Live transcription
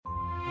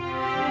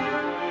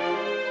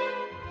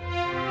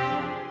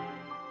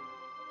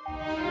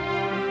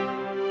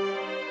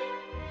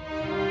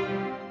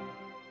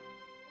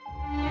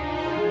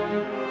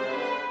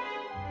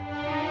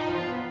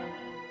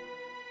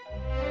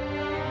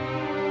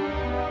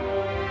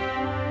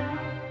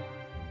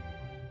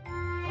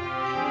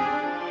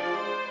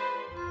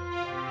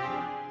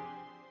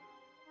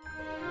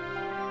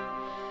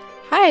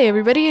Hi,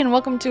 everybody, and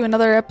welcome to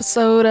another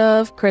episode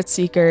of Crit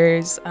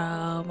Seekers.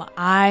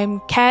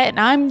 I'm Kat, and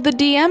I'm the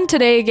DM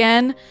today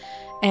again.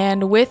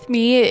 And with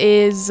me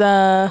is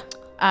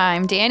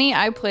I'm Danny.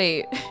 I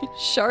play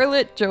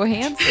Charlotte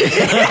Johansson.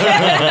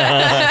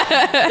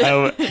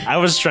 I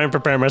was trying to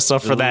prepare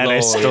myself for that, and I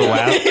still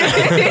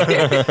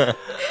laughed.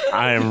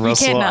 I'm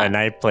Russell, and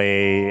I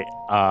play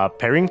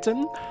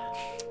Parrington.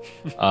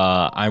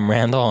 I'm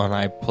Randall, and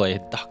I play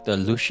Dr.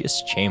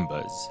 Lucius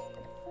Chambers.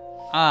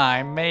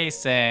 I'm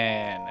Mason,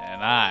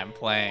 and I'm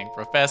playing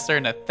Professor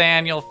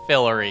Nathaniel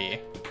Fillery.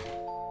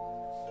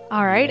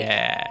 alright.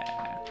 Yeah.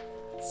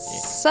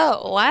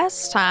 So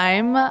last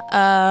time,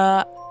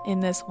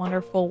 in this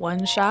wonderful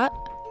one shot,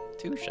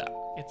 Two-shot.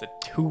 It's a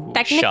two-shotter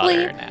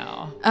Technically-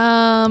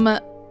 now.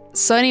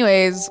 So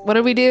anyways, what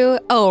did we do?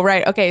 Oh,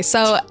 right. Okay.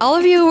 So all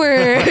of you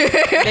were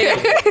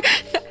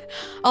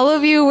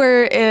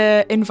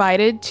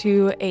invited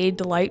to a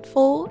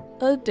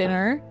delightful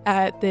dinner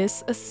at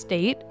this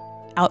estate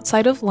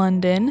outside of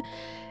London.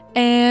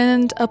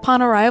 And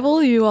upon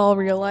arrival, you all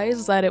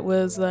realized that it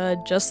was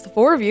just the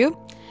four of you.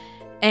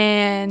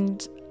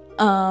 And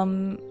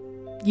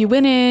you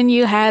went in,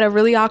 you had a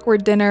really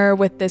awkward dinner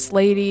with this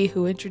lady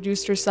who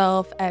introduced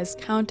herself as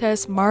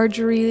Countess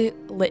Marjorie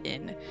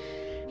Lytton.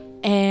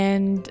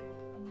 And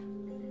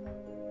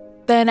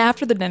then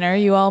after the dinner,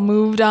 you all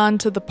moved on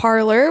to the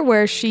parlor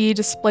where she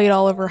displayed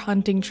all of her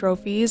hunting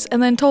trophies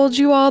and then told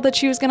you all that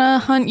she was gonna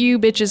hunt you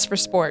bitches for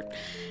sport.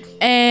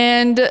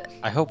 And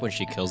I hope when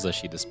she kills us,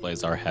 she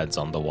displays our heads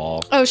on the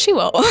wall. oh, she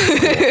will.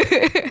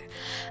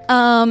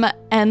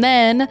 And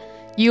then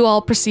you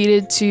all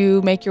proceeded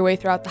to make your way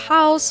throughout the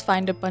house,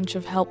 find a bunch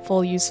of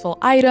helpful, useful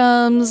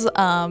items.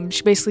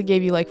 She basically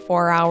gave you like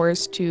 4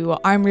 hours to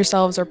arm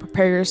yourselves or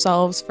prepare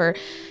yourselves for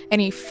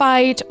any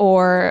fight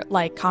or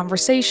like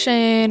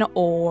conversation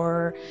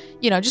or,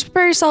 just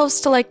prepare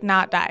yourselves to like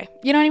not die.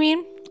 You know what I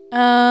mean?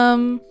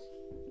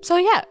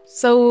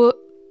 So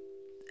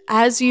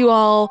as you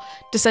all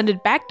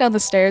descended back down the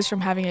stairs from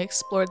having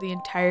explored the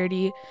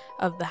entirety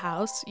of the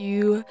house,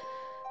 you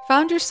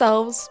found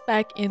yourselves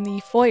back in the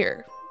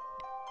foyer,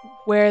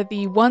 where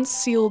the once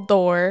sealed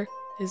door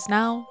is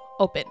now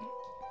open.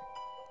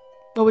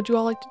 What would you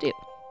all like to do?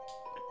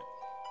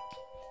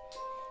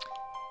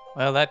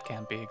 Well, that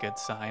can't be a good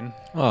sign.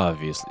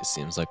 Obviously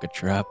seems like a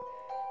trap.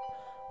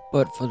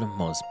 But for the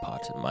most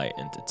part, it might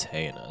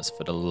entertain us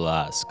for the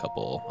last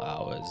couple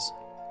hours.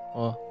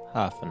 Or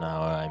half an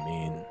hour, I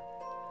mean.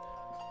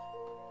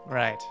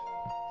 Right.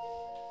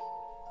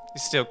 You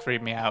still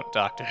creep me out,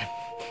 Doctor.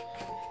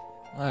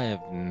 I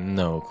have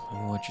no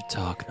clue what you're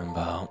talking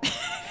about.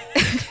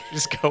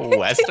 Just go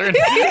Western.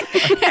 I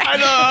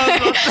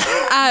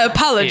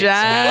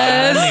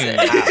apologize.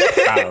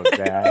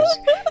 Apologize.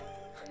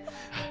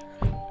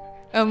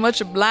 I'm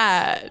much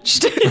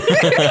obliged.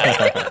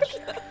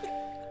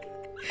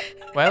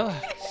 Well,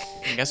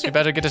 I guess we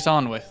better get it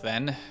on with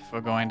then, if we're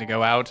going to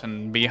go out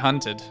and be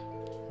hunted.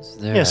 Is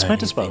there Yes,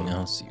 might as well. anything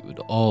else you would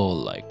all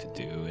like to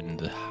do in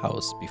the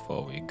house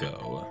before we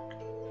go?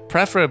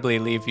 Preferably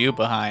leave you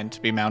behind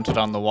to be mounted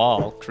on the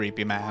wall,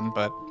 creepy man,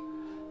 but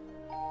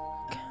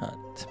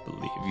Can't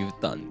believe you've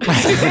done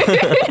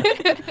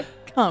this.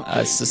 Come.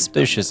 As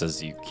suspicious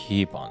as you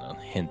keep on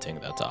hinting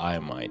that I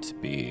might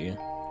be,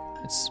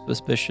 it's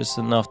suspicious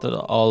enough that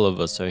all of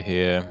us are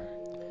here.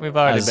 we've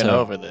already As been a-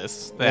 over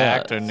this. The Yes,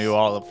 actor knew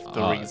all of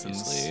the reasons,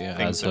 obviously, things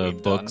as that her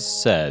we've book done.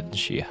 said,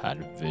 she had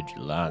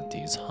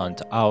vigilantes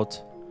hunt out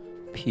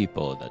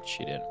people that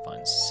she didn't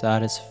find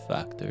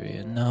satisfactory,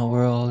 and now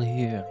we're all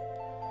here.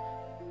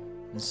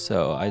 And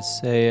so I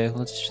say,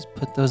 let's just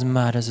put those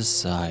matters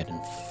aside and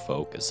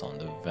focus on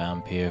the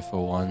vampire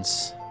for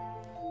once.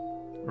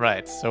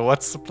 Right, so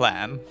what's the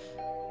plan?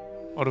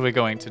 What are we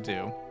going to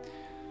do?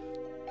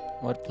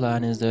 What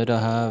plan is there to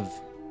have?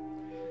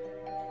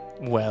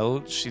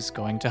 Well, she's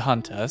going to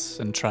hunt us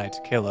and try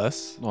to kill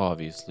us.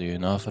 Obviously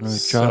enough, and we're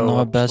So trying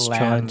our a best trying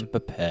plan- to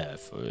prepare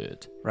for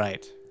it.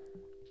 Right.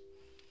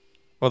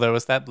 Well, there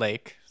was that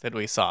lake that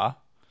we saw.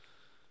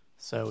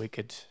 So we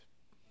could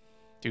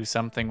do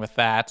something with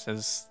that,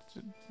 as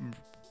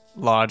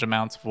large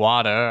amounts of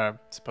water are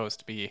supposed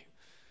to be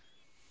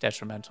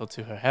detrimental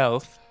to her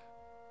health.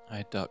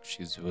 I doubt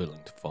she's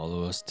willing to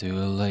follow us to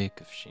a lake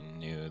if she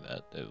knew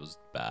that it was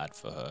bad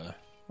for her.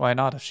 Why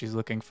not? If she's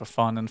looking for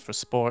fun and for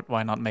sport,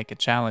 why not make it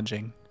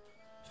challenging?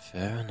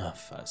 Fair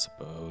enough, I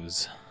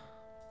suppose.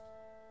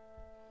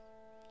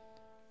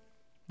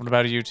 What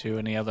about you two?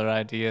 Any other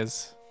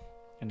ideas?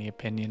 Any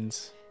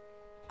opinions?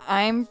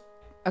 I'm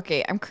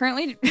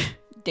currently.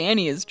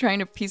 Danny is trying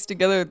to piece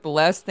together the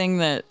last thing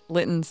that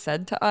Lytton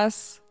said to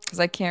us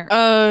because I can't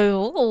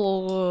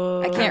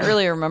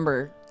really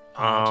remember.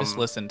 I just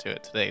listened to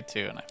it today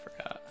too, and I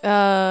forgot.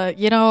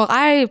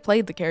 I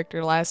played the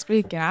character last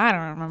week and I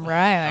don't remember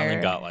I either.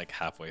 only got like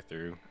halfway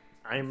through.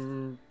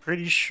 I'm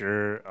pretty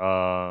sure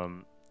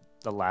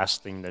the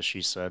last thing that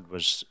she said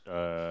was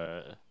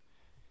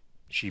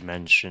she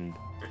mentioned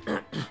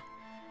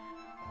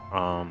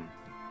I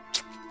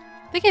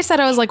think I said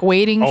I was like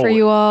waiting for Oh,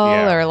 you all,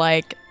 yeah. or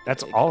like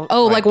That's all.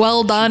 Oh, like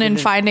well she done in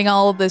didn't- finding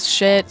all of this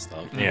shit.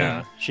 Stuff.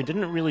 Yeah, she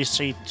didn't really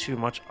say too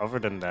much other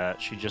than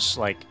that. She just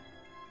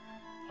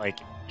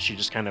she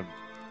just kind of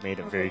made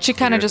it very. She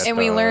kinda clear just- that And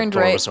we the learned,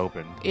 door right- was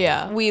open.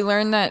 Yeah. We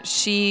learned that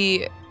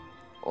she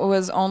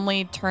was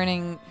only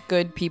turning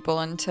good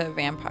people into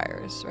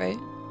vampires, right?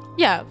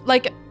 Yeah,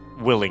 like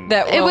Willing.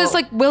 That it was well,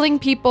 like willing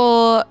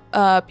people,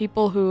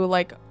 people who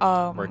like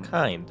We're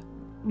kind.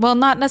 well,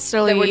 not That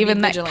necessarily would be even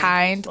that vigilantes.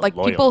 kind, But like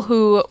loyal. people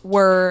who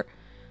were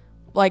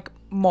like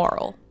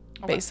moral,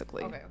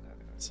 basically. Okay.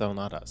 So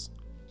not us.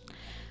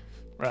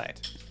 Right.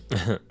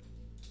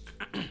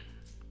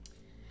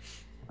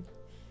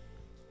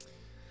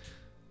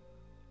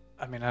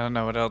 I mean, I don't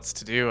know what else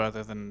to do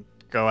other than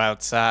go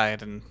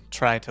outside and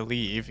try to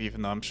leave,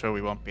 even though I'm sure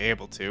we won't be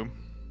able to.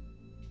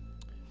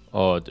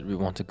 Or did we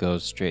want to go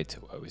straight to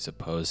where we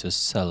suppose his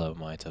cellar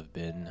might have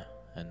been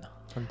and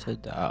hunt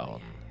it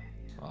down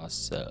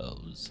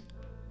ourselves?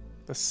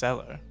 The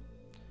cellar.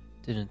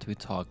 Didn't we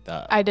talk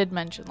that? I did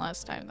mention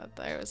last time that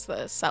there was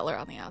the cellar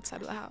on the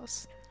outside of the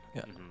house.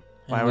 Yeah. Mhm.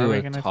 Why And were we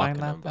were gonna talking find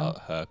that, then?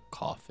 about her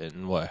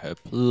coffin, where her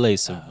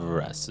place of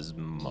rest is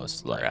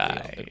most likely on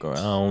the right.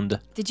 ground.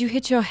 Did you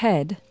hit your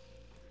head?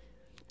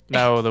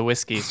 No, the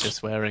whiskey's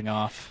just wearing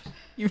off.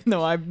 Even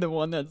though I'm the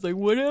one that's like,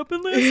 what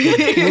happened last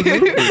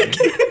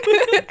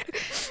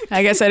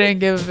I guess I didn't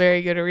give a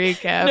very good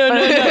recap. No,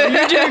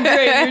 you're doing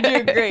great. You're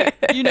doing great.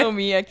 You know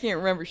me, I can't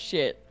remember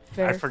shit.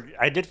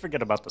 I did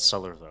forget about the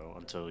cellar though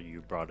until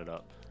you brought it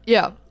up.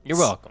 Yeah. You're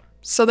welcome.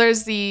 So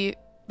there's the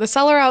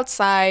cellar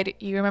outside.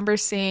 You remember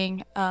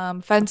seeing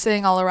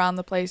fencing all around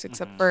the place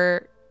except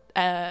for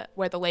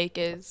where the lake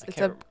is. It's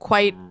can't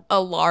quite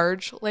a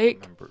large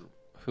lake. Remember,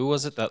 who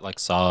was it that like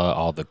saw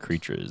all the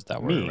creatures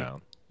that were Me.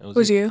 around? It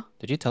Was you?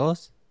 Did you tell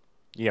us?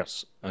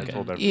 Yes, I Okay.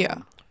 told everyone. Yeah.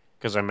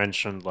 Because I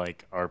mentioned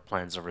like our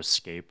plans of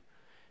escape,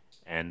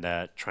 and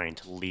that trying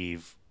to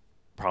leave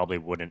probably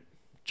wouldn't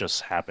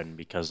just happen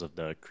because of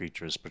the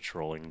creatures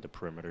patrolling the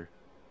perimeter.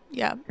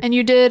 Yeah. And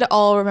you did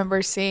all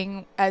remember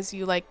seeing as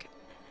you like,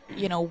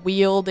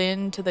 wheeled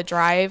into the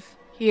drive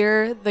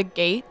here, the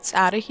gates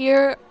out of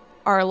here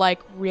are like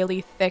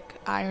really thick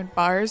iron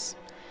bars.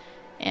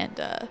 And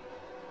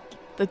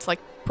it's like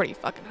pretty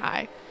fucking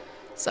high.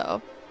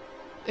 So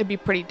it'd be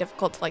pretty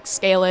difficult to like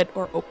scale it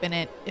or open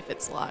it if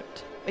it's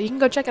locked. But you can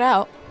go check it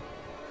out.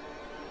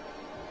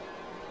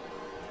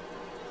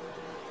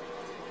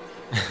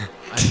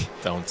 I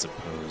don't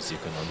suppose you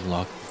can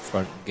unlock the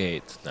front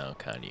gate now,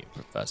 can you,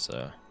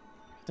 Professor?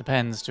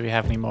 Depends. Do we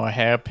have any more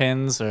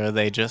hairpins, or are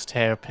they just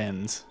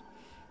hairpins?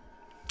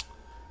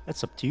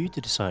 That's up to you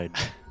to decide.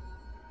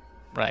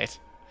 Right.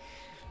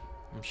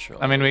 I'm sure.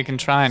 I mean, we can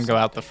try and go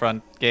out the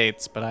front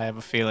gates, but I have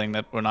a feeling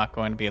that we're not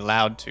going to be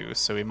allowed to,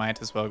 so we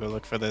might as well go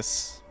look for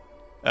this.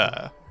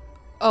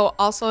 Oh,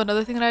 also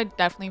another thing that I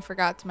definitely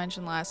forgot to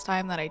mention last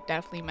time that I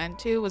definitely meant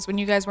to was when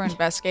you guys were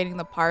investigating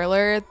the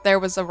parlor, there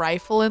was a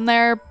rifle in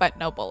there, but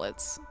no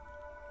bullets.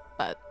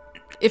 But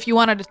if you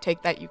wanted to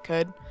take that, you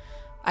could.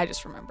 I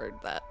just remembered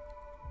that.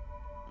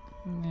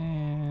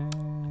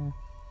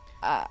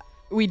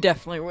 We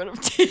definitely would have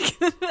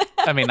taken that.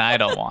 I mean, I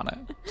don't want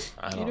it.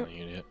 I don't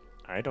need it.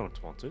 I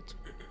don't want it.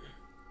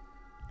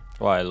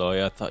 Why,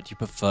 Lawyer? I thought you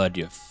preferred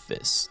your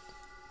fist.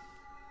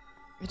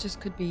 It just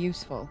could be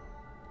useful.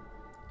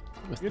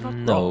 With You're not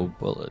no wrong.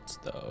 bullets,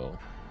 though.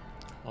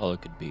 All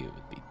it could be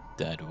would be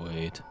dead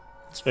weight.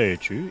 It's very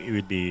true. It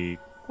would be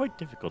quite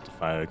difficult to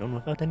fire a gun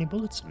without any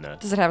bullets in that.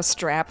 Does it have a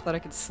strap that I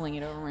could sling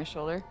it over my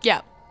shoulder?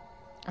 Yeah,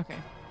 Okay,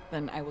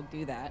 then I will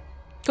do that.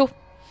 cool.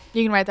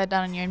 You can write that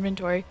down in your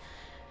inventory.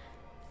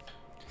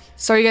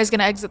 So are you guys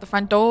gonna exit the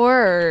front door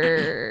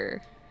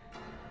or?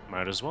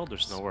 Might as well.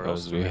 There's nowhere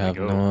else Suppose to we really have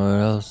go.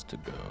 nowhere else to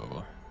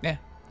go.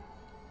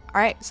 All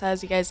right, so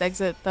as you guys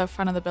exit the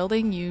front of the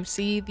building, you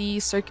see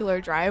the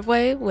circular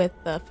driveway with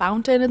the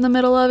fountain in the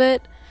middle of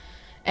it.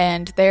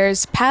 And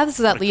there's paths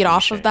that What a lead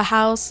off of cliche. the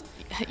house.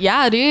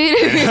 Yeah, dude.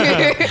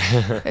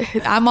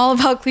 I'm all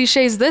about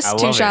cliches this I love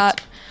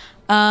two-shot.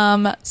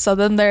 So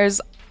then there's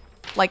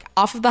like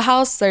off of the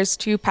house, there's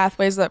two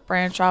pathways that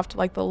branch off to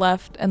like the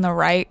left and the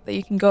right that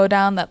you can go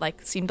down that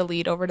like seem to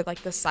lead over to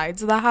like the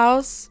sides of the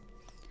house.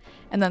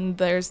 And then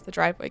there's the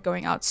driveway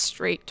going out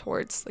straight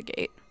towards the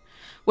gate,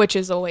 which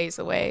is a ways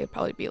away. It'd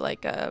probably be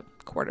like a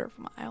quarter of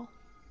a mile.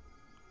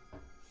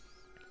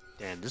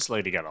 Damn, this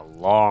lady got a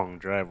long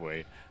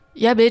driveway.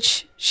 Yeah,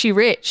 bitch. She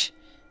rich.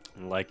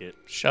 I like it.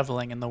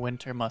 Shoveling in the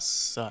winter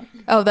must suck.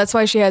 Oh, that's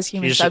why she has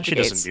human She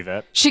subjugates. doesn't do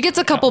that. She gets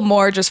a couple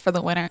more just for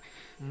the winter.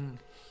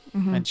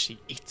 And she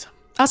eats them.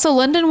 Also,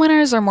 London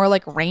winters are more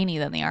like rainy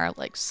than they are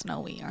like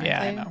snowy, aren't Yeah,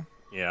 they? I know.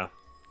 Yeah.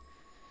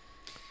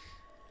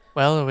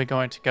 Well, are we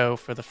going to go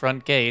for the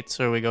front gates,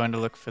 or are we going to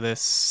look for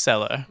this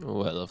cellar?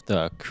 Well, if there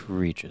are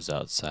creatures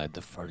outside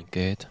the front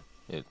gate,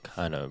 it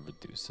kind of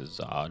reduces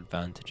our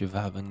advantage of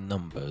having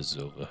numbers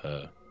over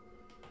her.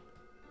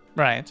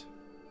 Right.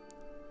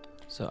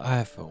 So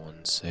I, for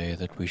one, say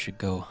that we should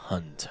go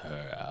hunt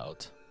her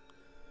out.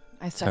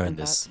 I Turn second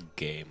this that.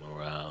 game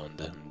around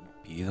and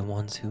be the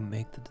ones who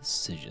make the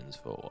decisions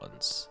for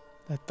once.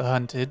 Let the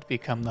hunted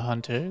become the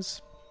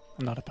hunters.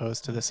 I'm not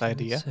opposed to this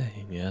idea.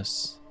 Saying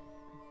yes.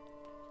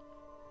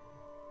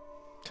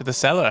 To the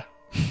cellar.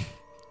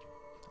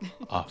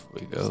 Off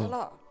we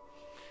go.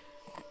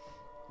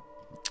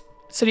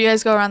 So do you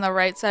guys go around the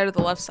right side or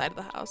the left side of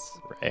the house?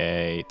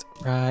 Right.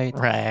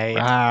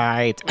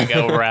 Right. We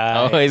go right.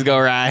 Always go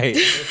right.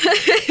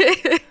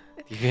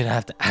 You're gonna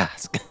have to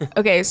ask.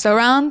 Okay, so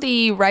around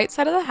the right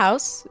side of the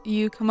house,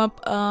 you come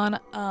up on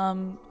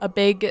a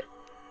big,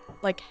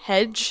 like,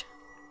 hedge,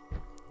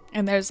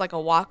 and there's like a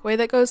walkway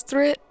that goes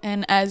through it.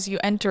 And as you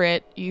enter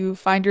it, you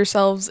find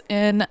yourselves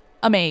in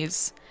a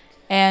maze,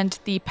 and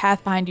the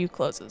path behind you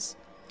closes.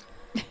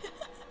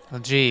 Well,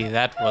 gee,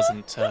 that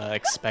wasn't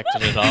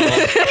expected at all.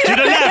 To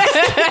the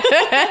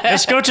left!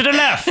 Let's go to the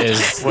left!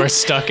 We're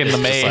stuck in the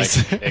maze.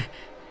 Just like,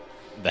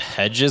 the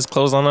hedge is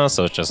closed on us,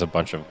 so it's just a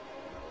bunch of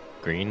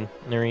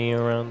greenery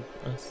around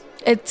us.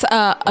 It's Or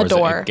a is it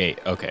door. a gate.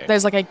 Okay.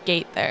 There's like a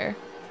gate there.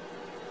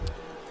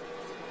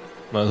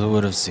 Well, who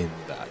would have seen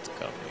that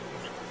coming?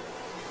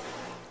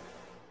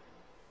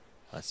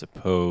 I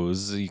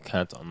suppose you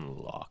can't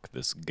unlock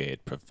this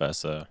gate,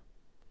 Professor.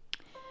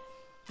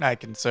 I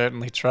can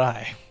certainly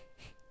try.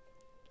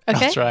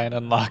 Okay. I'll try and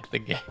unlock the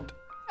gate.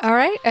 All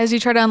right. As you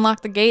try to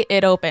unlock the gate,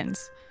 it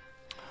opens.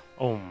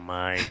 Oh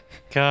my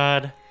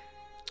god.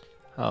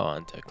 How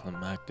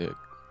anticlimactic.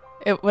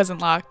 It wasn't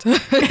locked.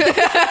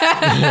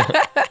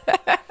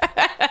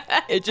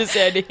 It just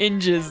had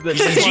hinges that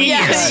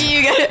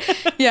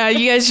Yeah,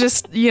 you guys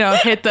just,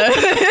 hit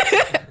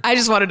the... I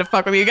just wanted to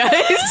fuck with you guys.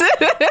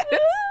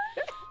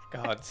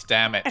 God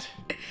damn it.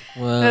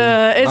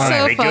 Well, It's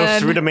Alright, so we go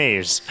through fun. the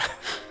maze.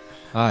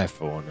 I,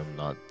 for one, am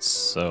not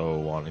so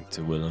wanting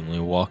to willingly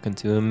walk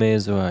into a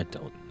maze where I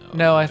don't know.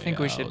 No, the I way think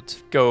we should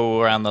out.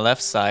 go around the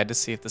left side to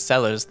see if the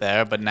cellar's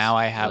there, but now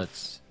I have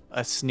Let's-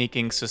 a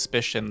sneaking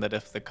suspicion that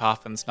if the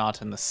coffin's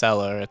not in the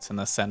cellar, it's in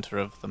the center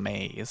of the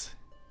maze.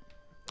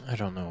 I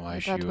don't know why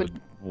she That would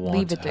would want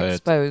leave it her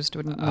exposed,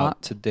 wouldn't it out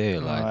not? to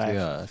daylight. I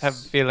Yes. have a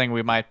feeling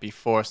we might be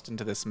forced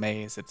into this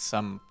maze at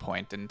some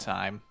point in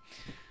time.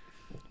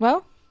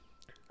 Well,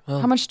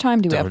 Well, how much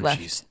time do we have don't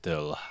left? you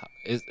still?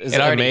 Is It it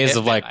a already maze hit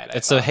of like? midnight, I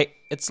It's a. thought.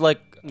 It's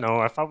like No,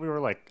 I thought we were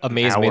like A an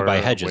maze made by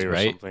hour hedges, away or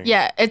right? something.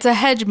 Yeah, it's a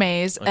hedge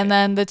maze, Okay. and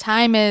then the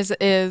time is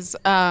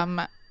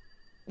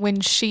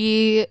when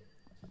she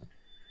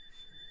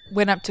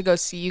went up to go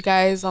see you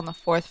guys on the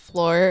 4th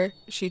floor.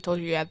 She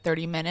told you had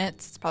 30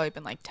 minutes. It's probably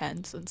been like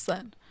 10 since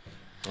then.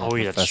 Oh,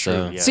 yeah, that's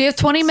Professor. true. Yeah. So you have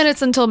 20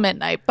 minutes until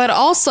midnight. But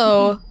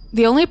also,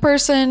 the only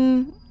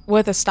person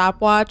with a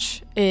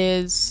stopwatch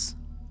is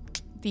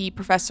the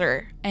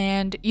professor,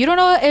 and you don't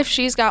know if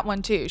she's got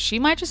one too. She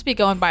might just be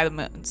going by the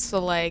moon. So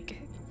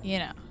You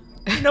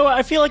know what?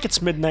 I feel like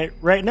it's midnight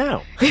right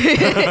now.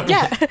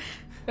 Yeah.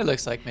 It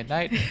looks like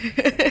midnight.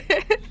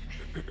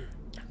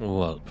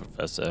 Well,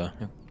 Professor,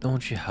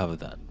 don't you have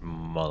that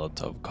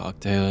Molotov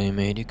cocktail you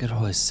made? You could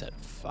always set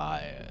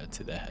fire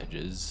to the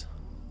hedges.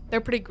 They're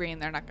pretty green.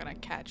 They're not gonna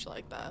catch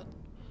like that.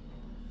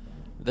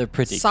 They're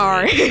pretty.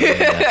 Sorry. green.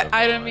 Never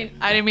I didn't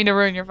mind. mean to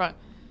ruin your fun.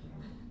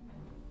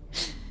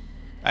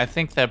 I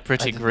think they're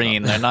pretty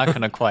green. They're not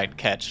going to quite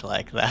catch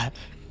like that.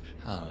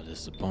 How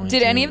disappointing.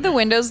 Did any of the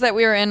windows that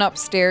we were in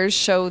upstairs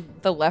show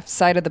the left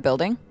side of the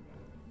building?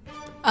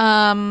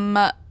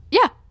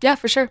 Yeah,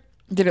 for sure.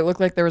 Did it look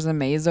like there was a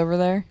maze over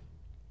there?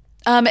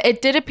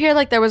 It did appear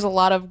like there was a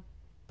lot of,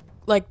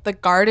 like, the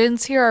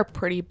gardens here are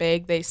pretty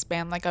big. They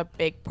span like a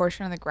big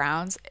portion of the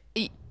grounds.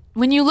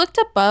 When you looked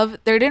above,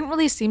 there didn't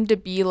really seem to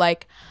be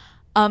like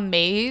a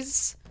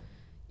maze.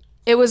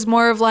 It was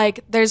more of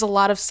like there's a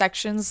lot of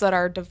sections that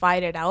are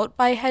divided out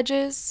by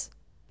hedges,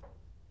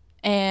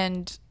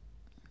 and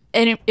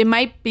it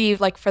might be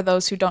like for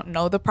those who don't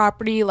know the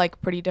property,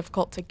 like pretty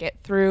difficult to get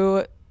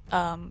through,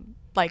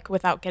 like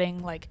without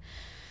getting like,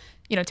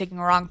 taking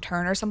a wrong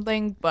turn or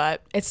something.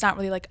 But it's not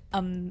really like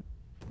a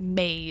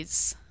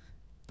maze.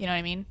 You know what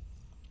I mean?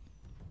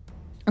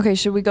 Okay,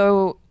 should we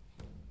go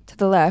to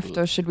the left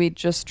or should we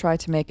just try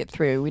to make it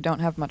through? We don't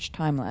have much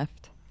time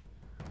left.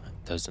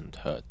 It doesn't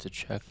hurt to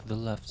check the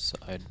left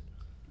side.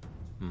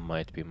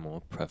 Might be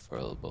more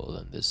preferable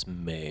than this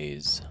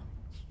maze.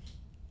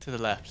 To the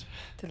left.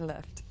 To the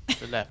left. To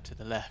the left. To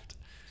the left.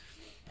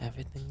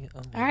 Everything you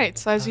own. All right,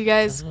 so as you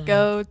guys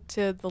go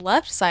to the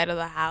left side of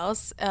the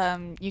house,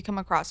 you come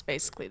across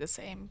basically the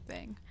same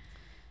thing.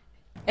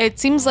 It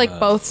seems like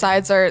both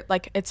sides are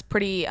like it's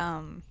pretty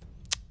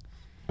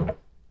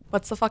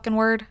what's the fucking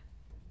word?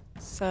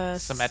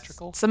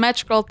 Symmetrical?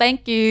 Symmetrical.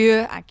 Thank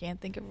you. I can't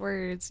think of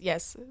words.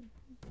 Yes,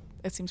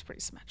 it seems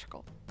pretty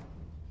symmetrical.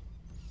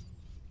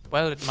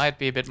 Well, it might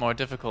be a bit more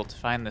difficult to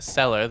find the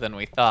cellar than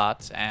we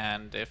thought,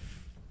 and if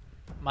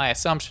my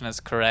assumption is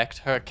correct,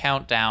 her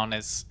countdown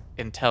is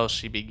until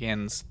she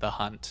begins the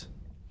hunt.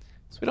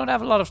 So we don't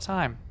have a lot of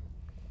time.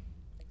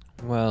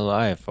 Well,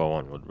 I, for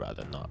one, would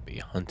rather not be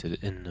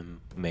hunted in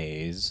a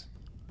maze.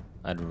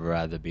 I'd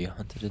rather be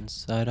hunted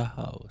inside a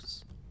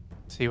house.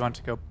 So you want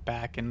to go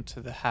back into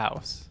the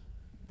house?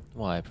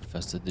 Why,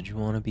 Professor, did you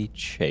want to be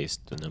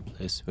chased in a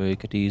place where you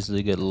could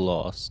easily get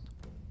lost?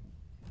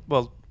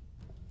 Well,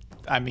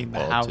 I mean, the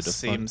Well, to house the front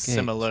seems gate.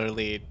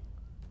 similarly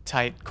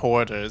tight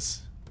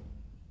quarters.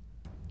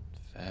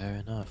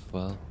 Fair enough.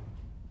 Well,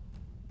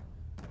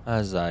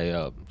 as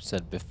I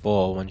said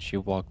before, when she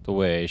walked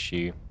away,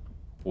 she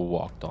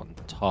walked on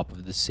top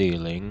of the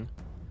ceiling.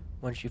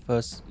 When she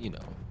first,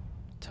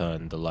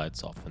 turned the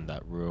lights off in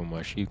that room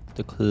where she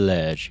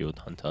declared she would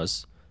hunt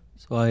us.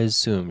 So I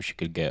assume she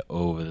could get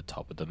over the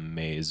top of the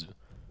maze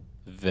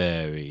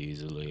very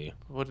easily.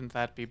 Wouldn't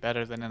that be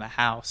better than in a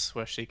house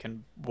where she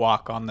can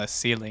walk on the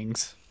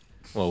ceilings?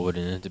 Well,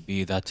 wouldn't it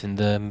be that in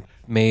the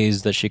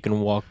maze that she can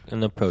walk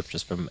and approach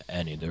us from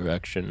any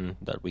direction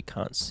that we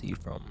can't see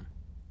from?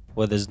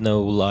 Where there's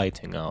no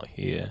lighting out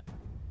here.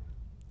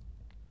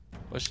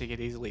 Well, she could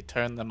easily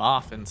turn them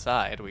off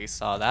inside. We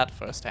saw that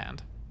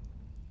firsthand.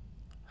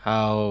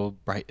 How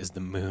bright is the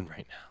moon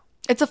right now?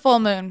 It's a full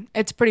moon.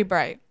 It's pretty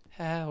bright.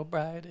 How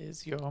bright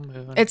is your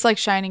moon? It's like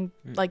shining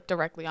like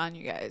directly on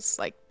you guys.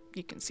 Like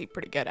you can see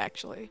pretty good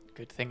actually.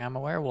 Good thing I'm a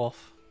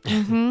werewolf.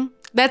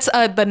 That's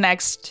the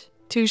next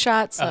 2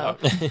 shots. So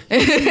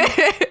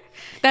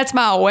that's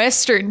my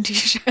Western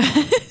t-shirt.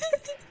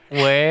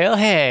 Well,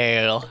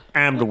 hail.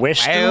 I'm the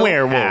Western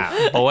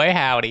werewolf. Boy,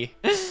 howdy.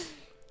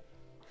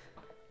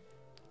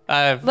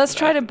 Let's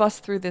try to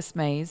bust through this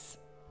maze.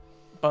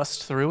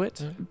 Bust through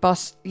it?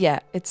 Yeah,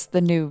 it's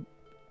the new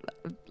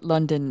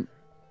London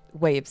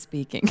way of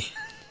speaking.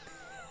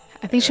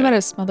 I think she might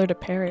have smothered a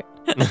parrot.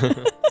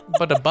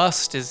 But a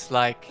bust is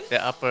like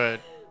the upper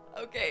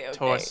Okay.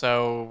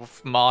 torso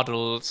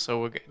model.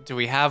 So do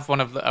we have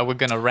one of the... Are we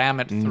going to ram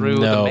it through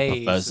no, the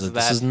maze? Professor,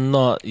 this is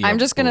not your I'm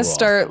just gonna brothel.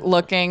 start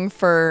looking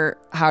for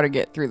how to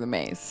get through the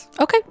maze.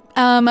 Okay.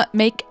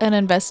 Make an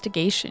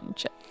investigation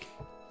check.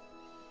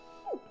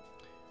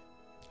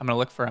 I'm going to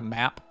look for a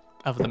map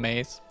of the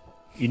maze.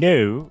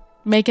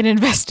 Make an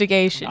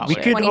investigation. Oh, We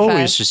wait. could 25.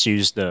 always just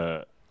use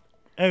the.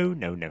 Oh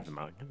no, never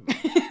mind.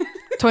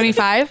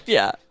 25?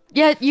 Yeah.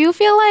 Yeah, you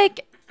feel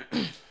like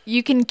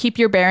you can keep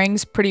your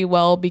bearings pretty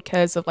well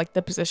because of like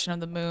the position of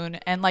the moon,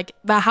 and like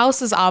the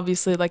house is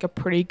obviously like a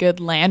pretty good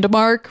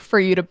landmark for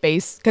you to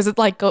base because it's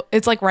like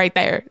right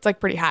there. It's like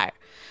pretty high,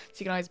 so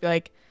you can always be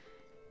like,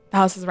 the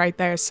house is right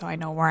there, so I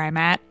know where I'm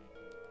at,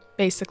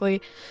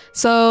 basically.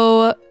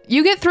 So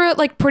you get through it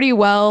like pretty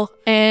well,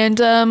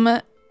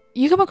 and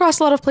you come across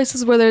a lot of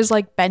places where there's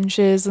like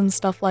benches and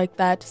stuff like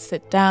that to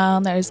sit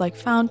down. There's like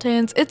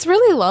fountains. It's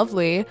really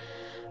lovely.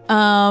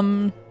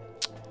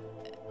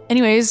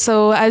 Anyways,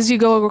 so as you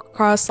go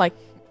across, like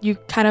you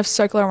kind of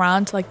circle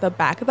around to like the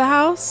back of the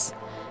house,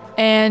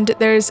 and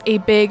there's a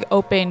big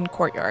open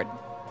courtyard.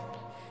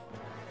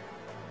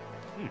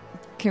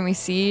 Can we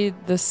see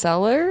the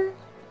cellar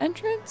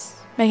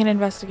entrance? Make an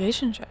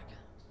investigation check.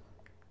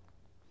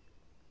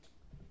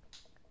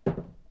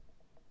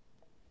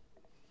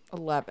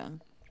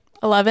 11.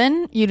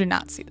 11, you do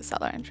not see the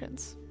cellar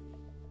entrance.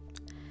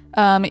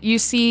 You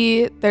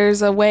see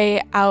there's a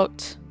way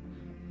out.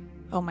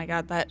 Oh my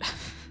god, that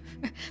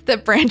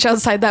that branch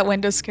outside that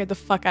window scared the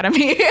fuck out of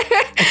me.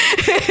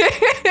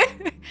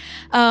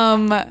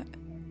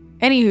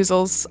 Any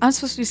hoozles, I'm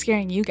supposed to be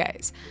scaring you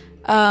guys.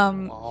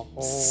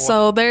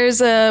 So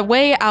there's a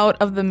way out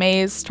of the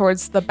maze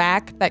towards the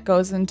back that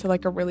goes into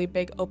like a really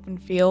big open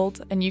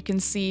field, and you can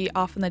see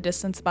off in the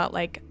distance about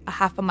like a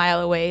half a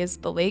mile away is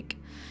the lake.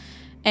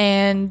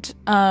 And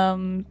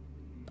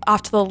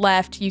off to the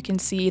left, you can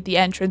see the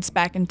entrance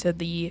back into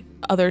the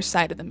other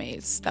side of the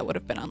maze that would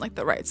have been on like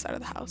the right side of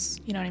the house.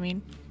 You know what I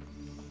mean?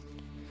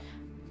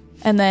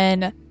 And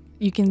then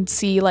you can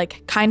see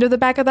like kind of the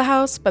back of the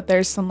house, but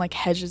there's some like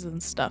hedges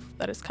and stuff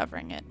that is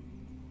covering it.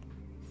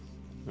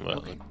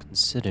 Well,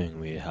 considering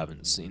we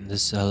haven't seen the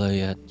cellar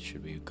yet,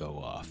 should we go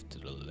off to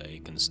the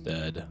lake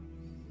instead?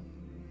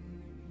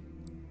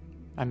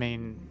 I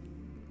mean,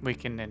 we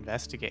can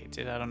investigate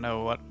it. I don't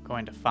know what we're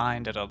going to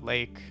find at a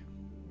lake.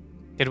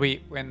 Did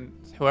we, when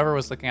whoever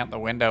was looking out the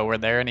window, were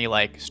there any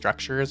like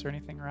structures or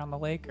anything around the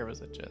lake, or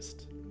was it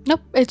just...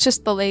 Nope, it's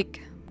just the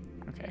lake.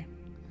 Okay.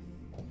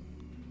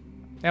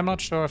 Yeah, I'm not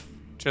sure if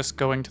just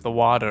going to the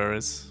water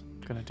is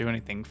going to do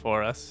anything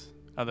for us,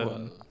 other Well,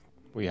 than...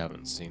 we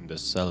haven't seen the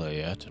cellar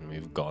yet, and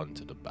we've gone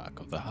to the back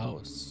of the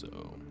house,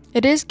 so...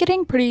 It is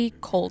getting pretty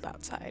cold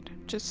outside,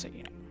 just so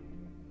you know.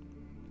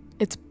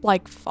 It's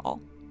like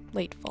fall,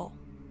 late fall.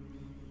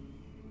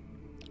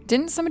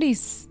 Didn't somebody...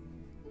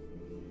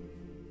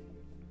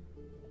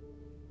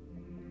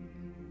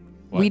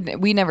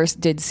 We never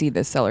did see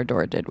the cellar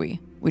door, did we?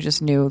 We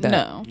just knew that...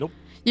 No. Nope.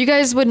 You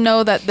guys would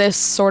know that this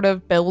sort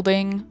of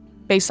building,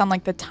 based on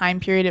like the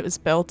time period it was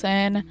built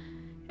in,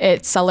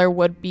 its cellar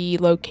would be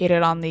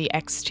located on the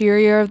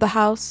exterior of the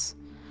house.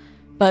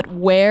 But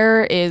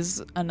where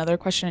is another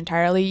question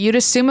entirely. You'd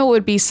assume it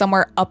would be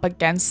somewhere up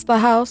against the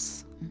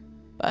house,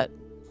 but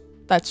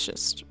that's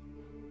just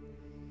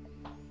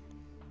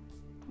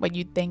what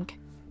you'd think.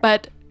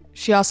 But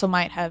she also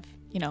might have,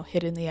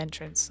 hidden the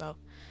entrance, so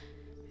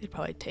it'd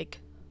probably take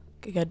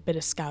a good bit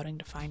of scouting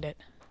to find it.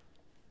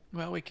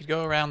 Well, we could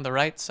go around the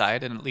right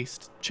side and at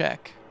least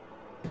check.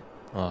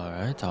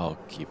 Alright, I'll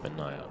keep an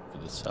eye out for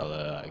the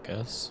cellar, I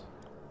guess.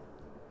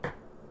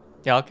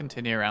 Yeah, I'll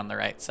continue around the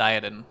right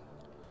side and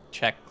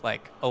check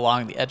like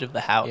along the edge of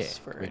the house Yeah,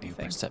 for we do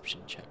anything.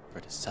 perception check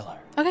for the cellar.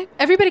 Okay,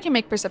 everybody can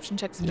make perception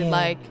checks if you'd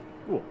like.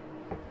 Cool.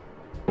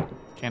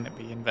 Can it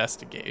be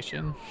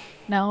investigation?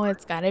 No,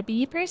 it's gotta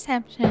be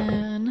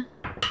perception.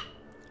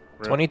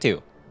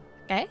 22.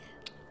 Okay.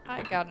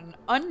 I got an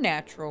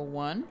unnatural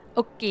one.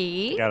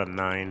 Okay. Got a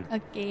 9.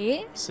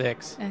 Okay.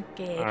 6.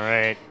 Okay. All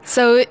right.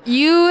 So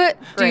you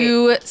Great.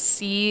 do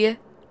see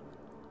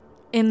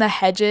in the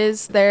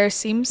hedges, there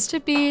seems to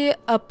be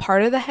a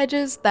part of the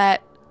hedges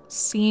that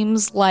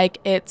seems like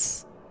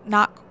it's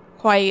not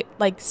quite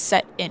like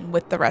set in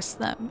with the rest of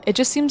them. It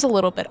just seems a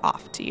little bit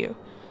off to you.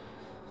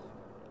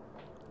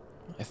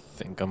 I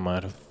think I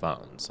might have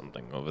found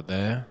something over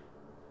there.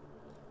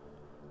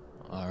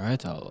 All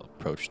right, I'll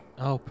approach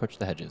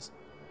the hedges.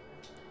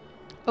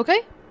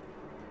 Okay.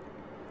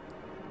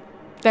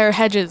 They're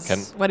hedges. Can-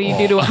 What do you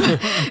do to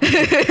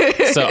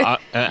them? So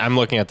I'm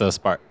looking at the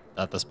spot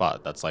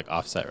that's like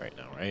offset right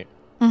now, right?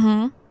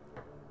 Mm-hmm.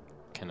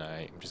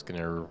 I'm just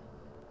gonna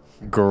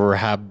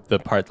grab the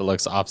part that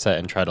looks offset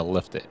and try to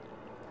lift it.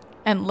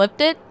 And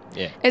lift it.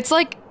 Yeah. It's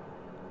like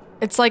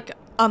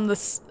on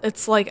this.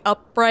 It's like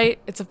upright.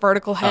 It's a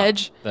vertical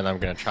hedge. Then I'm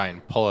gonna try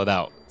and pull it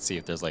out, see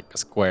if there's like a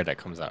square that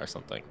comes out or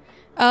something.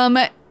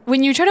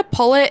 When you try to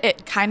pull it,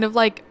 it kind of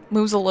like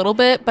moves a little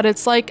bit, but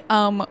it's like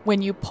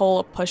when you pull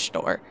a push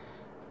door.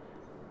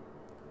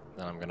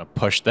 Then I'm gonna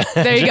push the.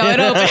 There you go. It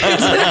opens.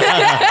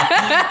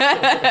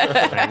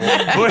 I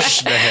will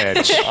push the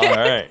hedge. All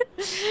right.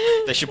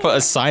 They should put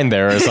a sign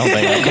there or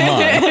something. Like, come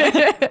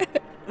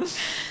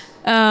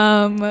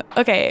on.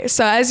 Okay,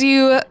 so as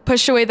you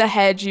push away the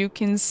hedge, you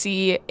can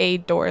see a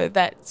door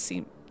that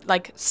seem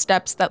like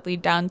steps that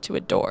lead down to a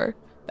door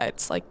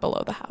that's like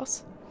below the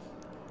house.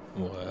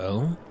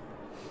 Well,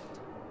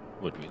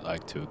 would we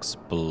like to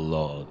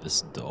explore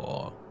this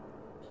door?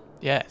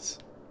 Yes.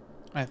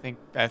 I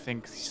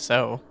think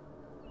so.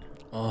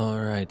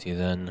 Alrighty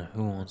then.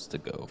 Who wants to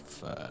go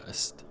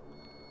first?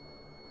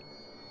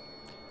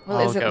 Well,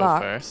 I'll is it go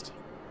locked? first.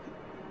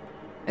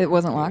 It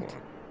wasn't locked.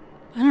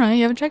 I don't know.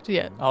 You haven't checked it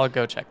yet. I'll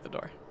go check the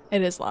door.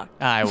 It is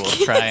locked. I will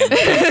try and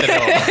pick the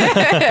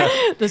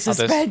door. The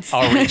suspense.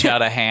 I'll reach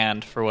out a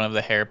hand for one of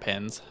the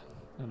hairpins,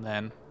 and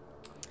then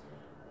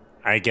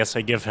I guess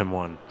I give him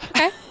one.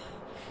 Okay.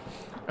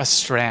 a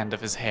strand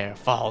of his hair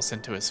falls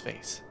into his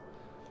face.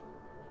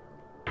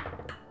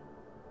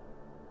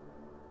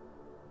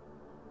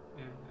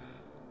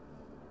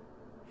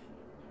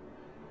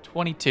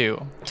 22.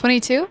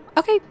 22.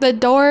 Okay, the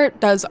door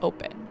does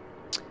open.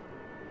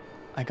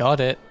 I got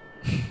it.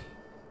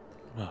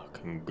 Oh,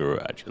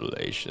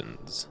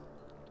 congratulations.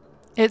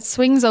 It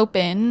swings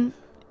open.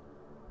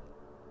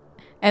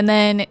 And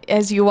then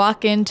as you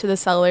walk into the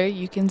cellar,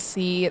 you can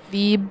see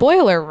the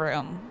boiler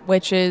room,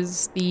 which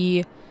is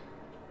the,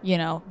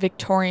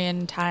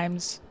 Victorian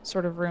times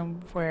sort of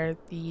room where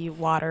the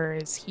water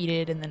is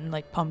heated and then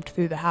like pumped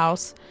through the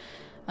house.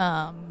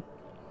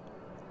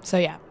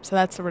 So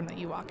that's the room that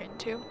you walk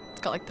into.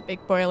 It's got like the big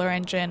boiler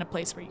engine, a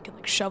place where you can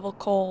like shovel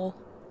coal.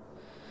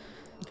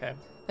 Okay.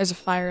 There's a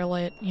fire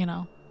lit,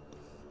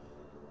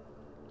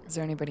 Is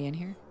there anybody in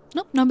here?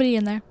 Nope, nobody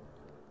in there.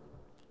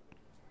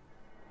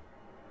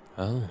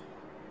 Oh.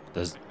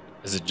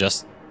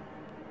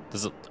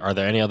 Are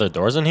there any other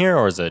doors in here,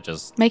 or is it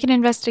just... Make an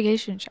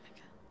investigation check.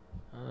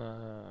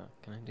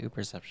 Can I do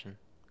perception?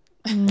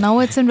 No,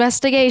 it's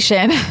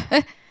investigation.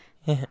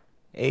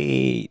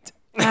 8.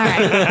 All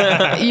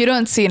right. You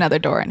don't see another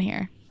door in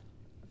here.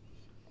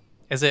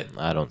 Is it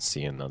I don't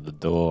see another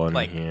door in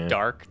like here.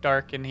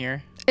 dark in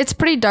here? It's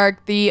pretty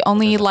dark. The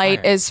only there's a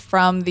light fire. is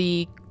from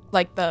the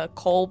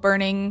coal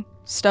burning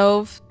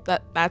stove.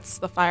 That's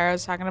the fire I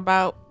was talking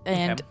about.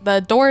 And Okay.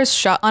 the door is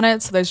shut on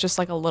it, so there's just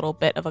like a little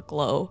bit of a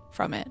glow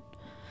from it.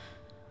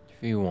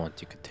 If you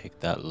want, you could take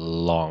that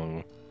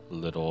long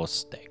little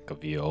stick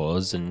of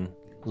yours and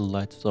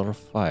light it on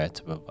fire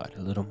to provide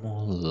a little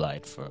more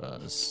light for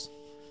us.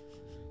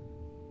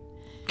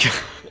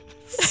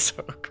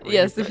 So cool.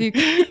 Yes, if you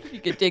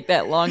could take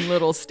that long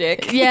little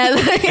stick. Yeah,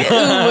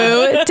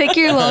 ooh, take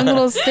your long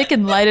little stick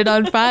and light it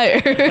on fire.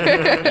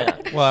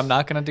 Well, I'm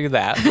not gonna do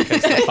that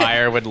because the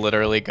fire would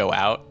literally go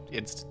out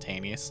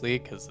instantaneously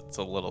because it's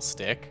a little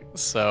stick.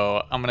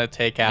 So I'm gonna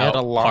take out had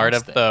a long part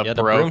of stick. the You had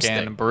a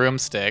broken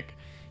broomstick,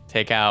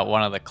 take out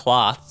one of the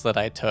cloths that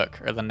I took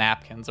or the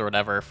napkins or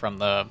whatever from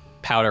the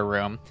powder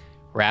room,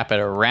 wrap it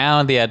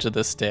around the edge of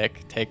the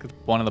stick, take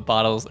one of the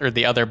bottles or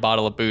the other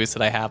bottle of booze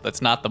that I have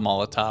that's not the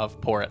Molotov,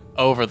 pour it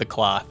over the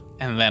cloth,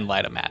 and then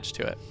light a match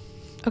to it.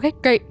 Okay,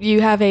 great.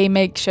 You have a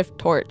makeshift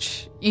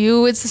torch.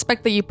 You would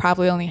suspect that you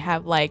probably only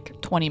have like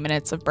 20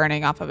 minutes of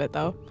burning off of it,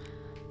 though.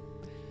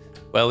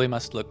 Well, we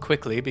must look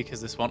quickly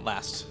because this won't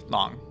last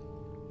long.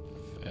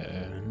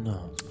 Fair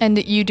enough.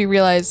 And you do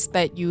realize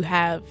that you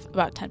have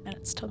about 10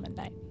 minutes till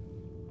midnight.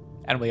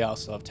 And we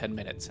also have 10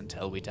 minutes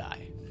until we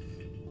die.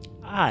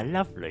 Ah,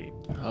 lovely.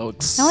 How I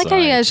exciting. like how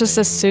you guys just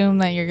assume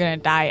that you're gonna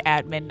die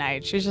at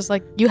midnight. She's just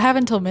like, you have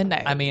until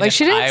midnight. I mean, like if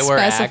she didn't I were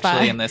specify.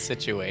 actually in this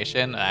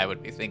situation, I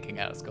would be thinking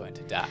I was going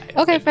to die. at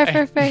Okay, fair.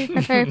 Can't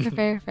fair.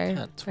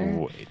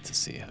 wait to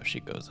see how she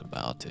goes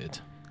about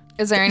it.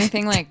 Is there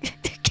anything like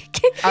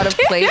out of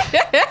place?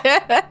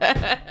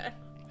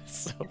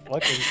 So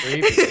fucking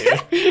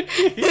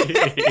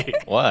creepy.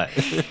 What?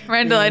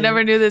 Randall, I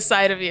never knew this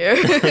side of you.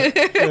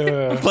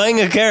 I'm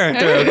playing a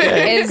character,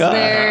 okay? Is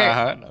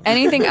there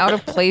anything out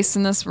of place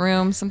in this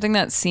room? Something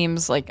that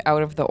seems like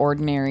out of the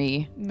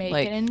ordinary? Make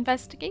like, an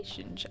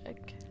investigation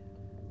check.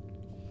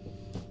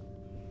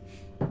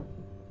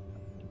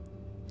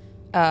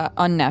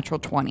 Unnatural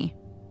 20.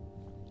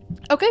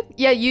 Okay.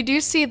 Yeah, you do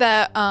see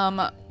that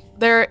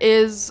there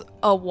is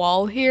a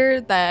wall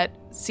here that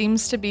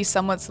seems to be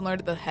somewhat similar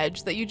to the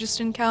hedge that you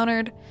just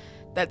encountered,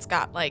 that's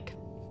got like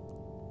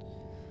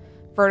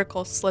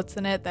vertical slits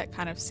in it that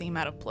kind of seem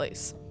out of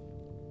place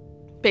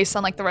based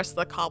on like the rest of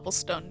the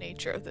cobblestone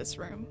nature of this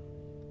room.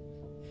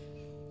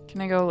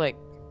 Can I go like,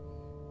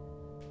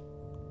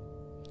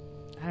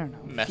 I don't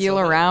know, Mess feel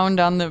with it. around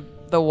on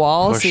the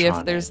wall, Push see if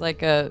on there's it.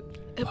 like a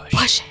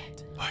Push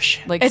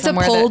it. like It's a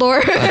somewhere pull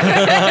door.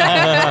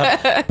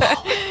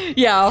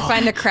 Yeah, I'll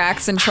find the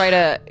cracks and try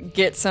to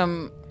get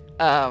some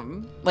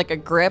like a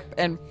grip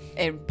and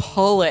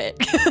pull it.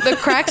 The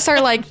cracks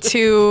are like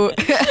too.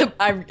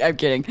 I'm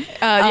kidding.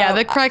 Yeah,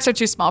 the cracks are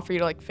too small for you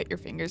to like fit your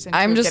fingers into.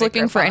 I'm or just get a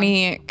looking grip for on.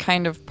 any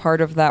kind of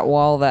part of that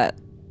wall that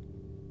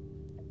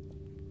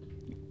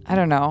I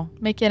don't know.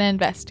 Make an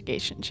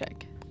investigation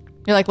check.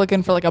 You're like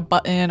looking for like a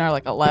button or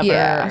like a lever.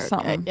 Yeah, or,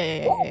 something.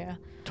 Yeah.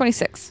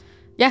 26.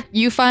 Yeah,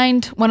 you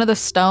find one of the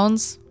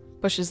stones,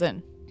 pushes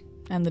in,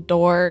 and the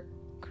door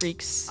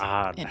creaks.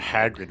 Ah, the in.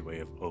 Hagrid way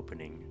of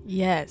opening.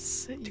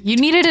 Yes. You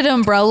needed an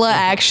umbrella,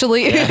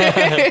 actually.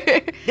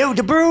 No,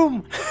 the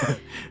broom!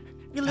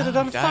 You lit it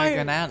on fire.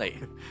 Diagon Alley.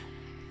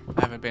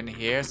 I haven't been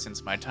here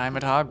since my time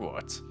at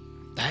Hogwarts.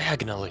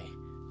 Diagonally.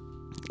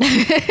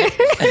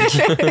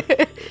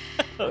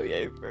 Oh yeah,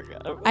 I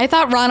forgot. I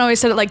thought Ron always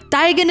said it like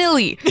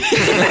diagonally.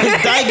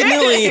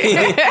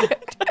 Diagonally! God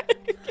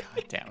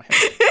damn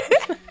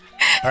it.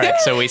 All right,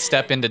 so we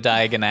step into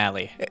Diagon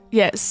Alley.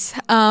 Yes.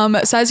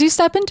 So as you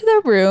step into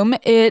the room,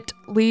 it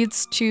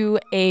leads to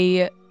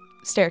a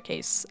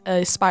staircase,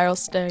 a spiral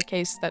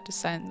staircase that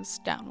descends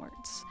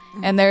downwards.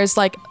 And there's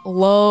like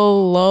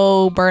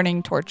low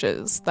burning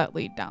torches that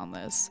lead down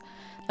this.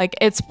 Like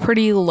it's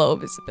pretty low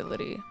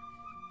visibility.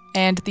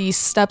 And these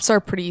steps are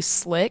pretty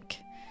slick.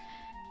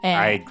 And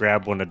I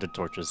grabbed one of the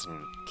torches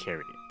and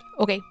carried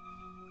it. okay.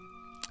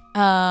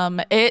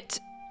 It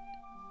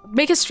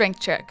make a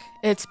strength check.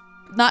 It's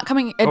not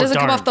coming. It Oh, doesn't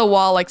come darn. off the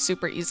wall like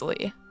super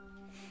easily.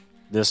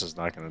 This is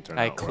not going to turn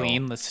I out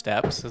clean the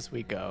steps as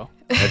we go.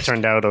 well. It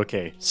turned out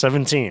okay.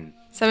 17.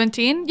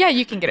 17? Yeah,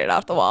 you can get it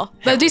off the wall.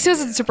 The DC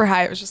wasn't super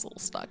high. It was just a little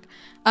stuck.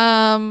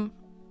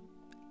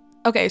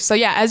 Okay, so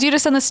yeah, as you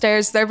descend the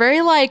stairs, they're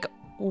very like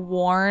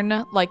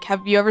worn. Like,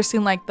 have you ever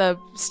seen like the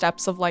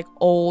steps of like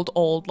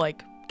old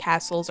like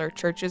castles or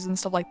churches and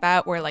stuff like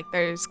that, where like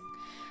there's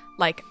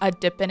like a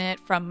dip in it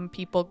from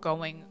people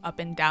going up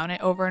and down it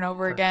over and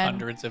over For again?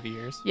 hundreds of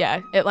years.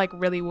 Yeah, it like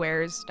really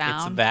wears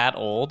down. It's that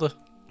old.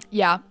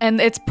 Yeah, and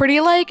it's pretty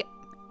like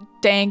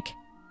dank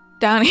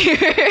down here.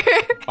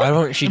 Why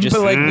don't she just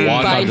But like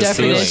walk by on the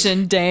ceiling?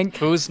 definition, dank.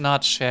 Who's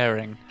not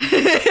sharing?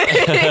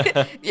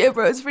 Yeah,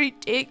 bro, it's pretty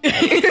dank.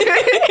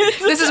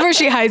 This is where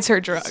she hides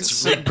her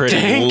drugs. Pretty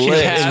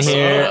lit in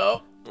here.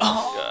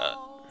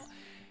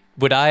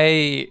 Would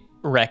I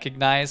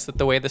recognize that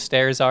the way the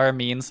stairs are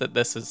means that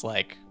this is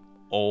like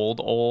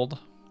old?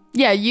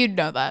 Yeah, you'd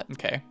know that.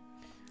 Okay.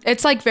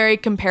 It's like very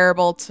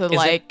comparable to Is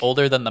like it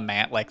older than the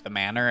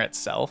manor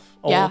itself?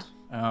 Old? Yeah.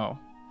 Oh,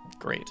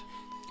 great.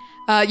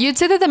 You'd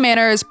say that the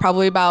manor is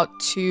probably about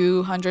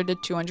 200 to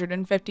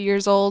 250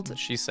 years old.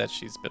 She said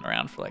she's been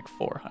around for like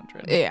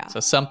 400. Yeah. So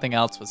something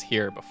else was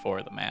here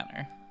before the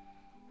manor.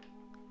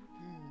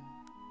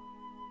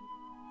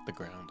 The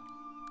ground.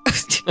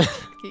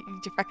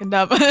 You're fucking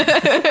dumb.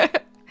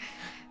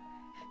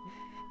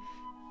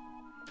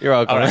 You're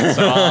welcome. All right,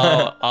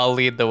 so I'll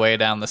lead the way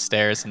down the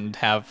stairs and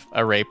have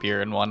a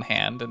rapier in one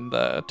hand and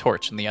the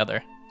torch in the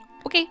other.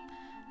 Okay.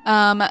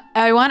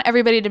 I want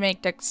everybody to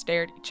make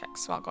dexterity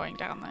checks while going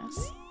down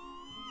this.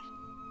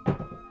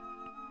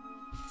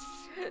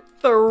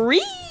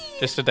 3.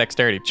 Just a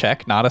dexterity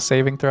check, not a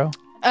saving throw.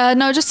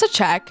 No, just a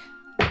check.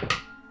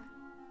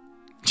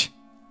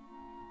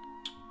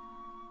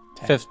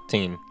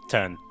 15.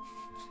 10.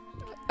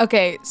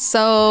 Okay,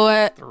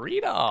 so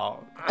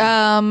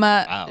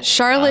 $3.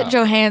 Charlotte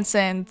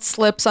Johansson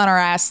slips on her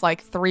ass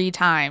like 3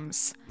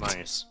 times,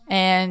 Nice.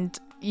 and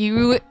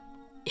you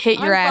hit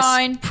your I'm ass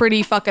fine.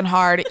 pretty fucking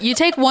hard. You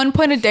take 1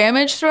 point of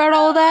damage throughout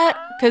all of that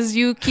because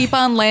you keep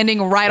on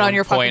landing right on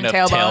your fucking Point of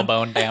tailbone.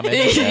 tailbone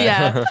damage.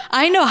 Yeah,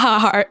 I know how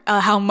hard,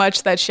 how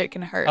much that shit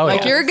can hurt. Oh,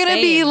 Like yeah. you're gonna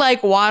be Same.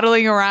 like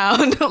waddling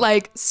around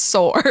like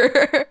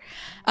sore.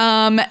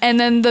 And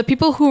then the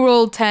people who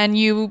rolled 10,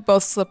 you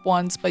both slip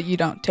once, but you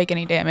don't take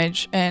any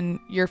damage, and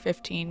you're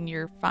 15,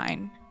 you're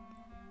fine.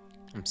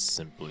 I'm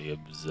simply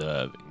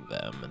observing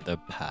them and their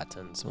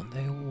patterns when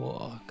they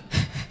walk.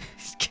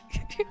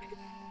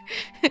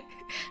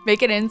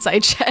 Make an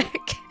insight check.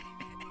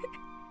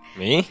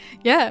 Me?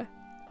 Yeah.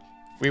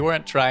 we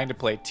weren't trying to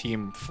play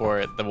team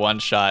for the one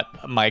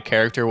shot, my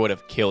character would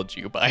have killed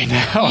you by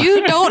now.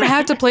 You don't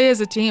have to play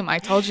as a team. I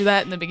told you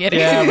that in the beginning.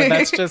 Yeah, but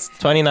that's just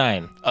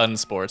 29.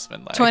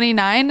 unsportsmanlike.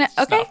 29. It's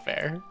Okay. not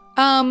fair.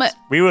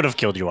 We would have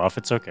killed you off.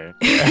 It's okay.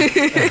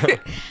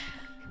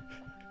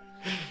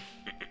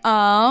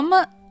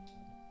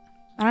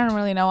 I don't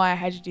really know why I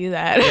had you do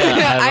that.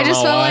 I I don't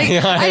just know felt why.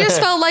 like I just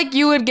felt like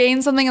you would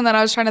gain something, and then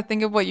I was trying to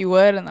think of what you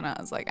would, and then I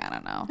was like, I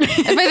don't know.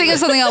 If I think of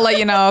something, I'll let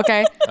you know.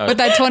 Okay. With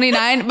that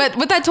 29, but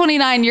with that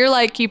 29, you're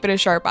like keeping a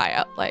sharp eye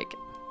out. Like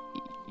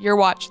you're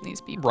watching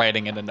these people.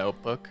 Writing in a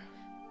notebook.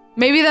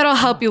 Maybe that'll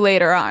help you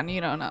later on.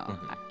 You don't know.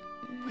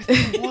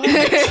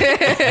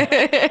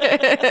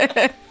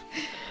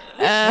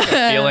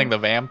 Feeling the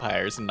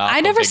vampires not I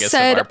the never biggest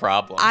said of our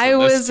problems. I in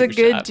this was a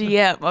good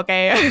two-shot. DM.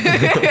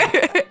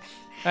 Okay.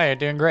 Oh, you're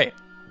doing great.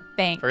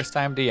 Thank. First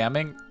time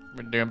DMing,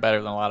 we're doing better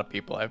than a lot of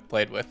people I've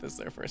played with this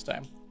their first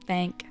time.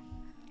 Thank.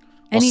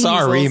 Well, Any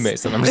sorry, measles?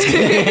 Mason. I'm just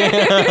kidding.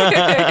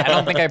 I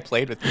don't think I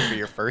played with you for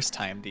your first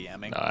time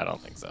DMing. No, I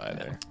don't think so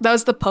either. That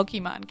was the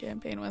Pokemon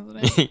campaign,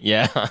 wasn't it?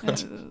 Yeah.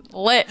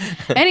 Lit.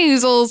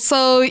 Anyways,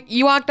 so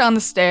you walk down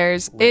the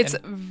stairs. It's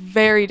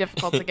very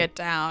difficult to get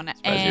down.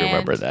 As you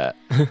remember that.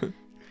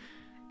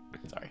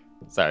 Sorry.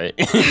 Sorry.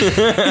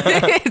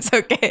 It's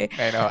okay.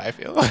 I know how I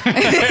feel.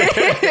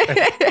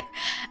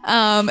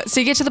 So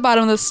you get to the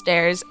bottom of the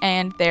stairs,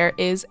 and there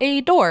is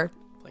a door.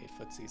 Play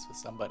footsies with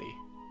somebody.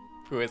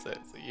 Who is it?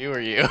 Is it you or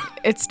you?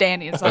 It's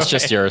Danny. It's That's all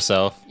just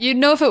yourself. You'd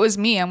know if it was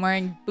me. I'm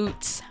wearing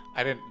boots.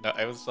 I didn't know.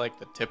 It was like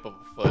the tip of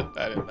a foot.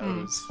 I didn't know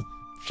it was.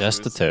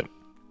 Just the tip.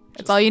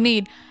 That's all you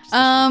need.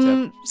 a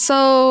tip.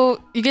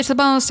 So you get to the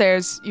bottom of the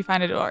stairs. You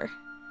find a door.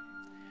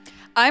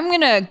 I'm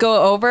gonna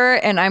go over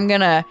and I'm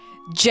gonna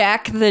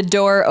jack the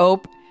door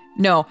open.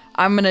 No,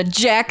 I'm gonna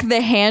jack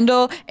the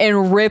handle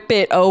and rip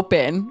it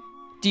open.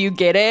 Do you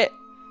get it?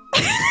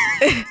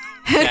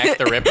 Jack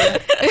the Ripper.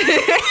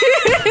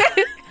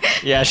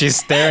 Yeah, she's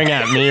staring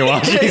at me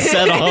while she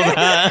said all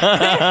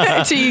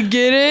that. Do you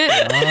get it?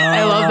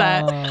 I love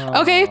that.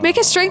 Okay, make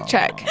a strength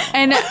check.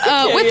 And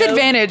with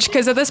advantage,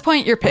 because at this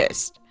point you're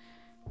pissed.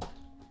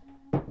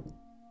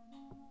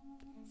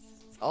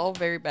 It's all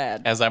very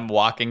bad. As I'm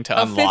walking to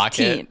A unlock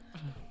 15. it.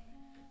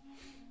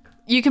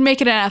 You can make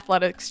it an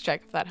athletics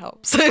check if that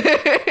helps.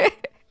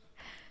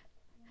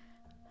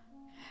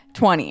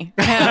 20.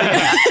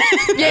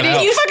 Yeah,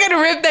 dude, you fucking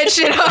rip that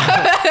shit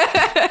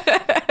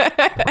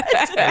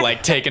off.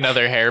 Like, take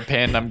another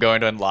hairpin. I'm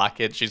going to unlock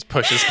it. She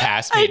pushes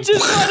past me.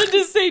 wanted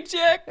to say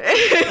Jack.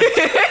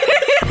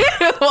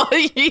 Well,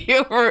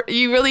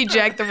 you really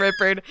jacked the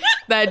ripper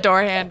that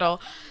door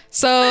handle.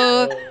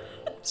 So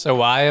So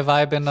why have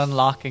I been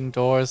unlocking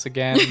doors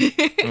again?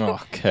 Oh,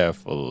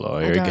 careful,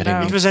 lawyer. don't Getting know.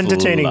 me It was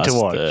entertaining to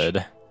watch.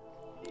 flustered.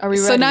 Are we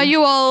ready? so now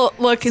you all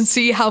look and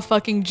see how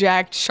fucking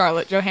jacked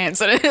Charlotte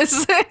Johansson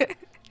is.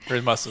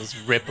 Her muscles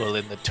ripple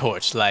in the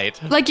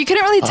torchlight. Like you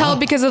couldn't really tell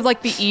because of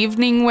like the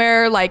evening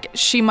wear. Like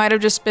she might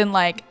have just been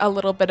like a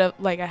little bit of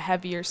like a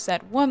heavier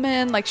set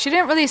woman. Like she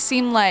didn't really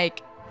seem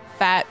like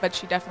fat, but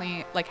she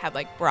definitely like had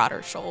like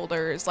broader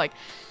shoulders. Like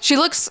she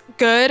looks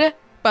good,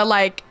 but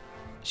like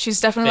she's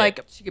definitely Fit.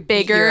 like She could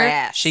beat your bigger.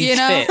 ass. She's you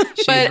know? fit.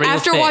 She's but real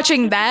after fit.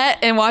 watching that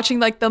and watching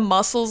like the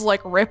muscles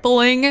like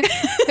rippling,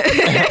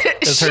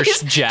 Does her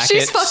she's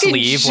jacket fucking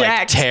sleeve like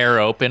jacked. tear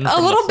open? a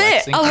from little the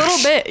bit, flexing? a little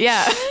bit,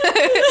 yeah.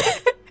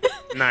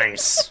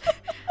 Nice.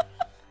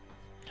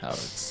 How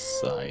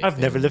exciting. I've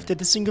never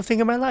lifted a single thing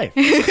in my life.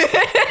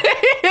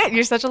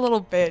 You're such a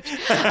little bitch.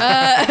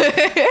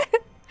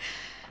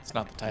 It's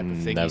not the type of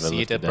thing you Never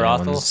see at a lifted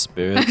anyone's brothel.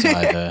 spirits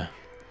either.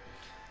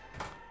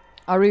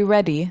 Are we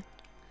ready?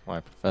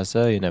 Why,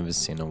 Professor? You never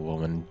seen a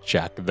woman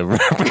jack the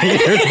ripper?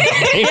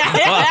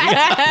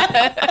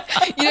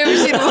 You never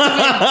seen a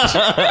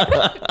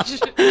woman.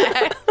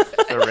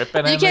 The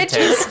ripping You and the can't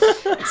tear.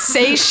 just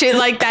say shit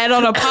like that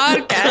on a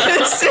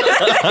podcast.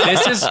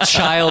 This is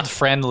child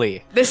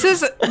friendly, This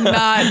is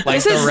not. like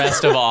this the is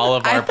rest of all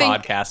of I our think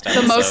podcast the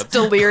episodes. most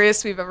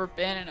delirious we've ever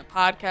been in a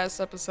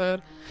podcast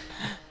episode.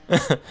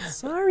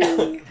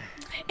 Sorry.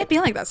 It'd be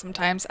like that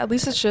sometimes. At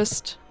least it's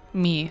just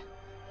me.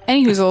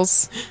 Any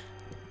hoozles.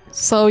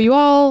 So you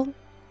all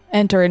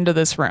enter into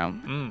this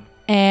room.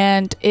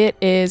 And it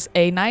is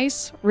a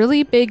nice,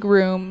 really big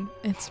room.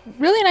 It's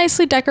really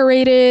nicely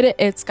decorated.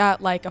 It's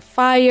got like a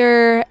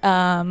fire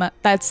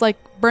that's like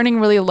burning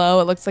really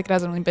low. It looks like it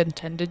hasn't really been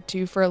tended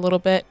to for a little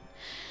bit.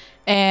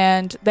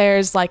 And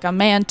there's like a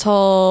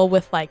mantle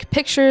with like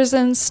pictures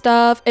and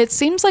stuff. It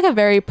seems like a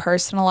very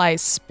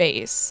personalized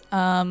space.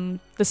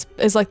 This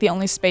is like the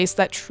only space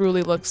that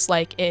truly looks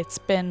like it's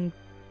been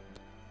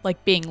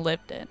like being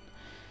lived in.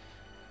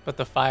 But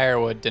the fire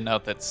would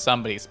denote that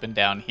somebody's been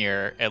down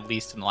here at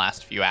least in the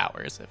last few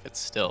hours, if it's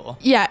still.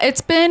 Yeah, it's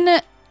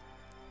been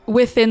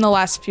within the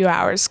last few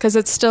hours because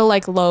it's still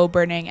like low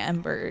burning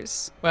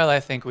embers. Well, I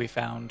think we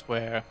found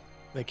where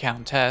the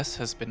Countess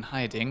has been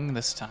hiding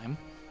this time.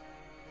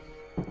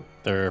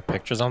 There are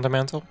pictures on the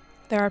mantle?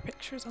 There are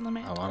pictures on the I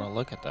mantle. want to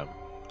look at them.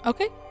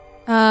 Okay.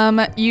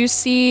 You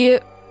see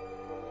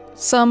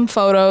some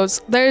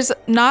photos. There's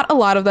not a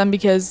lot of them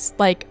because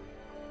like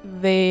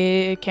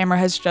the camera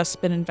has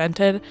just been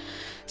invented.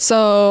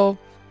 So,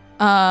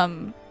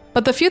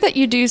 but the few that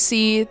you do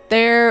see,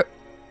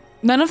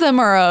 none of them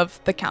are of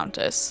the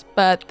Countess,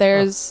 but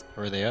there's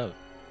Who are they of?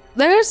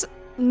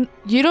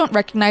 you don't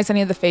recognize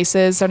any of the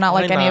faces. They're not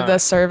Why like any of the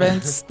not?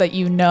 servants that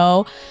you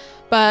know.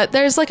 But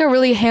there's like a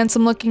really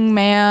handsome looking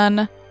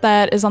man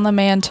that is on the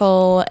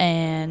mantle,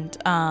 and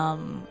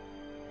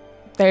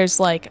there's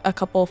like a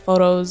couple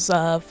photos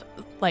of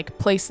like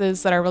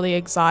places that are really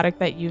exotic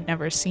that you've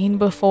never seen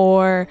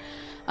before.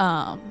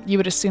 You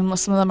would assume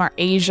some of them are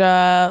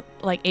Asia,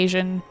 like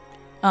Asian.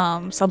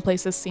 Some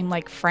places seem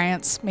like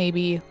France,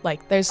 maybe.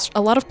 Like there's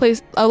a lot of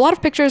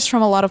pictures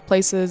from a lot of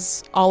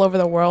places all over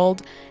the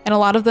world, and a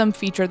lot of them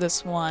feature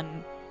this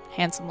one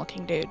handsome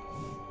looking dude.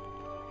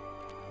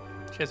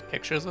 She has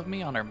pictures of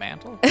me on her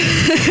mantle.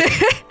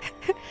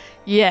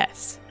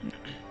 Yes.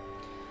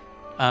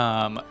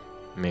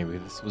 Maybe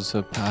this was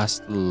her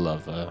past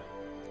lover.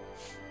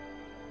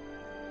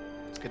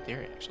 It's a good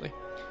theory, actually.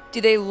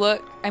 Do they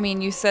look? I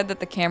mean, you said that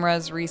the camera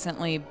has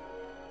recently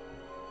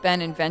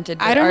been invented.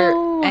 But I don't are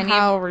know any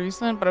how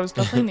recent, but it was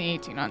definitely in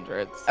the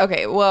 1800s.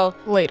 Okay, well,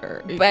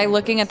 Later. by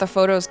looking at the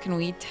photos, can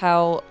we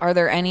tell? Are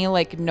there any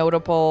like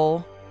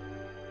notable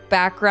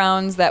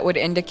backgrounds that would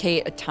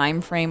indicate a time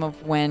frame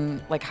of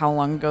when, like, how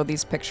long ago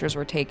these pictures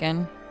were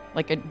taken?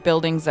 Like at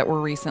buildings that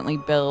were recently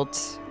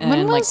built. And,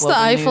 When like, was the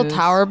local Eiffel news?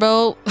 Tower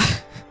built?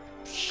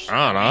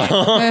 I don't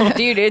know.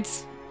 Dude,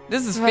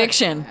 this is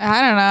fiction.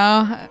 I don't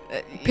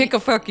know. Pick a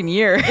fucking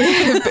year.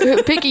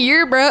 Pick a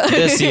year, bro.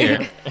 This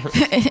year.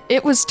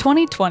 It was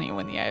 2020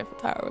 when the Eiffel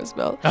Tower was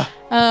built.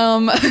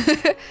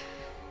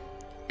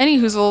 Any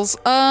hoozles.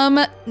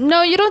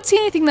 No, you don't see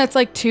anything that's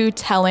like too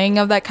telling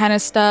of that kind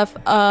of stuff.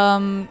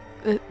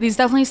 These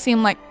definitely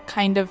seem like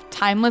kind of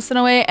timeless in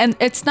a way, and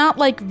it's not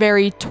like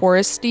very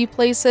touristy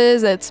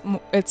places.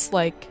 It's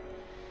like,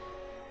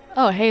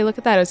 oh hey, look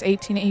at that. It was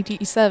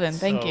 1887.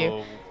 Thank you.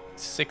 So,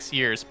 6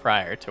 years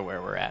prior to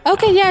where we're at.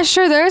 Okay, now. yeah,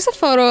 sure. There's a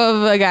photo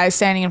of a guy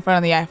standing in front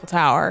of the Eiffel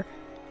Tower.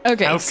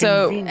 Okay, How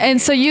so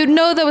convenient. you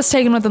know that was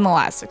taken within the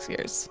last 6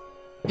 years.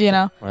 You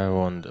know? I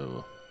wonder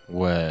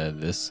where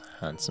this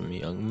handsome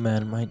young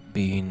man might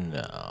be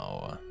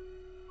now.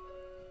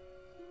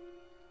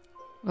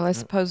 Well, I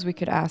suppose we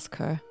could ask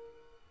her.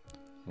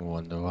 I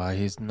wonder why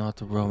he's not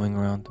roaming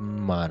around the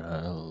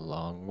manor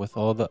along with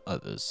all the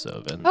other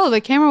servants. Oh, the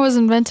camera was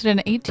invented in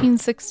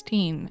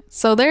 1816.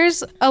 So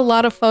there's a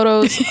lot of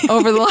photos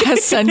over the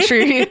last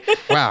century.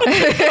 Wow.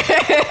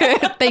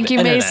 Thank you,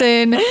 Internet.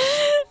 Mason,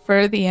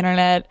 for the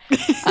internet.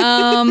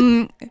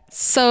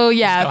 So You know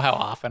yeah, how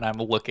often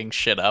I'm looking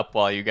shit up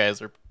while you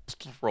guys are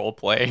role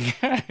playing?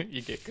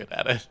 You get good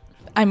at it.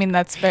 I mean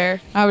that's fair.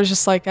 I was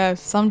just like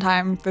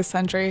sometime this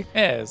century.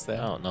 Yeah, is I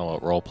that? don't know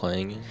what role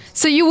playing is.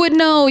 So you would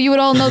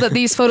all know that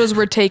these photos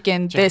were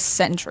taken this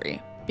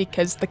century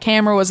because the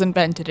camera was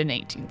invented in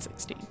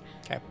 1816.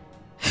 Okay.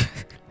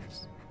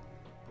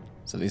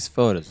 So these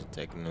photos are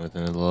taken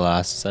within the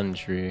last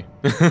century.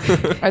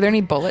 Are there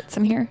any bullets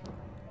in here?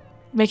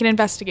 Make an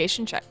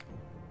investigation check.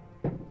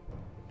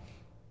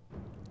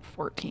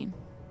 14.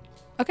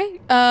 Okay.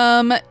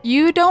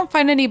 You don't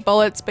find any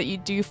bullets, but you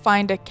do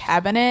find a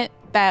cabinet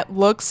that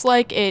looks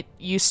like it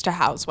used to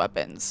house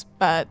weapons,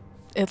 but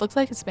it looks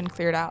like it's been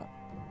cleared out.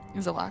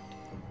 Is it locked?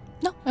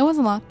 No, it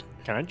wasn't locked.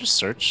 Can I just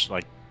search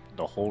like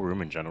the whole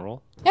room in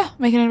general? Yeah,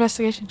 make an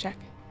investigation check.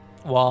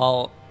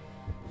 While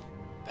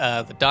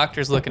the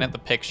doctor's looking at the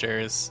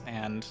pictures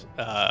and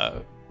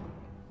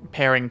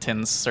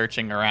Parrington's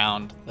searching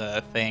around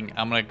the thing,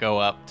 I'm gonna go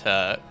up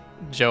to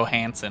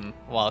Johansson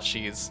while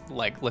she's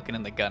like looking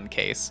in the gun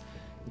case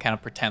and kind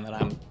of pretend that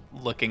I'm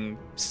looking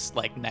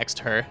like next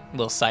to her, a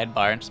little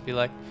sidebar, and just be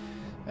like,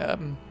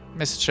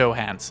 Miss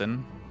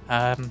Johansson,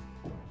 kind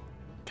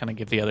of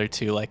give the other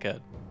two like a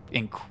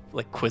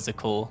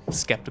quizzical,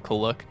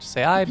 skeptical look. Just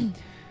say, I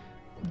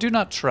do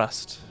not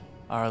trust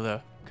our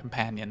other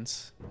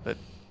companions that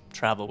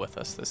travel with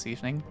us this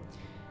evening.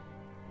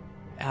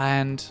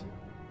 And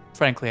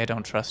frankly, I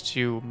don't trust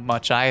you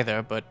much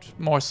either, but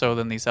more so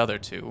than these other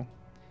two.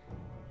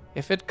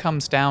 If it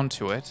comes down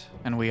to it,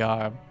 and we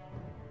are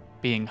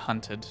being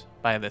hunted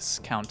by this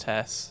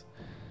countess,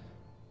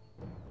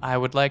 I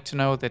would like to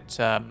know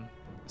that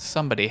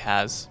somebody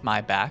has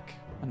my back,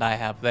 and I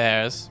have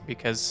theirs,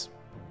 because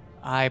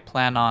I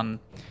plan on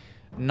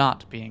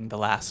not being the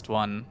last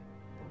one,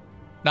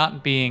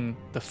 not being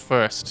the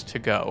first to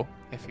go,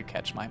 if you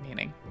catch my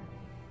meaning.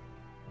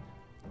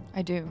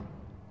 I do.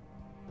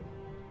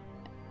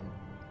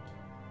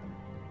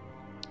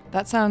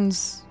 That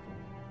sounds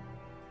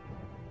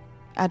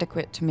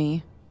adequate to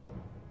me.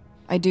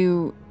 I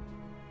do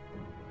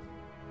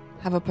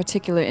have a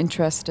particular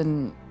interest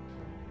in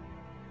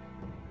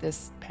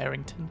this.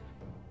 Parrington?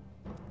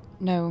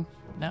 No,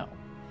 No.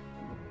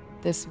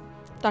 this.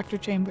 Dr.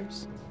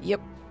 Chambers.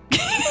 Yep.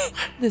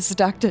 This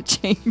Dr.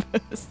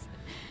 Chambers.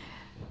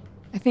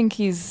 I think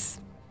he's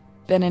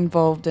been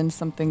involved in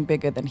something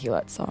bigger than he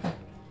lets on.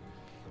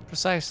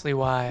 Precisely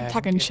why.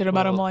 Talking it shit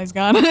about him will- while he's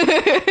gone.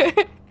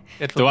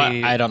 It'll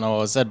I don't know what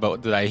was said,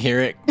 but did I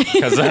hear it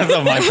because of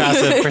my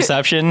passive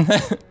perception?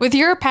 With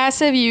your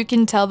passive, you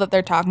can tell that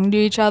they're talking to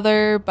each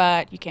other,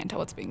 but you can't tell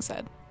what's being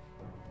said.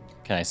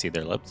 Can I see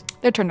their lips?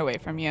 They're turned away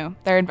from you.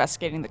 They're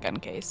investigating the gun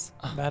case.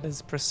 That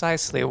is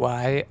precisely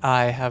why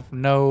I have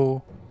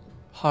no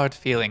hard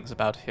feelings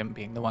about him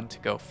being the one to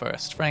go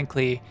first.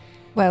 Frankly,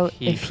 Well,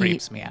 he if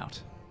creeps me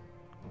out.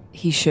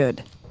 he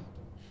should.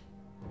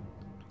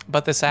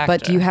 But this actor.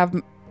 But you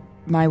have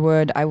my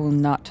word, I will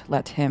not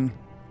let him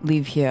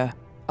leave here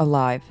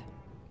alive.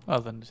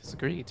 Well, then it is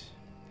agreed.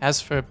 As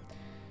for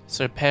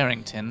Sir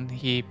Parrington,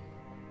 he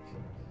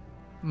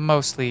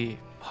mostly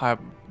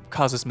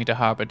causes me to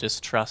harbor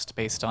distrust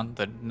based on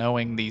the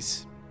knowing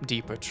these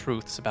deeper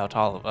truths about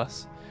all of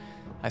us.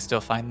 I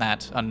still find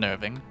that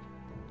unnerving.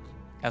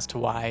 As to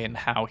why and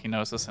how he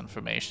knows this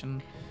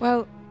information.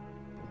 Well,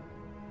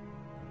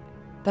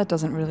 that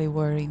doesn't really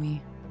worry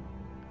me.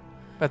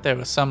 But there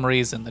was some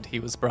reason that he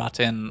was brought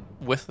in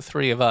with the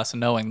three of us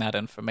knowing that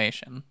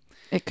information.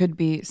 It could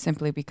be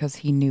simply because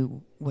he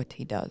knew what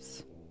he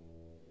does.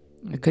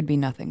 It could be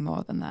nothing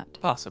more than that.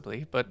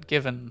 Possibly, but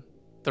given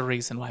the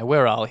reason why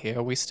we're all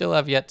here, we still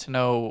have yet to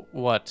know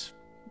what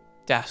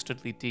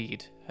dastardly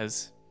deed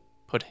has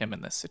put him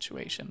in this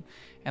situation.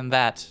 And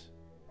that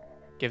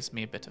gives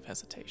me a bit of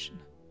hesitation.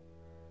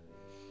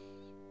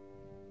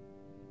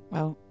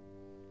 Well,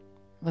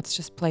 let's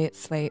just play it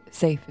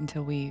safe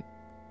until we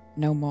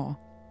know more.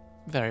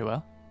 Very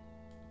well.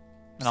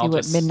 And See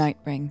what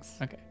midnight brings.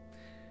 Okay.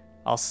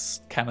 I'll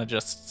kind of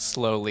just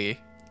slowly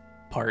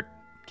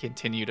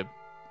continue to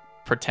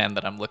pretend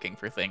that I'm looking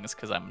for things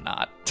because I'm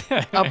not.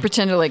 I'll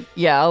pretend to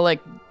I'll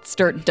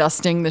start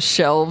dusting the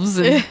shelves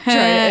and try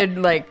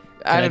and I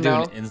Can don't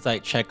know. do an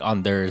insight check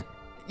on their...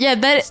 Yeah,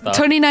 that Stuff.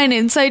 29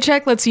 insight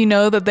check lets you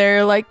know that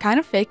they're like kind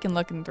of faking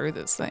looking through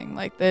this thing.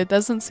 Like it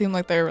doesn't seem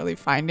like they're really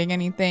finding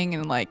anything,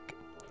 and like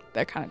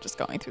they're kind of just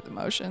going through the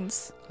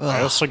motions.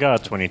 I also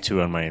got a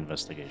 22 on my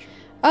investigation.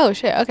 Oh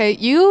shit. Okay,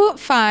 you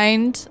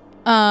find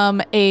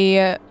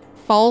a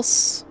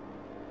false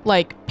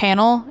like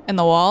panel in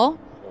the wall,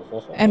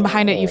 and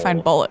behind it you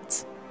find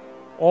bullets.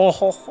 Oh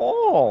ho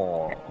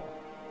ho.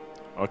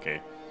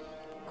 Okay.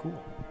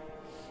 Cool.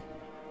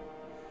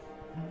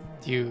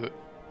 Do you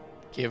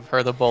give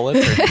her the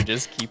bullets or do you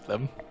just keep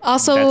them?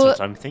 That's Also, what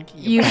I'm thinking.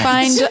 you about.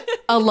 find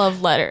a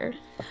love letter.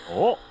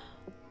 Oh.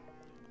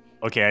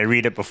 Okay, I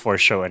read it before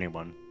show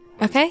anyone.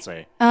 What does Okay. it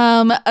say?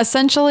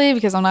 Essentially,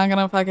 because I'm not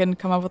gonna fucking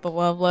come up with a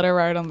love letter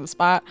right on the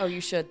spot. Oh,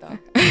 you should though.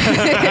 You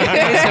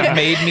guys have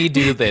made me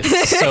do this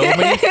so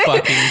many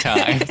fucking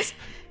times.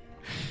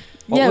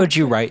 What Yeah. would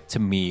you write to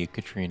me,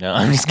 Katrina?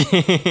 I'm just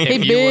kidding.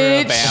 If you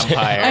were a bitch.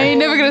 vampire. I ain't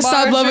never gonna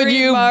stop loving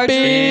you,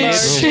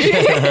 bitch.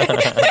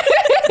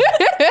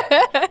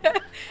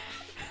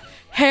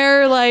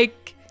 Hair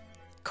like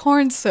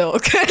corn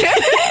silk. Yeah,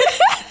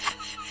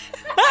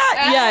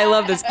 I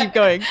love this. Keep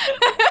going.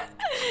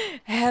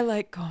 I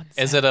like concept.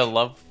 Is it a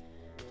love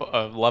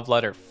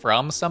letter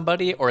from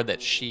somebody or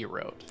that she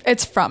wrote?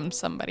 It's from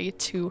somebody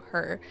to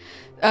her.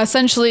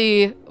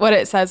 Essentially, what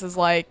it says is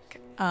like,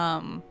 I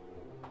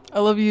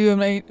love you.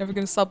 I ain't never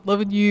gonna stop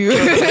loving you.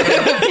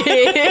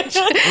 Bitch.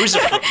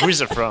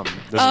 Who's it from?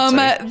 Does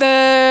it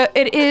say?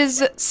 It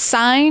is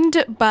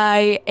signed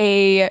by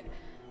a. I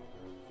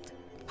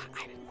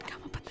didn't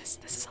come up with this.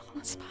 This is all on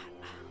the spot.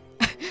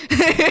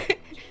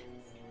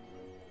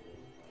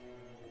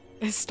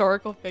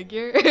 Historical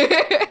figure.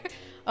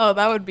 Oh,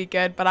 that would be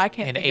good, but I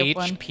can't An think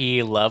of one.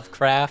 H.P.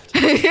 Lovecraft?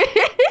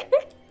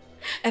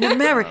 An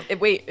American.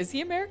 Wait, is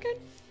he American?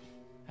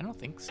 I don't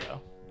think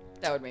so.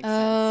 That would make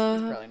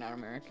sense. He's probably not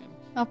American.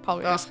 I'll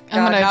probably Oh, just. God,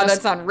 I'm gonna now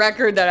just. that's on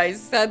record that I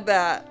said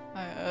that.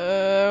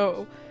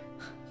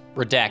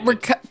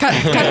 Redacted. Cut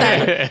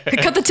that.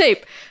 Cut the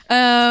tape.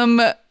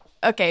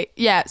 Okay.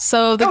 Yeah.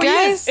 So the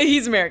guy's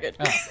He's American.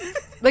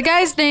 the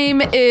guy's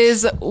name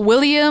is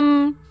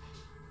William.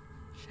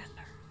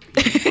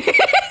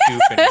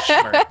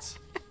 Doofenshmirtz.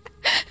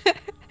 You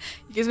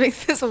guys make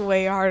this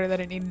way harder than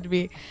it needed to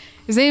be.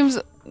 His name's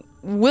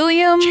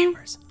William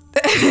Chambers.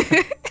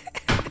 I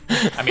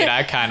mean,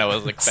 I kind of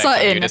was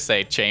expecting you Sutton. to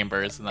say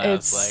Chambers, and I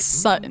It's was like,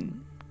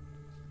 Sutton.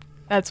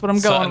 That's what I'm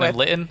Sutton going and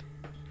with. Lytton?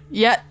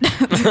 Yeah.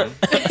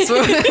 That's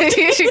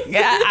what-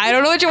 yeah. I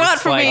don't know what you want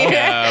It's from like me.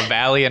 a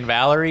Valley and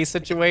Valerie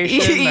situation?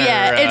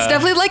 Yeah, or, it's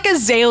definitely like a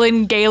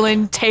Zalen,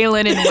 Galen,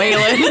 Talon, and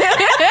Waylon.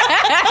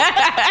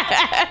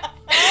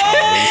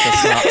 At least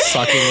it's not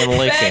sucking and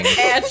licking.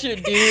 At you,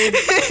 dude.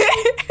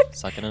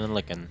 Sucking and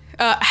licking.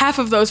 Half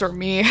of those were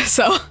me,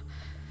 so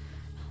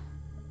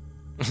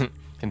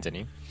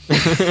Continue.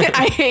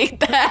 I hate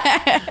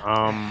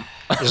that.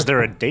 Is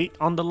there a date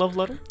on the love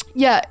letter?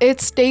 Yeah,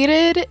 it's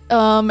dated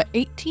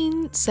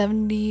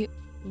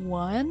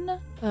 1871,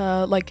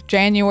 like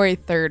January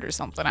 3rd or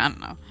something. I don't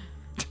know.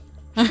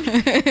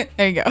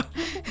 There you go.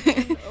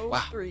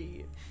 Wow.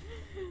 1871.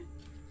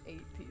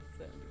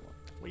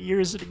 What year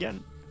is it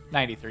again?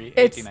 93,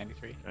 It's-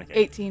 1893. Okay.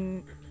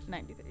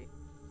 1893.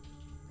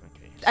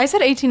 Okay. I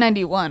said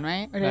 1891,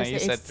 right? Or did No, I say you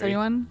said three.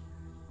 1871?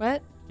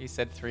 What? You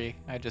said 3.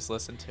 I just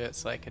listened to it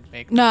so I could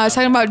make. No, I was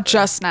the talking countdown. about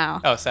just now.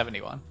 Oh,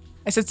 71.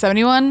 I said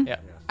 71? Yeah.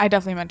 I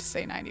definitely meant to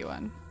say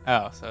 91.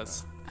 Oh, so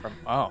it's from.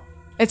 Oh.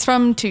 It's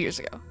from 2 years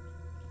ago.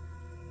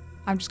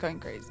 I'm just going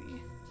crazy.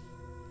 You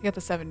got the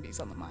 70s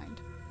on the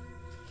mind.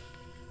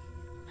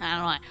 I don't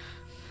know why.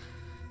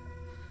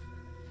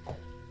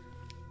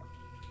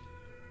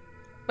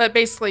 But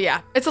basically,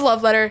 yeah, it's a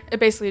love letter. It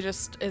basically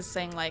just is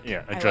saying like,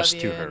 Yeah, I addressed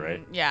love to you her, and-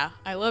 right? Yeah,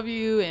 I love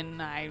you,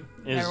 and I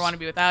Is- never want to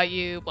be without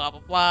you. Blah blah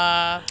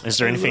blah. Is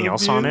there anything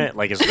else on it?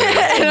 Like, is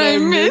there? And I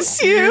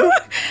miss you.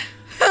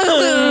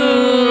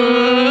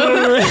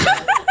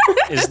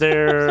 Is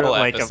there The whole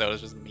like episode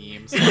is just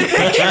memes. a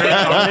picture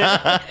on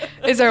it?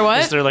 Is there what?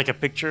 Is there like a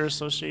picture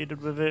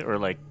associated with it, or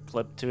like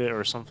clip to it,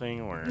 or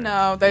something, or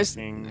No, there's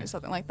anything?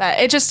 something like that.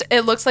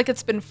 It looks like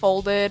it's been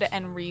folded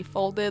and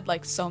refolded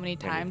like so many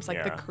times.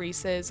 Like the yeah.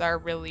 creases are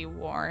really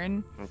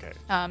worn. Okay.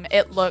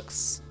 It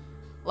looks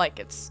like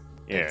it's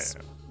Yeah.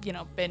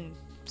 been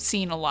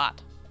seen a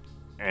lot.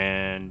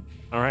 And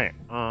all right.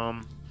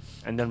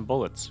 And then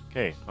bullets.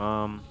 Okay.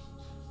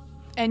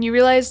 And you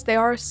realize they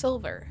are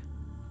silver.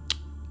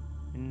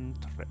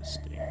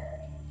 Interesting.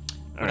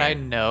 Would I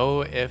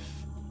know if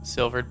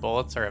silvered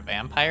bullets are a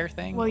vampire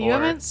thing? Well, you or-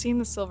 haven't seen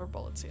the silver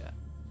bullets yet.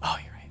 Oh,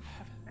 you're right. I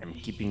haven't.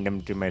 I'm keeping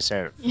them to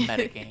myself.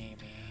 Metagaming.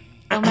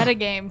 No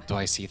metagame. Do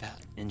I see that?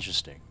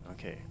 Interesting.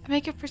 Okay.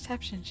 Make a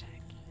perception check.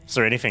 Is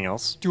there anything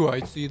else? Do I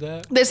see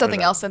that? There's nothing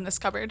that? else in this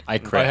cupboard. I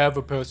crit. have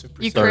a passive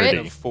You crit?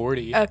 of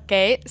 40.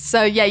 Okay,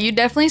 so yeah, you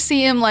definitely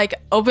see him like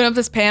open up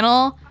this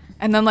panel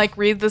and then like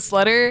read this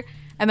letter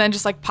and then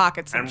just like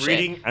pocket some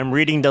shit. I'm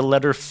reading the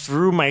letter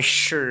through my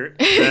shirt,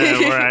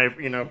 where I,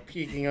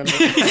 peeking on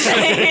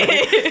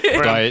the,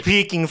 where Do I- I'm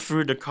peeking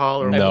through the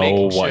collar. I'm Know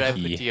making sure I what have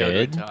the he deodorant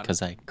hid? on.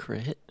 Because I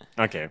crit.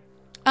 Okay.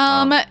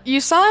 You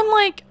saw him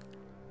like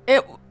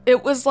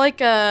it was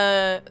like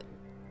a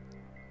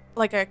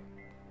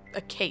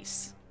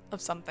case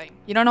of something.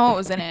 You don't know what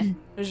was in it. It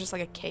was just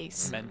like a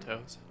case.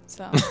 Mentos.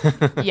 So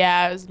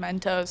yeah, it was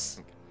Mentos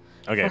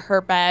Okay. for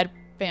her bad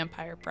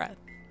vampire breath.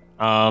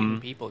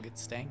 People get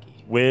stanky.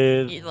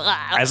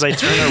 As I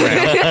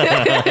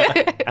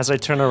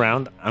turn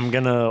around, I'm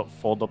gonna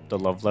fold up the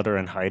love letter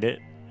and hide it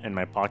in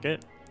my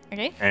pocket,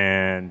 Okay.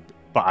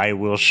 but I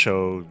will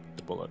show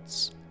the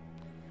bullets.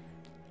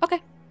 Okay.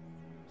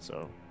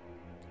 So,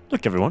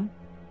 look, everyone,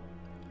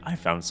 I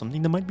found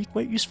something that might be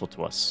quite useful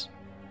to us.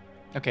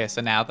 Okay,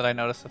 so now that I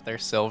notice that they're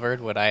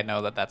silvered, would I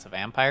know that that's a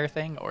vampire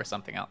thing or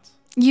something else?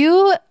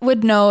 You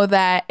would know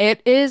that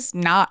it is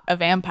not a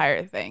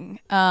vampire thing.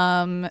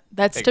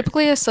 That's Figured.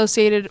 typically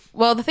associated.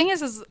 Well, the thing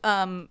is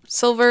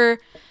silver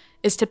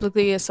is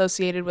typically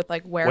associated with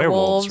like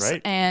werewolves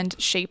right? and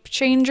shape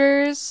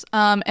changers.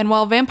 And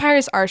while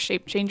vampires are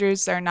shape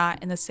changers, they're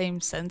not in the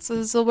same sense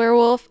as a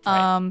werewolf.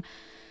 Right.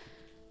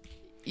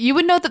 You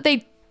would know that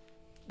they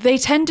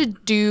tend to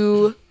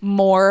do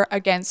more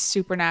against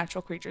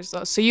supernatural creatures,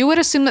 though. So you would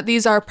assume that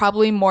these are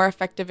probably more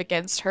effective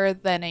against her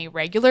than a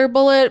regular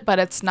bullet, but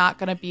it's not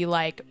going to be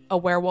like a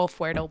werewolf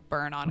where it'll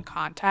burn on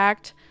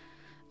contact.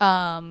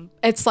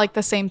 It's like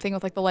the same thing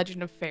with like the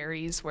Legend of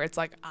Fairies, where it's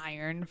like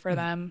iron for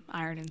them,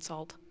 iron and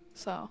salt.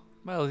 So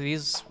Well,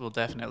 these will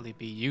definitely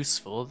be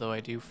useful, though I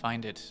do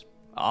find it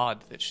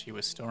odd that she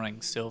was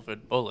storing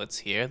silvered bullets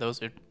here.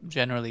 Those are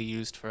generally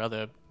used for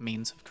other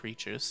means of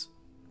creatures.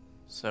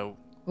 So,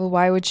 Well,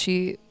 why would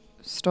she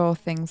store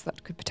things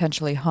that could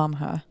potentially harm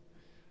her?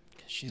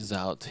 She's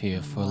out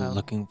here for Well-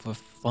 looking for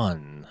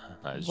fun.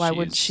 as Why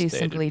would she's she stated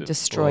simply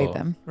destroy before.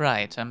 them?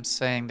 right, I'm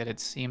saying that it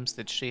seems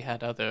that she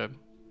had other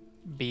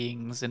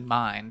beings in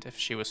mind if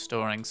she was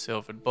storing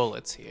silvered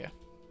bullets here.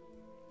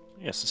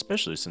 Yes,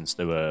 especially since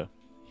they were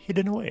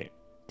hidden away.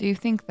 Do you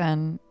think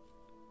then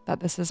that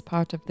this is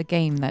part of the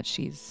game that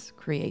she's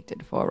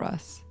created for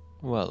us?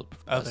 Well,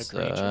 Other Professor,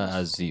 creatures.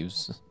 as you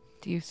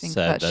Do you think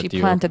said that she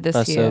you planted this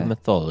Professor here?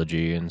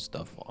 mythology and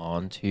stuff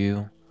onto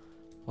you,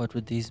 what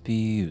would these be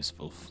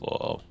useful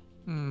for?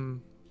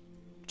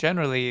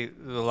 Generally,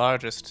 the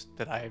largest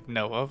that I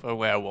know of are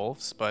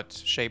werewolves, but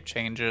shape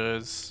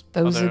changers.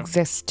 Those other,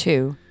 exist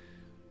too.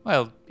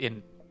 Well,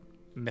 in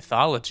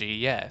mythology,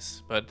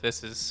 yes, but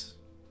this is,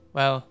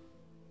 well,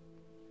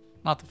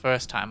 not the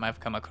first time I've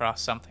come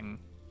across something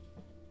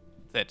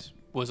that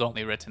was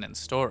only written in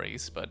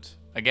stories, but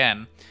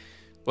again,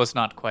 was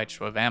not quite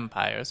sure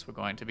vampires were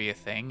going to be a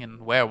thing, and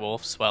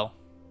werewolves, well,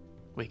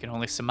 we can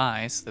only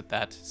surmise that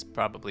that is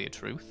probably a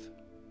truth.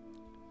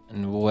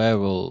 And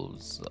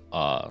werewolves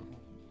are.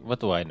 What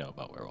do I know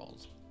about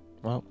werewolves?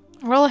 Well,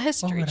 roll a what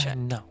history would I check.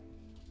 know?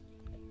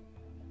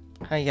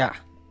 Hiya.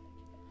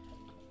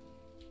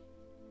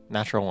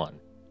 Natural 1.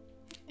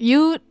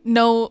 You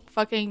know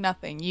fucking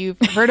nothing. You've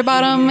heard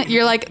about them.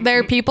 You're like, there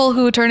are people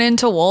who turn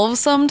into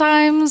wolves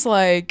sometimes.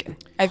 Like,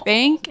 I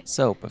think.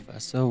 So,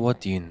 Professor,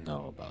 what do you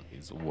know about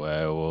these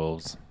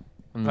werewolves?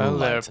 Well, there are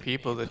Enlighten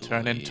people me, that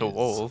turn into please.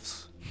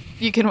 wolves.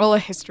 You can roll a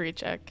history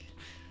check.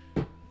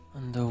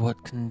 Under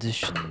what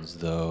conditions,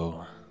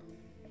 though?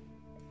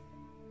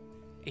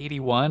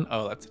 81?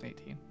 Oh, that's an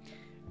 18.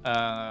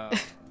 Under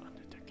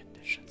the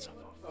conditions of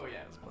Oh, yeah,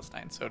 it's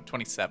 +9, so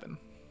 27.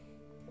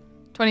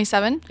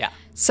 27? Yeah.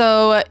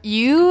 So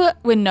you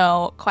would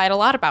know quite a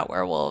lot about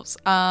werewolves.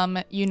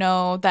 You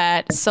know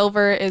that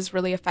silver is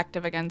really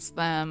effective against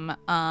them.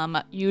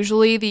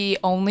 Usually the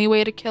only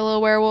way to kill a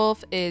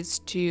werewolf is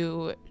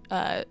to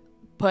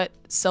put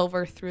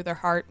silver through their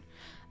heart,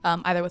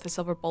 either with a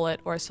silver bullet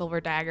or a silver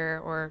dagger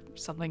or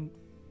something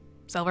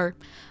silver.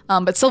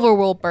 But silver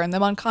will burn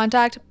them on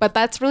contact, but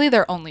that's really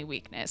their only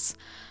weakness.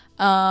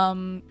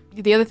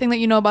 The other thing that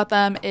you know about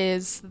them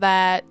is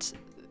that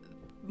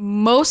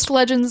most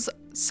legends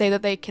say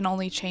that they can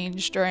only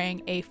change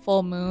during a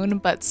full moon,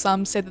 but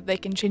some say that they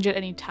can change at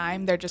any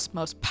time. They're just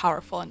most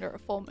powerful under a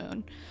full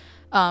moon.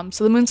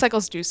 So the moon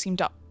cycles do seem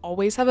to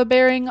always have a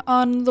bearing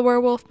on the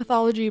werewolf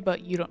mythology,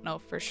 but you don't know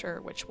for sure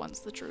which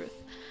one's the truth.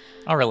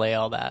 I'll relay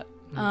all that.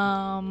 The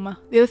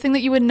other thing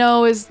that you would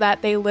know is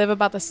that they live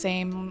about the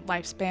same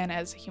lifespan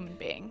as a human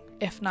being,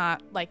 if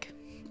not like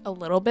a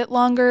little bit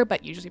longer,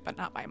 but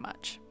not by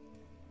much.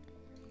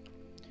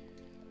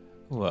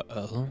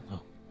 Well,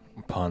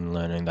 upon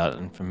learning that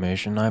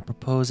information, I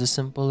propose a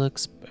simple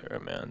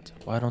experiment.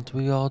 Why don't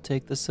we all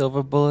take the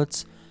silver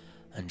bullets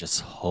and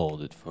just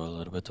hold it for a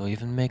little bit, or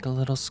even make a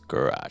little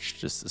scratch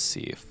just to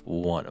see if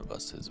one of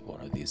us is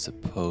one of these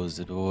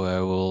supposed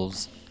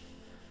werewolves?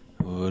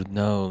 Who would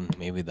know?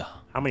 Maybe the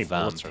How many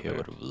bullets are vampire there?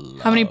 would have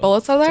loved How many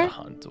bullets are there? to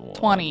hunt one.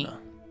 20.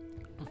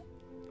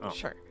 Oh.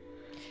 Sure.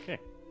 Okay.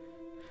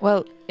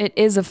 Well, it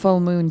is a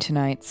full moon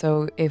tonight,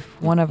 so if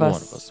one of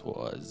us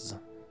was,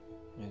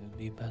 it would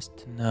be best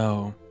to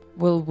know.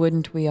 well,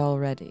 wouldn't we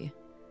already?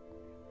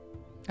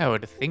 I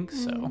would think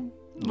so.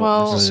 Not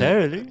Well,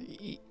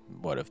 necessarily.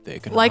 What if they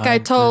can? like I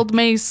hide told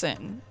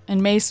Mason,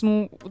 and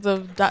Mason,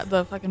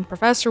 the fucking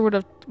professor would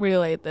have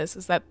relayed this,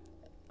 is that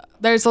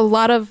there's a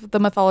lot of the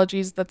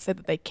mythologies that say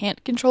that they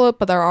can't control it,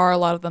 but there are a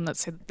lot of them that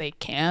say that they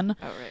can,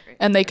 Oh, right.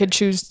 and they could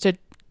choose to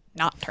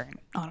not turn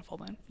on a full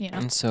moon, you know?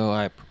 And so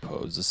I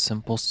propose a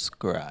simple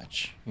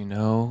scratch,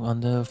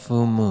 on the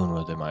full moon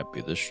where they might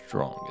be the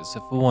strongest.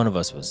 If one of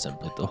us was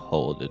simply to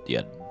hold it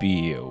yet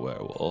be a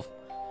werewolf,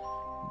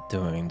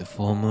 during the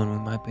full moon we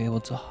might be able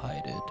to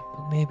hide it,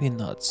 but maybe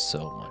not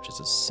so much as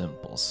a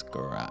simple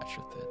scratch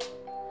with it.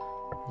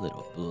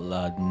 Little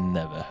blood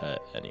never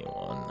hurt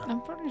anyone.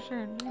 I'm pretty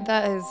sure.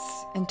 That is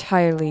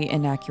entirely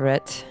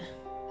inaccurate.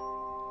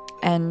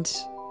 And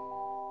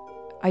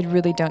I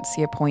really don't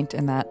see a point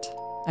in that.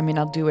 I mean,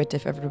 I'll do it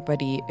if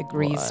everybody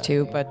agrees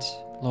to, Why? but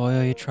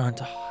Lawyer, you're trying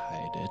to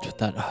hide it with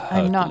that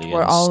I'm not.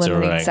 We're all in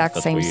the exact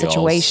same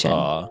situation.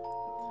 or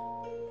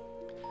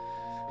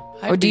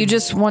do you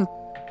just want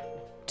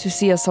to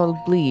see us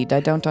all bleed? I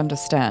don't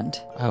understand.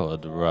 I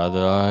would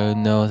rather I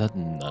know that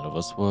none of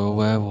us were a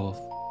werewolf.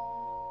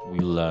 We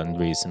learned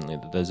recently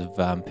that there's a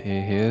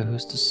vampire here.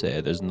 Who's to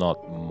say there's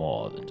not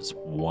more than just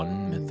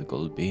one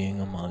mythical being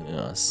among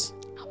us?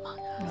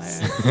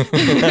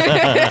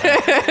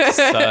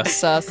 Sus.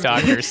 Sus.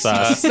 Dr.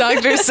 Sus.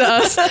 Dr.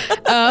 Sus.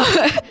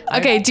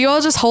 Okay, do you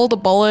all just hold a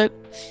bullet?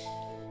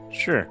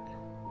 Sure.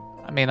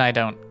 I mean, I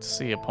don't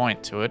see a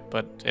point to it,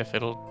 but if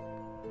it'll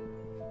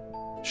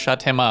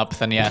shut him up,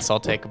 then yes, I'll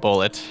take a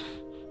bullet.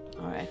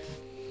 All right.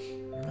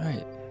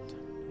 Right.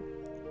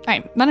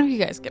 Alright, none of you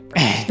guys get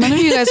burned. None of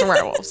you guys are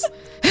werewolves.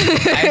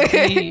 I'd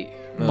be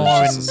more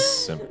That's just a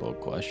simple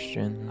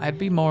question. I'd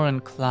be more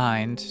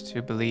inclined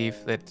to believe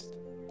that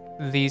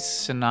these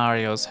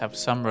scenarios have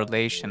some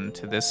relation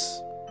to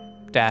this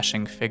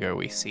dashing figure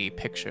we see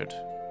pictured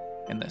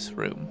in this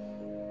room.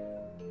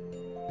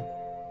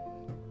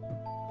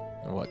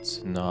 What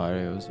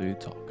scenarios are you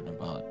talking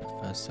about,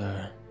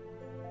 Professor?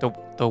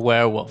 The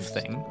werewolf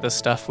thing, the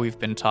stuff we've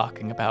been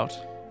talking about.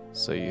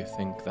 So you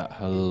think that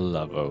her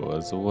lover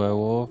was a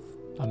werewolf?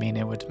 I mean,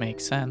 it would make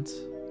sense.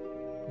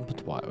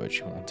 But why would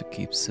she want to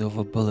keep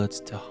silver bullets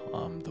to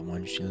harm the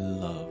one she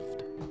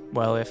loved?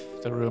 Well,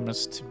 if the room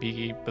is to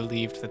be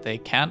believed that they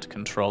can't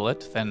control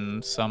it,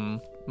 then some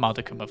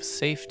modicum of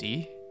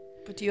safety.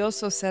 But you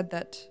also said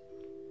that.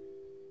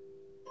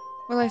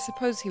 Well, I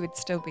suppose he would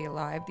still be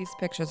alive. These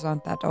pictures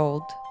aren't that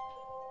old.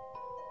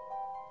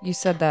 You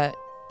said that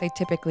they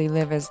typically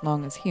live as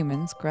long as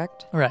humans,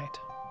 correct? Right.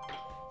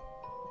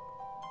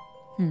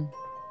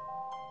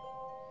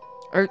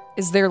 Or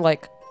is there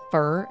like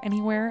fur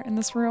anywhere in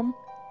this room?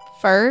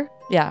 Fur?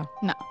 Yeah.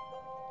 No.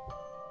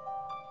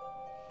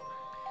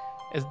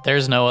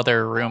 There's no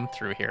other room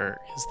through here.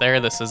 Is there?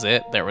 This is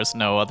it. There was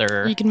no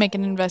other. You can make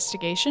an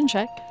investigation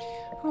check.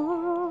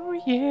 Oh,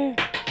 yeah.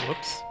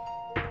 Whoops.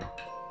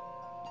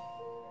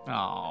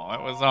 Oh,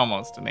 it was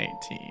almost an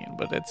 18,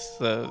 but it's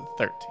 13.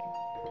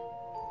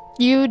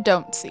 You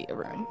don't see a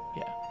room.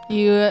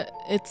 Yeah.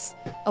 It's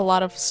a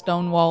lot of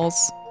stone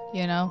walls,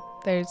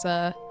 There's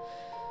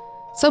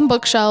some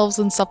bookshelves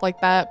and stuff like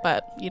that,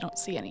 but you don't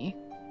see any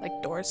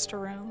doors to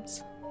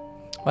rooms.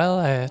 Well,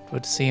 it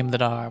would seem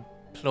that our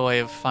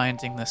ploy of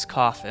finding this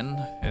coffin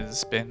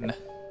has been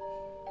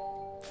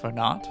for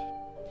naught.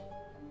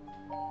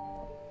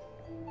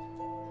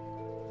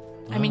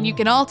 I mean, you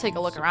can all take a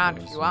look around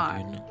if you Suppose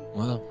want. we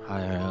Well,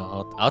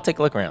 I'll take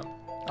a look around.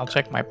 I'll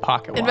check my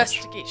pocket watch.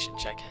 Investigation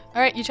check.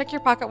 All right, you check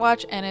your pocket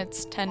watch, and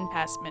it's 10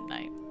 past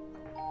midnight.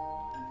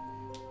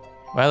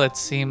 Well, it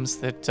seems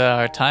that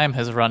our time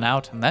has run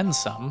out and then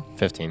some.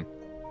 15.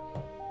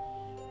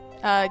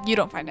 You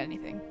don't find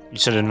anything. You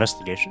said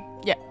investigation?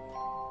 Yeah.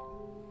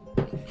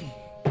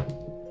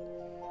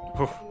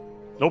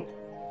 Nope.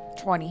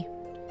 20.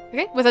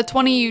 Okay. With a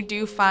 20, you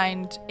do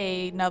find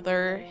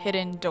another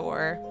hidden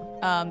door.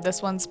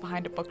 This one's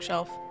behind a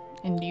bookshelf,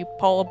 and you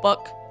pull a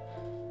book,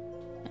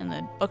 and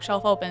the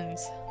bookshelf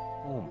opens.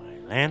 Oh my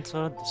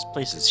Lanta, this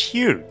place is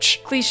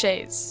huge.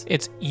 Cliches.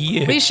 It's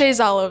huge. Cliches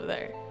all over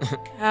there.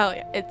 Hell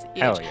yeah, it's huge.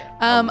 Hell yeah.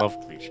 I love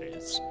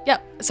cliches.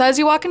 Yep. So as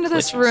you walk into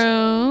this Glitches.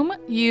 room,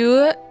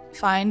 you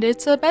find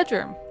it's a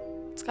bedroom.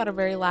 It's got a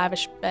very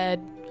lavish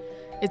bed.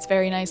 It's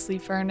very nicely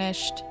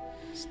furnished.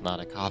 It's not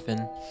a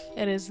coffin.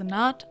 It is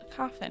not a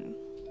coffin.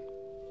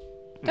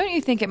 Don't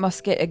you think it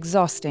must get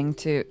exhausting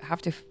to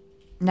have to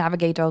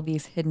navigate all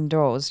these hidden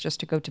doors just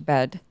to go to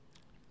bed?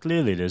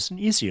 Clearly, there's an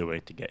easier way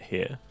to get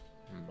here.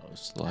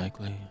 Most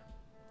likely.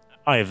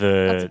 That's a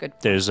Either good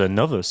point. there's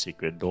another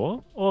secret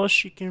door, or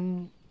she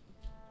can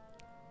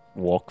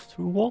walk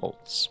through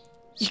walls.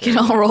 You can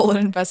all roll an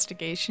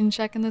investigation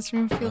check in this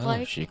room if you'd Well,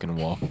 like. if she can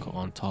walk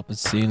on top of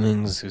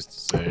ceilings, who's to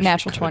say she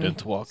Natural 20.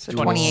 couldn't walk So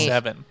through 28.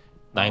 27.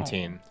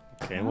 19.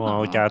 Okay,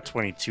 well, I got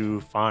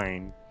 22,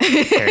 fine.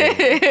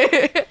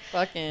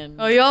 Fucking.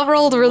 Oh, you all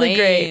rolled really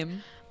great.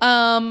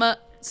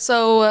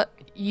 So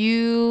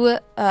you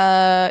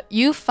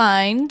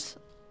find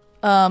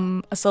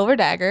a silver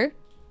dagger.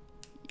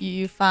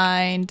 You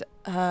find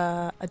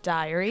a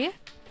diary.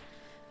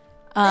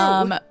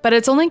 But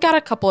it's only got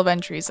a couple of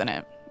entries in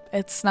it.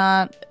 It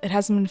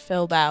hasn't been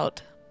filled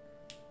out.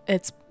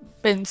 It's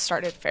been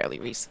started fairly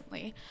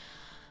recently.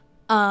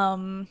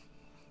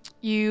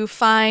 You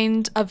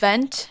find a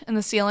vent in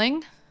the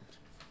ceiling,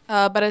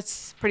 but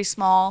it's pretty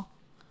small.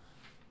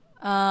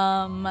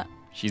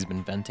 She's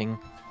been venting.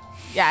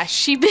 Yeah,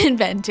 she been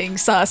venting,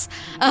 sus.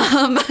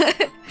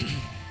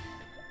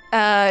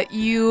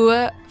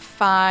 You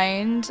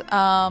find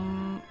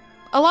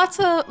lots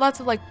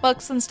of like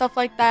books and stuff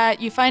like that.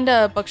 You find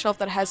a bookshelf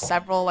that has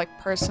several like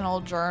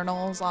personal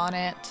journals on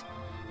it.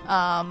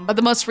 But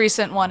the most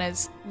recent one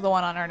is the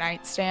one on her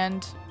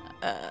nightstand.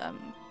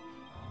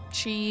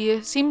 She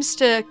seems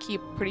to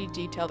keep pretty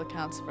detailed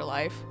accounts of her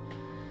life.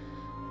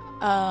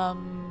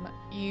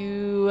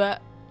 You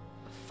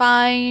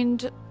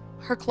find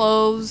her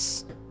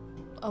clothes,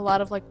 a lot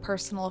of like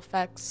personal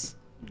effects,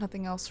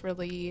 nothing else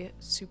really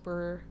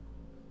super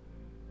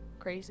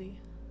crazy.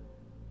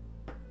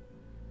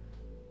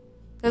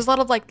 There's a lot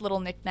of like little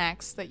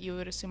knickknacks that you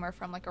would assume are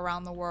from like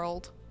around the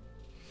world.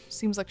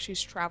 Seems like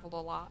she's traveled a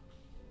lot.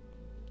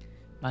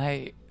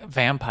 My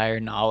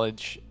vampire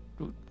knowledge,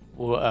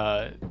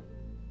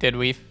 did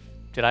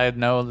I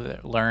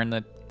learn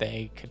that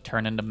they could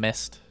turn into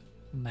mist?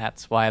 And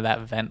that's why that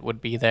vent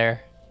would be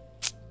there.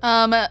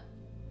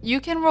 You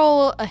can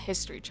roll a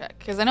history check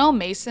because I know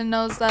Mason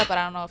knows that, but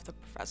I don't know if the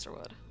professor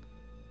would.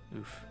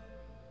 Oof.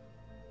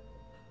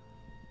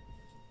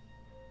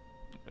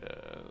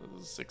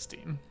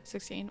 16.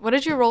 16. What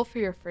did you roll for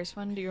your first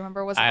one? Do you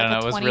remember? Was it I don't know.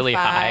 like It a was 25? really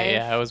high.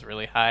 Yeah, it was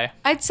really high.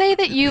 I'd say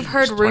that you've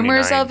heard It's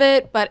rumors 29. of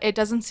it, but it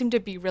doesn't seem to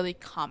be really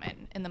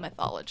common in the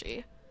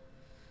mythology.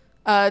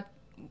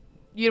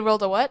 You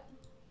rolled a what?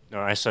 No,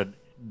 I said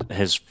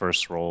his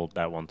first roll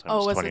that one time Oh,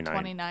 was was 29. it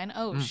 29?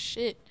 Oh,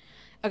 shit.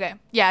 Okay.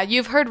 Yeah,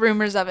 you've heard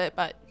rumors of it,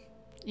 but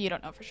you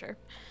don't know for sure.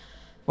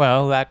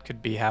 Well, that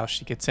could be how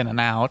she gets in and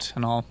out,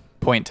 and I'll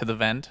point to the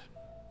vent.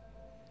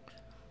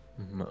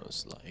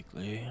 Most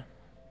likely.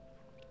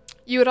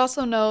 You would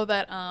also know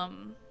that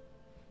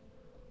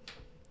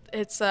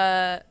it's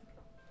a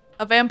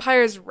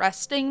vampire's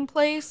resting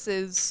place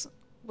is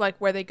like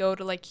where they go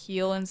to like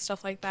heal and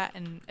stuff like that,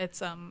 and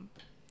it's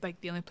like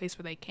the only place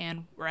where they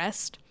can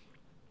rest.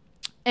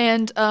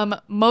 And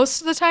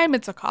most of the time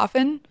it's a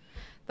coffin.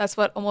 That's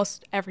what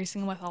almost every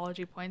single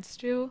mythology points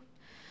to.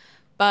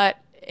 But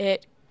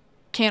it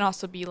can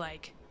also be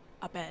like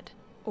a bed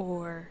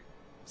or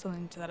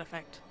something to that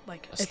effect.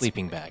 Like A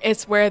sleeping bag.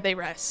 It's where they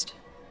rest.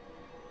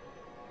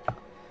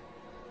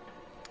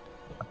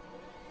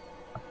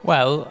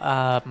 Well,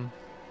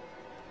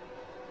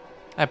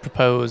 I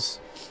propose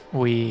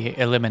we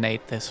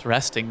eliminate this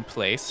resting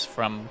place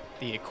from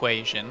the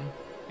equation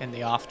in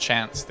the off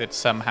chance that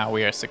somehow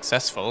we are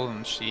successful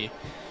and she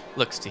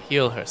looks to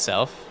heal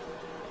herself.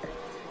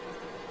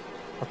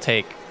 I'll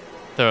take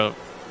the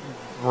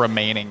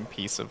remaining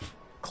piece of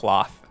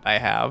cloth that I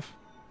have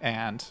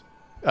and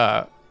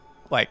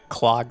like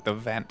clog the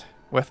vent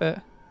with it.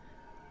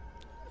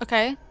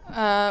 Okay.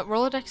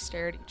 Roll a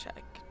dexterity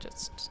check.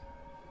 Just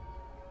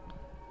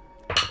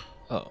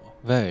Oh,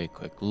 very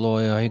quick.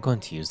 Lawyer, are you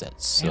going to use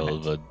that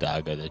silver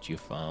dagger that you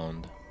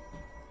found?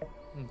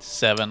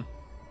 7.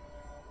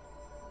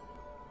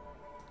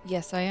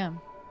 Yes, I am.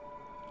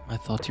 I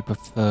thought you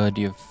preferred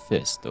your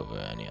fist over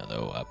any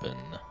other weapon.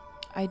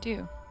 I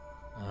do.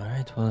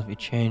 Alright, well, if you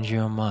change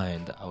your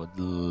mind, I would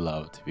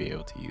love to be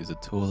able to use a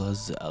tool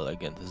as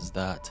elegant as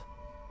that.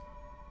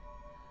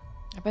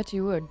 I bet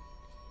you would.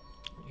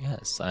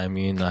 Yes, I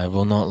mean, I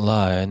will not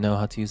lie. I know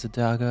how to use a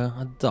dagger.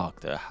 A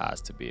doctor has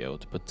to be able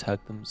to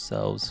protect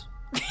themselves.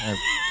 You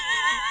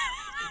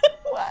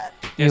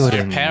Yes, your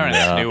wouldn't parents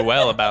know. knew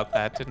well about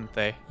that, didn't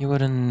they? You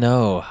wouldn't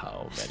know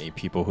how many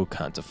people who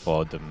can't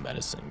afford the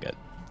medicine get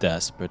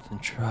desperate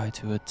and try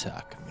to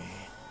attack me.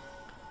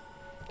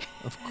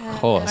 Of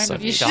course, kind of I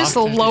You mean, should just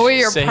doctor did lower you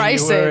your say you were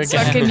prices.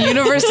 again? Fucking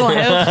universal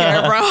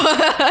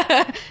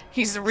healthcare, bro.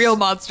 He's a real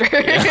monster.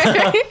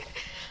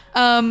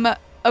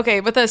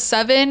 Okay, with a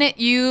 7,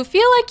 you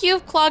feel like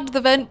you've clogged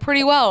the vent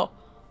pretty well.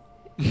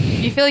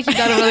 You feel like you've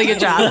done a really good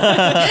job.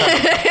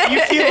 You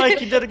feel like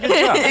you did a good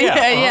job.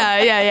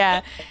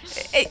 yeah.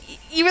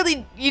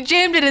 You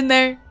jammed it in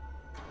there.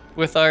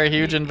 With our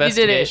huge did it.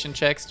 investigation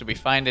checks, did we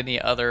find any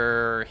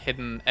other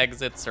hidden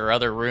exits or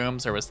other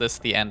rooms, or was this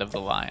the end of the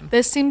line?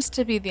 This seems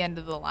to be the end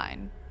of the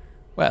line.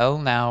 Well,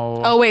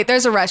 now. Oh wait,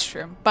 there's a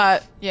restroom,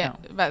 but yeah,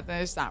 Oh. but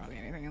there's not really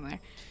anything in there.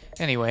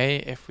 Anyway,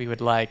 if we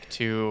would like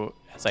to,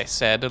 as I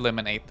said,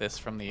 eliminate this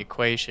from the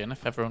equation,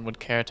 if everyone would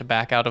care to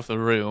back out of the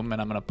room,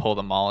 and I'm going to pull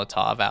the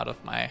Molotov out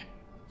of my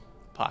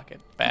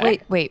pocket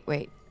bag. Wait.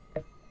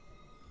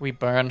 We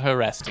burn her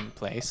resting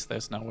place.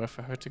 There's nowhere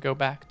for her to go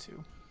back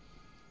to.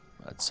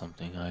 that's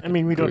something I I can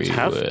mean, we don't agree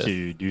have with.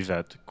 to do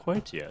that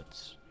quite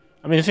yet.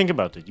 I mean, think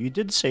about it. You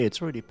did say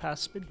it's already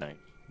past midnight,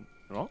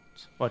 right?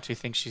 What, do you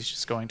think she's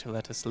just going to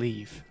let us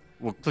leave?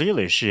 Well,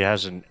 clearly she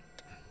hasn't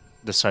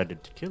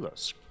decided to kill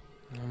us.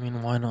 I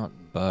mean, why not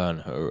burn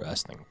her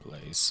resting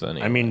place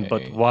anyway? I mean,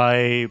 but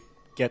why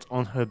get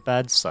on her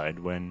bad side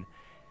when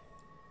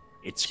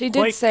it's She did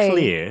quite say-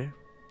 clear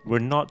we're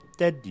not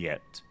dead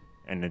yet,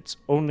 and it's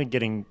only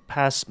getting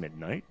past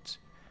midnight,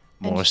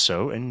 And more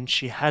so, and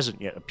she hasn't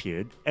yet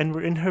appeared, and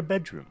we're in her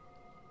bedroom.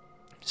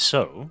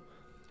 So,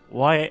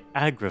 why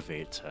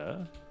aggravate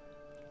her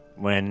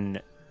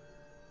when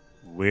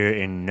we're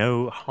in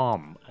no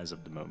harm as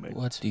of the moment?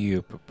 What do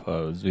you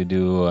propose? We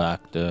do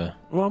act Well,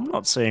 I'm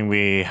not saying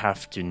we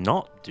have to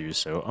not do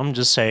so. I'm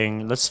just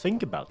saying let's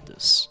think about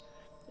this.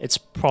 It's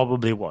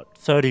probably,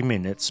 30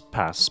 minutes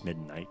past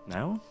midnight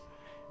now?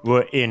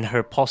 We're in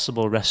her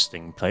possible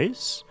resting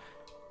place,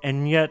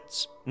 and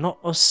yet not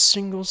a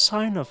single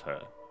sign of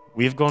her.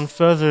 We've gone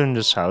further in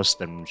this house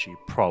than she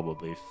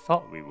probably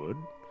thought we would,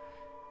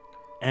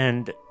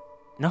 and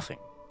nothing.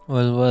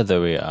 Well,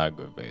 whether we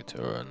aggravate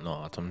her or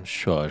not, I'm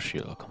sure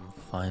she'll come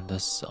find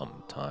us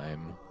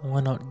sometime.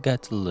 Why not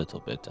get a little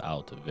bit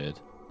out of it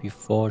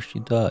before she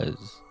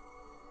does?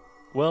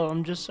 Well,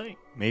 I'm just saying,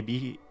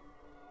 maybe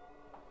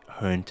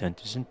her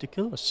intent isn't to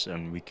kill us,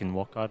 and we can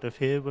walk out of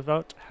here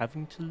without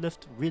having to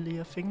lift really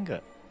a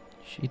finger.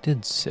 She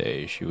did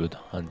say she would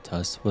hunt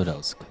us. What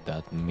else could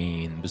that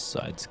mean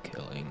besides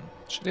killing?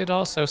 She did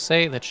also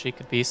say that she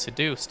could be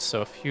seduced,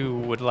 so if you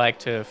would like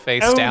to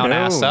face Oh, down, no,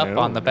 ass up no,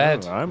 on the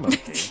bed. No, I'm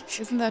okay.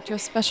 Isn't that your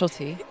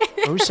specialty?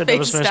 Who said that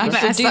was my Face down,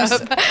 specialty? ass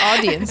Seduce up.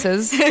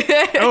 audiences.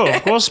 Oh,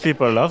 of course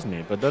people love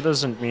me, but that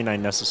doesn't mean I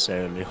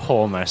necessarily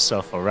haul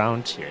myself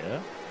around here.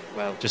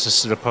 Well, Just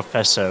as the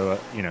professor,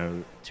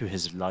 to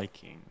his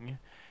liking.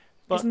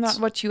 But, isn't that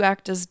what you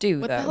actors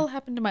do, What though? the hell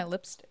happened to my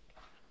lipstick?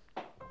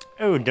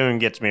 oh, don't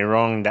get me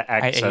wrong, the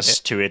ate access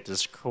it. to it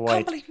is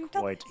quite, believe you've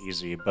done quite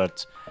easy,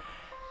 but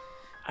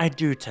I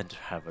do tend to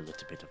have a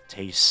little bit of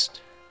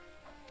taste.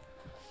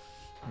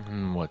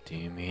 What do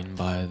you mean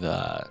by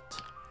that?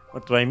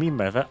 What do I mean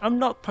by that? I'm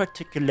not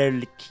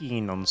particularly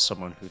keen on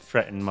someone who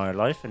threatened my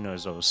life and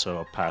is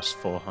also past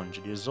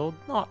 400 years old.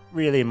 Not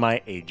really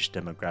my age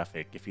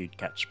demographic, if you'd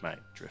catch my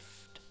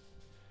drift.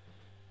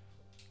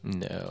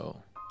 No.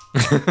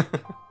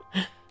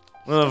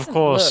 Well, of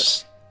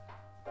course,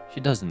 She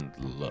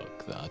doesn't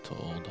look that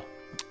old.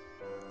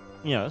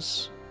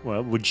 yes.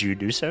 Well, would you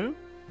do so?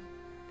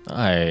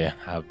 I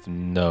have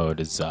no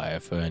desire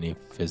for any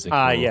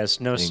physical Yes,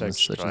 no things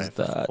such such drive, as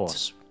that. of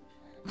course.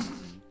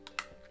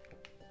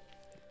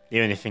 The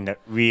only thing that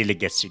really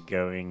gets you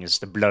going is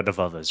the blood of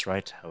others,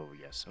 right? Oh,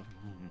 yes.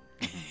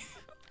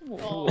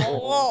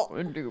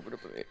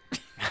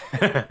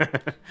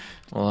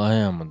 Well, I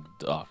am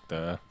a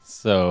doctor,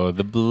 so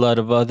the blood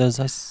of others,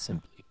 I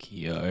simply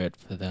cure it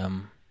for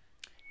them.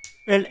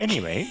 Well,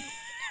 anyway,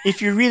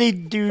 if you really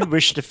do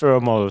wish to throw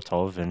a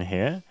Molotov in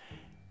here,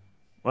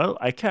 well,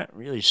 I can't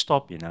really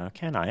stop you now,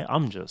 can I?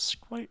 I'm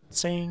just quite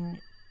saying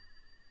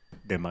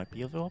there might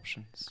be other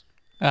options.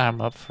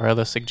 I'm up for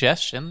other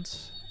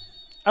suggestions.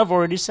 I've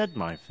already said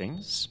my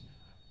things.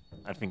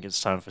 I think it's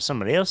time for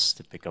somebody else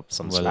to pick up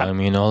some Well, slack. I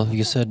mean, all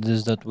you said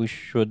is that we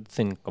should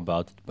think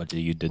about it, but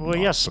you did Well, not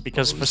yes,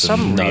 because for propose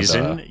some another.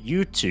 reason,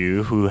 you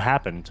two who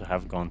happen to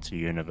have gone to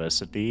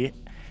university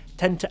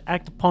tend to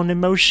act upon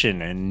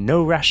emotion and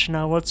no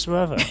rationale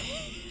whatsoever.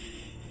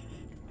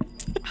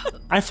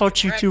 I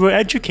thought you two were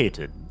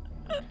educated.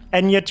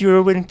 And yet you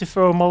were willing to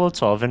throw a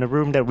Molotov in a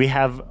room that we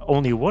have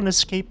only one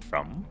escape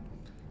from.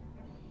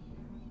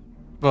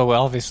 Well,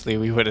 obviously,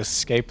 we would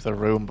escape the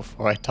room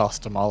before I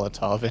tossed a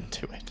Molotov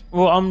into it.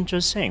 Well, I'm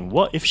just saying,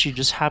 what if she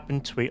just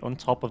happened to wait on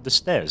top of the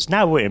stairs?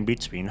 Now we're in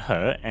between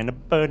her and a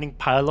burning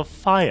pile of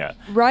fire.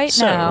 Right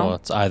So- now, Well,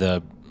 it's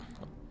either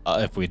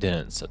if we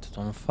didn't set it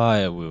on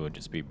fire, we would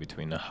just be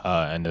between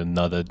her and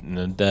another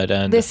dead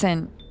end.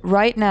 listen,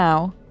 right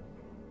now,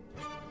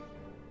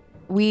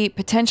 we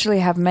potentially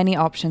have many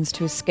options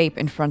to escape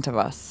in front of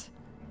us.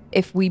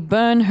 If we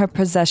burn her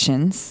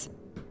possessions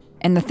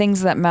and the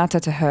things that matter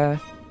to her,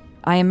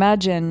 I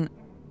imagine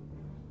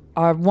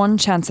our one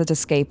chance at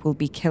escape will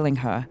be killing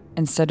her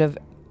instead of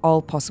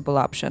all possible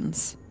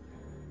options.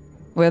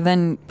 We're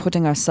then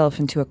putting ourselves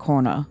into a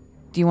corner.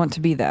 Do you want to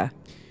be there?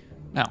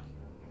 No.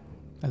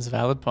 That's a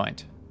valid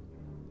point.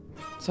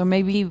 So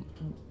maybe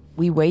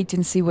we wait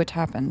and see what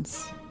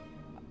happens.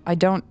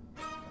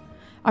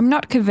 I'm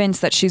not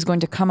convinced that she's going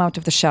to come out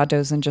of the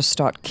shadows and just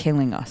start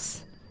killing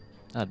us.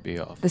 That'd be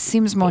awful. This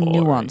seems more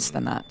boring. nuanced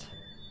than that.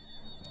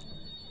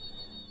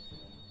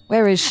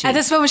 Where is she? At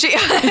this moment, she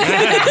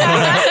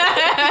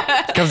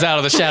Comes out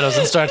of the shadows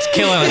and starts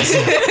killing us.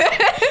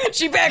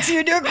 she backs you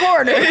into a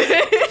corner.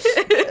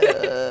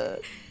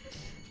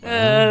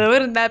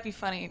 wouldn't that be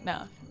funny?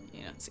 No,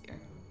 you don't see her.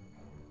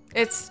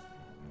 It's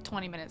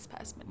 20 minutes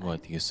past midnight.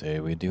 What do you say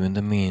we do in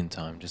the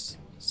meantime? Just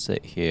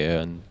sit here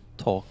and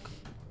talk.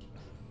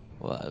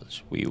 Well,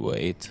 we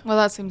wait. Well,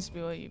 that seems to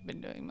be what you've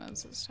been doing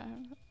most of this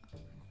time.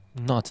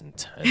 Not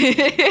intended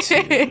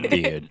to,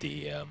 dear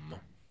DM.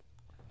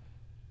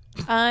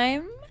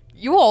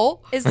 You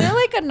all. Is there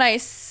like a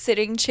nice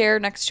sitting chair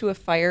next to a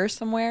fire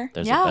somewhere?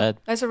 There's a bed.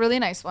 There's a really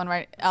nice one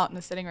right out in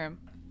the sitting room.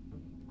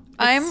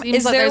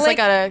 Is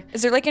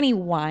there like any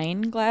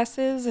wine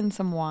glasses and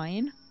some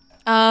wine?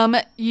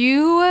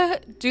 You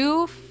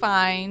do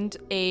find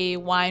a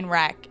wine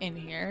rack in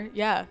here.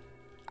 Yeah.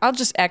 I'll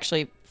just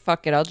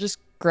fuck it. I'll just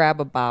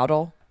grab a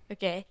bottle.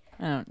 Okay.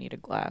 I don't need a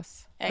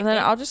glass. And then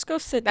Okay. I'll just go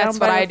sit That's down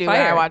what by I the do when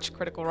I fire. watch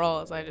Critical Role.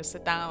 Is I just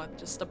sit down with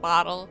just a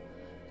bottle.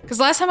 Because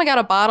last time I got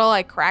a bottle,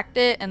 I cracked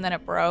it and then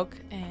it broke,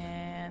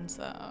 and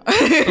so.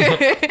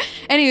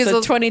 Anyways, So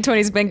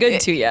 2020's been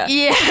good to you.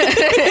 yeah.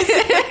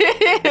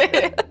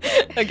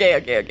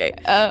 Okay.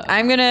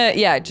 I'm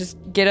gonna just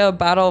get a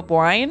bottle of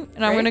wine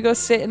and I'm Great. gonna go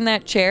sit in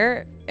that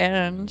chair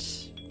and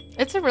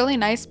It's a really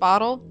nice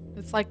bottle.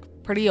 It's like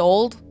pretty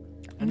old.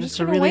 And just it's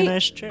a gonna really wait.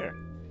 nice chair.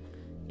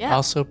 Yeah.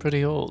 Also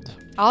pretty old.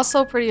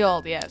 Also pretty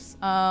old. Yes.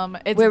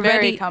 It's We're very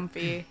ready-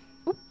 comfy.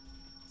 Oop.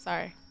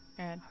 Sorry.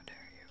 Go ahead.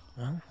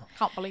 Well,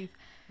 Can't believe.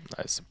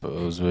 I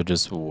suppose we're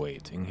just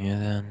waiting here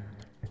then.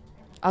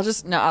 I'll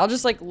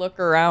just like look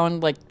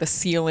around like the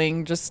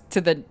ceiling just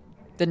to the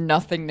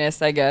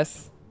nothingness, I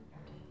guess.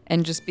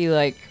 And just be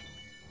like,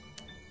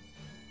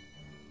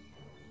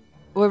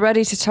 we're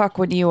ready to talk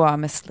when you are,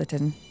 Miss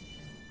Litton.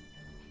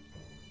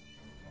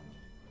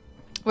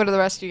 What are the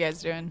rest of you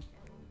guys doing?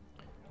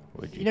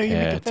 Would you, You know, you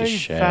make care a to very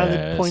share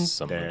valid point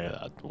some there.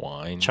 of that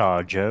wine?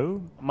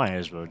 Charjo, might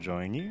as well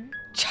join you.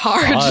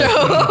 Charjo.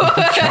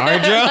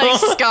 Charjo?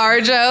 like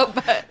Scarjo,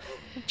 but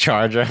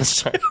Charjo.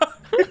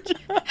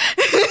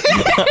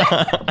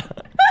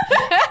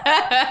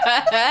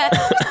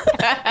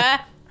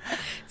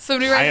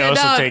 somebody write I that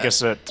also down. take a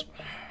sip.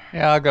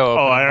 Yeah, I'll go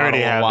open I a already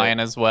bottle of have wine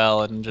it. as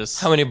well and just...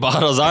 How many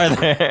bottles are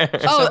there?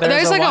 Oh, there's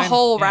there's a like a wine-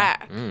 whole yeah.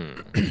 rack.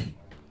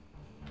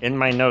 In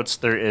my notes,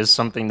 there is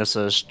something that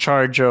says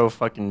Charjo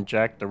fucking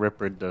Jack the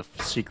Ripper, the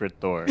secret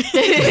door.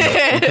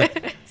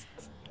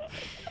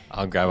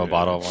 I'll grab a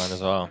bottle of wine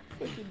as well.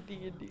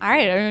 All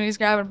right, everybody's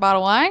grabbing a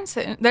bottle of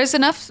wine. There's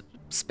enough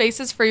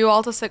spaces for you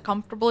all to sit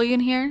comfortably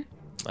in here.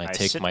 I I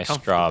take sit my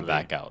straw comfortably.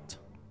 back out.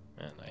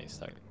 And I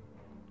start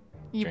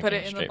You put drinking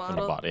it in the straight bottle.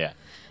 from the bottle. Yeah.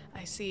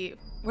 I see.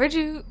 Where'd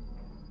you?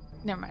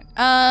 Never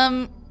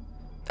mind.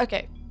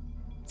 Okay.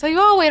 So you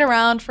all wait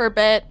around for a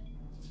bit.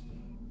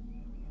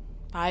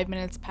 5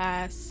 minutes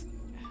pass.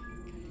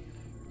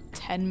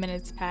 10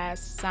 minutes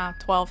pass. It's now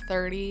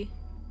 12:30,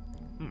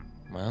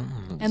 Well,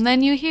 and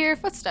then you hear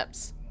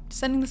footsteps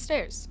descending the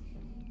stairs.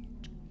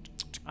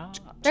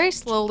 Very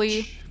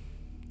slowly,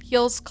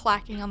 heels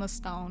clacking on the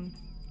stone.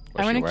 was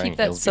I'm she gonna wearing keep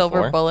that heels silver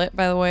before? bullet,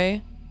 by the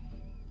way.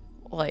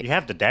 Like, You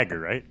have the dagger,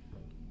 right?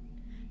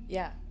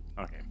 yeah.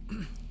 Okay.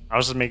 I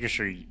was just making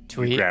sure you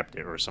we- grabbed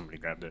it or somebody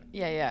grabbed it.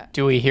 Yeah.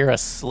 Do we hear a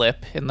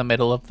slip in the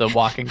middle of the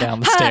walking down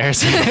the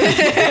stairs?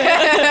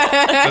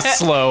 A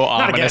slow,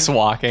 ominous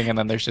walking, and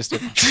then there's just a...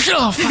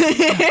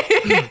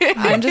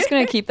 I'm just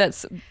gonna keep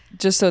that,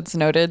 just so it's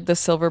noted, the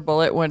silver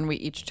bullet when we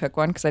each took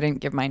one, because I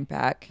didn't give mine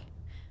back.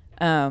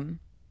 I'm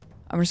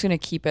just gonna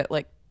keep it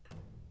like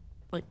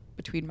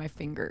between my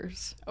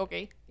fingers.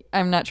 Okay.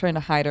 I'm not trying to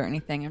hide or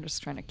anything. I'm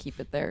just trying to keep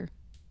it there.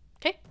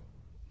 Okay.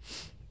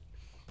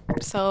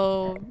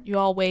 So you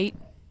all wait,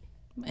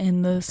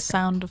 and the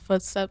sound of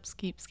footsteps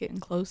keeps getting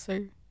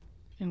closer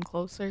and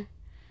closer.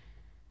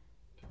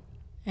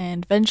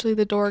 And eventually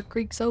the door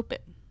creaks open.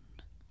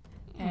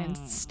 And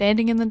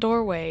standing in the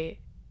doorway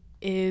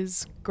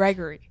is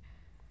Gregory.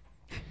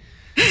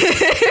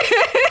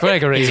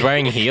 Gregory. He's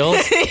wearing heels?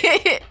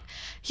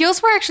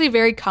 Heels were actually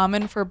very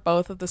common for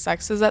both of the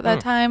sexes at that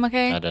time,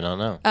 okay? I did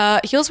not know.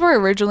 Heels were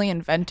originally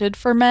invented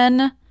for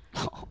men.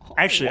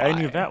 Actually, I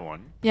knew that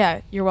one.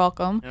 Yeah, you're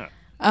welcome.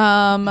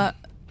 Yeah.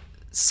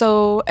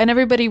 So, and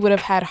everybody would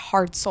have had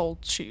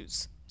hard-soled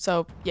shoes.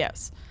 So,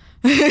 yes.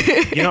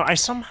 You know, I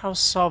somehow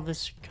saw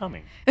this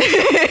coming.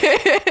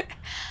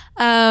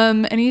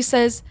 And he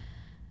says,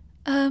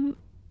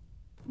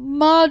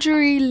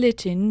 Marjorie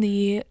Litton,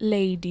 the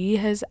lady,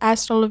 has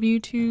asked all of you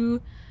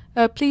to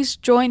please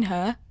join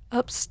her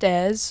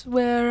upstairs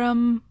where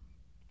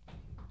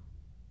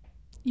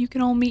you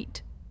can all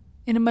meet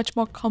in a much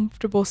more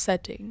comfortable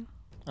setting.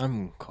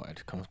 I'm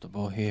quite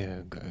comfortable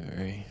here,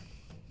 Gregory.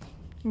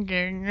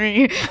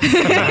 Gregory.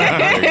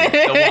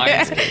 The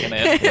wine's kicking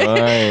in.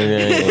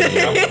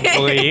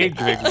 Oh, yeah,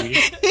 Gregory.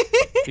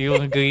 You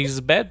want to go use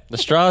the bed? The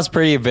straw's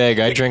pretty big.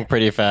 I drink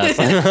pretty fast.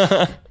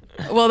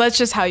 Well, that's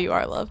just how you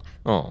are, love.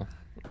 Oh.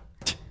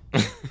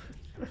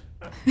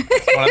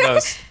 One of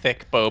those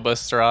thick boba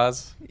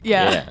straws.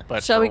 Yeah.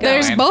 But Shall we for go?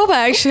 There's wine. boba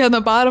actually on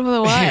the bottom of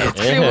the wine. It's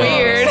pretty Ew.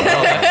 weird. Gross.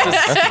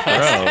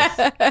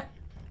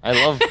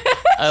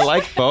 I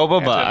like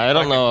boba, but I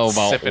don't know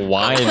about sipping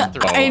wine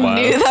boba. I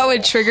knew that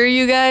would trigger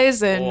you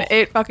guys, and Oh.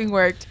 it fucking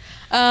worked.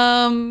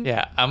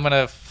 Yeah, I'm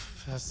gonna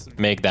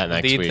Make that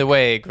next lead week. the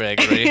way,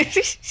 Gregory.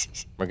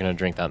 We're gonna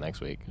drink that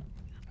next week.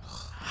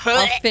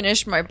 I'll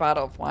finish my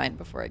bottle of wine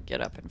before I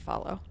get up and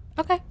follow.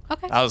 Okay.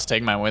 I'll just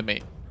take mine with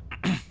me.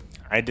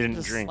 I didn't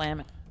Just drink. slam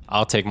it.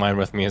 I'll take mine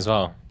with me as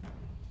well.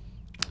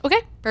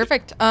 Okay,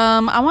 perfect.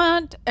 I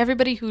want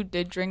everybody who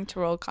did drink to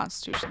roll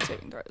Constitution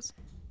saving throws.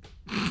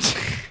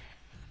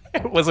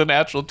 It was a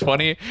natural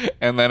 20,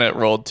 and then it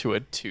rolled to a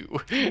 2.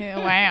 Yeah,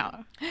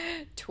 wow.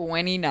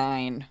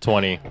 29.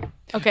 20.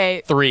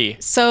 Okay, 3.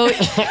 so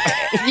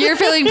you're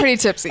feeling pretty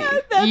tipsy.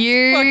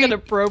 You're Fucking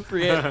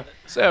appropriate.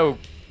 So,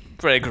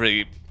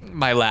 Gregory,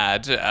 my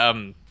lad,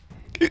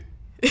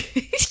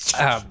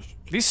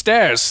 these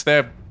stairs,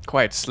 they're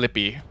quite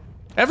slippy.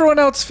 Everyone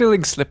else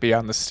feeling slippy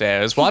on the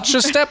stairs. Watch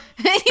your step.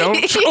 Don't.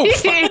 Oh,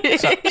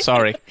 fuck.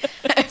 Sorry.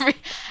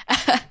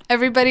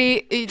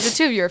 everybody. The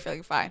two of you are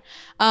feeling fine.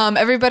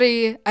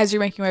 Everybody, as you're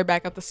making your way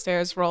back up the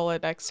stairs, roll a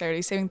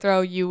dexterity saving throw.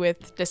 You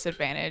with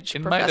disadvantage.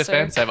 In Professor. my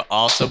defense, I've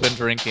also been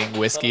drinking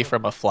whiskey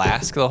from a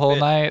flask the whole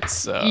night.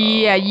 So.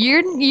 Yeah,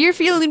 you're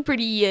feeling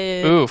pretty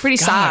Oof, pretty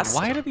God, sauced.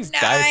 why do these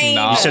dice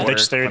not You said work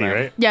dexterity, when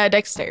I'm- right? Yeah,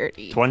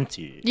 dexterity.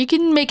 20. You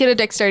can make it a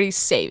dexterity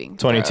saving.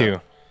 throw.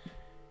 22.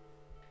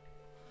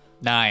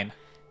 9.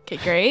 Okay,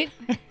 great.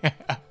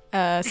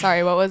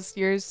 Sorry, what was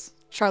yours,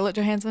 Charlotte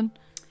Johansson?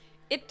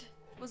 It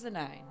was a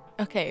 9.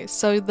 Okay,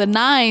 so the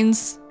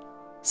 9s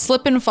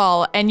slip and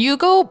fall, and you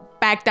go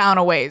back down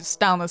a ways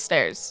down the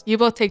stairs. You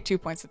both take 2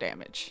 points of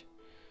damage.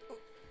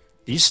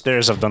 These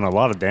stairs have done a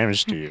lot of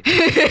damage to you.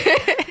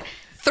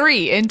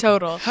 3 in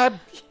total.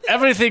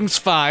 Everything's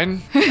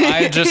fine.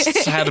 I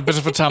just had a bit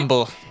of a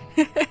tumble.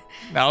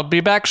 I'll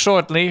be back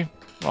shortly.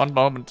 One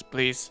moment,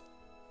 please.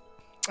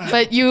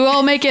 But you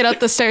all make it up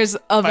the stairs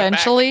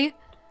eventually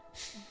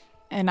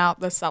and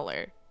out the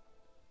cellar.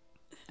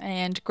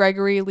 And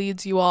Gregory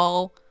leads you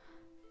all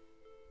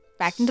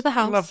back into the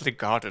house. Lovely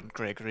garden,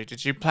 Gregory.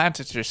 Did you plant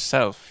it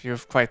yourself? You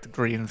have quite the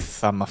green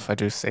thumb, if I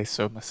do say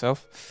so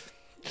myself.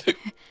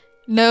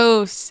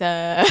 No,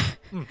 sir.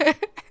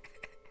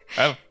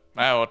 Well,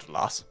 my odd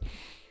loss.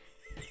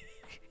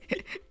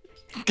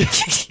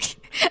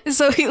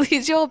 So he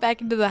leads you all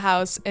back into the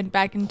house and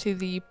back into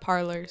the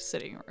parlor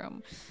sitting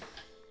room.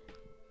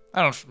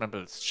 I don't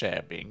remember this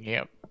chair being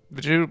here.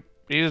 Did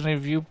any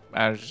of you?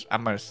 I'm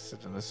gonna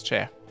sit in this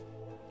chair.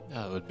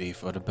 That would be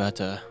for the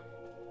better.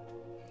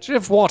 Do you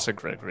have water,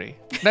 Gregory?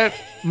 No,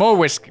 more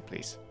whiskey,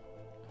 please.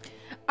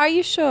 Are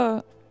you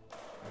sure?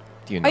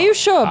 Do you Are you not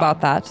sure have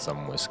about that?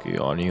 Some whiskey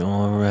on you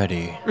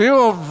already.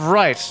 You're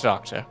right,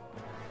 Doctor.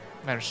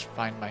 I just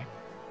find my.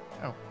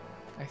 Oh,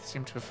 I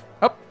seem to have.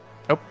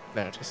 Oh,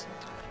 there it is.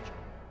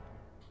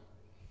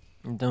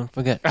 And don't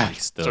forget, we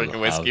still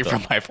Drinking whiskey have the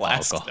from my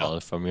flask alcohol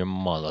from your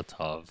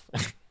Molotov.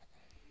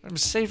 I'm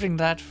saving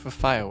that for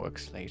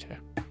fireworks later.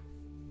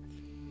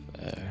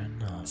 Fair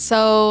enough.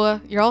 So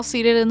you're all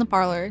seated in the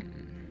parlor.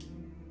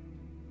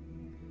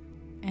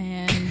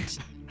 And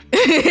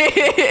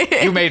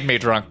You made me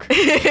drunk.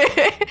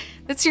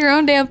 it's your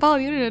own damn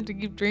fault. You don't have to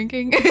keep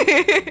drinking.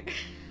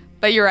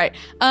 But you're right.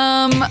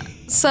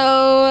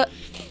 So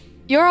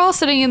you're all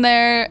sitting in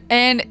there,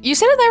 and you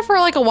sit in there for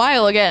like a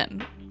while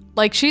again.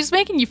 Like she's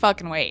making you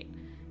fucking wait.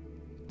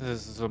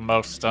 This is the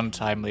most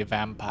untimely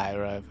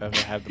vampire I've ever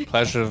had the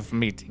pleasure of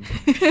meeting.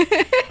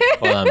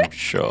 Well, I'm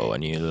sure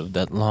when you live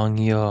that long,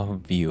 your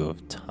view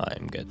of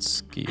time gets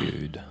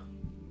skewed.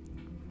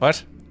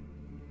 What?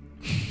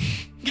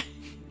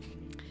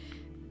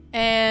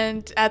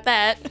 And at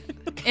that,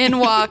 in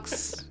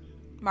walks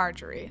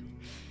Marjorie.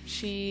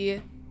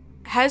 She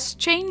has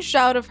changed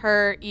out of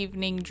her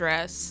evening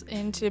dress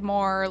into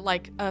more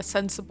like a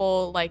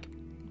sensible, like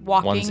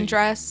walking Onesie.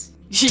 dress.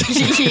 yeah,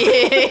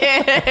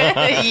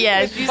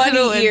 she's in a Bunny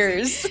onesie.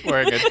 ears.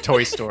 Wearing a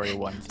Toy Story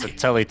one. The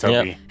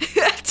Teletubby.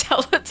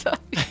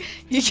 Teletubby.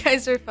 You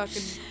guys are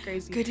fucking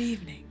crazy. Good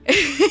evening.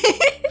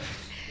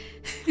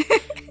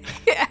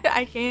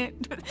 I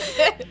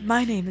can't.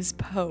 My name is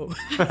Poe.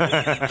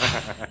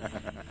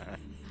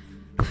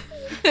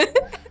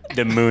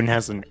 The moon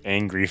has an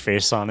angry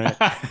face on it.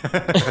 An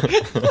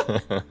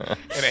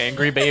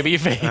angry baby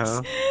face.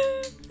 Uh,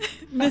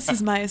 This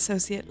is my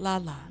associate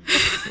Lala.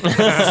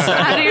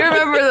 How do you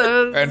remember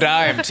those? And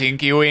I'm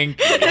Tinky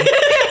Winky.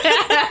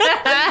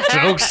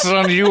 Joke's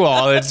on you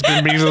all. It's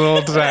been me the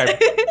whole time.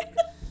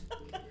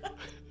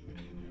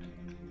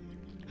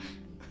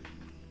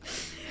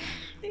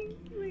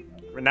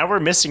 Now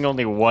we're missing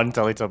only one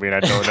Teletubby, and I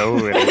don't know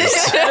who it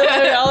is.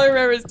 All I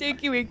remember is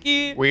Tinky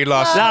Winky. We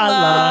lost. La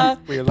la.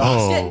 We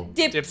lost.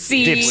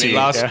 Dipsy. Dipsy. We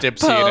lost Yeah.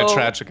 Dipsy in a Poe.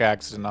 tragic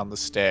accident on the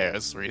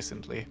stairs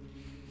recently.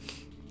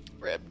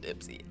 Rip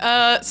Dipsy.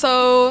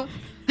 So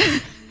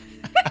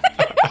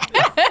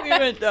We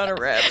went down a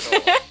rabbit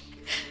hole.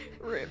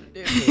 Rip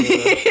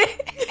Dipsy.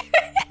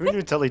 Who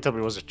knew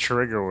Teletubby was a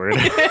trigger word?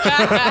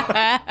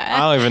 I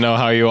don't even know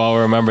how you all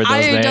remember those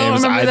I names.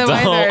 don't remember them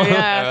either.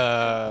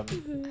 Yeah.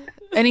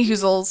 Any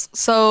hoozles.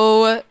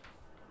 So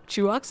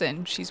she walks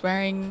in. She's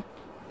wearing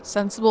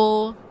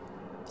sensible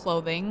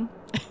clothing,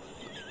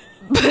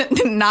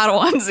 but not a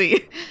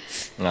onesie.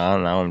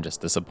 No, now I'm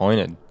just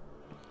disappointed.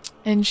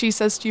 And she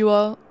says to you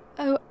all,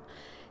 "Oh,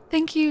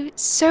 thank you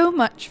so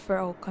much for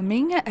all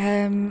coming.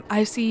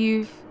 I see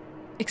you've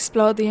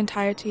explored the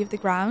entirety of the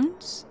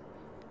grounds.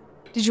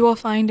 Did you all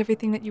find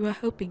everything that you were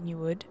hoping you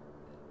would?"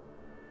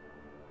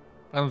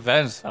 And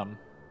then some.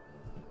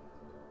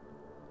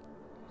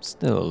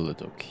 Still a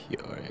little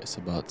curious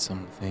about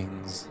some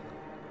things.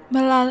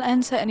 Well, I'll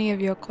answer any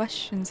of your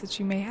questions that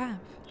you may have.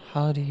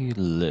 How do you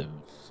live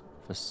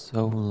for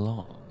so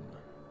long?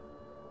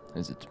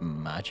 Is it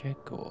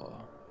magic or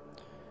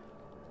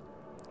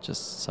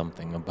just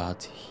something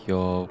about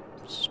your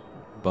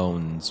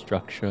bone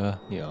structure,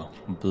 your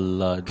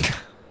blood,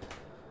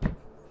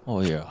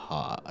 or your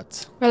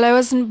heart? Well, I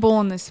wasn't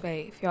born this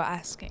way, if you're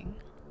asking.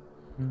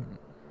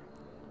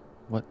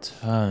 What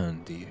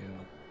turned you?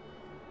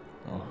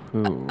 Or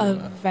who? A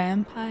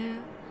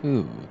vampire?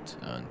 Who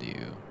turned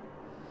you?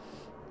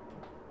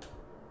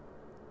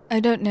 I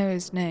don't know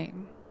his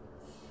name.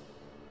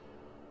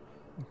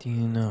 Do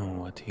you know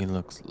what he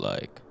looks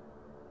like?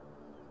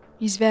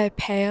 He's very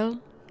pale.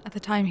 At the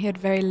time, he had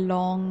very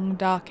long,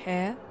 dark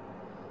hair.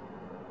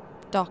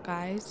 Dark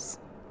eyes.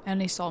 I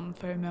only saw him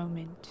for a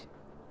moment.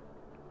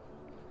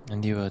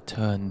 And you were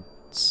turned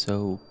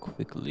so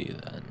quickly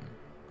then.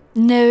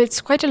 No, it's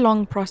quite a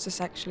long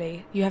process,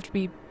 actually. You have to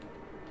be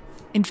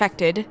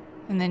infected,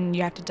 and then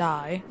you have to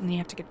die, and then you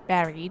have to get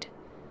buried.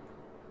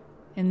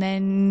 And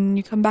then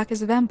you come back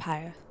as a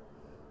vampire.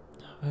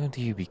 How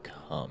do you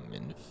become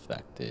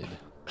infected?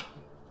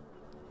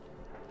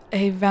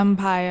 A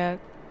vampire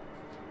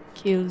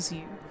kills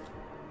you.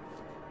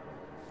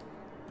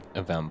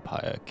 A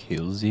vampire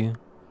kills you?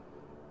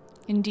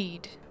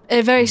 Indeed.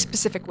 A very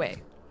specific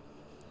way.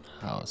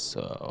 How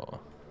so?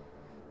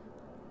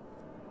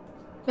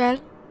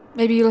 Well,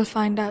 maybe you'll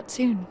find out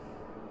soon.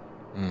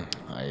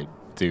 I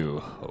do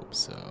hope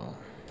so.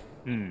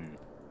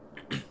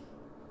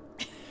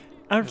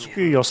 Out of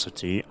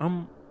curiosity,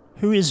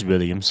 who is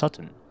William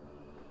Sutton?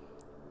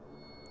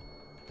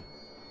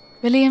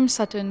 William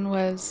Sutton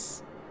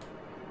was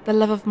the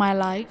love of my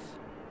life.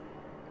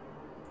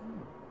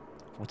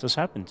 What has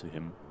happened to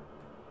him?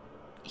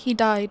 He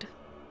died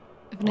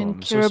of an Oh,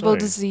 I'm so incurable sorry.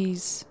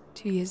 disease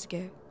 2 years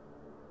ago.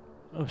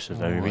 Oh, so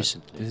very What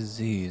recently.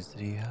 disease did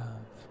he have?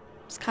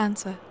 It's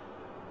cancer.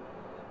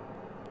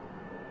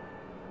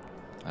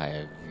 I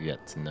have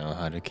yet to know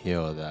how to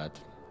cure that.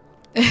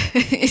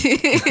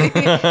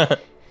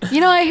 You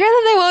know, I hear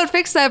that they won't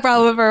fix that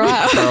problem for a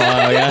while. For a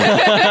while,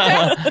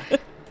 yeah.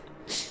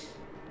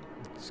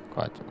 It's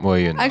quite. Well,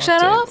 you know. Actually, I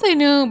don't know if they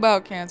knew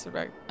about cancer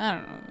back. I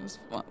don't know. It's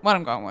what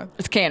I'm going with.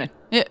 It's canon.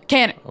 Yeah,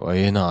 canon. Were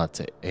you not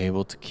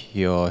able to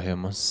cure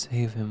him or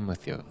save him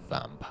with your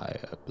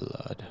vampire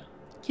blood?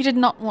 He did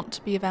not want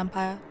to be a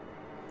vampire.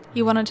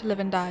 He wanted to live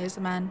and die as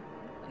a man.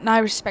 And I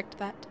respect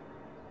that.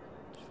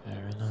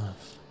 Fair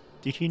enough.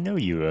 Did he know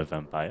you were a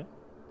vampire?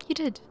 He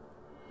did.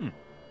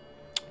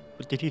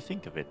 What did he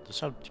think of it?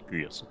 Just out of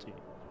curiosity.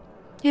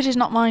 He did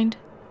not mind.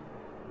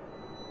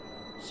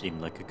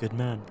 Seemed like a good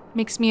man.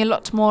 Makes me a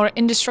lot more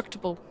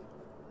indestructible.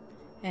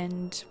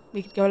 And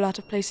we could go a lot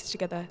of places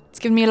together. It's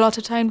given me a lot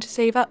of time to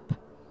save up.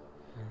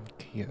 I'm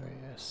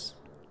curious.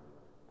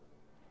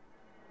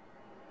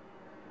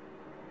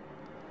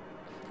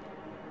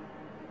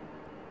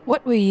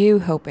 What were you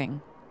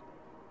hoping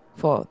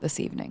for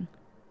this evening?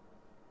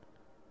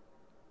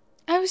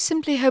 I was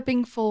simply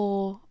hoping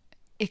for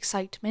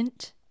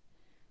excitement.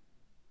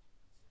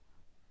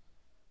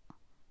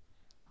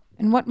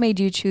 And what made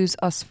you choose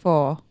us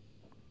four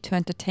to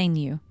entertain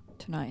you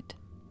tonight?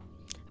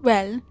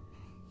 Well,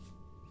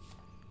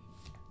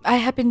 I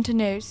happen to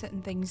know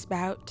certain things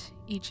about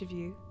each of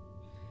you.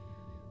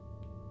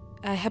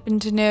 I happen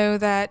to know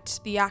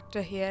that the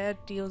actor here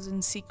deals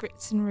in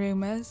secrets and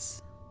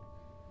rumors.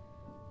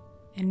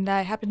 And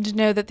I happen to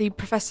know that the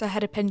professor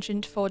had a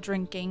penchant for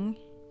drinking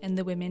and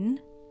the women,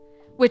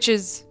 which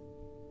is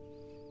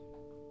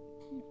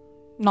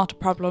not a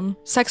problem.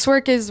 Sex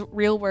work is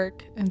real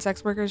work, and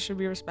sex workers should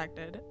be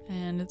respected.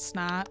 And it's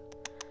not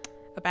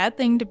a bad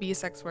thing to be a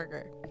sex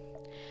worker.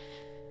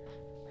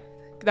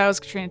 that was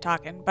Katrina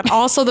talking, but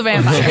also the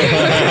vampire.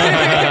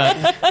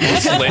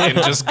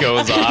 Slayton just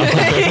goes off.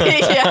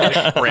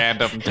 Yeah.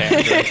 Random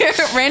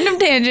tangent. Random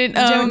tangent.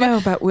 Don't know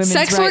about women's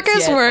Sex rights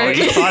workers yet. work. Oh,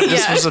 you thought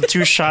this Yeah. was a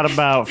two-shot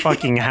about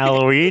fucking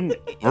Halloween?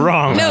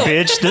 Wrong, No.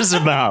 bitch. This is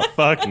about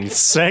fucking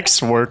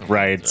sex work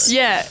rights.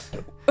 Yeah.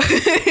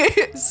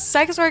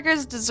 Sex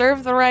workers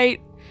deserve the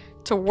right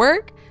to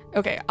work.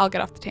 Okay, I'll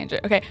get off the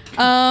tangent. Okay.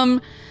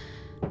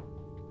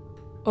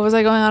 What was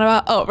I going on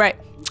about? Oh, right.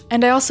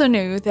 And I also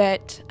knew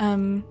that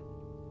the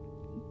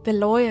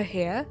lawyer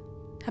here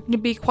happened to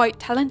be quite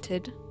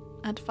talented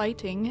at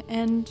fighting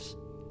and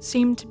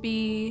seemed to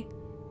be,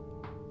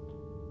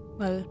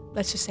 well,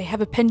 let's just say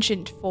have a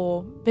penchant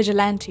for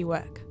vigilante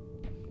work.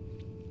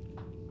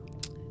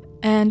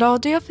 And our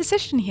dear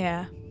physician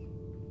here,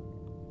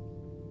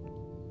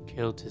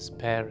 Killed his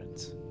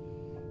parents.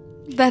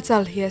 that's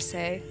all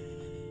hearsay.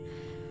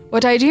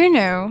 What I do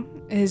know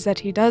is that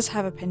he does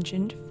have a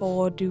penchant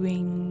for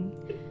doing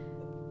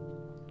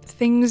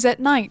things at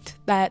night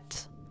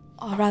that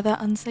are rather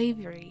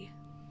unsavory.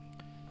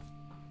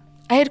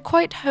 I had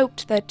quite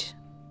hoped that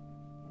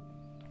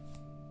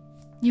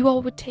you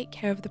all would take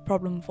care of the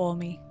problem for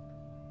me.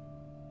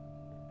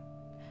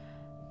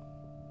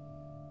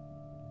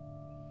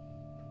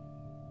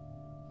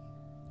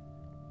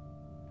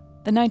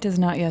 The night is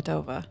not yet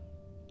over.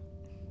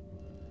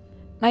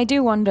 And I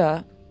do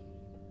wonder,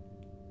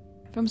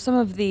 from some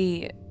of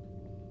the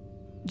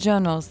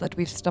journals that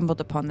we've stumbled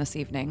upon this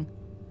evening,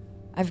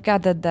 I've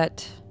gathered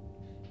that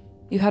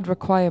you had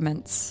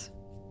requirements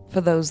for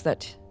those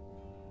that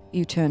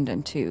you turned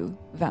into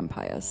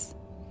vampires.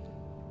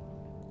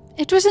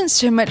 It wasn't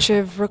so much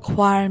of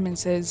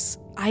requirements as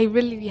I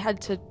really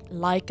had to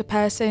like a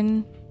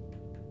person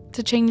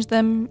to change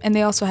them, and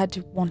they also had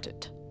to want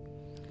it.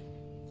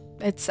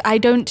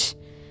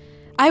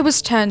 I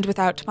was turned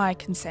without my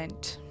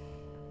consent.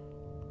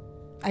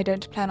 I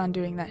don't plan on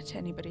doing that to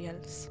anybody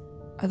else.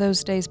 Are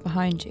those days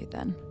behind you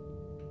then?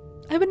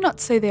 I would not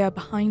say they are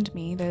behind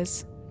me.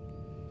 There's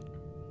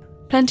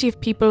plenty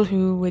of people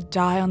who would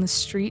die on the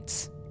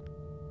streets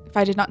if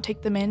I did not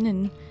take them in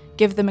and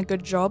give them a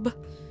good job,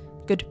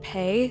 good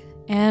pay,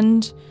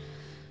 and,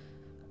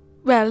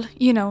 well,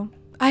 you know,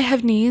 I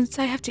have needs,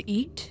 I have to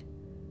eat,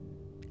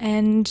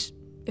 and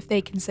if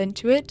they consent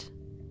to it,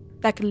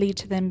 that could lead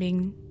to them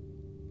being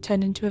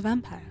turned into a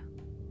vampire,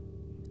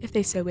 if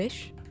they so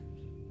wish.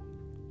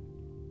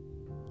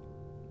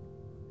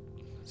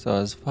 So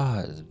as far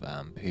as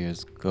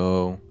vampires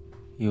go,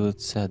 you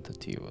had said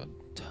that you were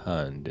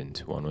turned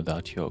into one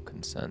without your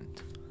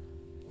consent.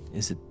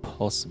 Is it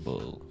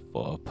possible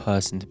for a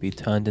person to be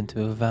turned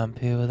into a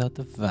vampire without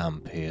the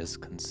vampire's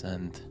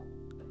consent?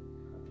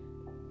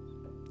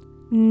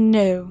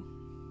 No.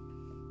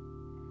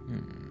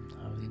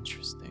 How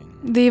interesting.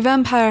 The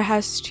vampire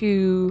has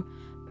to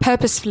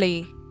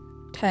purposefully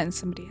turn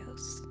somebody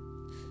else.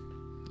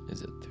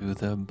 Is it through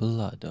their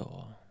blood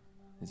or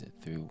is it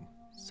through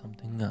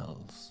something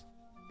else?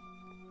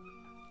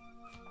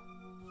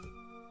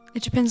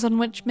 It depends on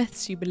which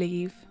myths you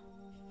believe.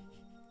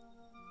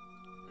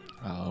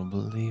 I'll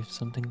believe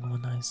something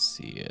when I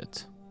see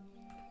it.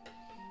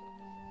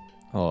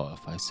 Or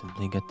if I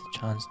simply get the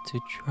chance to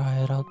try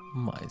it out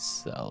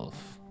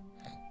myself.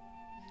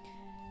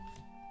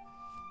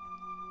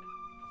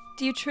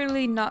 Do you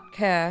truly not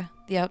care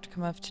the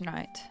outcome of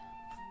tonight?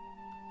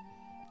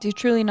 Do you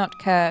truly not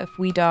care if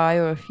we die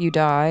or if you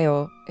die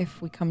or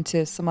if we come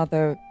to some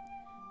other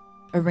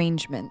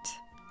arrangement?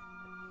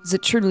 Is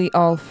it truly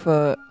all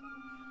for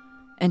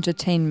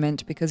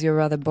entertainment because you're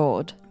rather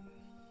bored?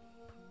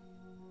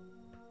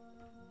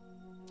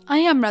 I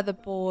am rather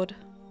bored,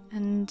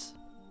 and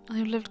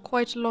I've lived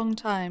quite a long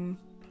time.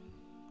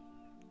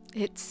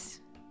 It's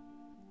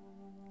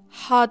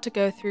hard to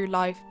go through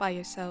life by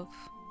yourself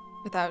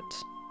without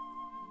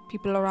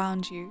people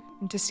around you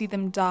and to see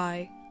them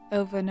die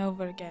over and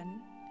over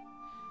again.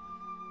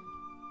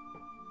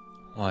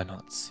 Why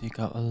not seek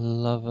out a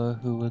lover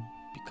who would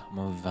become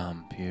a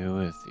vampire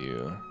with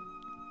you?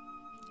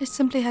 It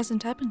simply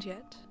hasn't happened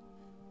yet.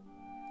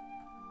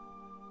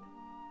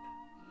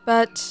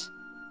 But,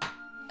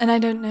 and I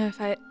don't know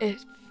if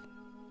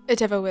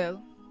it ever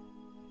will.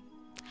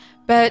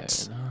 But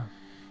Fair enough.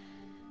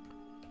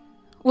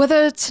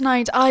 whether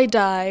tonight I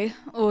die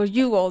or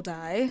you all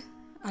die,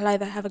 I'll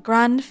either have a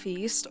grand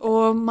feast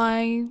or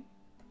my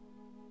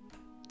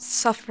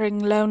suffering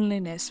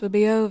loneliness will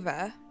be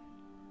over.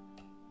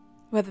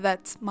 Whether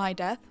that's my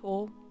death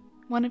or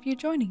one of you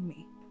joining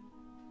me.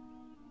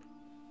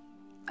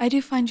 I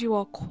do find you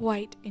all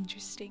quite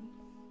interesting.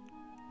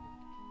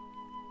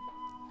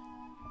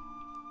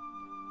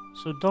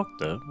 So,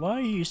 Doctor, why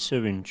are you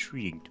so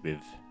intrigued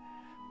with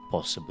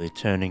possibly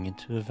turning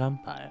into a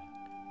vampire?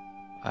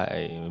 I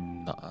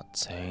am not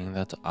saying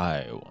that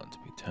I want to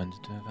be turned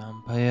into a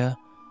vampire.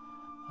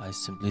 I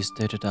simply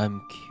stated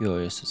I'm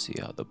curious to see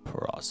how the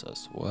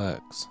process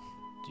works.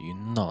 Do you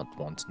not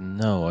want to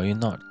know? Are you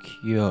not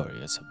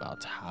curious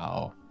about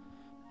how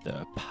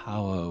their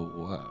power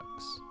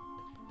works?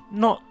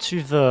 Not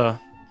to the...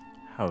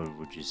 how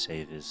would you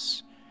say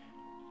this?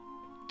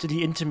 to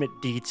the intimate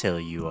detail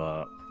you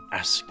are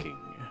asking.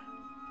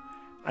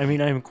 I mean,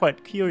 I'm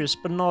quite curious,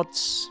 but not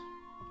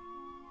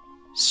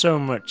so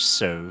much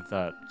so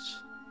that...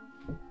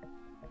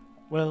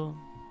 Well,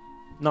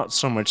 not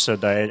so much so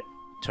that I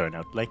turn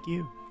out like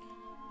you.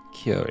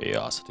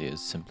 Curiosity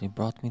has simply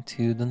brought me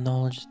to the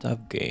knowledge that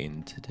I've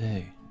gained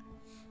today.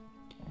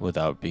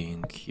 Without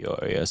being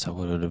curious, I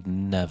would have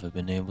never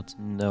been able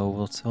to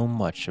know so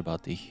much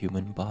about the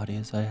human body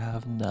as I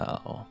have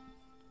now.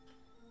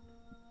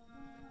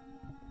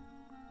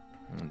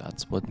 And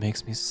that's what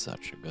makes me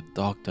such a good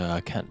doctor.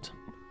 I can't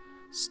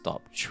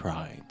stop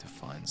trying to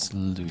find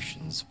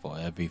solutions for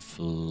every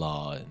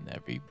flaw in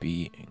every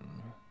being.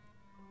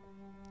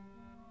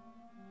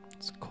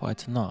 It's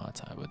quite an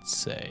art, I would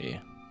say.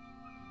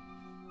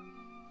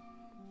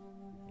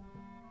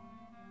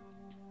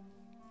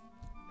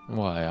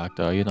 Why,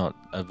 Actor, are you not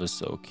ever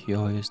so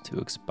curious to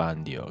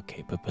expand your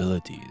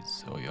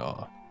capabilities or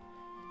your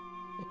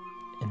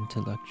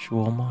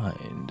intellectual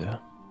mind?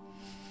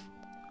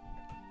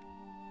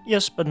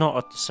 Yes, but not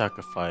at the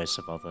sacrifice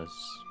of others.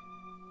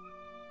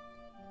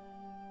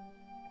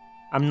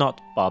 I'm not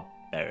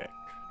barbaric.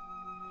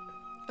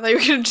 I thought you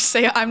were gonna just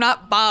say, "I'm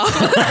not Bob."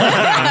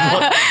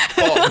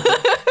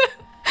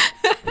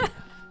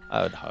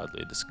 I would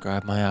hardly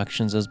describe my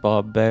actions as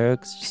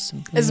barbaric. It's just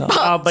simply As not.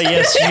 Oh, but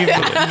yes, you've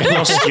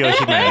lost your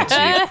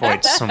humanity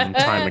quite some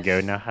time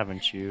ago now,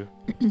 haven't you?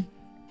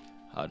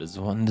 How does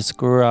one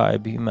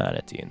describe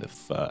humanity in the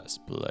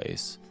first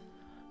place?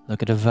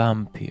 Look at a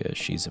vampire.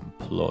 She's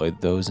employed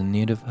those in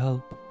need of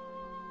help.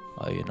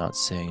 Are you not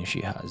saying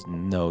she has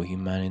no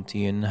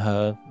humanity in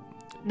her?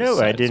 No,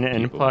 I Besides, didn't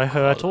people imply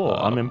her at call all.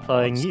 her I'm a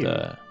implying you.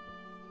 monster.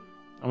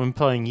 I'm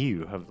implying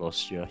you have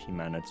lost your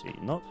humanity,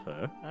 not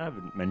her. I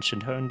haven't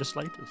mentioned her in the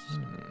slightest.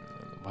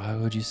 Why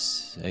would you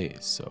say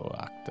so,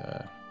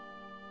 Actor?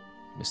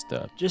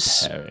 Mr.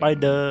 Just by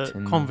the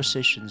Parrington?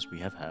 conversations we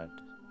have had.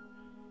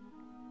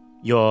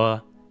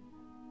 Your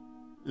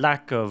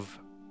lack of...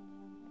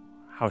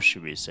 How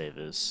should we say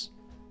this?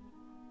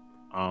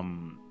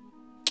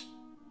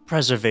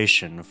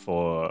 Preservation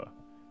for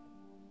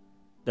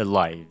the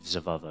lives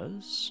of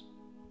others.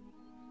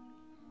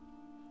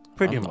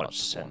 Pretty I'm not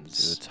much the one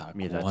sends to attack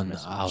me that one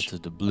message. out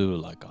of the blue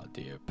like our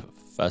dear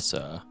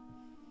professor.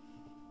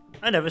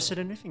 I never said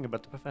anything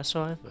about the professor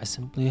either. I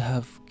simply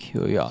have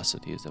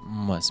curiosities that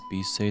must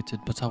be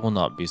sated, but I will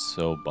not be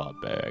so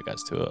barbaric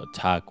as to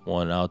attack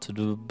one out of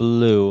the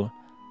blue.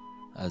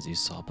 As you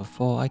saw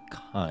before, I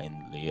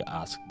kindly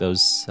asked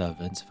those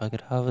servants if I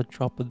could have a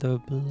drop of their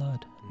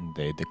blood, and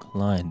they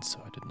declined, so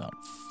I did not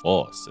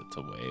force it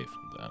away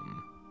from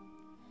them.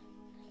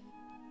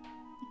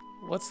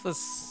 What's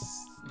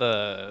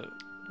the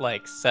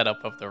like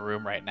setup of the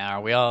room right now?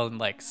 Are we all in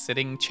like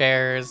sitting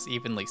chairs,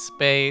 evenly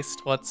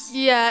spaced? What's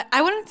Yeah,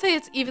 I wouldn't say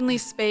it's evenly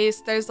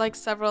spaced. There's like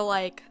several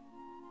like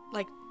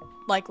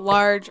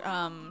large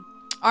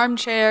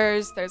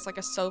armchairs. There's like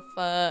a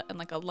sofa and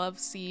like a love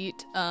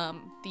seat.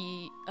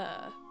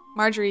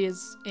 Marjorie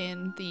is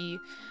in the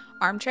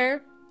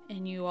armchair,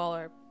 and you all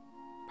are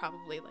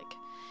probably like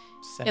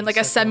in like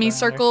a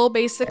semicircle,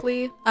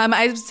 basically.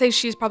 I would say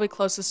she's probably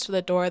closest to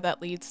the door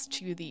that leads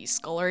to the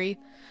scullery,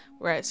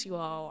 whereas you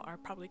all are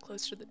probably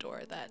close to the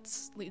door that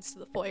leads to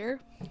the foyer.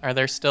 Are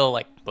there still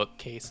like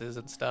bookcases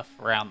and stuff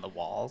around the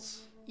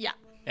walls? Yeah.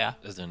 Yeah.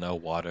 Is there no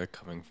water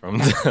coming from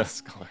the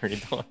scullery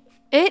door?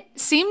 It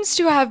seems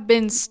to have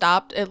been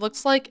stopped. It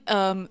looks like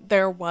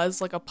there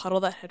was like a puddle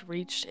that had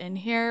reached in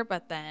here,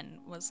 but then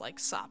was like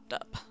sopped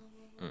up.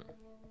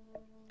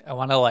 I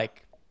want to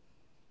like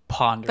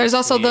ponder. There's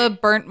also the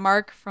burnt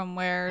mark from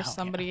where Oh,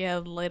 somebody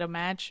had lit a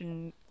match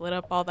and lit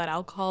up all that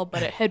alcohol,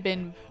 but it had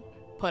been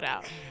put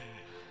out.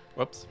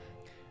 Whoops.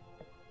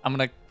 I'm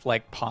gonna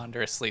like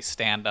ponderously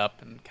stand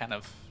up and kind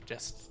of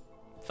just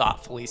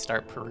thoughtfully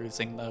start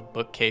perusing the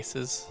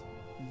bookcases,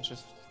 and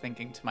just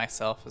thinking to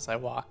myself as I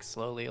walk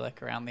slowly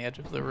like around the edge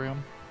of the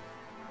room.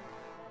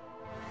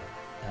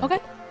 Okay.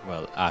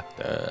 Well,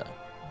 Actor,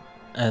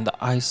 and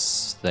I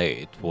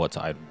state what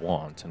I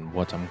want and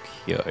what I'm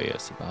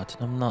curious about,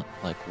 and I'm not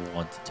like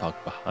one to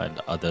talk behind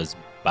others'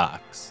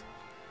 backs.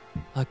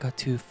 Like our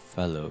two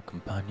fellow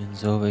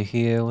companions over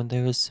here when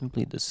they were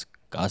simply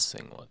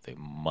discussing what they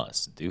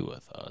must do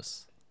with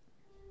us.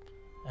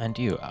 And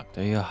you,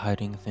 Actor, you're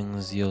hiding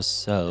things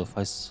yourself.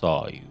 I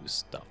saw you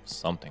stuff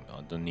something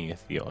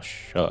underneath your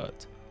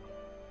shirt.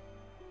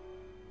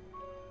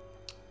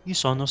 You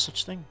saw no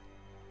such thing.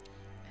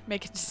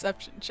 Make a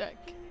deception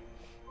check.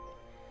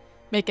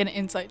 Make an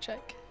insight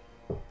check.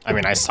 I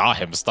mean, I saw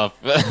him stuff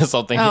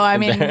something. Oh, I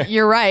in mean, there.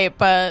 you're right,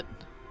 but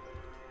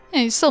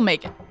yeah, you still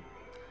make it.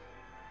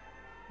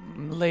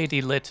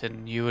 Lady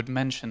Lytton, you had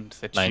mentioned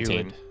that 19. you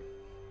would.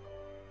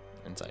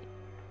 Insight.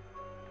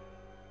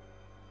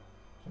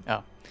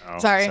 Oh, Oh,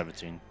 Sorry.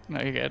 17.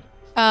 no, you're good.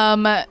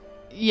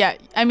 Yeah,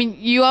 I mean,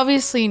 you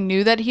obviously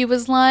knew that he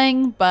was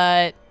lying,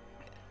 but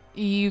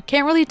you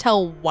can't really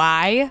tell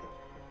why.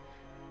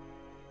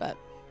 But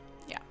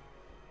yeah.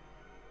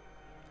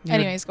 You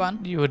Anyways, go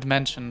on. You had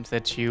mentioned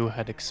that you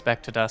had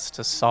expected us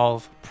to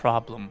solve a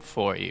problem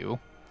for you.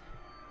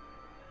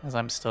 as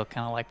I'm still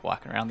kind of like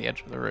walking around the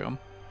edge of the room,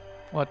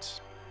 what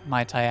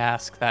might I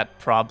ask that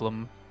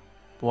problem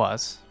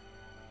was?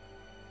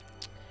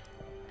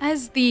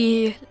 As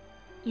the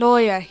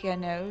lawyer here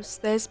knows,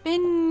 there's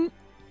been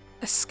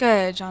a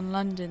scourge on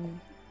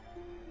London.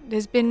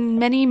 There's been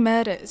many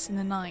murders in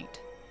the night,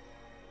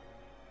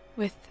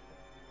 with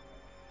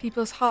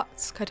people's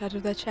hearts cut out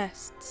of their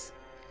chests.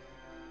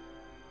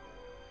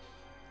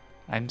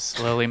 I'm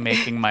slowly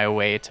making my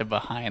way to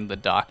behind the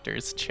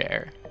doctor's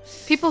chair.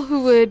 People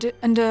who would,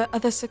 under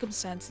other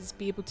circumstances,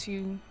 be able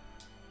to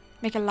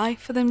make a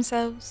life for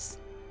themselves.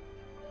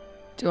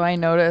 Do I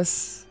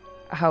notice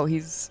how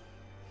he's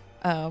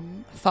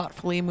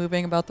thoughtfully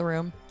moving about the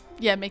room?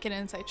 Yeah, make an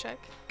insight check.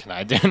 Can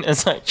I do an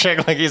insight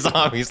check? Like he's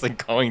obviously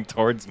going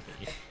towards me.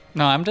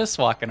 No, I'm just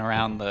walking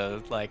around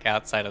the like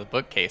outside of the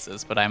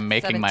bookcases, but I'm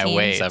making my 17.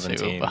 way 17.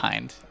 to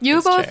behind. You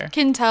his both chair.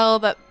 can tell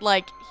that,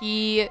 like,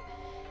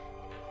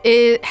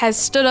 it has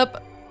stood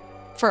up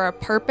for a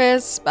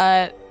purpose,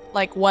 but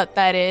like what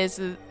that is,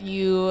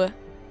 you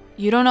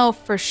don't know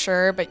for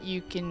sure, but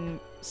you can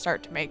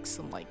start to make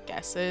some like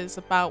guesses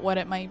about what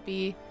it might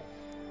be.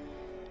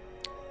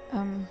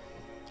 I'm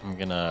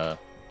gonna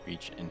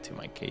reach into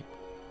my cape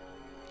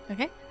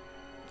Okay.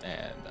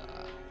 and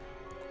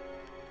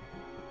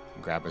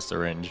grab a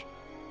syringe.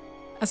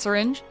 A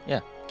syringe? Yeah.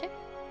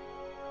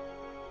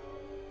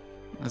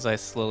 As I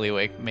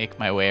slowly make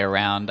my way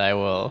around, I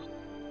will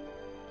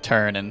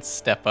turn and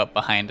step up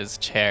behind his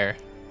chair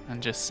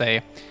and just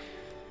say,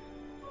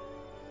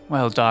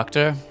 "Well,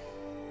 doctor,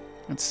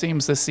 it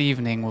seems this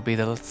evening will be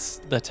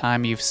the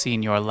time you've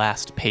seen your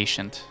last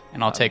patient."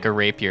 And I'll take a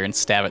rapier and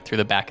stab it through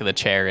the back of the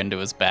chair into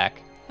his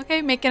back.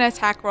 Okay, make an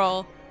attack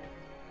roll.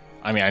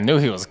 I mean, I knew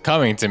he was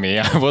coming to me.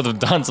 I would have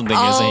done something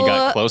as he I'll-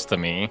 got close to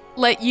me.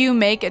 Let you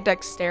make a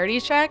dexterity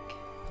check.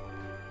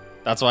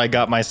 That's why I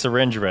got my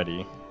syringe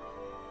ready.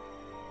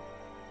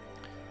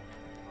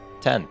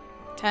 10.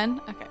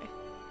 10? Okay.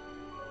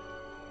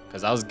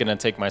 Because I was gonna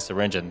take my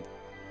syringe and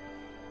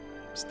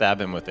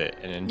stab him with it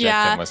and inject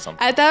Yeah. him with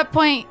something. At that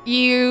point,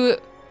 you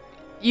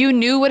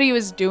knew what he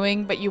was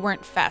doing, but you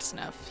weren't fast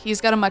enough.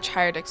 He's got a much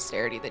higher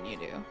dexterity than you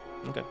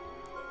do. Okay.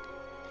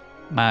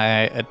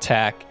 My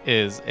attack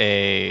is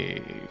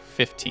a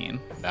 15.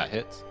 That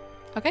hits.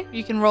 Okay,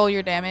 you can roll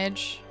your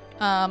damage.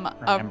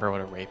 Remember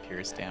what a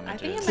rapier's I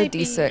damage think is. It's a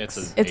D6. It's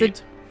a It's a-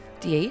 8.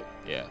 D8?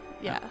 Yeah.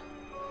 yeah.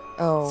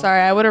 Oh. Sorry,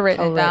 I would have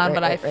written Oh, it right, down, right,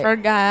 but right, I right.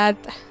 forgot.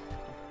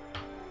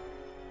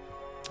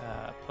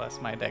 Plus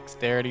my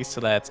dexterity,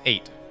 so that's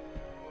 8.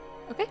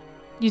 Okay.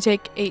 You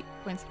take 8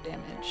 points of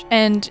damage,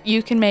 and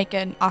you can make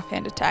an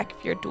offhand attack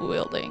if you're dual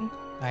wielding.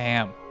 I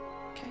am.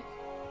 Okay.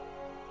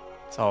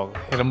 So I'll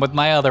hit him with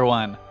my other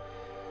one.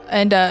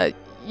 And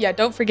yeah,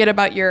 don't forget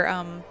about your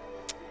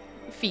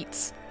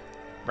feats.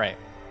 Right.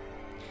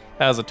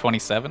 That was a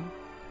 27.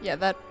 Yeah,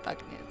 that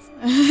fucking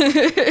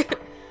hits.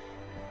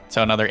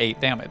 So another 8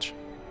 damage.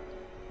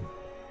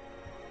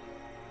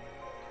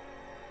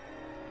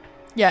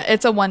 Yeah,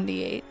 it's a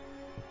 1d8.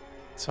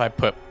 So I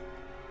put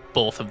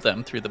both of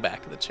them through the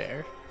back of the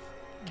chair.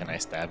 Can I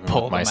stab him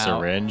Pull with my them out.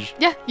 syringe?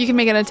 Yeah, you can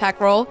make an attack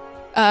roll.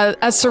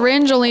 A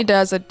syringe only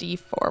does a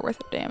d4 worth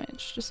of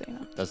damage, just so you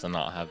know. Does it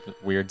not have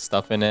weird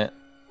stuff in it?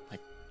 Like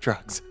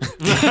drugs.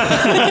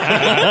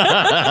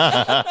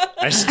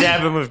 I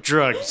stab him with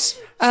drugs.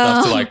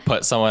 Stuff to like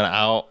put someone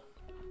out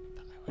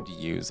that I would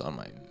use on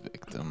my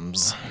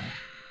victims.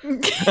 Don't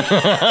do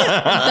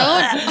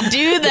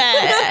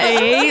that. I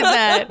hate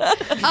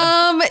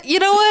that. You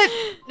know what?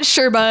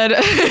 Sure, bud.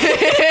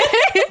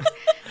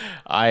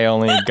 I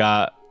only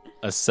got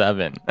a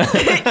 7.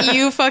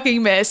 You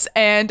fucking miss,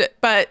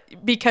 but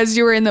because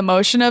you were in the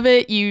motion of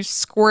it, you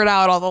squirt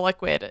out all the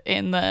liquid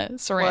in the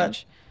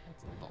syringe.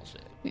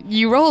 Bullshit.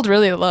 You rolled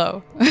really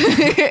low.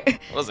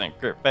 Wasn't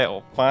crit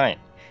fail. Fine.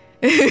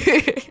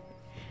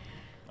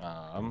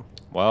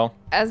 Well,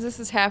 As this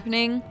is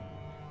happening,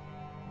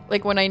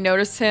 like when I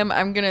notice him,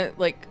 I'm gonna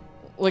like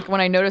when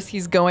I notice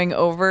he's going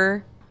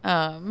over,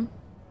 I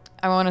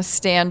want to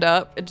stand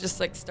up and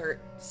just like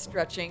start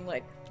stretching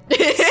my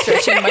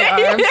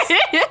arms.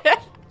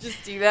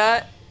 Just do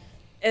that,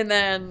 and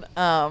then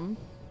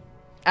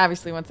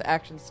obviously once the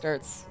action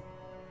starts,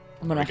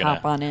 I'm we're gonna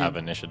hop on in. have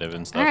initiative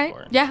and stuff All right.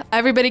 for it. Yeah,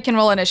 everybody can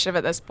roll initiative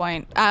at this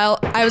point.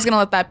 I was gonna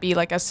let that be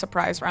like a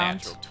surprise round.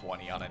 Natural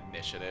 20 on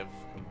initiative.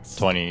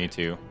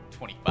 22.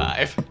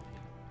 25.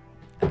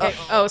 Okay.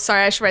 Oh,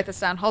 sorry. I should write this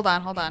down. Hold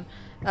on.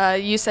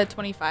 You said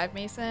 25,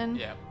 Mason.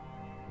 Yeah.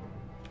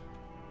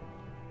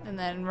 And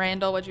then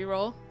Randall, what'd you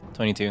roll?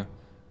 22.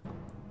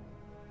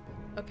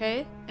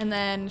 Okay. And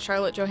then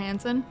Charlotte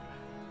Johansson.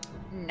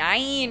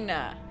 9.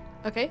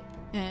 Okay.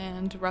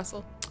 And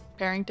Russell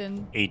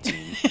Parrington.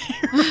 18.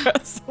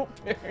 Russell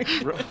Perry.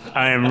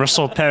 I am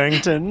Russell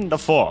Parrington the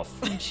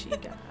fourth. And she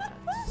got.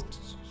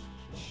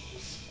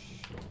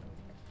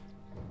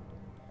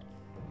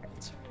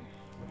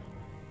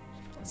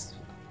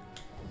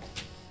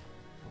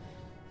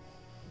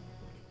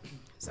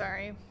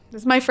 Sorry.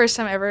 This is my first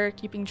time ever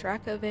keeping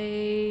track of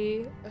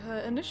a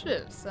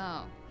initiative,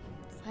 so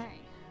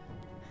sorry.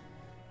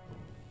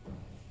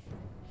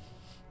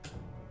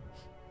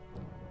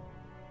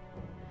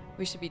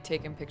 We should be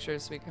taking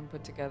pictures so we can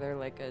put together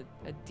like a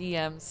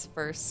DM's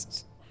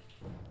first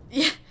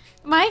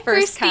My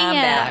first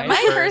combat. DM.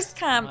 My first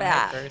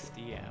combat. My first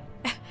DM.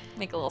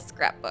 Make a little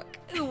scrapbook.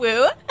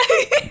 Woo.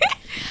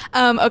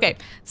 Okay,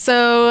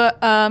 so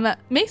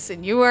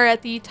Mason, you are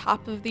at the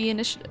top of the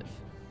initiative.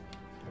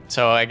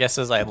 So I guess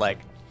as I like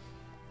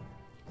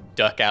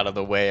duck out of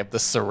the way of the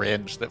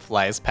syringe that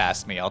flies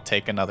past me, I'll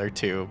take another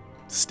 2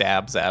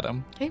 stabs at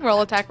him. Okay,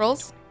 roll attack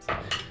rolls.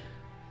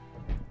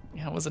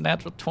 Yeah, it was a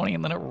natural 20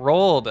 and then it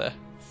rolled.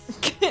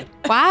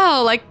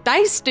 Wow, like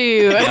dice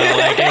do.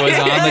 Like it was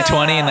on the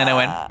 20 and then it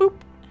went boop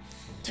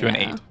to an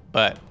 8.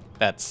 But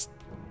that's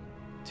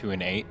 2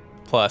 and 8.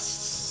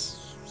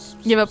 plus.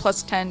 You have a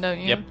plus 10,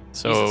 don't you? Yep.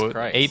 So Jesus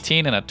Christ.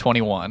 18 and a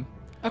 21.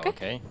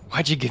 Okay.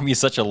 Why'd you give me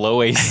such a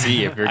low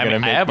AC if you're I gonna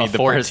mean, I make have me a the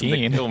person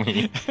to 14. kill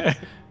me?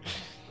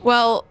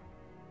 Well,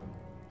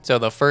 So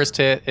the first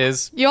hit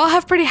is you all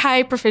have pretty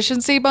high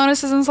proficiency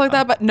bonuses and stuff like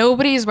that, but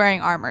nobody's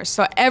wearing armor,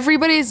 so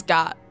everybody's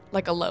got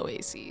like a low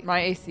AC.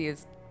 My AC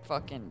is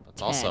fucking. It's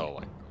also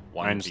like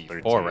Mine's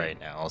 1d4 13. right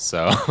now,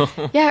 so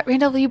Yeah,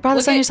 Randall, you brought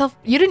this Look on at- yourself.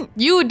 You didn't.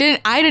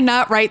 I did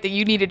not write that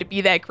you needed to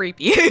be that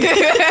creepy.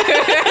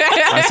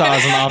 I saw it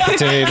as an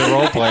opportunity to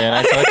roleplay and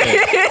I took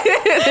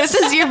it. This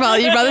is your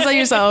fault. You brought this on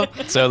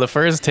yourself. so the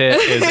first hit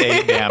is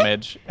 8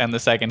 damage and the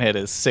second hit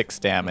is 6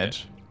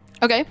 damage.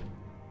 Okay.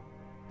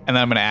 And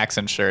then I'm gonna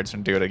accent shards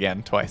and do it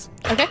again twice.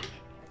 Okay.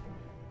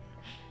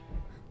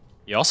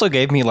 You also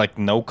gave me like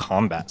no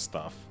combat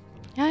stuff.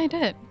 Yeah, I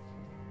did.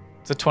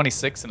 It's a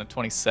 26 and a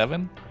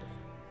 27.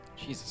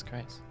 Jesus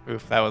Christ.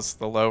 Oof, that was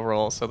the low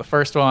roll. So the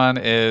first one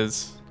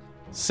is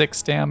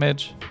 6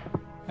 damage,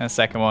 and the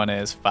second one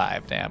is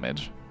 5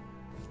 damage.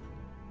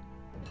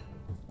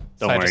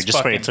 Don't So I worry, just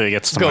wait fucking till it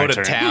gets to go my to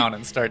turn. town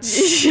and start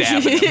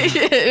stabbing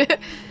him.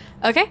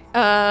 Okay.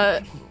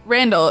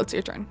 Randall, it's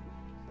your turn.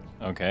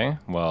 Okay,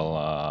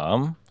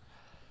 well,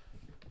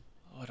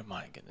 what am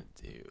I gonna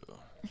do?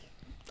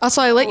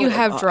 Also, I let you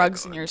have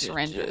drugs in your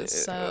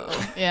syringes, so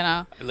you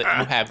know. I let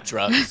you have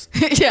drugs.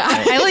 Yeah,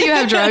 I let you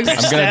have drugs. I'm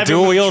gonna Stab him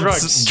dual with wield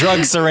drugs.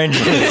 drug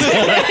syringes.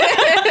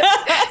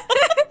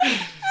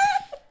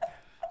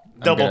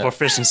 Double gonna-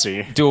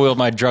 proficiency. Dual wield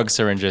my drug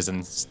syringes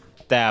and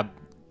stab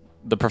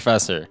the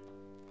professor.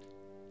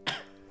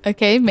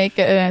 Okay, make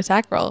an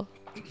attack roll.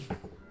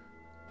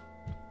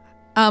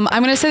 I'm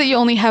gonna say that you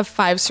only have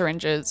 5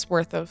 syringes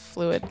worth of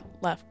fluid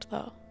left,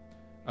 though.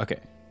 Okay.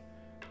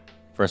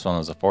 First one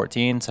was a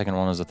 14, second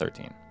one was a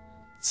 13.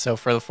 So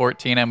for the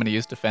 14, I'm going to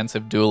use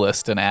defensive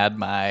duelist and add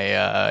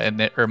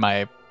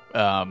my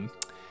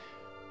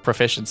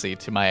proficiency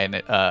to my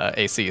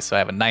AC. So I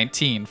have a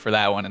 19 for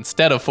that one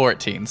instead of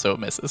 14, so it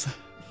misses.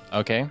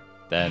 Okay,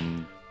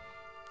 then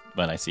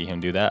when I see him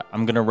do that,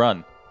 I'm gonna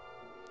run.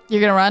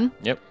 You're gonna run?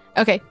 Yep.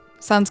 Okay,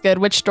 sounds good.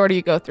 Which door do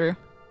you go through?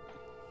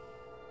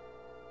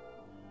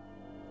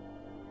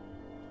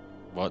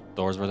 What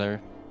doors were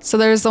there? So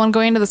there's the one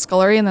going to the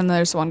scullery, and then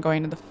there's the one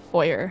going to the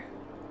foyer.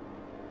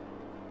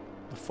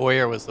 The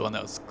foyer was the one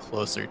that was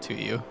closer to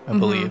you, I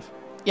believe.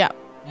 Yeah.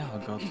 Yeah, I'll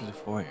go to the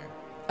foyer.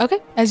 Okay.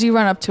 As you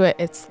run up to it,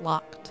 it's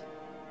locked.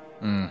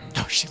 Oh,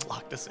 she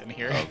locked us in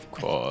here. Of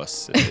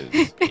course it is.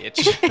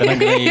 Bitch. Then I'm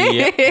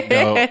gonna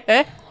go.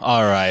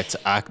 All right,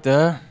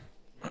 actor.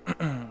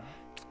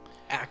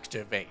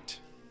 Activate.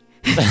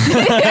 Okay,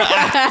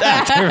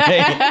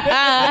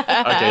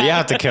 you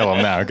have to kill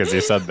him now because you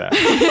said that.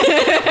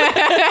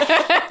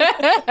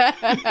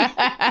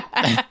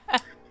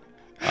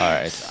 All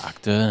right,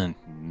 actor,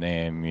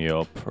 name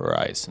your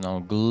price, and I'll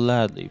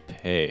gladly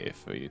pay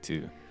for you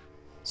to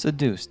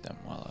seduce them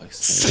while I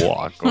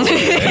walk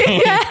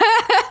away.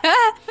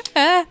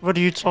 What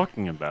are you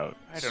talking about?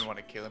 I don't want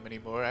to kill him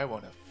anymore. I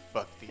want to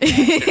fuck the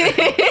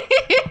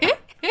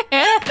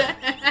actor.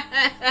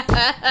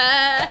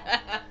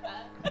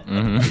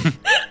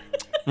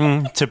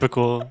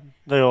 Typical.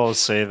 They all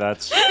say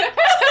that.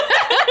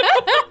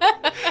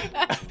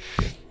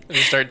 I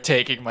start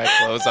taking my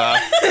clothes off,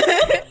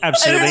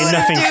 Absolutely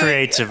nothing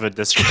creative with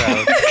this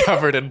crowd.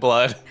 covered in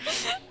blood.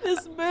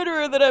 This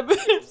murderer that I've been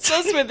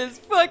obsessed with is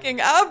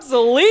fucking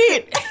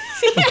obsolete.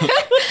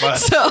 But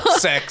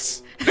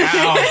sex.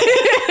 Now.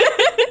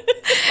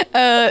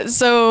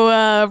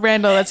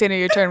 Randall, that's the end of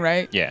your turn,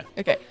 right? Yeah.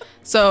 Okay.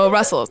 So,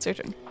 Russell, it's your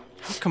turn.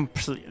 How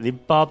completely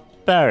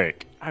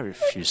barbaric. I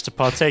refuse to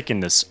partake in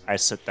this. I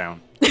sit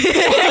down.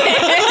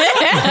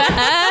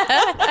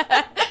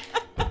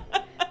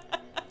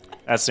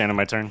 That's the end of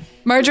my turn.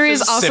 Marjorie is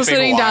Just also sipping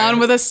sitting down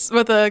wine.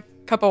 with a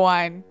cup of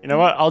wine. You know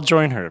what? I'll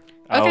join her.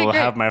 I'll great.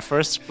 have my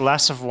first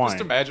glass of wine.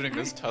 Just imagining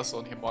this tussle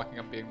and him walking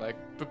up being like,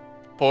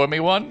 pour me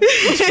one.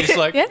 And she's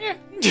like, Yeah.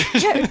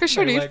 Yeah, for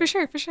sure, dude. Like- For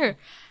sure.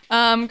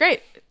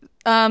 Great.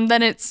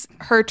 Then it's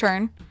her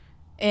turn,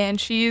 and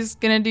she's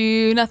gonna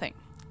do nothing.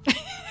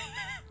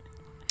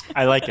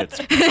 I like it.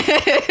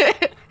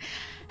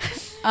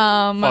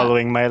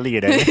 Following my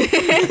lead,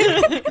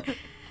 eh?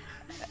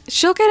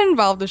 She'll get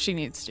involved if she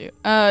needs to.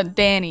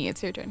 Danny,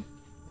 it's your turn.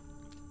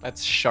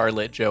 That's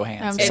Charlotte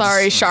Johansson. I'm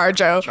sorry,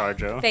 Sharjo.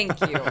 Charjo.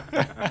 Thank you.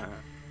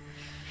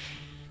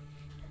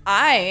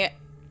 I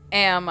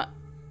am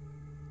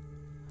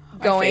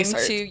going face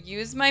hurts. to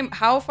use my.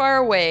 How far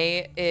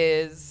away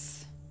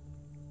is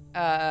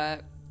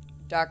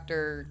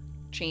Dr.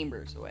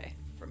 Chambers away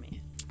from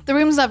me? The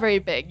room's not very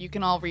big. You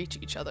can all reach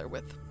each other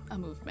with a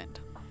movement.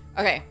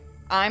 Okay,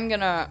 I'm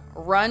gonna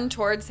run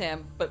towards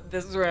him, but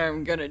this is what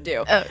I'm gonna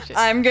do. Oh, shit.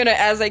 I'm gonna,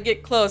 as I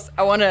get close,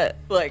 I wanna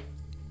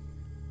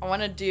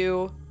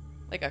do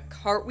like a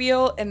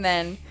cartwheel and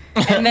then,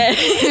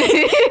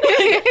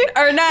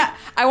 or not.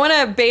 I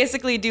wanna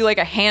basically do like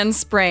a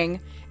handspring,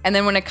 and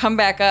then when I come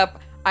back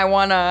up, I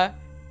wanna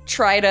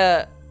try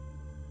to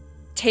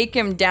take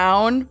him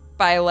down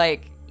by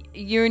like.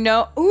 In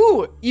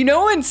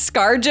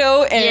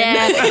ScarJo and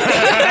I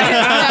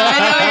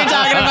know what you're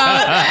talking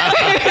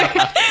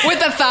about. With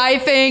the thigh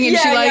thing, and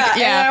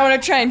and I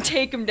want to try and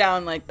take him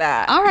down like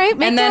that. All right,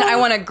 and then I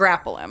want to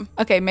grapple him.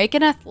 Okay, make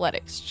an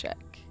athletics check.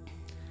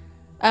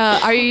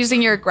 Are you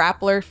using your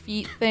grappler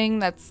feet thing?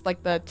 That's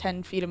like the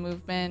 10 feet of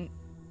movement.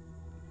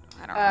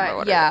 I don't remember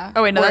what yeah.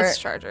 Oh wait, no, Or that's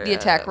Charger. The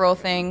attack roll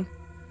thing.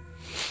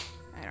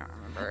 I don't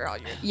remember all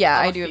your. Yeah,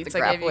 all I the do have the feats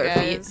I gave you grappler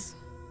guys. feet.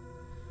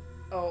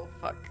 Oh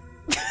fuck.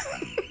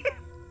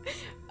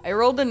 I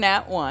rolled a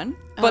nat 1,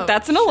 but Oh,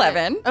 that's an shit.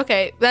 11.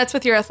 Okay, that's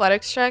with your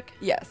athletics check.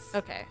 Yes.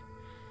 Okay.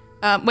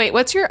 Wait,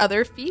 what's your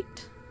other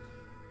feat?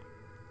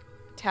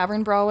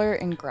 Tavern Brawler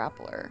and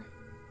Grappler.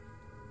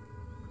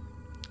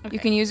 Okay. You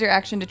can use your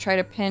action to try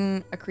to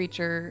pin a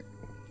creature.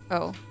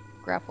 Oh,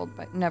 grappled,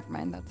 but never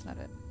mind. That's not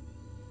it.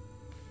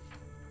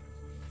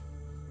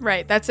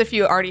 Right, that's if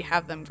you already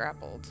have them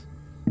grappled.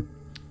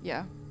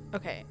 Yeah.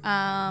 Okay.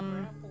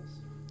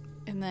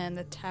 And then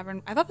the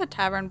tavern. I thought the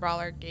tavern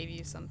brawler gave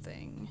you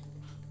something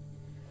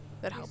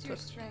that helped with.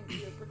 strength.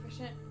 You're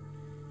proficient.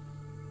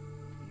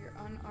 Your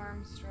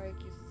unarmed strike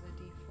uses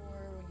a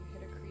d4. When you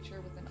hit a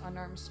creature with an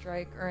unarmed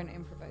strike or an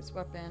improvised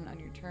weapon on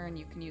your turn,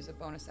 you can use a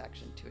bonus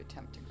action to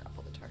attempt to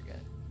grapple the target.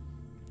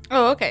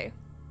 Oh, okay.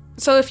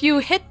 So if you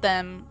hit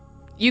them,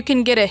 you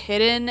can get a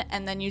hit in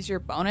and then use your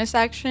bonus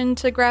action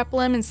to grapple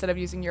him instead of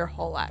using your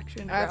whole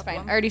action. To That's grapple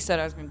fine. him. I already said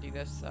I was going to do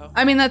this, so.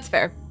 I mean, that's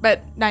fair,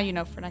 but now you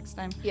know for next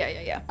time.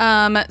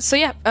 Yeah. So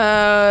you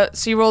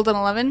rolled an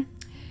 11.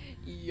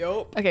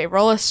 Yup. Okay,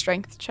 roll a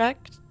strength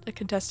check, a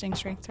contesting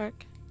strength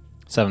check.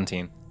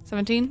 17.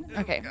 17.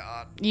 Okay.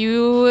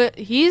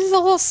 He's a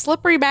little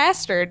slippery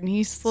bastard, and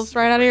he slips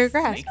right out of your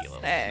grasp.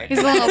 He's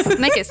a little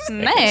sneaky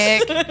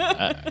snake.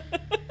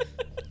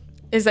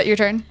 Is that your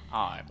turn?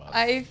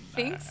 I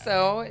think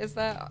so. I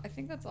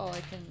think that's all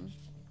I can.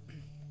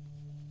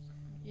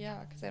 Yeah,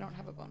 because I don't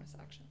have a bonus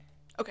action.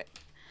 Okay.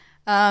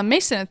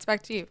 Mason, it's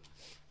back to you.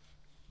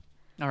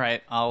 All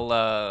right,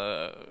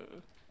 I'll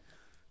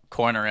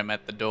corner him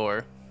at the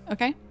door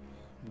Okay.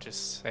 and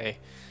just say,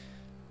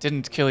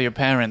 "Didn't kill your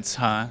parents,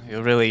 huh?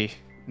 You're really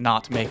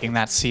not making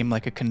that seem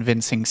like a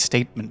convincing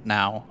statement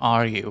now,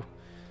 are you?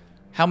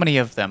 How many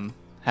of them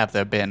have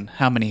there been?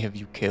 How many have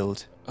you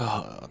killed?"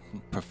 Oh,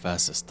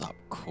 Professor, stop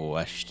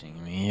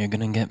questioning me. You're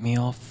gonna get me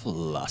all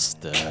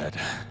flustered.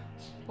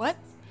 What?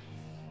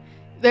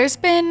 There's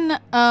been,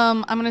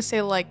 I'm gonna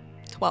say like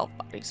 12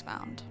 bodies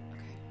found.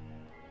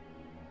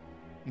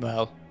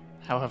 Well,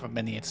 however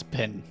many it's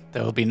been,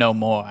 there will be no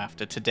more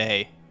after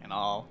today, and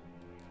I'll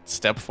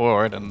step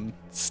forward and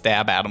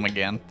stab at him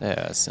again.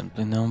 There are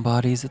simply no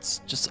bodies.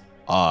 It's just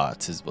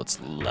art is what's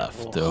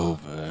left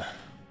over.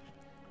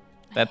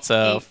 That's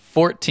a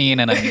 14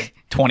 and a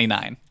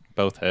 29.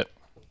 Both hit.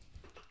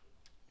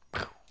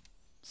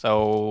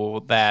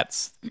 So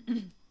that's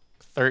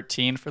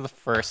 13 for the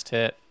first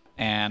hit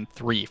and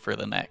 3 for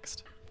the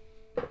next.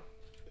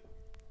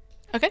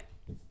 Okay.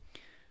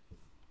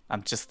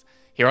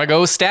 Here I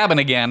go stabbing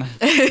again.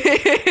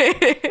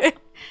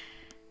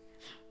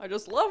 I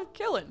just love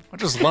killing. I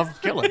just love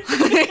killing.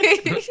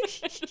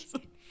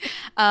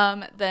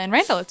 Then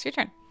Randall, it's your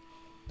turn.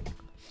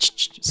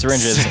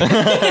 Syringes.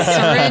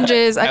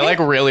 Syringes. Okay. I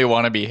really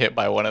want to be hit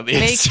by one of these.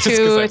 Make just 'cause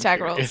 2 I'm attack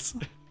curious.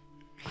 rolls.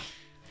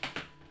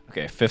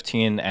 Okay,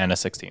 15 and a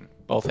 16.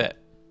 Both hit.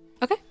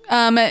 Okay.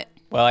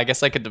 Well, I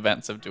guess I could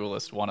defensive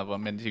duelist one of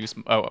them and use.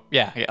 Oh,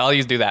 yeah. I'll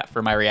do that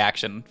for my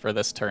reaction for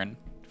this turn.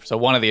 So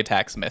one of the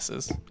attacks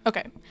misses.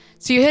 Okay.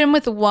 So you hit him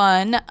with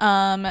 1,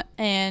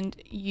 and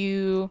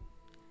you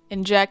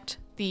inject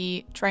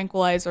the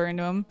tranquilizer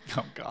into him.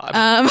 Oh,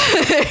 God.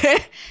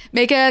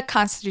 Make a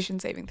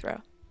Constitution saving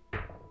throw.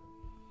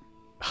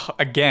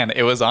 Again,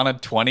 it was on a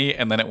 20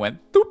 and then it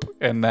went boop.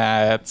 And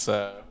that's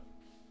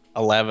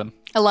 11.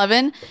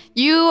 11.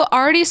 You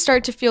already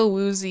start to feel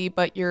woozy,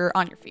 but you're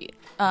on your feet.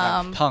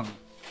 Tongue.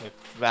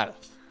 That.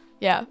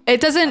 Yeah, it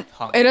doesn't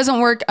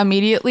work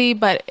immediately,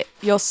 but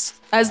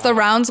as the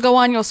rounds go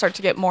on, you'll start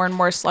to get more and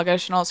more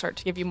sluggish, and I'll start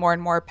to give you more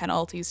and more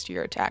penalties to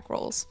your attack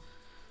rolls.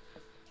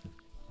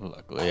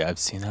 Luckily, I've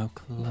seen how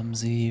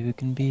clumsy you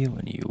can be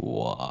when you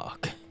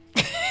walk.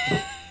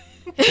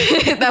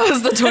 That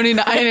was the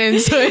 29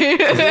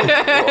 insight.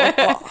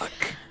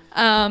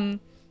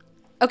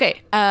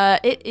 Okay,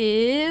 it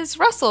is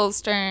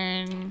Russell's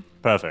turn.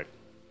 Perfect.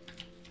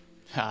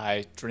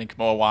 I drink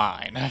more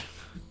wine.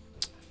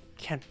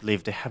 Can't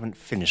believe they haven't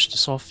finished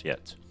this off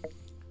yet.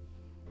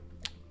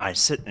 I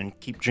sit and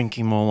keep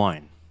drinking more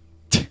wine.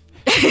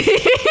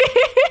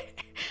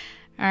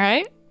 All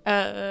right.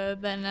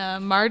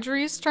 Then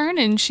Marjorie's turn,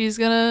 and she's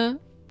gonna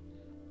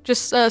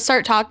just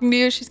start talking to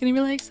you. She's gonna be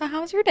like, "So,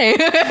 how's your day?"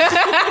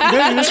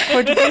 Yeah, that's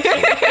quite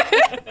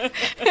eventful.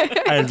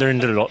 I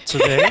learned a lot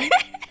today.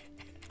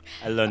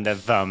 I learned that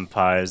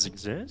vampires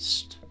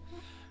exist.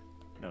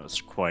 That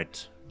was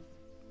quite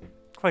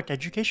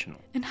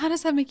educational. And how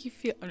does that make you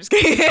feel? I'm just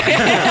kidding.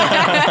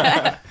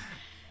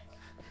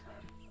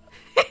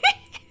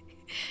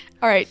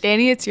 All right,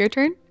 Danny, it's your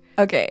turn.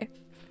 Okay.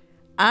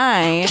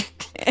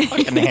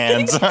 Fucking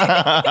hands.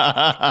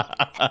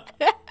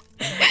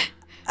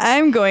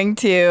 I'm going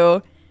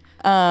to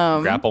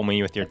Grapple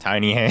me with your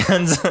tiny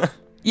hands.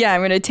 yeah,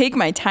 I'm gonna take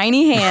my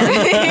tiny hand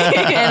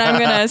and I'm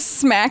gonna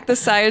smack the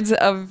sides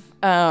of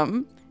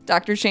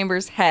Dr.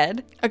 Chambers'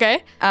 head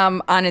Okay.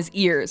 on his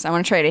ears. I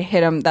want to try to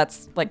hit him.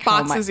 That's like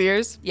how Box his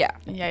ears. Yeah.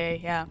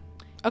 Yeah.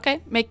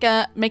 Okay, make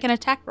an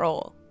attack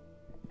roll.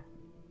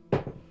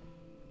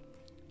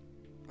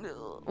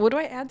 What do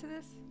I add to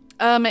this?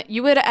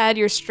 You would add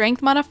your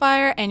strength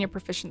modifier and your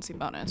proficiency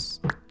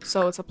bonus.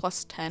 So it's a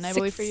plus 10, I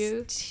believe, for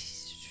you.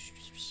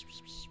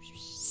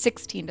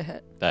 16 to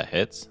hit. That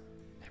hits.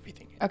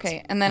 Everything hits.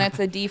 Okay, and then it's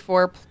a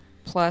D4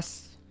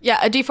 plus.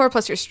 Yeah, a d4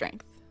 plus your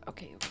strength.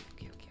 Okay.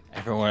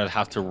 Everyone would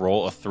have to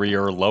roll a 3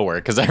 or lower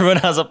because everyone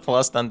has a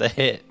plus on the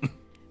hit.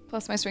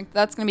 Plus my strength.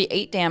 That's gonna be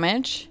 8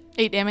 damage.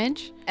 8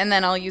 damage. And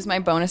then I'll use my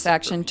bonus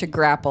action to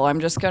grapple. I'm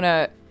just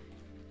gonna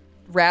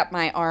wrap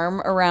my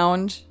arm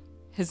around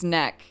his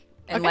neck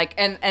and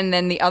and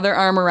then the other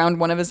arm around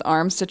one of his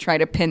arms to try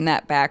to pin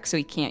that back so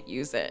he can't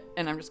use it.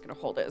 And I'm just gonna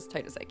hold it as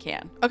tight as I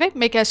can. Okay,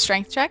 make a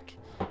strength check.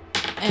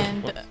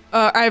 And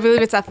I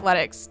believe it's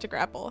athletics to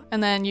grapple.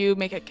 And then you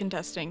make a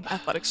contesting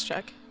athletics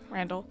check,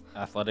 Randall.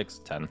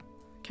 Athletics 10.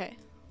 Okay.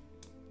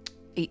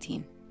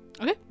 18.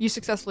 Okay, you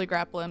successfully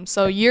grapple him.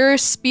 So your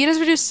speed is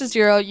reduced to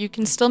 0. You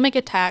can still make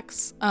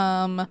attacks.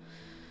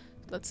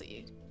 Let's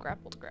see.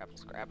 Grapples.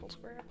 Grapples.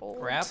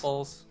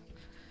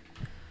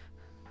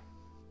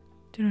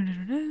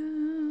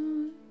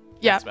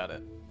 Yeah, That's about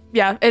it.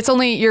 yeah. It's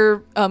only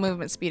your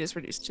movement speed is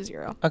reduced to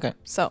 0. Okay.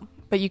 So,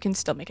 but you can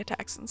still make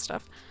attacks and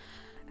stuff.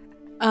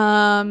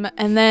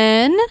 And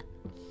then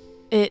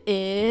it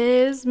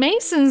is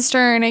Mason's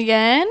turn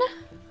again.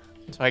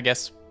 So I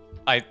guess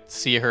I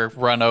see her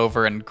run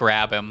over and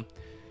grab him,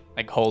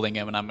 like holding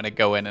him, and I'm gonna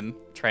go in and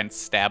try and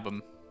stab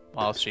him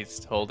while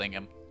she's holding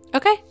him.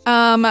 Okay.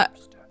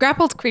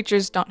 Grappled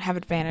creatures don't have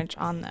advantage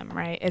on them,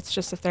 right? It's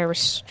just if they're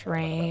restrained.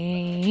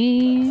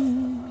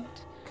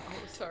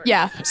 Sorry.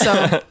 Yeah. So.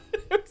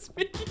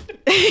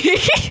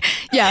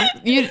 Yeah.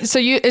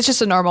 It's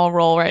just a normal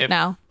roll right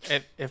now.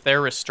 If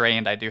they're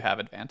restrained, I do have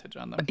advantage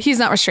on them. He's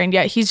not restrained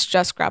yet. He's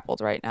just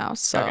grappled right now.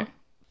 So.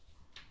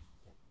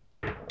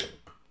 Okay.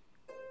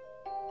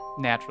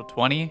 Natural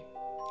 20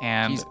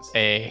 and Jesus.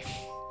 a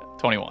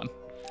 21.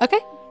 Okay.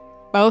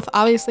 Both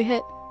obviously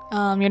hit.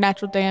 Your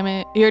natural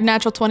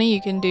 20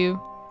 you can do.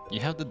 You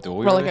have the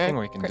dual Roll wield like a thing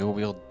where you can crit. dual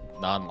wield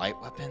non-light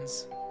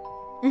weapons.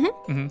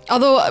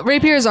 Although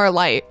rapiers are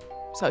light,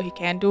 so he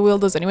can dual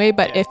wield those anyway.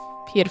 But if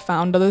he had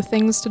found other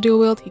things to dual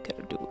wield, he could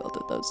have dual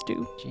wielded those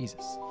too.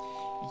 Jesus.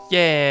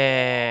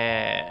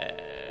 Yeah.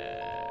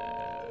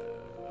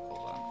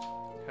 Hold on.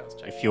 I was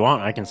checking. If you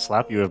want, I can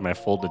slap you with my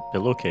folded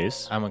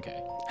pillowcase. I'm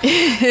okay.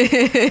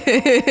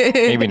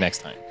 Maybe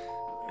next time.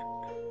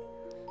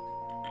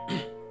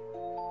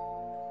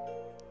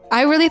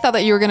 I really thought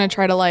that you were gonna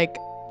try to like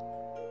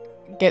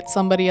get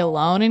somebody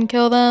alone and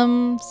kill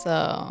them,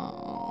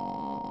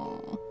 so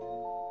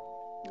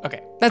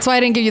Okay. that's why I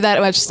didn't give you that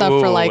much stuff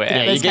for like Ooh, yeah,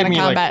 Yeah, this you gave kind of me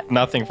combat. like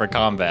nothing for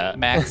combat.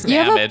 Max You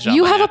damage. have a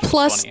on my natural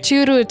plus 20.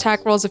 2 to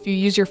attack rolls if you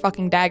use your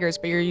fucking daggers,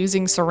 but you're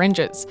using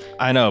syringes.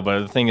 I know, but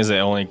the thing is, it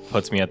only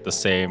puts me at the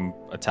same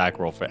attack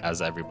roll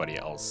as everybody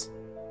else.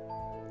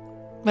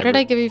 What did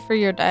I give you for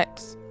your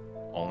dex?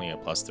 Only a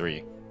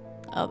 +3.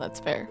 Oh, that's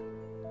fair.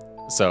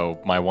 So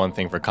my one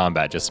thing for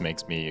combat just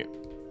makes me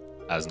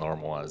as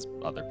normal as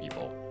other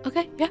people.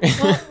 Okay, yeah.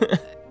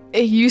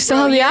 Well, you still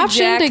have the You're option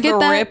Jack to get the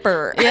that.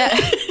 Ripper. Yeah.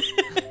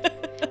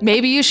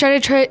 Maybe you should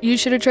have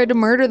tried to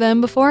murder them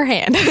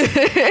beforehand.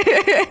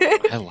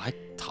 I like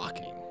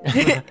talking.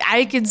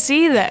 I can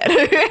see that.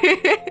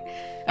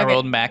 I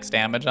rolled max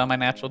damage on my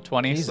natural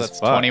 20, Jesus so that's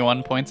fuck.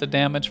 21 points of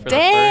damage for the first.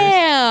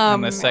 Damn.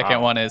 And the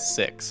second one is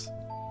 6.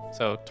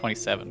 So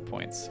 27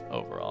 points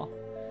overall.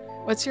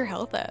 What's your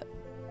health at?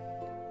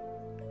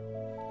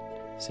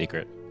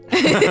 Secret.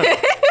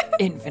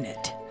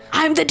 Infinite.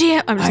 I'm the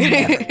DM. I'm just I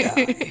kidding.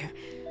 never die.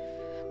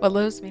 What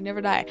lives may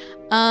never die.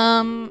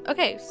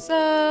 Okay,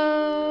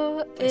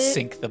 so I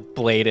sink the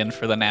blade in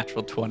for the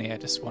natural 20. I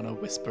just want to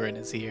whisper in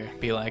his ear,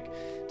 be like,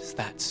 "Does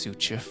that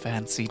suit your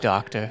fancy,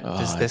 Doctor?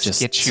 Does Oh, it this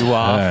just get you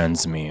off?"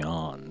 turns me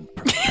on,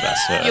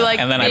 Professor. You like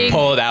And then I being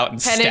pull it out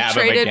and stab him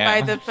penetrated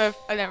again. by the.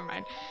 Oh, never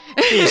mind.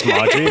 Please,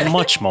 Marjorie,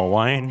 much more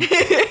wine.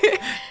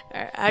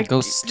 Alright, I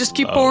Go just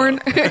keep slow, pouring.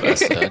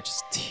 Professor.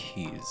 Just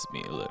tease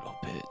me a little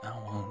bit,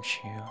 now won't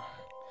you?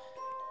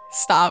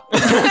 Stop. I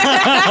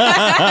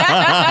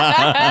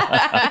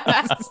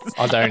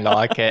don't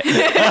like it.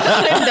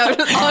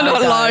 I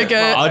don't like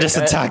it. I'll just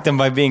attack them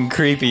by being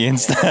creepy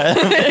instead.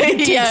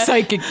 Yeah.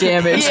 Psychic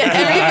damage. Yeah,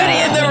 everybody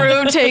in the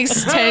room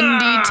takes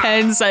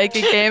 10d10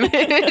 psychic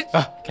damage.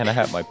 Can I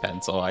have my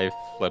pencil? I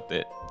flipped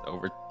it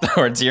over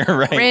towards your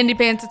right. Randy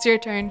Pants, it's your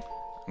turn.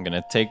 I'm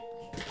gonna take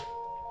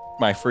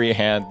my free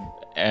hand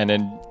and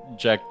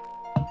inject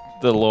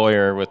the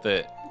lawyer with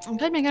it.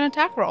 Okay, make an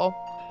attack roll.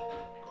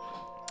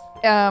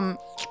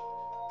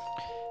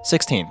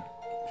 16.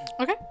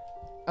 Okay,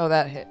 Oh,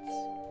 that hits.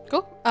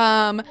 cool.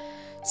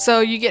 So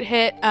you get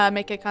hit.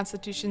 Make a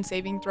Constitution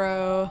saving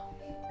throw.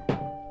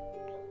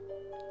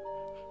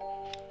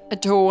 A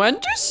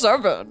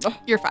 27.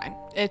 You're fine.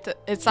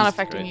 It's not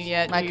affecting you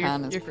yet. My you're,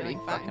 con is you're pretty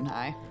feeling fucking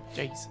fine. high.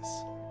 Jesus.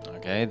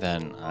 Okay,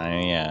 then I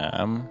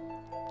am.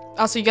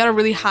 Also, you got a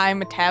really high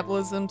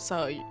metabolism,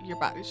 so your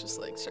body's just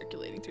like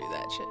circulating through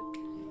that shit.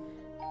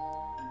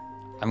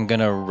 I'm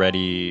gonna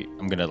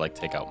like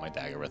take out my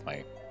dagger with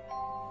my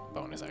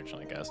bonus action,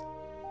 I guess.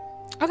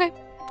 Okay,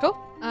 cool.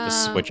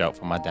 Just switch out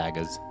for my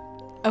daggers.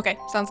 Okay,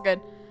 sounds good.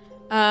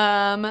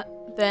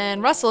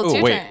 Then Russell, it's Ooh,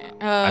 your wait. turn.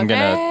 I'm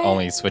gonna Okay.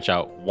 only switch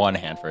out one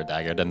hand for a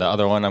dagger, then the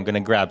other one I'm gonna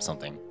grab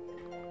something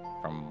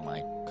from my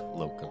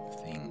cloak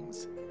of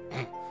things.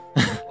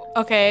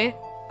 Okay.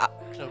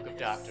 Cloak of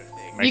Doctor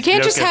Thing. My You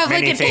can't cloak just of have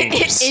like many an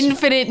things.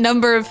 infinite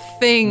number of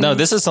things. No,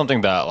 this is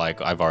something that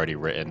like I've already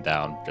written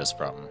down just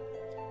from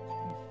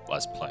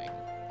us playing.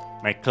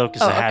 My cloak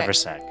is Oh, a okay.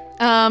 haversack.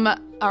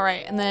 All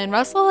right, and then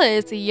Russell,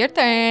 it's your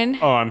turn.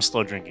 Oh, I'm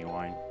still drinking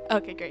wine.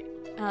 Okay, great.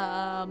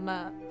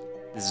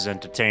 This is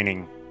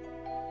entertaining.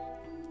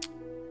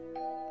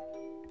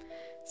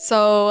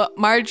 So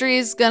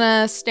Marjorie's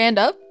gonna stand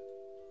up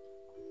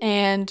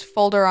and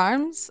fold her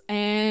arms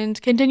and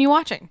continue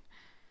watching.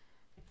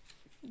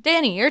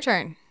 Danny, your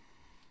turn.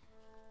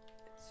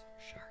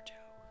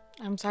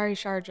 I'm sorry,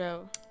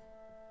 Sharjo.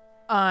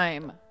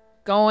 I'm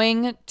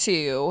going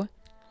to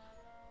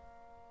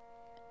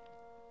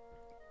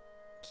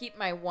keep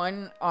my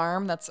one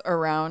arm that's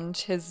around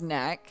his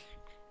neck,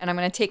 and I'm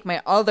going to take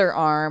my other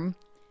arm,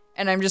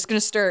 and I'm just going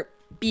to start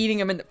beating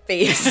him in the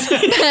face.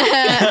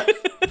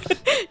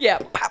 Yeah,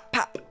 pop,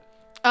 pop.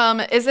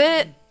 Is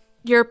it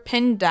your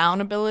pinned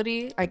down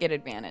ability? I get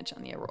advantage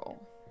on the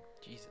roll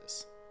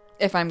Jesus.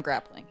 if I'm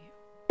grappling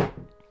you.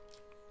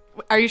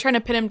 Are you trying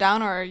to pin him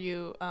down, or are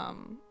you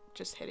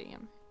just hitting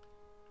him?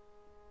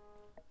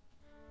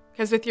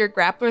 Because with your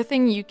grappler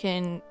thing, you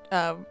can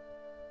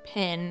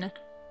pin.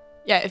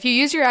 Yeah, if you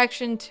use your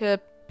action to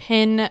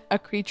pin a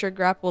creature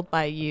grappled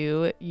by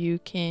you, you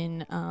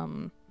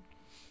can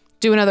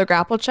do another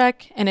grapple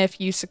check, and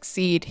if you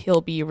succeed,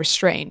 he'll be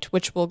restrained,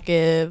 which will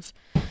give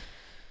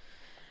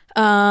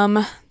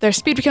their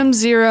speed becomes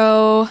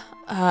 0.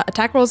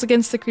 Attack rolls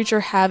against the creature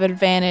have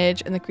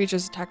advantage, and the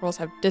creature's attack rolls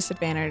have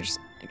disadvantage.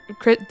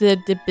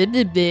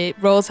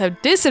 Rolls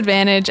have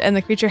disadvantage, and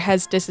the creature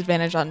has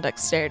disadvantage on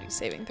dexterity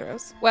saving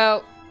throws.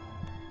 Well,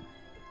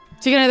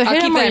 So you can either I'll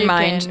hit keep him or that in you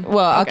mind. can-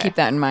 Well, I'll Okay. keep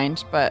that in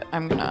mind, but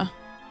I'm going to...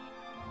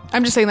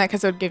 I'm just saying that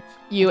because it would give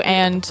you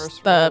and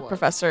first the roll was.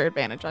 professor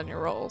advantage on your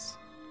rolls.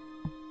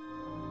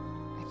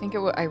 I think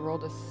I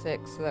rolled a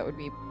 6, so that would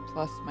be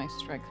plus my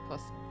strength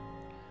plus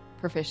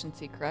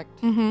proficiency,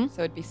 correct? Mm-hmm.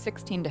 So it'd be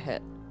 16 to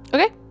hit.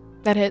 Okay,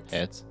 that hits.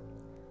 Hits.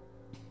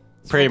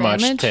 Pretty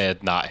much damage? to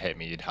not hit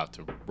me, you'd have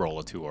to roll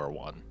a 2 or a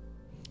 1.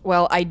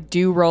 Well, I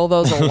do roll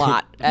those a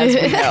lot, as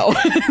we know.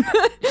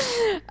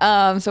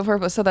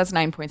 So that's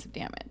 9 points of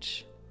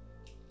damage.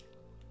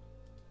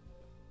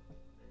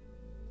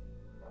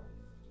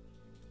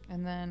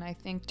 And then I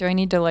think, do I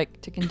need to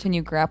to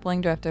continue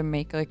grappling? Do I have to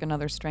make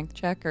another strength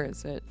check, or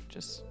is it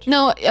just?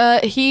 No,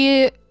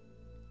 he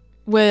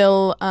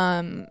will.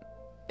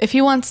 If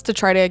he wants to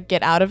try to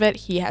get out of it,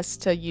 he has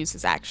to use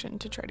his action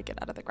to try to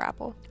get out of the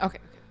grapple. Okay.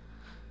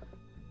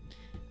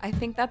 I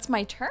think that's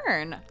my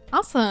turn.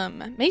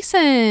 Awesome,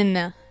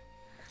 Mason.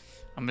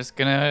 I'm just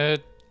gonna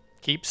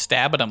keep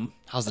stabbing him.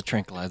 How's the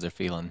tranquilizer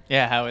feeling?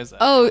 Yeah, how is that?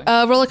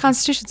 Oh, roll a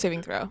Constitution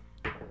saving throw.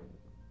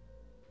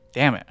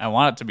 Damn it. I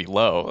want it to be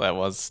low. That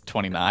was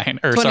 29.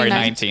 Or 29. sorry,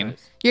 19.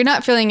 You're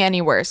not feeling any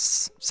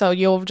worse, so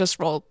you'll just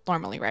roll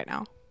normally right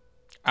now.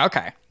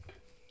 Okay.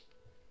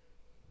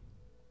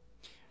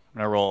 I'm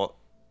gonna roll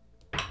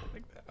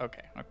like that.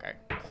 Okay.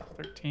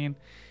 13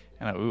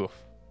 and a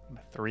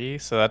 3.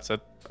 So that's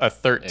a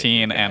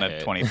 13 and a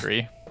hit.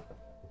 23.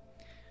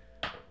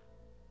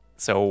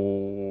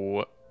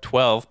 So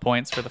 12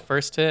 points for the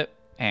first hit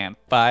and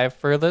 5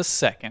 for the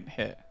second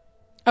hit.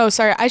 Oh,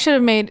 sorry. I should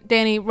have made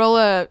Danny roll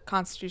a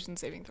Constitution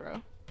saving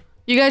throw.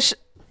 You guys,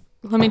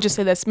 let me just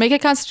say this: make a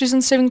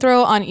Constitution saving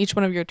throw on each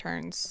one of your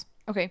turns.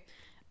 Okay.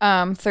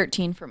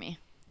 13 for me.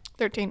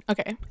 13.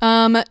 Okay.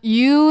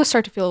 You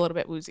start to feel a little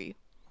bit woozy.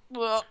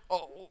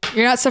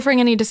 You're not suffering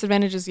any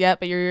disadvantages yet,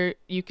 but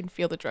you can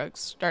feel the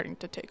drugs starting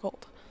to take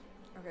hold.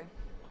 Okay.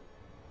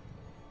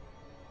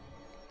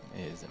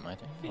 Is it my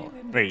turn? Oh.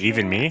 Wait,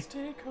 even me?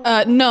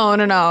 No,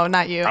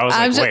 not you.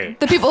 I was like, I'm wait.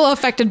 the people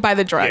affected by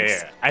the drugs.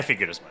 Yeah, I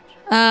figured as much.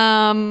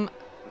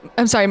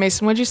 I'm sorry,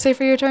 Mason. What'd you say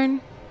for your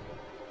turn?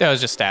 I was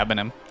just stabbing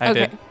him. I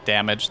Okay. did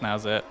damage, and that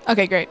was it.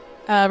 Okay, great.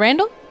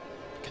 Randall?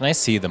 Can I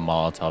see the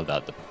Molotov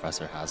that the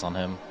professor has on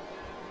him?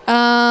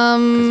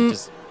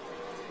 Because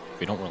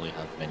we don't really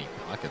have many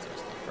pockets or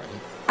stuff, right?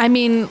 I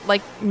mean,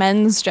 like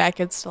men's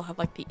jackets still have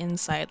like the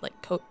inside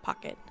like coat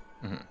pocket.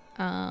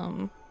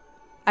 Mhm.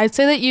 I'd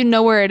say that you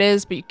know where it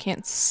is, but you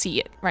can't see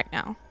it right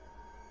now.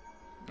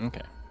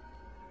 Okay.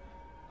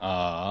 What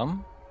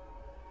am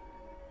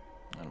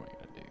I gonna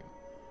do?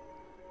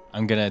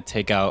 I'm gonna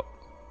take out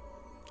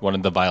one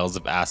of the vials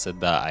of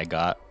acid that I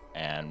got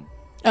and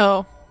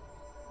Oh,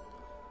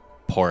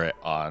 pour it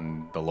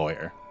on the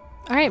lawyer.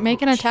 all right.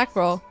 Make an attack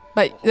roll,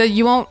 but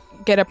you won't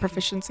get a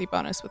proficiency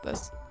bonus with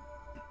this.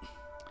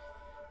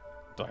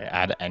 Do I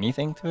add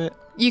anything to it?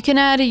 You can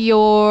add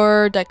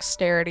your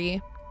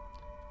dexterity.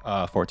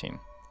 14.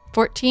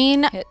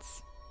 14.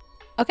 Hits.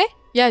 Okay.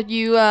 Yeah,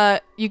 you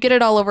get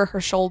it all over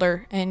her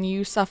shoulder, and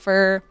you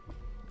suffer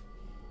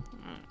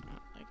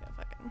like a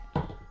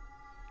fucking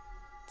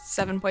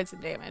 7 points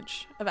of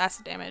damage, of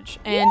acid damage.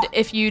 And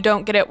if you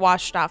don't get it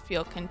washed off,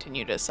 you'll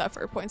continue to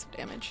suffer points of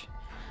damage.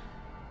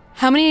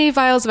 How many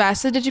vials of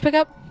acid did you pick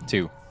up?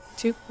 2.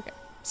 2. Okay.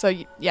 So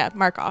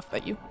mark off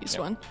that you used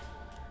one.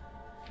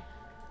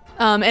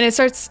 And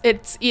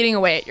it's eating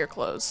away at your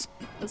clothes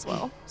as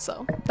well.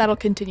 So that'll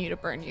continue to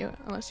burn you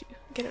unless you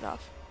get it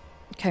off.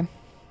 Okay.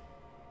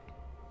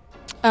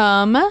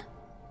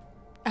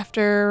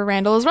 After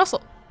Randall is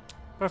Russell.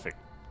 Perfect.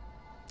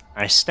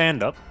 I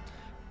stand up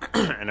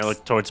and I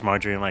look towards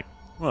Marjorie and I'm like,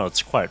 well,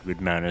 it's quite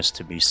rude manners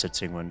to be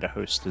sitting when the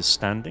host is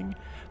standing.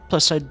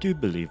 Plus, I do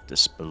believe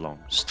this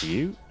belongs to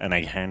you. And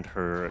I hand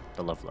her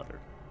the love letter.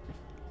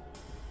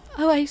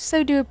 Oh, I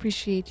so do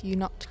appreciate you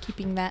not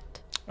keeping that.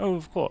 Oh,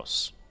 of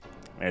course.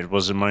 It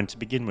wasn't mine to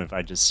begin with.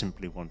 I just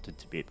simply wanted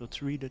to be able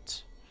to read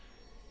it.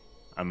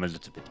 I'm a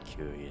little bit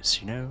curious,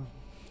 you know?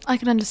 I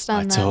can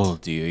understand that.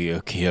 told you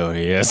you're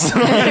curious.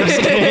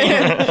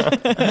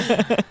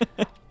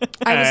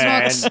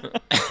 I was not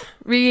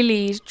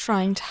really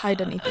trying to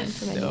hide anything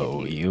from any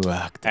no, of you. you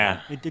act.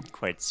 It did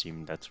quite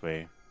seem that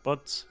way.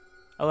 But,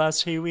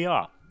 alas, here we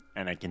are.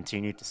 And I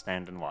continue to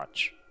stand and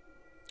watch.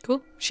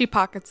 Cool. She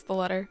pockets the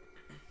letter.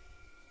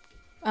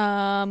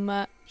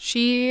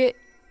 She,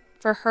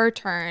 for her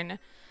turn,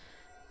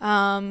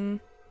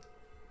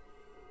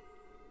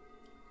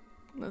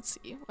 let's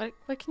see.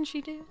 What can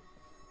she do?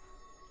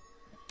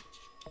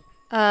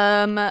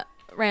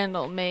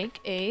 Randall, make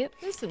a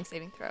wisdom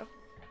saving throw.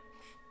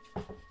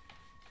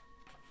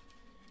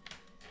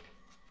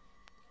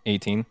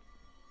 18.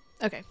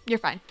 Okay, you're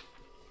fine.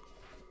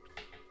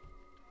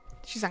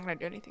 She's not gonna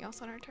do anything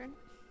else on her turn.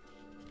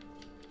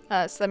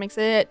 So that makes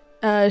it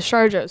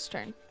Sharjo's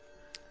turn.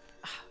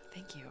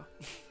 Thank you.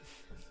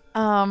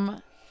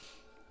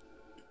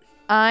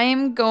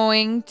 I'm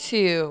going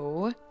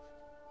to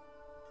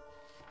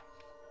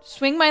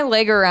swing my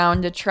leg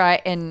around to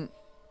try in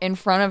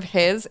front of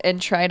his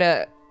and try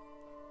to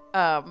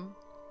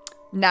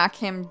knock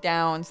him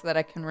down so that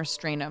I can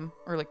restrain him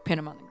or like pin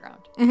him on the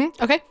ground.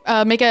 Mm-hmm. Okay.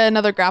 Make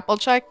another grapple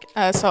check.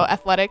 So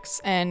athletics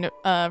and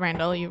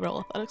Randall, you roll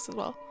athletics as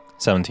well.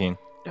 17.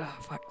 Oh,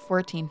 fuck.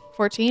 14.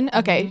 14.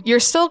 Okay, you're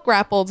still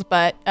grappled,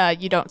 but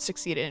you don't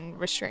succeed in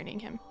restraining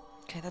him.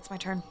 Okay, that's my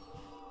turn.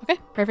 Okay,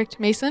 perfect.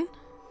 Mason.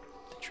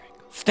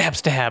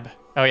 Stab.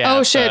 Oh, yeah.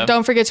 Oh it's, shit!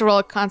 Don't forget to roll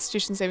a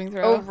Constitution saving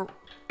throw.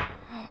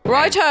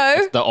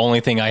 Righto. The only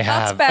thing I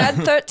That's have. bad.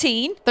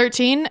 13.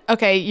 13.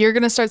 Okay, you're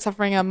gonna start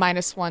suffering a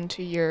 -1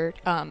 to your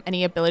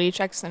any ability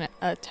checks and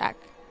attack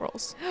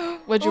rolls.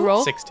 What'd you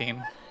roll?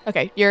 16.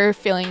 Okay, you're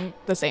feeling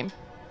the same.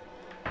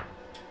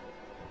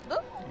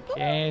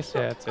 Okay, so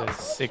that's a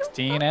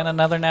 16 and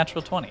another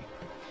natural 20.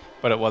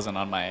 But it wasn't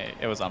on my,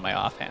 it was on my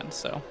offhand,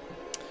 so.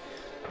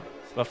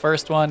 The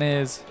first one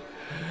is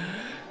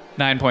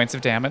 9 points of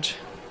damage.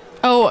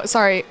 Oh,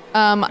 sorry.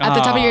 At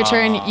the top of your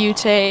turn, you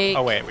take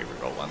Oh, wait, we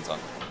reroll ones on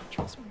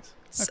natural swings.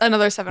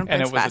 another 7 And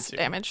points it of was a acid 2.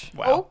 damage.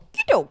 Wow.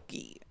 Okie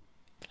dokie.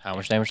 How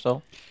much damage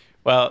total?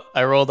 Well,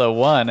 I rolled a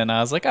 1 and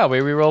I was like, oh, we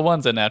reroll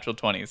ones at natural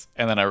 20s.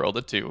 And then I rolled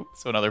a 2,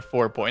 so another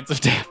 4 points of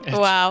damage.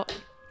 Wow.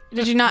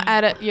 Did you not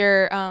add it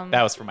your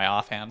That was for my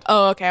offhand.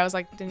 Oh, okay. I was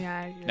like, didn't you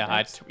add your No,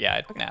 I dice?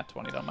 nat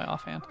 20 on my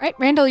offhand. Right,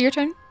 Randall, your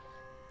turn.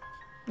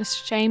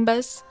 Mr.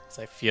 Chambers. As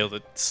I feel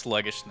the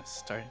sluggishness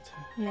starting to.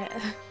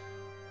 Yeah.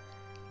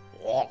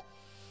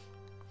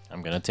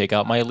 I'm gonna take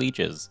out my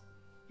leeches.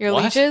 Your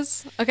What?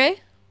 leeches.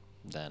 Okay.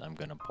 Then I'm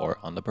gonna pour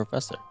on the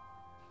professor.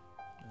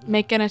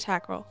 Make an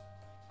attack roll.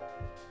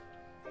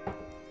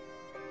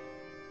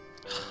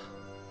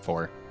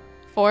 4.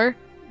 4.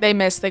 They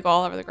miss. They go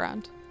all over the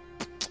ground.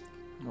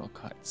 Oh,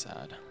 quite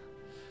sad.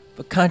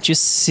 But can't you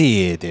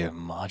see, dear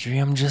Marjorie,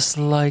 I'm just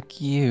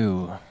like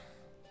you.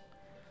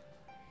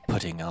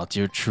 Putting out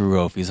your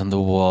trophies on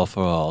the wall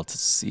for all to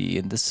see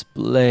and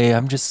display.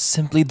 I'm just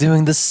simply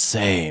doing the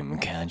same,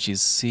 can't you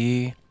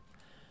see?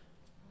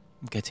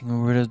 I'm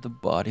getting rid of the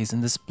bodies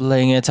and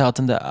displaying it out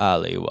in the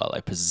alley while I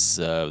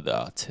preserve the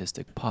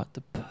artistic part,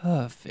 the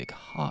perfect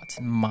heart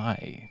in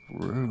my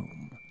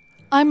room.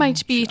 I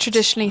might be Just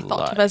traditionally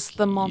thought of as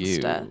the like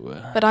monster, you.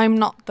 but I'm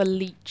not the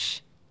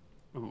leech.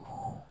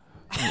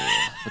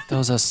 But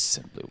those are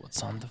simply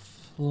what's on the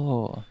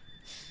floor.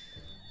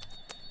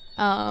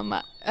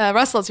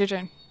 Russell, it's your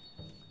turn.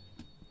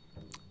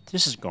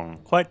 This has gone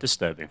quite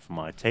disturbing for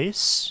my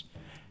tastes.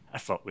 I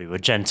thought we were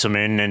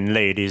gentlemen and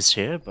ladies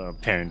here, but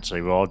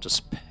apparently we're all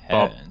just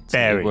Parents,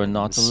 barbarians. we're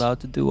not allowed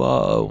to do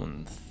our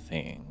own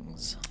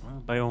things.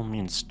 Well, by all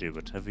means, do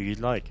whatever you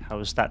like. How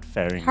is that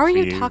faring How are for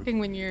you talking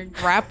when you're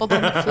grappled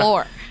on the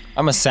floor?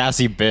 I'm a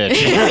sassy bitch.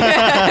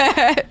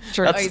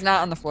 Oh, he's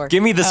not on the floor.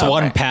 Give me this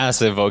one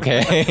passive,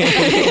 okay?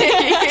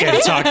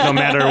 Can't talk no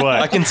matter I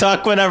what. can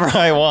talk whenever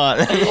I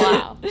want.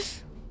 Wow.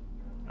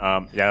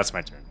 Yeah, that's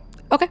my turn.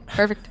 Okay,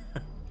 perfect.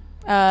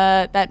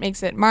 That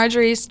makes it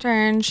Marjorie's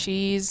turn.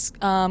 She's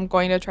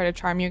going to try to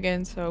charm you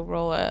again, so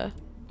roll a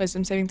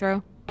wisdom saving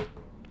throw.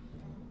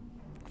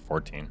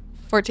 14.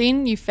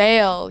 14, you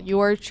fail. You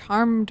are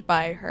charmed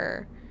by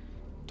her.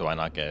 Do I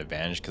not get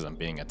advantage because I'm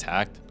being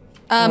attacked?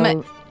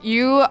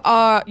 You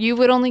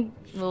would only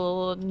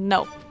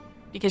no,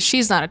 because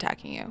she's not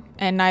attacking you,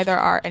 and neither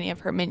are any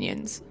of her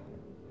minions.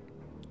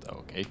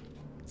 Okay.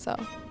 So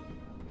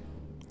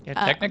Yeah,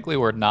 technically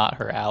we're not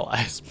her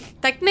allies.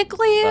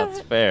 technically,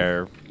 That's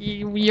fair.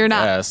 you're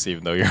not. Yes,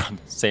 even though you're on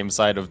the same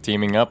side of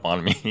teaming up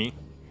on me.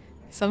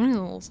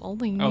 Someone's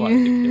holding Oh, I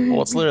you.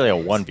 Well, it's literally a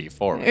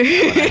 1v4 right now,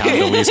 and I have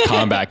the least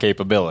combat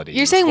capabilities.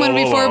 You're saying Whoa, one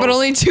whoa, before, whoa. but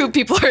only 2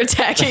 people are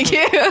attacking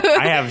you.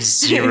 I have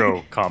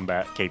 0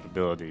 combat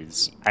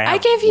capabilities. I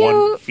have gave you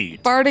 1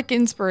 feat. bardic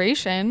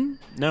inspiration.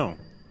 No.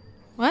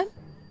 What?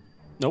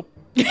 Nope.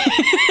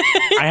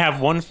 I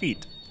have 1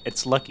 feat.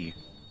 It's lucky.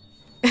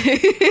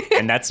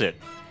 And that's it.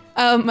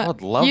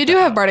 would love You to do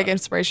have have bardic that.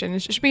 inspiration.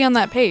 It should be on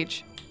that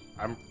page.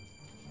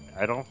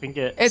 I don't think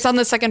it. It's on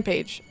the second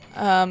page,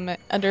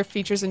 under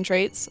features and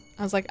traits.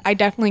 I was like, I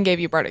definitely gave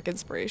you bardic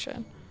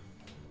inspiration.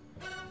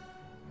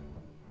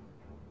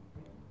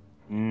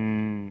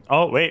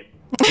 Oh, wait.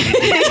 You're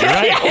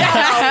right.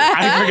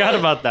 I forgot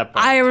about that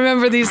part. I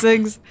remember these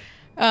things.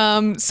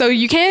 So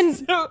you can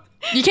do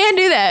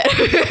that.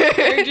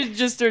 Eric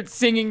just starts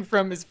singing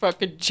from his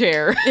fucking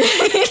chair.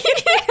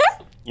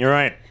 You're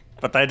right.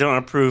 But I don't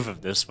approve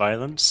of this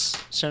violence,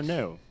 so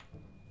no.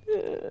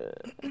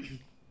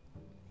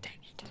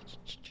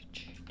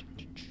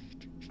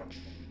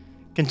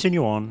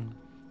 Continue on.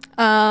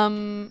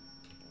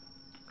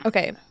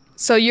 Okay.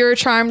 So you're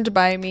charmed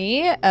by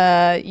me.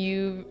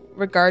 You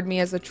regard me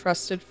as a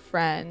trusted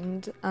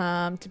friend,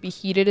 to be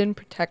heeded and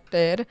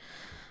protected.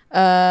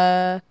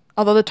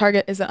 Although the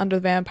target isn't under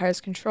the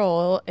vampire's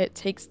control, it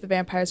takes the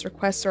vampire's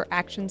requests or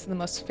actions in the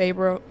most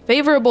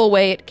favorable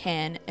way it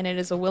can, and it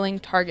is a willing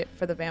target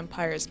for the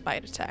vampire's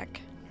bite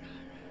attack.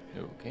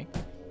 Okay.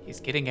 He's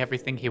getting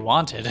everything he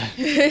wanted.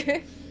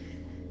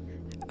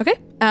 Okay.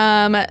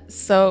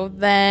 So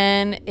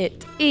then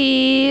it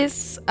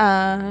is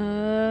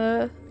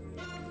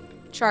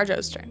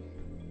Charjo's turn.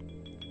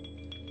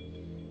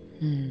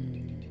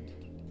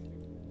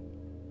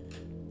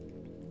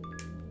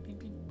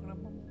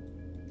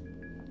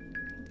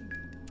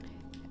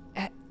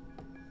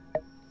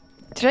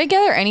 Did I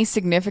gather any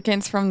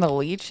significance from the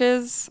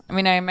leeches? I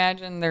mean, I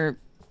imagine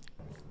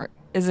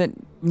is it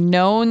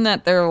known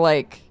that they're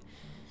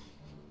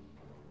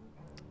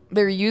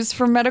used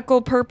for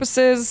medical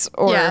purposes?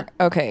 Or Yeah.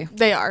 Okay.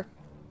 They are.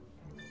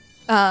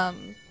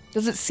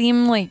 Does it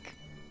seem like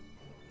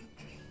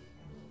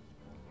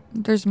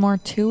there's more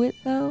to it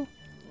though?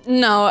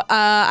 No,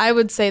 I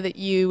would say that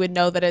you would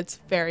know that it's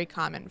very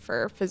common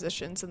for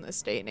physicians in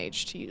this day and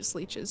age to use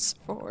leeches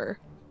for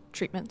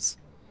treatments.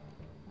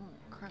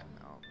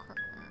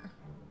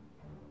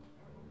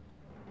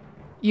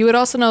 You would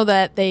also know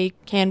that they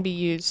can be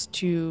used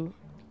to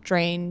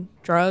drain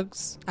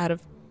drugs out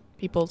of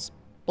people's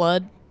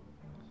blood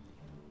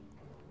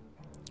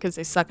because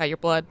they suck out your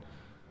blood.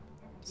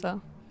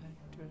 So,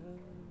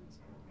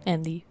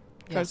 and the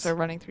drugs are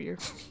running through your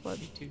blood.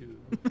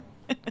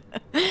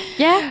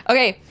 Yeah.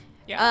 Okay.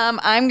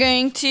 I'm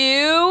going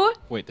to.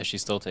 Wait, does she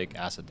still take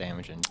acid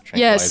damage and tranquilizer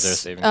Yes.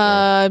 saving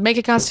throw? Make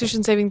a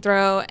Constitution saving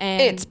throw,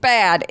 and It's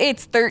bad.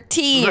 It's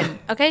 13.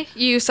 okay.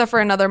 You suffer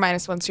another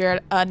 -1, so you're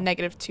at a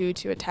 -2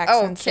 to attacks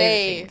and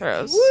saving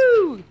throws,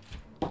 Woo.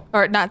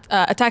 or not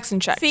attacks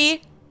and checks.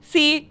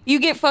 See, you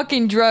get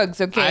fucking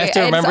drugs, okay? I have to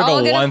It's remember the all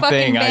gonna one fucking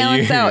thing I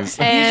balance out. use.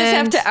 You just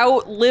have And- to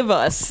outlive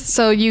us.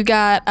 So you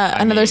got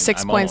another mean,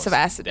 6 I'm points of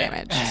almost acid dead,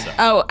 damage. so.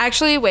 Oh,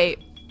 actually, wait.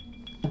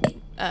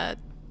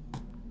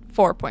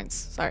 4 points.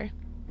 Sorry.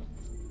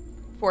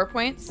 4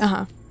 points.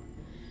 Uh-huh.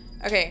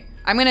 Okay,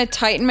 I'm gonna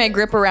tighten my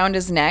grip around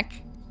his neck,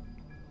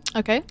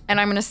 Okay. and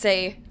I'm gonna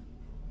say,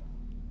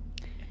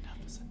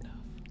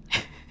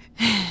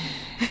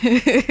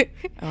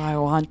 "Oh, I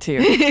want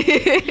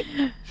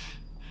to."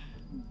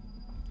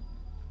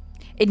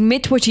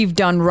 Admit what you've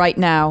done right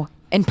now,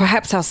 and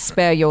perhaps I'll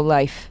spare your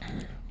life.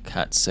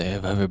 Can't say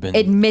I've ever been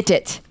Admit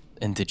it.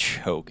 into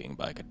choking,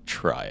 but I could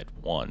try it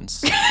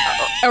once.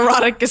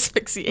 Erotic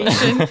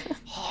asphyxiation.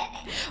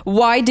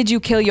 Why did you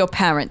kill your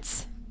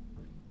parents?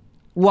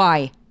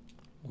 Why?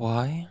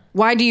 Why?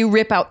 Why do you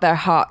rip out their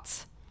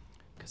hearts?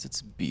 Because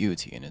it's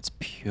beauty in its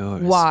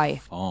purest Why?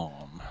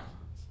 form.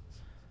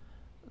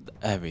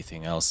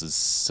 Everything else is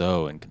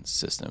so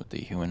inconsistent with the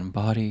human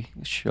body.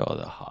 Sure,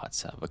 the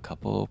hearts have a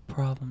couple of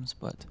problems,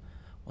 but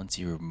once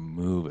you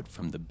remove it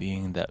from the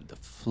being, that the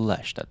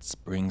flesh that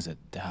brings it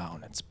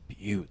down, it's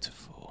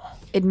beautiful.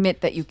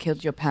 Admit that you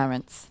killed your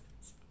parents.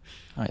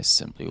 I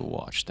simply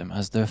watched them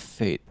as their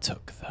fate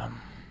took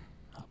them.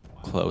 Up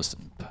close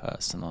and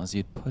personal, as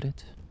you'd put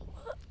it.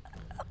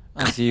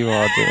 As you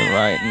are doing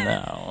right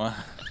now.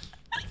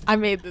 I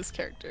made this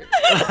character.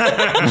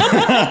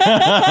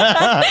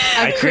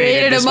 I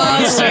created a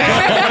monster.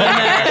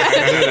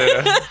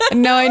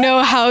 Now I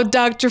know how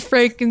Dr.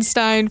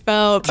 Frankenstein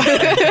felt.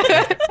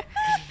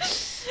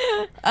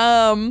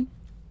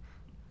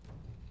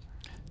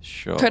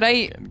 Sure. Could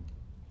I-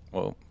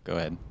 Well, go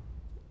ahead.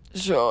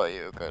 Sure,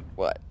 you could.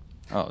 What?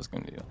 I was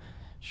going to do.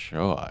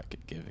 Sure, I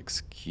could give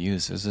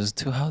excuses as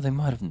to how they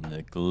might have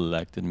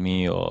neglected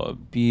me or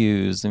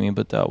abused me,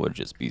 but that would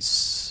just be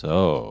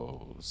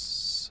so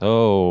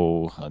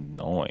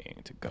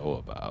annoying to go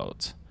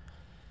about.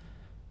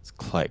 It's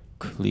quite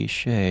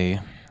cliche.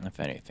 If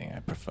anything, I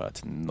prefer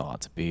to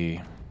not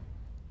be.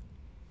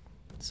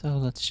 So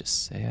let's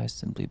just say I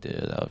simply did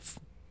it out of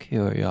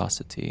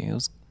curiosity. It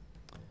was.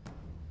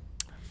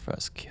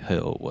 First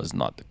kill was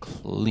not the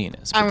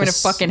cleanest. I'm but gonna the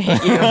fucking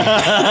hit you.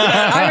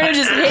 I'm gonna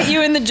just hit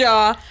you in the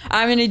jaw.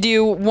 I'm gonna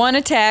do one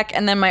attack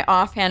and then my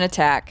offhand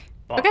attack.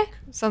 Okay,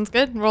 sounds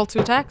good. Roll 2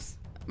 attacks.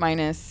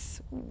 Minus.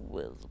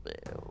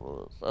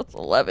 That's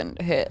 11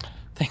 to hit.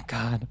 Thank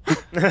God.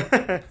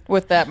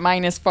 With that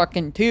minus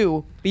fucking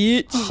 2,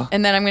 bitch.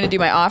 And then I'm gonna do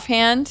my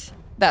offhand.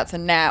 That's a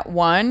nat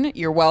 1.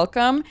 You're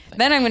welcome.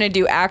 Then I'm gonna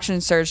do action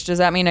search. Does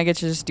that mean I get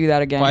to just do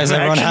that again? Why does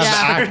everyone have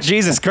Yeah.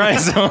 Jesus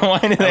Christ? Why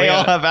do they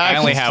all have action? I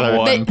only have surge?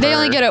 one. They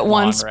only per get it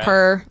once long rest.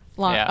 per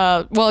long.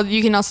 Yeah. Well,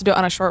 you can also do it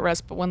on a short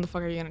rest, but when the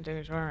fuck are you gonna take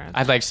a short rest?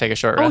 I'd like to take a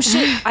short Oh rest.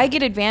 shit! I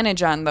get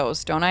advantage on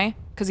those, don't I?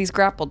 Because he's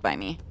grappled by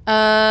me. it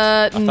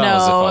was if I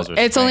No. was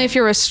It's only if restrained.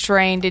 you're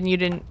restrained and you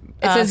didn't.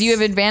 It says you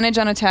have advantage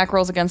on attack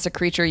rolls against a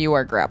creature you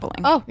are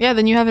grappling. Oh, yeah,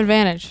 then you have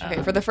advantage.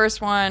 Okay, for the first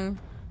one,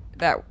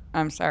 that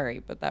I'm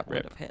sorry, but that would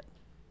Rip. have hit.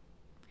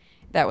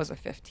 That was a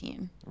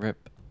 15.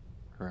 Rip.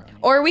 Ronnie.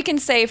 Or we can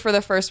say for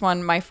the first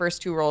one, my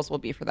first 2 rolls will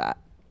be for that,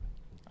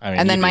 I mean,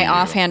 and then you my do you.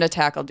 offhand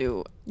attack I'll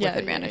do with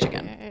advantage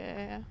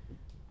again.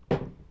 Yeah.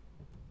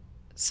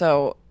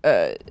 So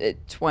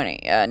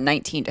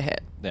 19 to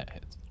hit, That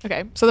hits.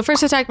 Okay, so the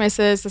first attack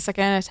misses, the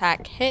second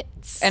attack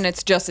hits. and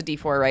it's just a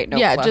D4, right? No,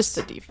 yeah, plus. just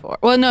a d4.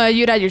 Well, no,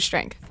 you'd add your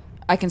strength.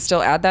 I can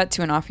still add that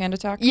to an offhand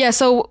attack. Yeah,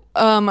 so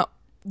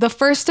the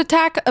first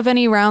attack of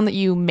any round that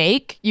you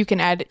make, you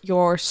can add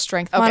your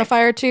strength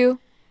modifier to.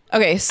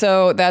 Okay,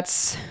 so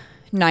that's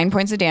 9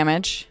 points of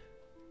damage.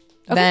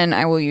 Okay. Then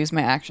I will use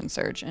my action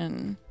surge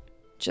and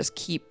just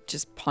keep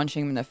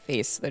punching him in the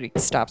face so that he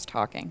stops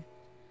talking.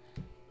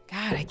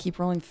 God, I keep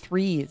rolling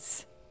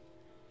 3s.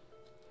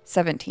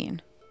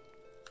 17.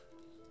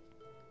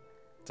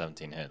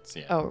 17 hits,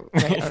 yeah. Oh,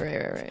 right,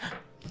 right.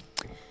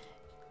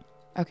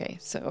 Okay,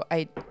 so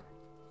I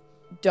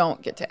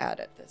don't get to add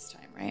it this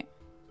time, right?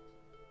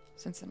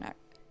 Since I'm not.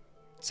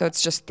 So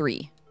it's just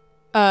 3.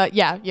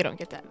 Yeah, you don't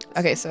get that.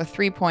 Okay, so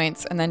 3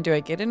 points, and then do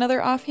I get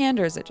another offhand,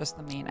 or is it just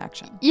the main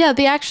action? Yeah,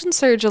 the action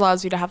surge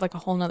allows you to have like a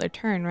whole nother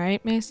turn,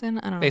 right, Mason?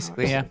 I don't know.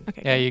 Basically, yeah.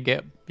 Okay. Yeah, you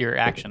get your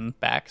action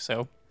back.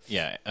 So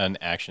Yeah, an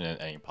action and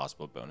any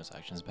possible bonus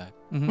actions back.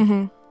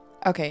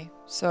 Okay,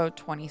 so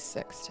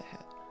 26 to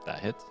hit. That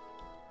hits.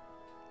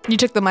 You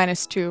took the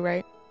 -2,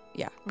 right?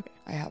 Yeah,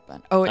 I have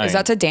been. Oh, I is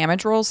that to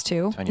damage rolls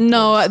too? 24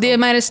 No, is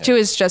the still -2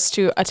 hit. is just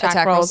to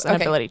attack, rolls and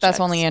Okay, ability checks. that's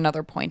only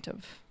another point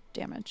of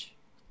damage.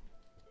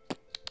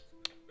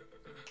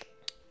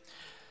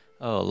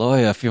 Oh,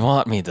 lawyer, if you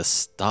want me to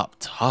stop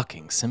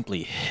talking,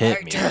 simply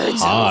hit me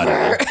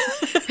harder.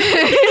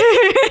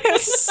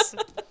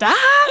 Stop.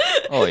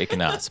 Oh, you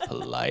can ask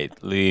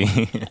politely.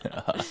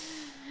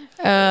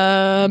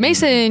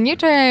 Mason, your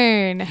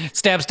turn.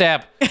 stab,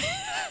 stab.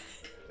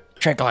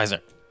 Tranquilizer.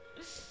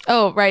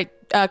 Oh, right.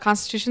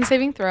 Constitution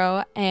saving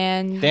throw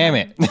and Damn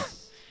it.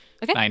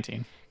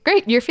 19.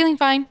 great. You're feeling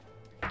fine.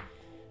 I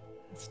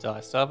still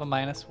have a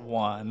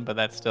 -1, but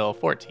that's still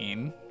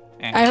 14.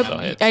 And I still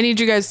hope hits. I need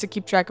you guys to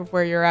keep track of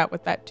where you're at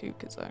with that too,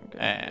 because I'm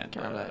gonna And can't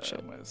remember that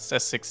shit. was a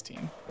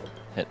 16.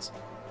 Hits.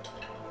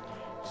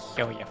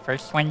 So your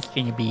first one's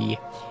gonna be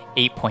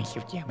 8 points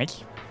of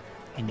damage,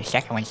 and the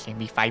second one's gonna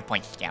be 5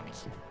 points of damage.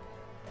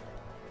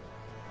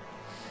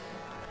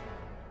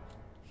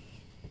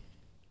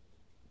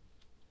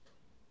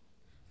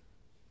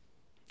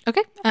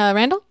 Okay,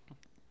 Randall,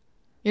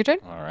 your turn.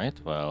 All right.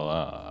 Well,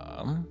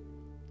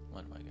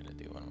 what am I gonna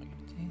do? What am I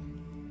gonna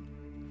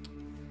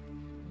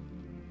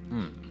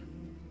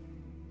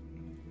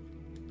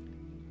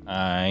do?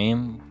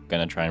 I'm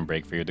gonna try and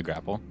break free with the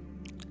grapple.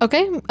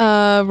 Okay,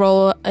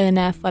 roll an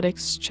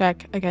athletics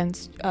check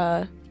against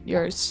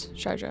yours,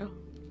 Sharjo.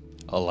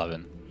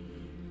 11.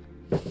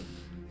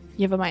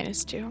 You have a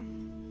 -2.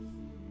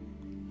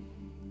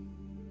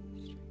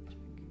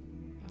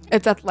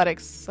 It's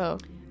athletics, so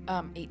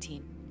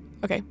 18.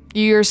 Okay,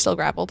 you're still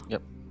grappled.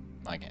 Yep.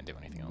 I can't do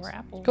anything else.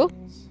 Cool.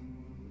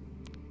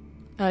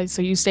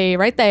 So you stay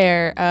right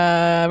there.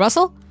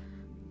 Russell?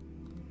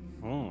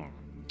 Hmm.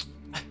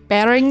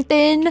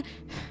 Barrington?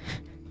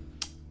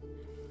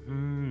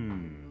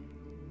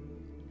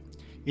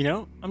 You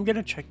know, I'm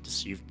gonna check to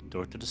see if the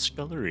door to the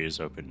scullery is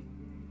open.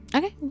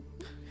 Okay.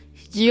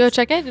 You go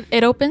check it.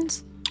 It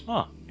opens.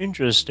 Ah,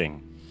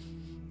 interesting.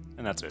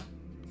 And that's it.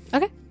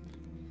 Okay.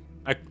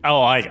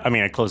 I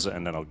mean, I close it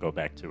and then I'll go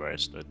back to where I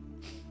stood.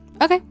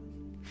 Okay.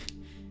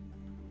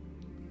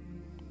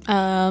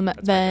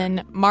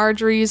 Then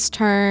Marjorie's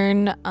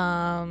turn.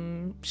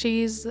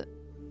 She's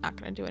not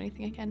gonna do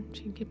anything again.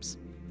 She keeps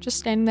just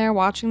standing there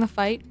watching the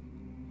fight.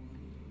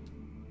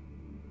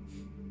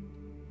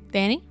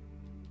 Danny?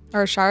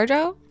 Or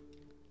Sharjo?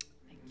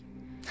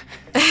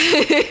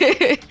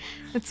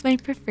 That's my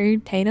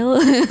preferred title.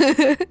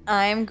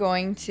 I'm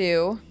going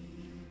to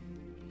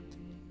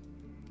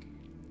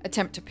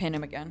attempt to pin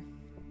him again.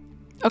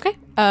 Okay.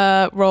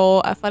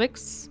 Roll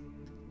athletics.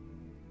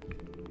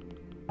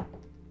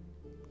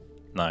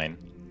 9.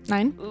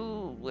 9.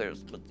 Ooh,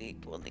 where's the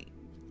D20?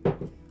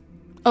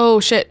 Oh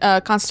shit.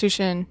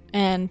 Constitution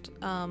and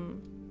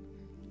don't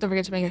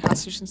forget to make a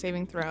Constitution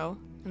saving throw,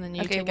 and then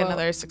you Okay, take well-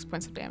 another 6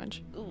 points of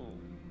damage. Ooh.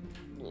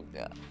 Oh,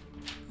 God.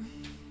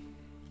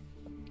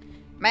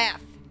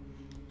 Math.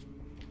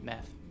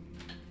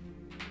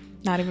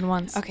 Not even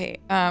once. Okay,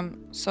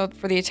 so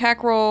for the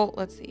attack roll,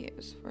 let's see, it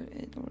was for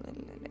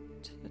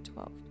the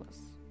 12 plus.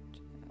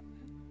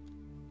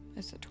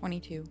 It's a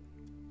 22.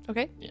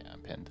 Okay. Yeah, I'm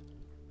pinned.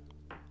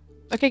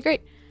 Okay.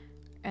 Great.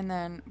 And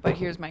then, but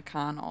here's my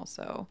con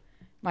also.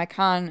 My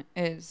con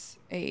is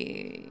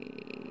a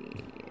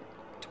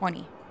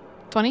 20.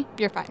 20.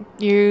 You're fine.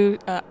 You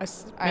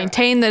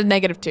maintain the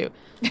 -2.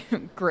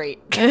 Great.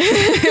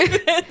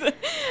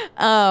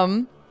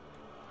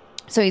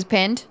 So he's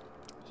pinned.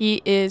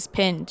 He is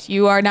pinned.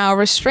 You are now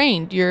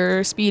restrained.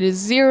 Your speed is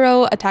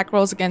 0. Attack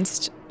rolls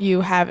against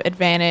you have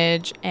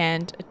advantage,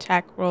 and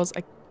attack rolls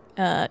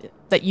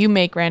that you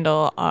make,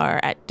 Randall, are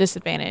at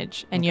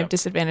disadvantage, and you have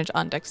disadvantage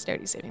on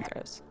dexterity saving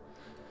throws.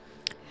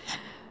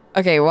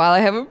 Okay, while I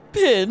have him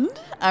pinned,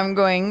 I'm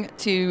going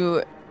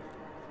to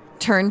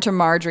turn to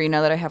Marjorie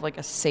now that I have like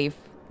a safe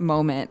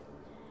moment.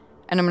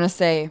 And I'm going to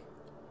say,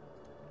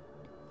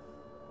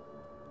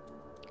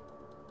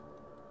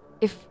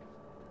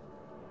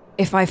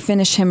 if I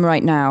finish him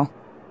right now,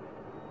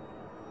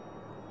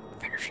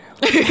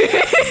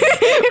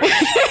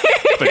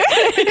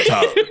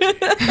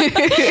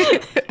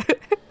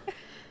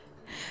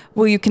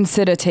 will you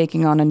consider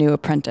taking on a new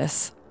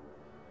apprentice?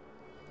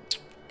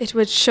 It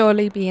would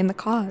surely be in the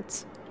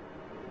cards.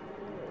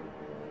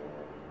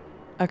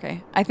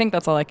 Okay, I think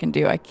that's all I can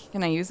do.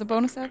 Can I use a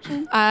bonus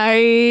action?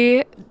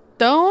 I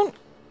don't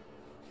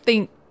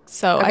think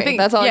so. I Okay, think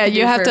that's all I Yeah, can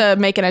you do have for- to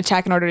make an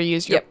attack in order to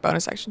use your Yep.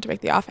 bonus action to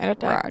make the offhand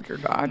attack.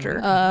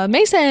 Roger.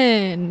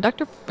 Mason,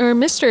 Dr. or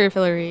Mr.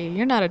 Fillory,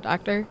 you're not a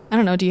doctor. I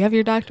don't know. Do you have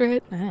your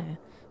doctorate?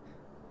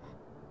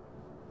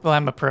 Well,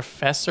 I'm a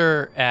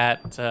professor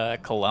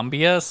at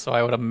Columbia, so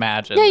I would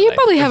imagine. Yeah, that you I-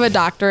 probably have a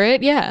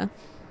doctorate. Yeah,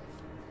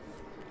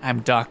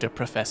 I'm Dr.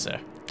 Professor.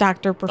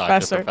 Doctor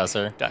Professor. Dr.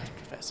 Professor. Dr.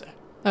 Professor.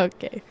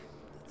 Okay.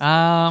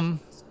 I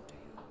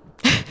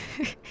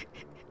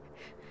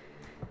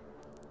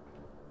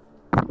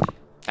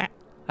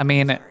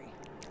mean, I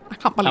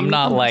can't believe I'm you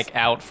not done like this.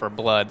 out for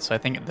blood, so I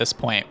think at this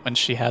point, when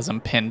she has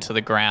him pinned to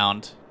the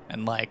ground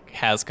and like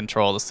has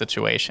control of the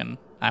situation,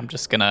 I'm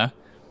gonna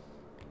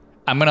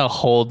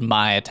hold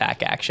my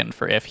attack action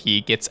for if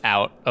he gets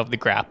out of the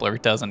grappler,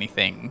 does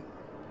anything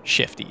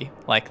shifty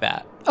like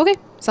that. Okay,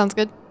 sounds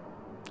good.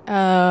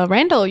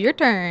 Randall, your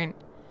turn.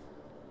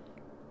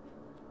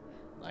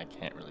 I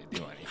can't really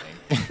do anything.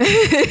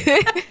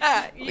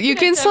 You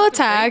can still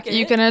attack.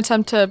 You can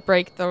attempt to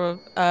break the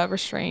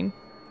restraint.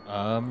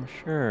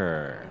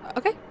 Sure.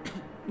 Okay.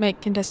 Make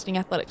contesting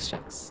athletics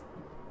checks.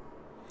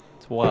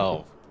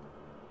 12.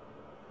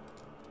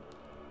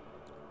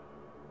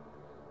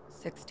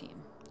 16.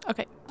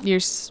 Okay, you're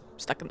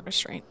stuck in the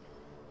restraint.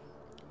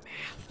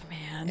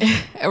 Man.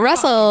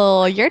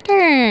 Russell, your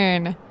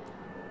turn.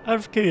 Out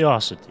of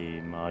curiosity,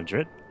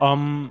 Margaret.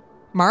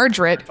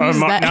 Margaret. Who's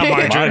not that?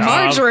 Margaret,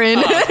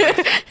 Margarine.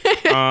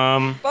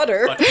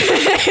 Butter.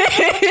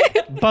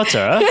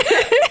 Butter.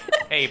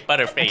 Hey,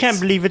 Butterface. I can't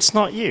believe it's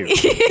not you.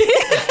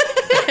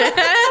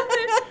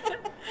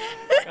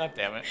 God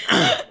damn it.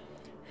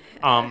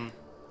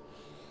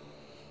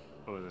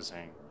 What was I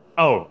saying?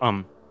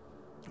 Oh,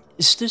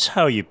 is this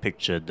how you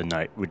pictured the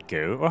night would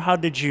go, or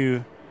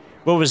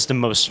what was the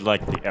most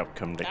likely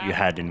outcome that you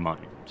had in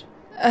mind?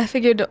 I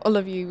figured all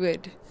of you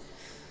would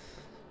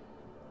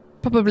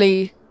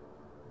probably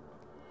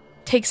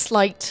take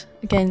slight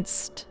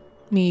against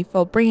me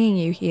for bringing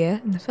you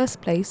here in the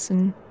first place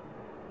and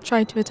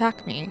try to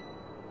attack me,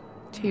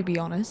 to be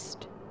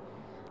honest.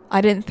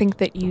 I didn't think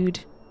that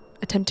you'd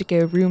attempt to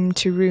go room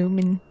to room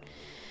and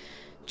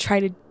try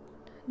to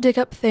dig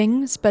up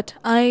things, but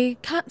I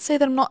can't say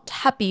that I'm not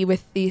happy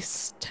with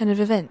this turn of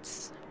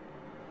events.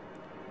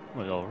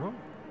 Well, all right.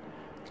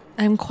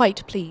 I'm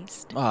quite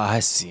pleased. Oh,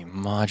 I see,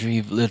 Marjorie.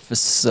 You've lived for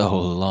so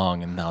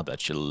long, and now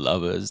that your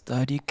lover has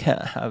died, you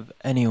can't have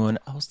anyone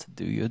else to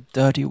do your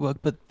dirty work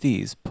but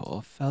these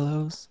poor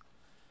fellows.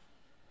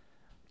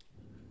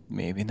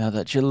 Maybe now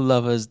that your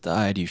lover has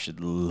died, you should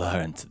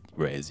learn to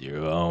raise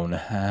your own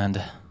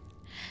hand.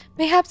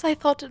 Perhaps I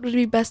thought it would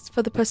be best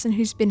for the person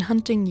who's been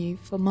hunting you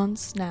for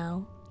months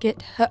now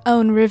get her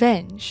own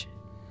revenge.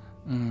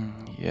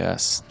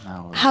 Yes,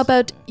 now How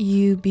about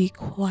you be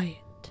quiet?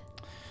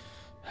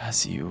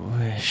 as you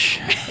wish.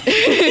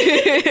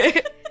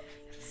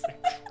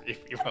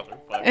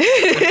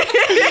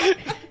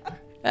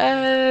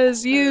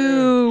 As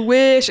you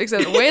wish,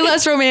 except way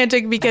less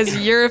romantic because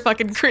you're a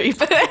fucking creep.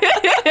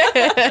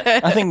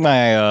 I think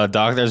my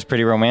doctor's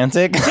pretty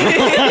romantic.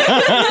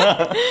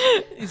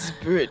 It's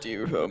pretty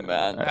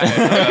romantic.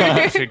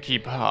 I should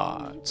keep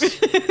heart.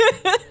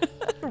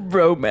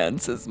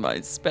 Romance is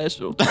my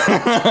specialty.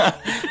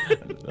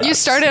 You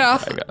started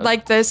off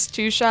like this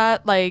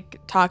two-shot, like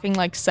talking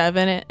like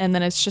 7, and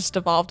then it's just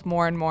evolved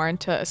more and more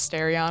into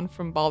Asterion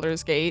from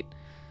Baldur's Gate.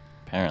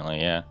 Apparently,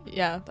 yeah.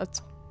 Yeah,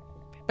 that's.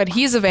 But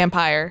he's a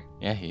vampire,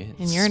 Yeah, he is.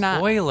 and you're not.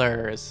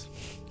 Spoilers.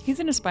 He's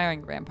an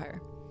aspiring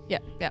vampire.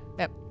 Yep.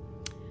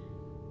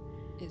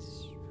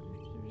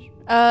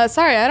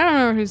 Sorry, I don't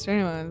remember whose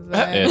turn it was.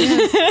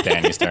 It's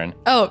Danny's turn.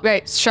 Oh,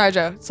 right,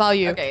 Sharjo, it's all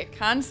you. Okay,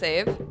 con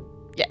save.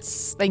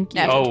 Yes, thank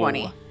you. Natural Oh.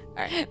 20. All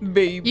right.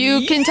 Baby.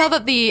 You can tell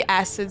that the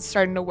acid's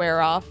starting to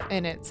wear off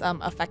in its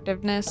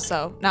effectiveness.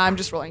 So now I'm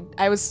just rolling.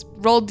 I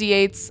rolled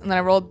d8s and then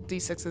I rolled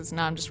d6s. And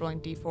now I'm just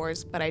rolling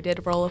d4s. But I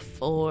did roll a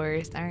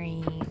 4.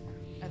 Sorry.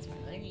 That's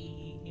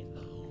funny.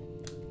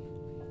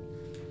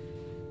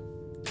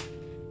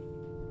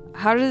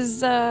 How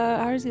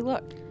does he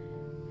look?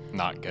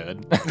 Not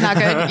good. Not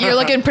good. You're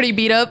looking pretty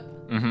beat up.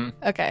 Mm-hmm.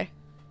 Okay.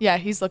 Yeah,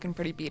 he's looking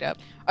pretty beat up.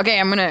 Okay,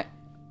 I'm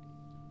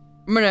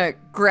gonna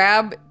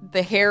grab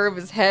the hair of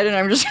his head and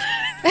I'm just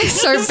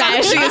Start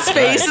bashing his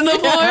face in the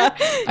floor.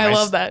 I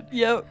love that.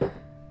 Yep.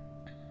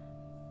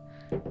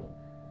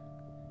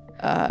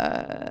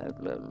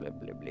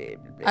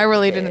 I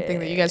really didn't think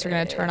that you guys were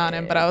gonna turn on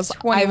him, but I was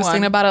 21.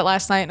 thinking about it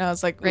last night, and I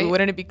was like, Right. ooh,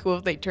 wouldn't it be cool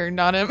if they turned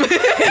on him?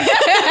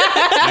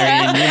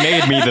 I mean, you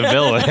made me the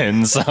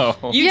villain, so.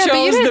 You but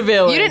chose didn't- the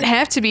villain. You didn't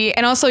have to be,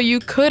 and also you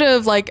could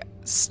have like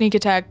sneak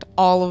attacked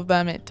all of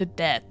them to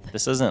death.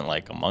 This isn't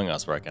like Among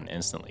Us where I can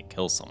instantly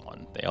kill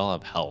someone. They all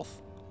have health.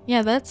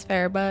 Yeah, that's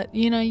fair, but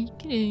you know you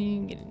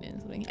can get into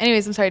something.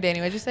 Anyways, I'm sorry, Danny.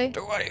 What'd you say?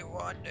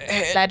 21 to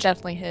hit. That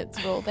definitely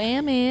hits. Roll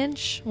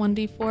damage.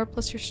 1d4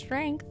 plus your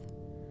strength.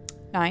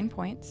 9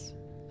 points.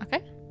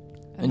 Okay.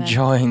 And then-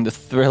 Enjoying the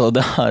thrill of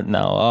the hunt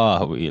now,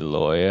 are we,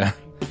 lawyer?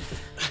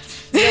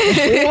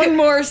 One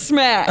more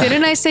smack.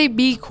 Didn't I say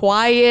be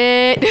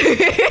quiet?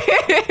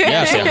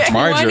 Yeah, so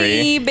Marjorie.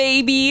 20,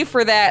 baby,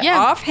 for that Yeah.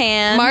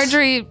 offhand.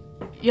 Marjorie,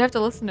 you have to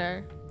listen to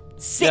her.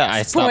 6 Yeah,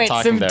 I stopped points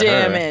talking of to her.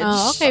 damage.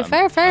 Oh, okay. I'm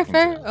Fair. talking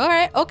to All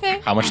right. Okay.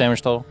 How much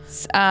damage total?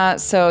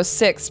 So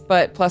 6,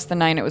 but plus the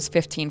 9, it was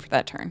 15 for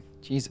that turn.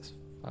 Jesus.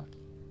 Fuck.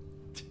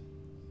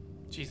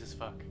 Jesus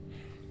fuck.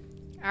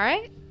 All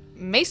right.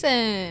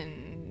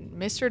 Mason,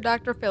 Mr.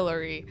 Dr.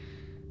 Fillery.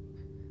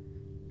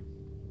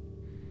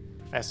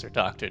 Professor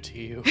Doctor to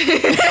you.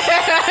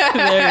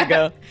 There you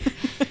go.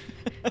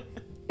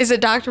 Is it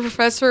Dr.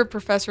 Professor or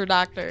Professor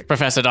Doctor?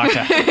 Professor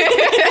Doctor.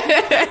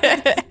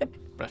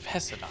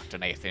 Professor Doctor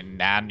Nathan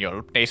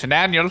Daniel. Nathan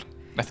Daniel.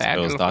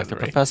 Nathaniel. Goes Dr.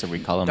 Henry. Professor. We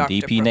call him Dr.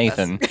 DP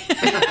Professor. Nathan.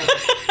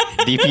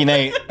 DP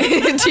Nate.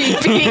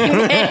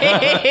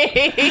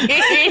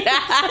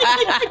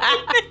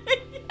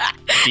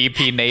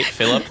 DP Nate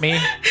Phillip me.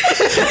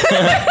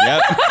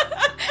 Yep.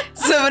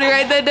 Somebody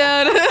write that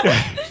down.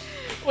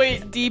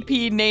 Wait,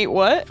 DP Nate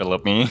what?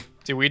 Philip me.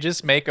 Did we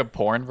just make a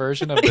porn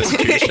version of this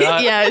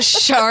two-shot? Yeah,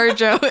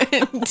 Sharjo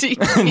and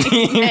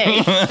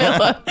DP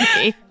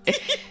Philip.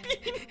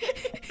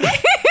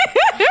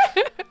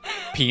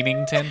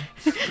 Peenington.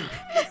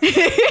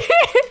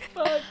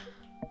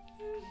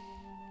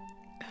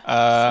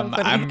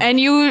 And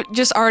you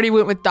just already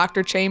went with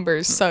Dr.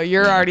 Chambers, so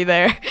you're already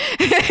there.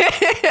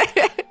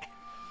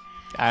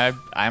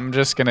 I'm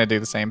just gonna do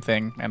the same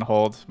thing and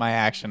hold my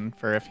action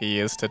for if he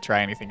is to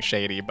try anything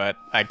shady, but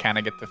I kind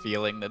of get the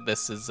feeling that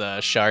this is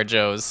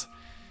Sharjo's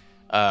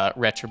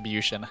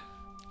retribution.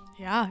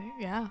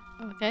 Yeah.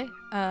 Okay.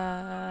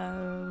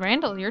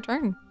 Randall, your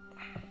turn.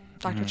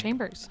 Dr.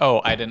 Chambers.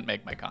 Oh, I didn't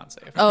make my con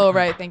save. Oh,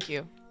 right. Thank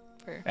you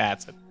for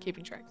That's a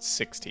keeping track.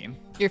 16.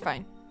 You're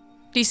fine.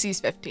 DC's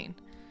 15.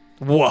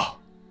 Whoa.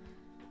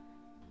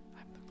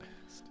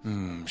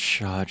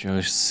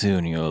 Sharjo,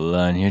 soon you'll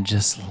learn you're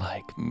just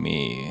like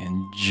me,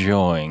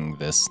 enjoying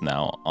this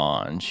now,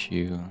 aren't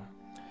you?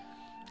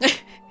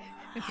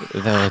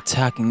 Though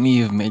attacking me,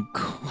 you've made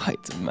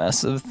quite a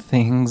mess of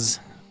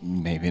things.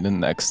 Maybe the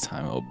next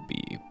time will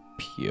be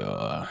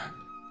pure.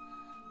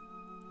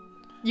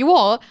 You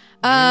all.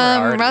 You were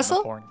already in the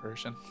Russell? porn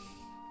version.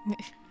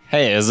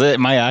 Hey, is it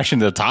my action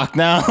to talk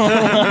now?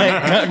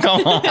 Like,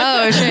 come on.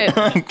 Oh, shit.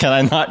 Can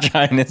I not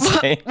try and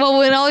escape? Well,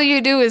 when all you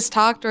do is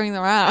talk during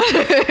the round.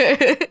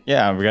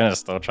 Yeah, we're gonna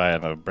still try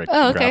to break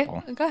Oh, the okay.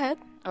 grapple. Go ahead.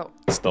 Oh,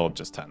 Still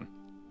just 10.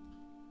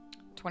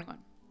 21.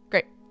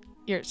 Great.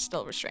 You're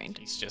still restrained.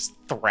 He's just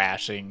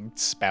thrashing,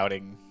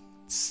 spouting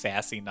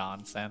sassy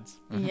nonsense.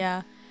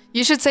 Yeah.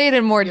 You should say it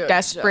in more You're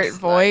desperate just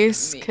like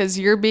voice me. because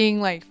you're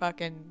being like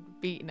fucking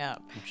beaten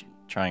up.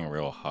 Trying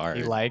real hard.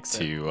 He likes it.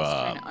 to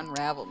Trying to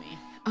unravel me.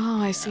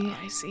 Oh, I see.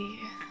 I see.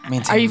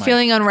 maintain Are you my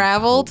feeling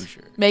unraveled?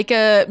 composure. Make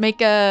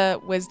a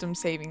wisdom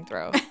saving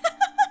throw.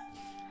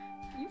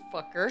 You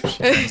fucker.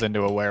 Turns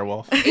into a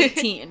werewolf.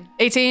 18.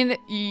 18.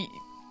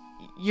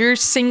 You're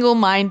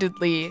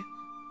single-mindedly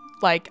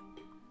like,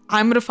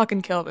 I'm gonna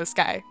fucking kill this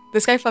guy.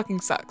 This guy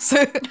fucking sucks.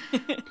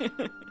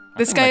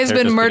 This guy my has character's been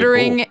pretty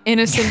murdering cool.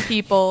 innocent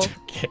people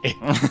Okay.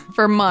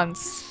 for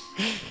months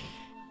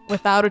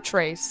without a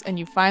trace, and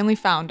you finally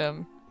found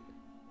him.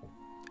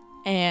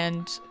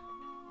 And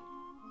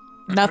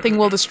nothing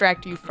will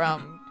distract you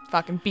from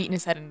fucking beating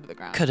his head into the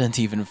ground. Couldn't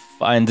even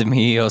find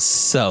me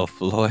yourself,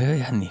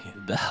 lawyer. I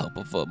needed the help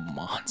of a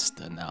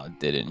monster now,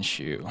 didn't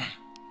you?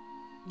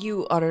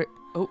 You utter.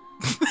 Oh.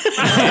 Hold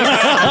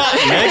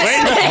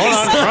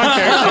on, wrong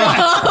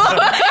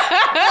character.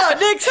 Oh,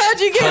 Nix, how'd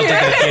you get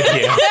here?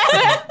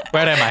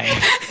 Where am I?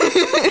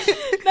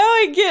 Now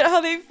I get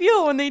how they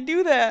feel when they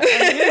do that on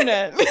the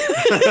internet.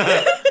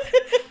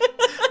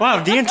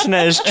 Wow, the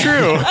internet is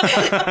true.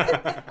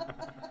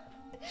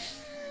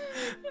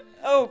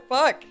 Oh,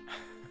 fuck.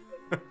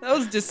 That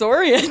was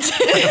disorienting.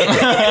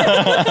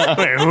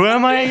 Wait, who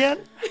am I again?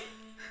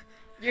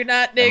 You're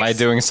not Nick. Am I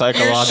doing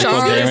psychological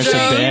Sharjo. damage to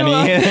Danny?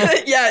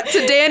 Yeah,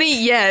 to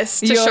Danny, yes.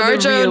 To You're the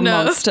Sharjo, real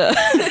no. monster.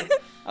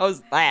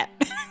 How's that?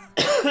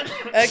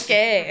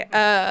 Okay.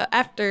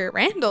 After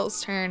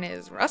Randall's turn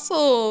is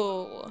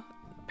Russell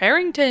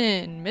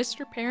Parrington,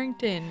 Mr.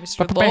 Parrington,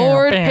 Mr.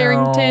 Lord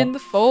Parrington the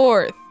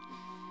Fourth.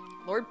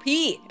 Lord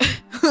P.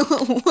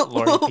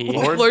 Lord P.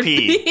 Lord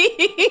P.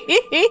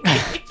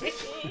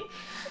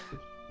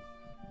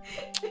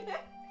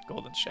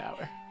 Golden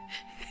shower.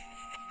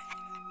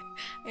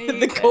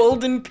 The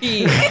golden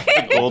P.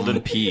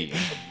 Golden P.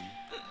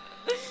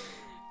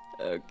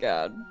 Oh,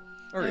 God.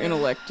 Our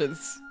intellect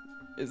is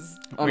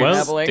Well,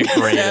 unraveling.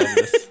 Degraded.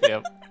 This-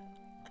 Yep.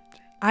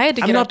 I had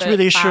to I'm get not up at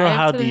really sure 5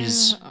 how today.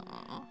 these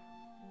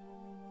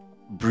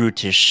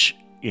brutish,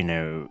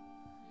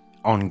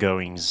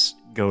 ongoings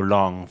go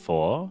long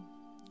for,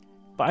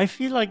 but I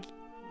feel like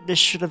this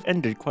should have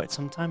ended quite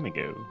some time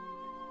ago.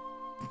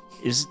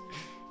 Is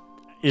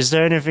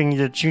there anything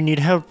that you need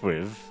help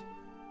with?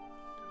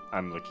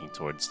 I'm looking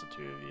towards the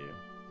two of you.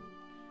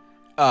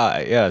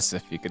 Yes,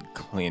 if you could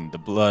clean the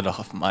blood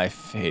off my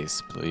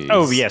face, please.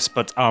 Oh yes,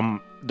 but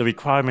the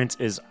requirement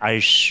is I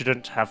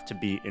shouldn't have to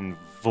be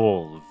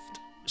involved.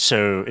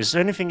 So, is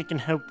there anything I can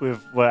help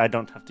with where I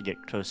don't have to get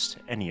close to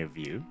any of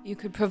you? You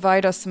could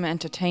provide us some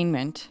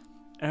entertainment.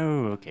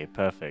 Oh, okay,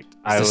 perfect. Is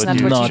I this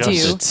would not what do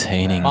you do? just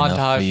entertaining enough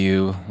Montage. for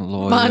you,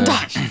 lawyer.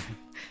 Montage.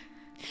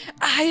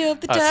 Eye of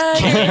the Us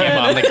kicking him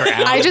on the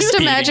ground. I just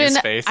beating imagine. his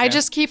face I in.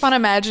 just keep on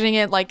imagining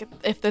it like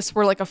if this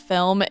were like a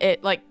film,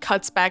 it like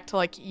cuts back to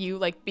like you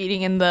like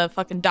beating in the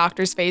fucking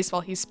doctor's face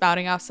while he's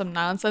spouting off some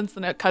nonsense,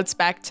 then it cuts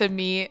back to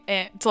me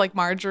and to like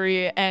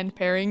Marjorie and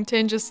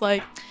Parrington just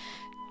like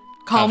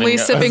calmly Having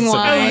a- sipping sipping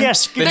wine. Oh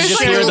yes, Then There's you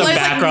just like hear the noises,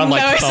 background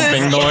like noises.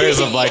 thumping noise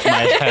of like my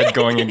head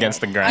going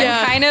against the ground.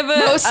 Yeah. Kind of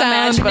No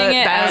sound, imagining but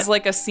it that. as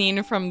like a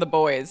scene from The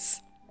Boys,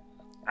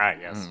 Ah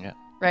yes. Yeah.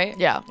 right?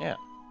 Yeah, Yeah.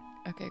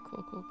 Okay,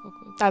 cool.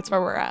 that's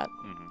where we're at.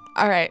 Mhm.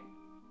 All right.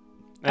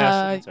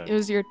 Yeah, so that's It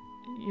was your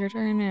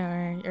turn,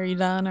 or are you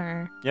done?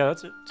 Or yeah,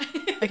 that's it.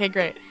 okay,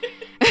 great.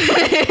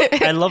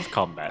 I love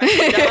combat.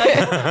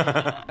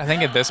 I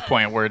think at this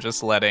point we're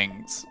just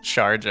letting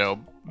Sharjo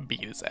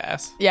beat his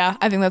ass. Yeah,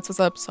 I think that's what's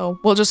up. So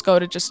we'll just go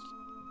to just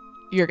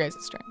your guys'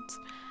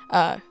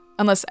 turns.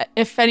 Unless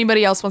if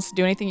anybody else wants to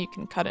do anything, you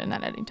can cut in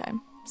at any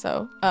time.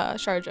 So,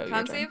 Sharjo, your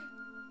Con turn. save?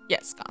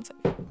 Yes, con save.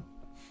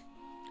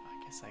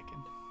 I guess I can.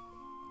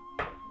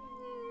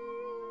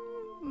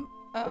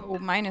 Oh,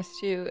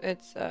 -2.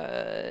 It's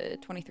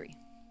 23.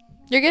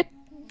 You're good.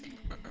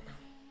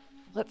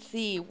 Let's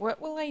see.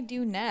 What will I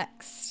do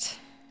next?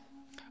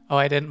 Oh,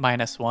 I didn't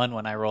 -1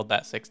 when I rolled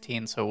that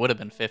 16, so it would have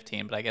been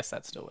 15, but I guess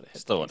that still would have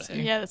hit. Still the would've AC.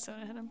 hit. Yeah, that's what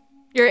I hit him.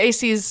 Your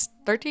AC is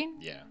 13.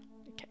 Yeah.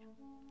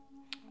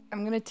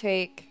 I'm gonna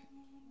take.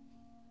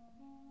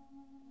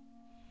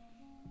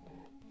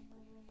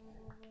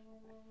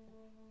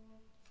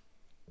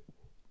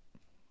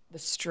 The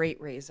straight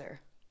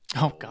razor.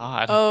 Oh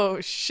God. Oh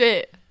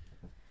shit.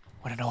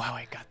 Want to know how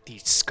I got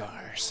these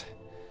scars?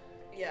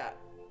 Yeah.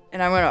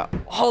 And I'm gonna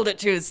hold it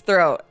to his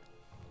throat,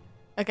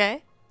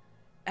 Okay.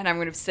 and I'm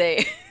gonna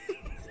say,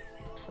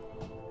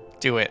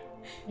 Do it.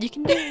 You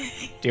can do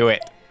it. Do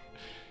it.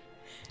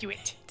 Do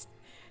it.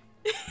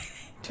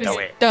 Do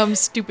it. Dumb,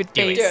 stupid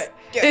face. "Do it,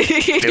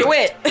 do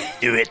it.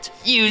 Do it.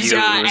 Use your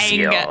anger.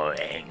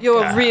 your anger.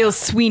 You're a real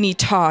Sweeney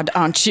Todd,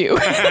 aren't you?"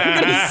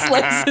 I'm gonna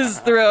slice his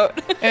throat,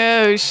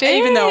 Oh shit.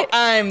 even though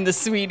I'm the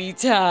Sweeney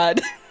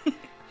Todd.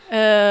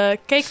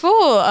 Okay,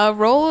 cool.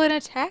 Roll an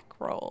attack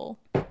roll.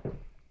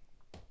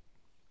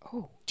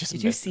 Just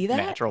Did you see that?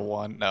 Natural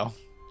 1. No.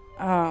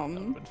 That would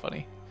have been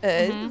funny.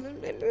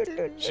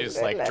 She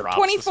just like drops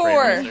 24.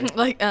 the spray.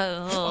 Like,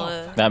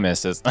 That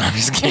misses. I'm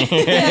just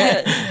kidding.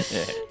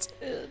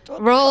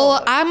 roll.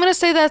 I'm gonna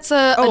say that's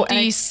a Oh, and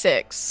I-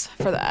 D6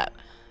 for that.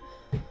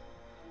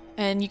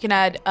 And you can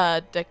add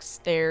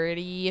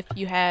dexterity if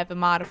you have a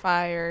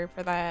modifier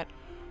for that.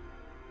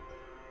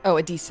 Oh,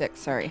 a D6.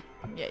 Sorry,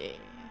 Yeah.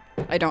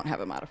 I don't have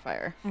a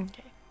modifier,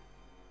 Okay.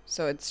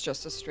 so it's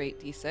just a straight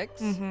D6.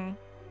 Mm-hmm.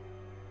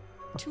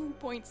 2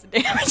 points of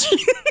damage.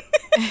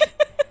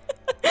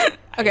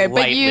 Okay, but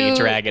Lightly you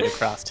drag it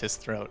across his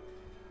throat.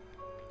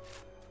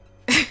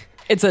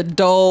 It's a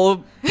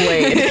dull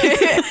blade. No,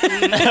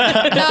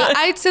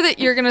 I'd say that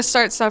you're gonna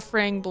start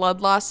suffering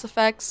blood loss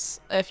effects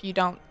if you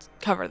don't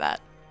cover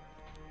that.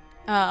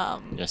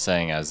 You're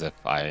saying as if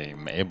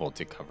I'm able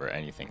to cover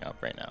anything up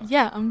right now.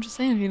 Yeah, I'm just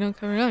saying if you don't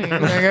cover it up, you're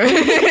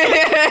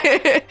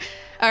gonna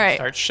All right.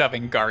 Start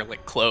shoving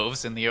garlic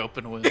cloves in the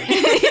open wound.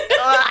 I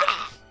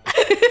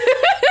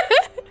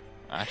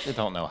actually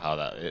don't know how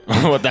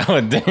what that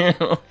would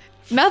do.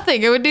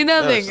 Nothing. It would do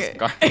nothing. Just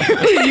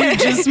you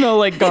just smell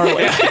like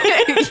garlic.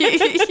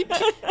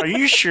 Are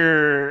you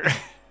sure?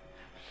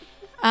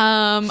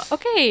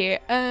 Okay.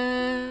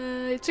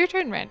 It's your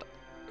turn, Randall.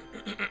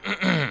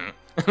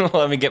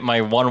 Let me get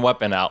my one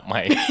weapon out,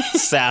 my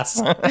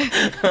sass.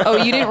 Oh,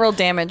 you didn't roll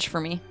damage for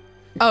me.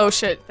 Oh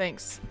shit!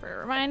 Thanks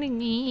for reminding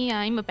me.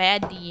 I'm a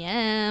bad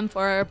DM.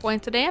 4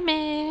 points of I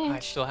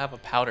damage. still have a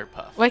powder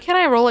puff. Why can't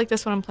I roll like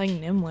this when I'm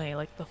playing Nimue?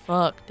 Like the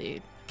fuck,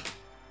 dude.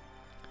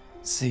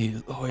 See,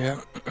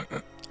 lawyer,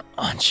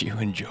 aren't you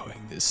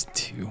enjoying this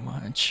too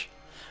much?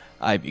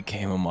 I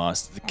became a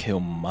monster to kill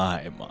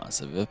my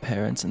monster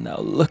parents, and now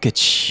look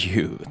at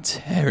you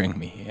tearing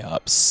me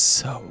up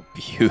so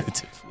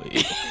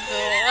beautifully.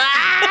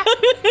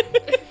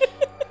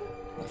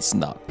 Let's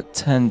not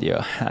pretend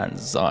your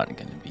hands aren't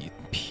gonna be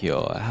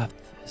pure after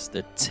this.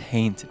 They're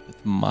tainted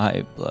with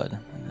my blood,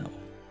 and they'll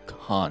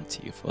haunt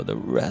you for the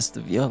rest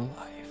of your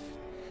life.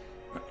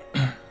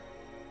 Now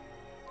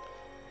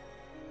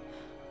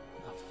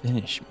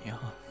finish me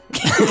off.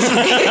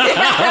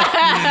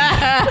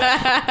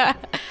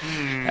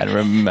 And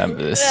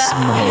remember this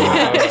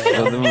moment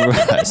for the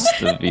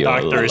rest of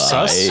your Dr.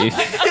 Sus?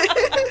 life.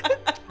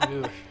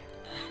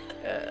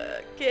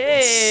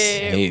 Okay.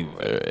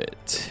 Savor it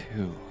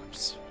too.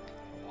 Just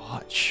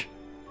watch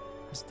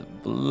as the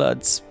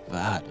blood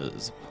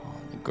spatters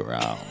upon the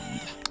ground.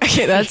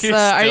 Okay, that's. You're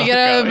Are you still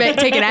gonna going.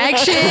 take an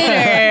action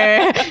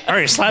or? All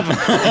right, slap him.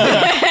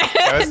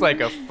 That was like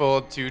a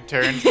full 2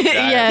 turns. Yeah.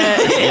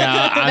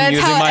 Yeah, I'm That's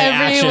using how my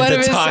every action one to of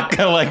his- talk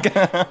like.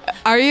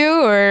 Are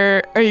you,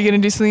 or are you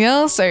gonna do something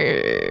else,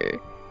 or?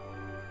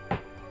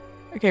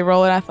 Okay,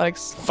 roll in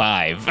athletics.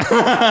 5.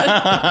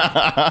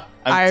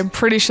 I'm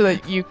pretty sure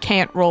that you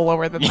can't roll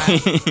lower than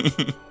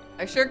that.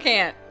 I sure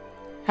can't.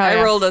 Hell I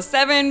yeah. rolled a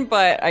 7,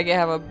 but I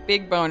have a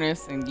big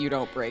bonus, and you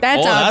don't break.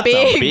 That's, Oh, a, that's a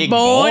big big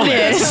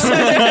bonus.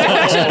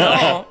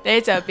 bonus.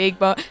 That's a big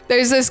bonus.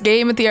 There's this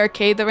game at the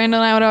arcade that Randall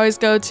and I would always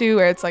go to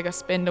where it's like a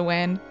spin to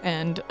win,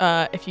 and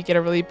if you get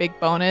a really big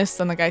bonus,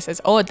 then the guy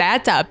says, "Oh,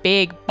 that's a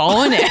big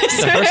bonus."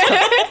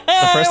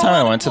 The first time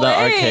I went to that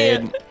play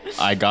arcade,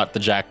 I got the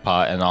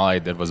jackpot, and all I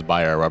did was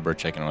buy a rubber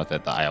chicken with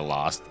it that I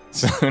lost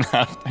soon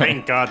after.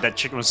 Thank God that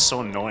chicken was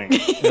so annoying.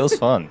 It was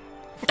fun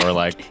for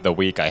like the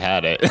week I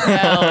had it.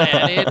 Hell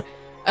yeah, dude.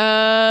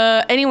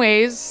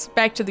 Anyways,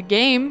 back to the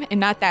game and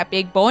not that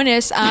big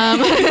bonus.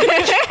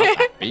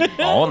 Big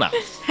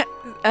bonus.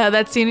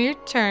 That's the end of your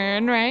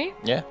turn, right?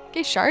 Yeah.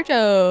 Okay,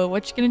 Sharjo,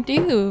 what you gonna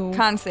do?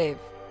 Con save.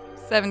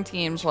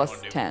 17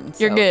 plus 10.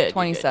 You're so good.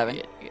 27.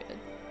 You're good.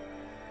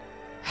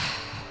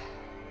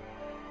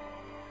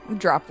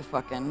 Drop the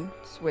fucking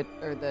switch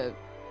or the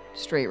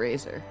straight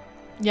razor.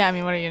 Yeah, I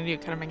mean, what are you gonna do?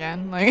 Cut him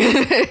again?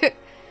 Like,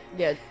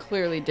 Yeah, it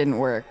clearly didn't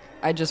work.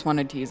 I just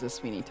wanted to use a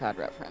Sweeney Todd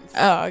reference.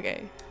 oh,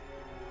 okay.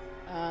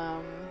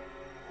 Um,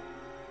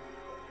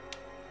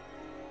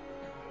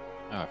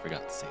 Oh, I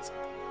forgot to say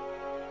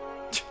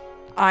something.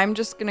 I'm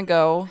just gonna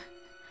go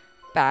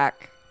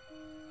back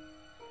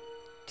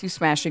to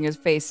smashing his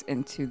face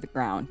into the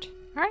ground.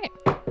 All right.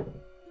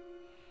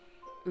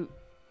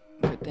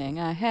 Good thing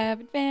I have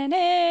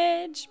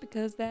advantage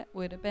because that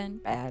would have been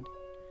bad.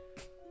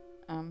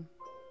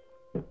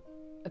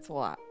 It's a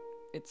lot.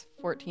 It's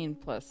 14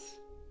 plus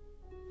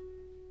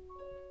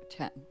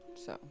 10,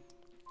 so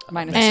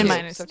minus And 2,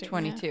 minus so 2, yeah.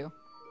 22.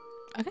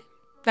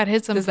 That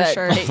hits him Does for that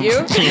sure. hit you?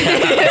 Of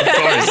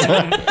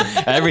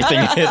course.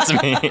 Everything hits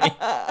me.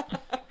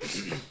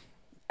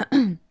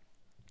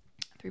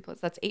 3 plus,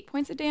 that's 8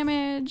 points of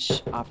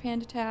damage.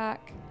 Offhand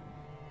attack.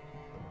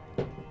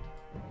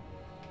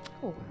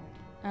 Oh,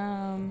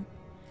 wow.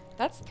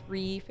 That's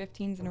 3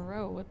 15s in a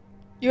row. What?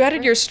 You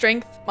added your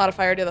strength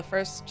modifier to the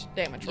first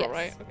damage roll, Yes.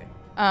 right? Okay.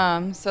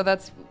 So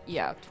that's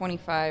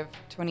 25,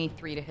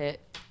 23 to hit.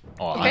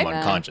 Oh, Okay. I'm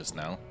unconscious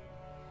now.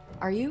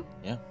 Are you?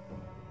 Yeah.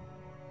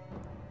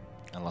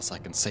 Unless I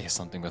can say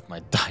something with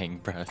my dying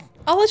breath.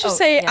 I'll let you Oh,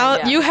 say yeah,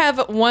 yeah. you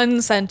have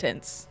one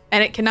sentence,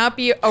 and it cannot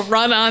be a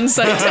run-on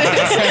sentence.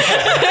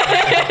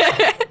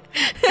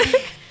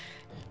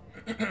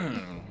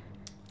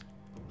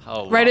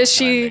 How Right long as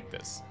can I she- make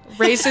this?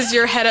 raises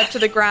your head up to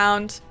the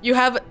ground. You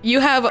have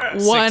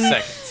 6 one.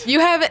 seconds. You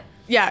have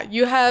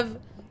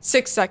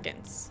 6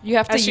 seconds. You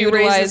have to As she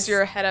utilize raises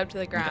your head up to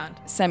the ground.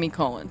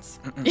 semicolons.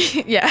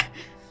 Yeah.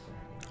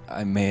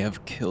 I may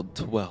have killed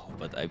 12,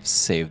 but I've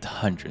saved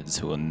hundreds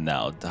who will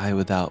now die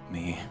without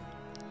me.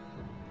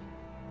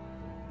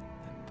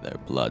 And their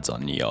blood's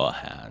on your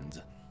hands.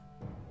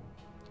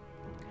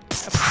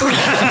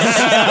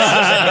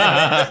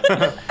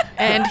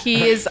 And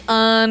he is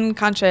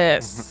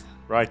unconscious.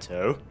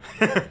 Righto.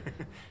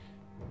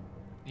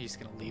 You just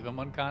gonna leave him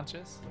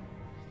unconscious?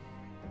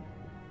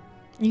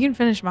 You can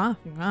finish him off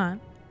if you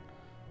want.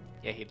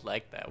 Yeah, he'd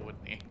like that,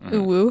 wouldn't he?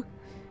 Ooh woo.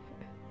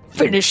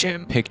 Finish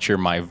him. Picture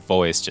my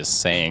voice just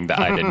saying that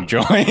I'd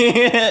enjoy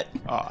it.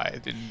 Oh,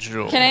 I'd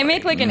enjoy. Can I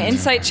make like an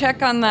insight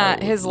check on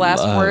that his last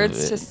love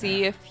words it. to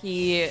see if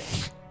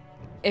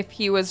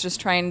he was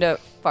just trying to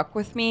fuck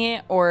with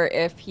me or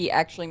if he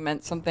actually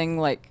meant something,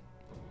 like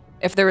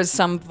if there was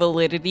some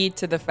validity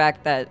to the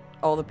fact that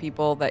all the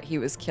people that he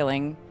was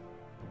killing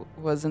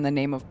was in the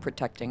name of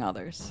protecting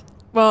others.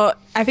 Well,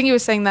 I think he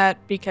was saying that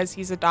because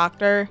he's a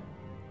doctor.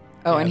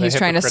 Oh, Yeah, and the he's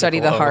trying to study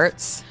the hypocritical oath.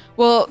 hearts.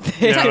 Well,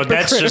 No,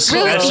 that's just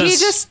really, that's he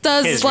just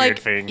does his like weird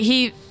thing.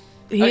 he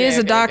Okay, is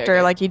a okay, doctor.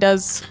 okay. Like he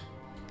does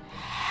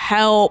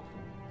help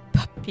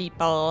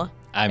people.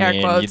 I Air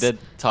mean, quotes. you did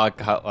talk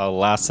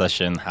last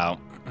session how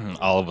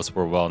all of us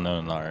were well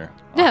known in our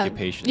Yeah,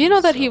 occupations. you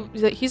know that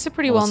so- he's a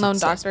pretty Well, well-known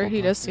successful doctor.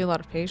 He does doctor. see a lot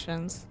of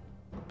patients,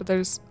 but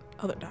there's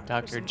other doctors.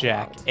 Dr. in the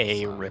Jack world,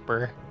 A. so-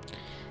 Ripper.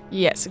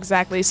 Yes,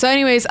 exactly. So,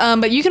 anyways,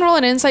 but you can roll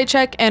an insight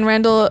check, and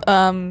Randall,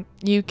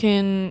 you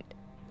can.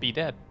 Be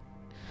dead.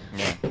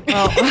 Yeah.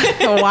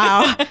 Oh,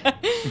 wow,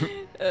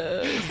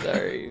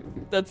 Sorry.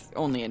 That's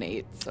only an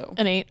 8, so.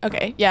 an 8.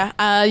 Okay,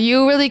 yeah.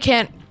 You really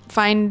can't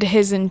find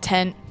his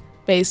intent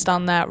based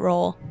on that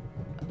roll.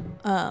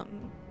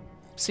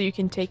 So you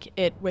can take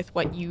it with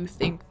what you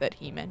think that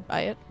he meant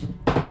by it.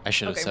 I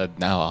should have Okay. said,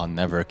 now I'll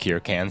never cure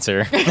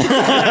cancer.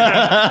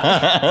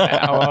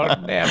 Now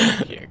I'll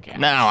never hear again.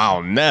 Now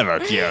I'll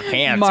never cure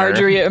cancer.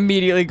 Marjorie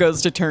immediately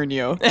goes to turn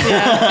you.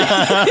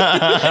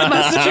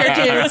 Must cure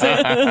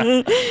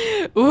cancer.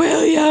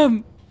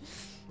 William.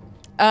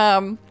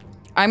 I'm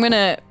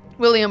gonna.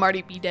 William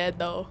already be dead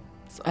though.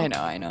 So. I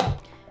know.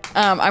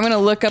 I'm gonna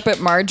look up at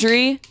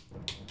Marjorie.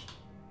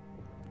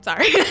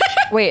 Sorry.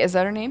 Wait, is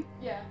that her name?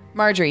 Yeah.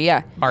 Marjorie.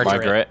 Yeah,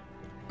 Margaret.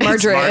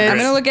 Marjorie. Margaret. I'm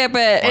gonna look up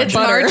at It's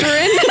Butter,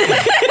 margarine.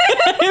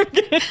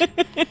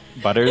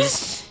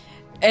 Butters.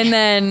 and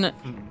then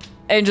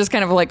and just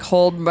kind of like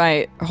hold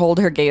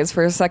her gaze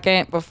for a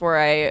second before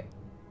I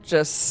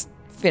just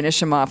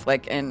finish him off.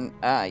 Like, and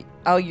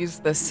I'll use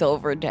the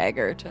silver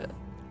dagger to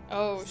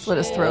Oh, slit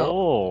his throat.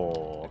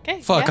 Oh.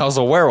 Okay. Fuck, I was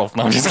a werewolf.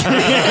 No, I'm just kidding.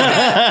 All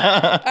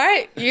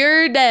right,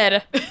 you're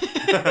dead.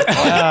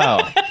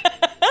 Wow.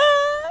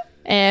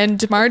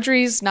 And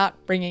Marjorie's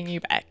not bringing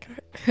you back.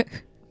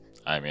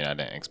 I mean, I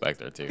didn't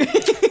expect her to.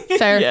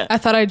 Fair. Yeah. I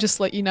thought I'd just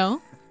let you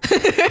know.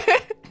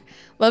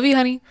 Love you,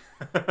 honey.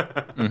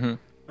 I'm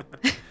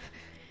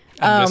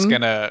just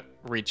gonna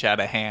reach out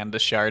a hand to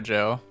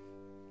Sharjo.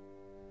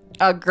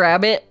 I'll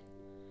grab it,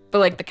 but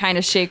like the kind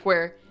of shake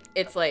where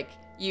it's like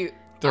you.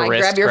 The I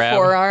wrist grab your grab.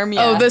 forearm.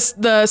 Yeah. Oh, the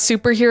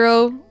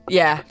superhero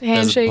Yeah. There's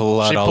handshake.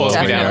 blood She all pulls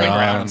over me down on your the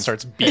ground and arms.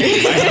 starts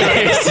beating my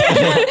face.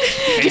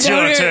 It's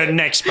your turn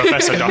next,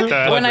 Professor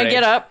Doctor. When I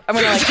get up, I'm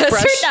gonna like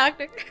brush.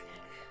 Doctor.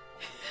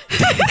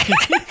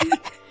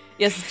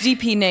 Yes,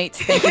 DP Nate.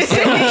 Thank you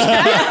so much.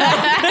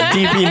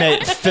 DP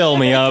Nate, fill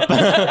me up.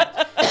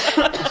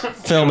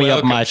 Fill me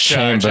up my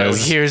Sharjo,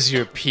 chambers. here's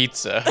your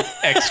pizza.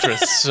 Extra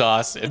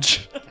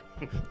sausage.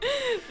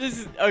 This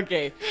is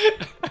okay.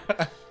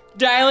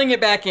 Dialing it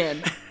back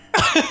in.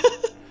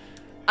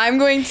 I'm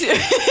going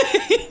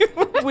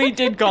to. We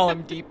did call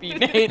him DP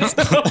Nate,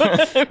 so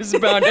it was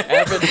bound to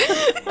happen.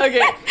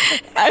 Okay.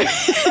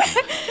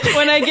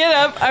 When I get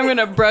up, I'm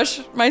gonna brush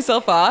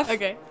myself off.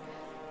 Okay.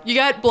 You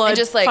got blood And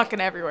just, like-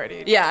 fucking everywhere,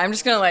 dude. Yeah, I'm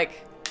just gonna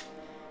like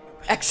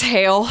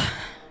exhale,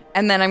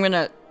 and then I'm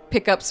gonna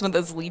pick up some of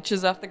those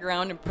leeches off the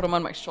ground and put them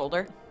on my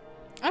shoulder.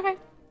 Okay.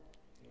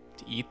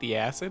 To eat the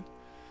acid?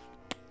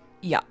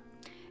 Yeah,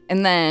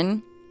 and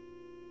then,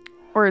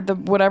 or the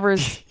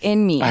whatever's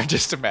in me. I'm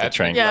just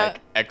imagining Yeah.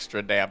 like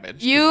extra damage.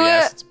 'cause You- the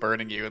acid's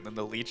burning you, and then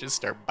the leeches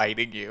start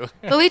biting you.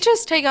 The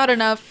leeches take out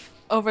enough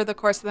over the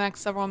course of the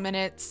next several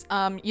minutes.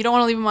 You don't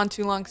want to leave them on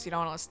too long because you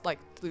don't want to like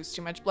lose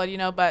too much blood,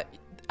 but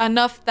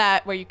enough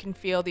that where you can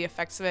feel the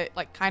effects of it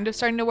like kind of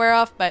starting to wear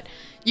off. But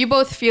you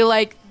both feel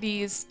like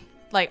these,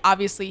 like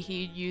obviously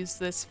he used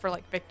this for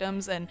like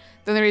victims, and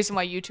the only reason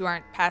why you two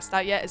aren't passed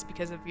out yet is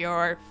because of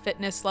your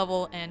fitness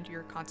level and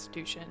your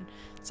constitution.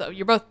 So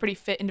you're both pretty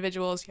fit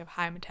individuals. You have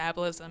high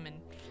metabolism and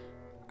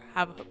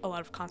have a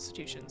lot of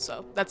constitution.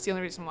 So that's the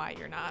only reason why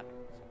you're not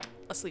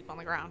asleep on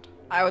the ground.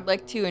 I would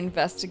like to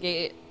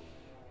investigate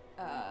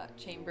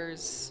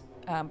Chambers'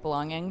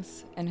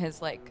 belongings and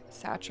his like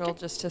satchel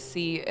just to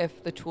see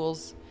if the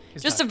tools,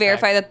 just to not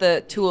verify that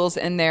the tools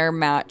in there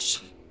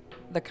match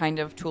the kind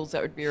of tools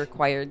that would be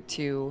required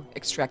to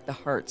extract the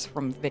hearts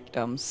from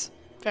victims.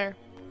 Fair.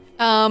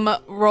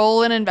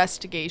 Roll an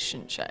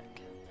investigation check.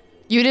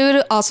 You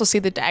do also see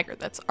the dagger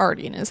that's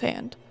already in his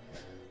hand.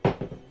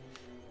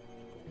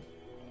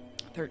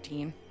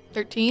 13.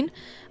 13.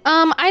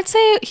 I'd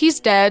say he's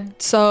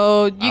dead,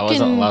 so you I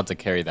wasn't can. allowed to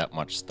carry that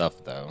much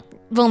stuff, though.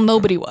 Well,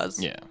 nobody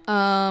was.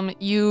 Yeah.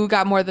 You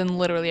got more than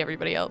literally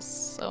everybody else,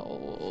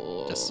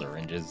 so. Just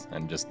syringes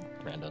and just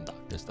random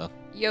doctor stuff.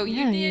 Yo, you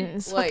Yeah, did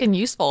it's like fucking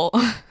useful.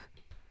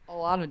 a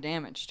lot of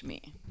damage to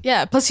me.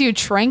 Yeah, plus you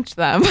tranked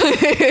them.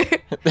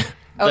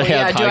 Oh They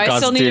yeah, had do high I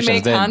still need to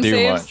make constitutions, con didn't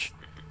do saves?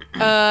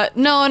 much.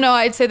 No,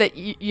 I'd say that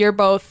you're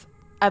both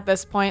at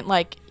this point,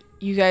 like,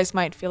 you guys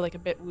might feel like a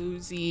bit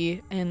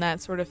woozy and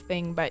that sort of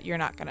thing, but you're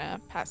not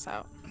gonna pass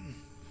out.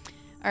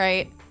 All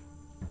right.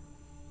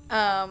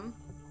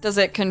 Does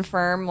it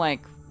confirm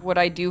like what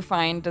I do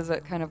find? Does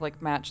it kind of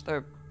like match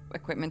the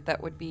equipment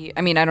that would be?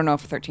 I mean, I don't know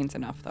if 13's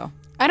enough though.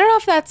 I don't know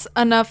if that's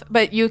enough,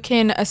 but you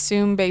can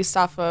assume based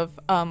off of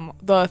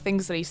the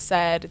things that he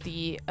said,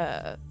 the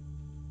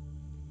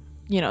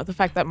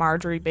fact that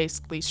Marjorie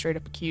basically straight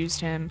up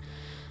accused him,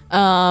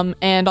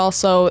 and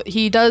also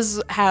he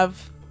does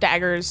have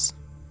daggers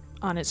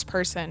on his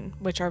person,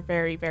 which are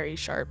very, very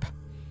sharp.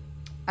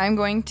 I'm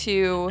going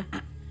to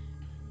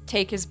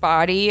take his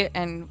body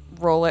and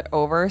roll it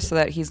over so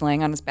that he's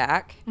laying on his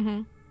back.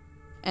 Mm-hmm.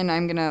 And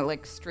I'm gonna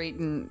like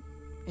straighten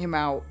him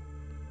out,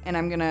 and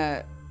I'm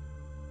gonna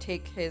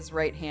take his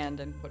right hand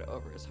and put it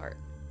over his heart.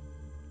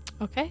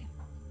 Okay.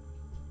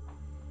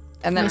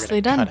 And then Nicely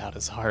done. Cut out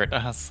his heart.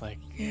 I was like,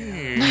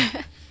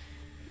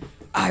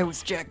 I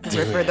was Jack the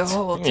Ripper the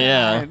whole time.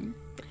 Yeah.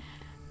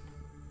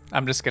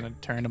 I'm just gonna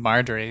turn to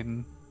Marjorie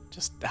and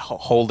just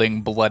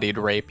holding bloodied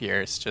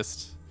rapiers.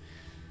 Just.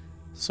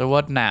 So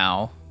what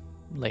now,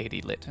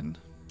 Lady Lytton?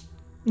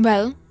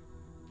 Well,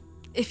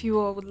 if you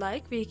all would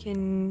like, we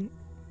can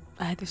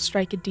either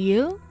strike a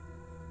deal,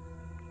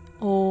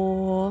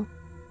 or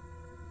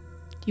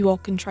you all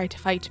can try to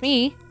fight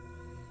me.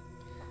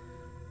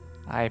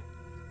 I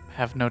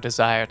have no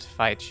desire to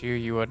fight you.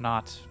 You are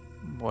not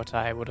what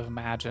I would have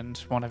imagined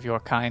one of your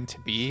kind to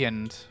be,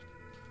 and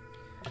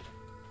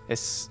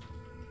this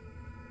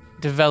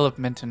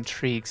development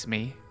intrigues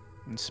me,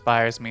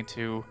 inspires me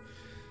to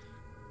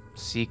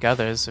seek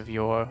others of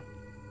your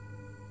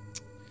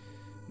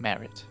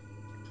merit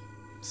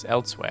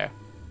elsewhere.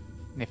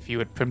 If you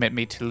would permit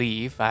me to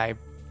leave, I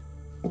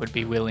would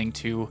be willing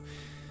to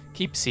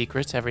keep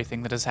secret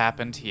everything that has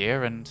happened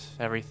here and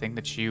everything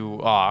that you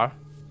are,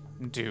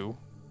 do.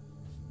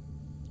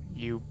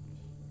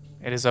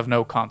 It is of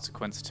no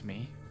consequence to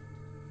me.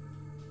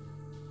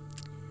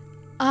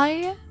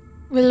 I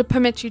will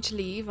permit you to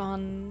leave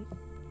on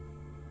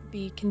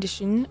the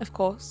condition, of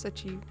course,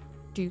 that you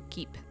do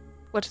keep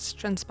what has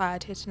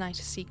transpired here tonight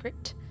a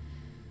secret.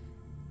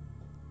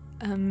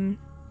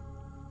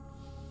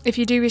 If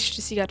you do wish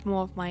to seek out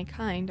more of my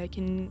kind, I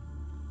can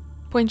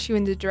point you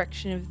in the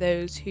direction of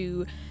those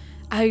who...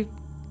 I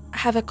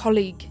have a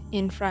colleague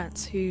in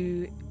France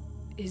who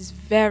is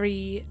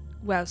very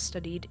well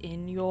studied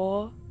in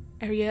your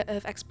area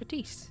of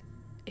expertise.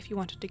 If you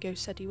wanted to go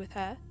study with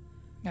her.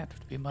 That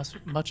would be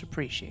much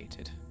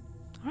appreciated.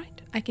 All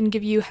right. I can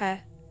give you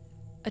her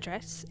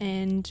address,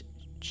 and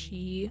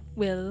she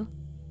will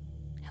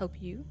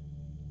help you.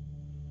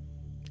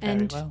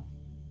 And Very well.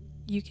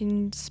 you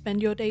can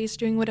spend your days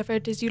doing whatever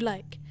it is you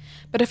like.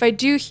 But if I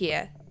do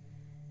hear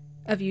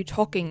of you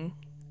talking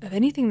of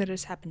anything that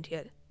has happened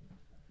here,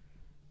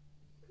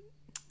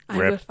 I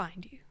Rip. will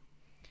find you.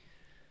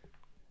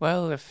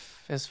 Well,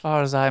 if as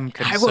far as I'm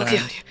concerned, I will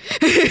kill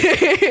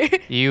you.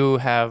 you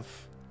have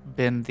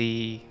been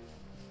the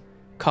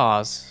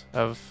cause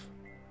of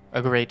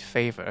a great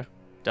favor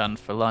done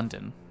for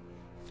London.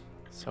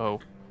 So,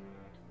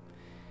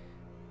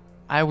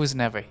 I was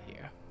never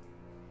here.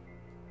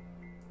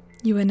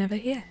 You were never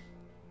here.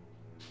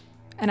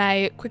 And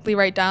I quickly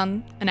write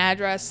down an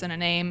address and a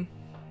name.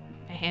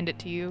 I hand it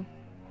to you.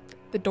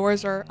 The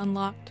doors are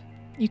unlocked.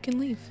 You can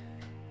leave.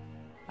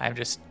 I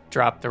just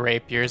drop the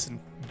rapiers and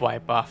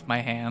wipe off my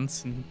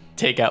hands and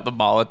take out the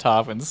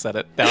Molotov and set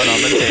it down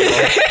on the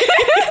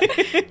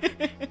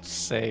table.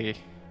 Say,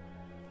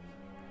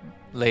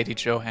 Lady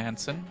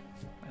Johansson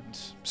and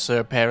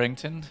Sir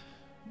Parrington,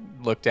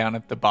 look down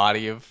at the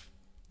body of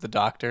the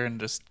doctor and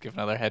just give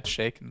another head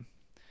shake. And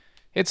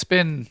it's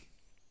been,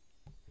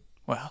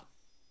 well,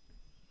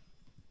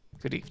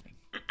 good evening.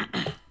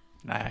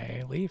 And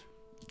I leave.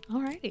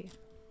 Alrighty.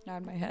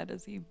 Nod my head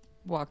as he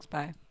walks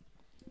by.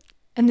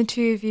 And the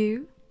two of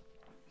you?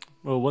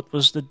 Well, what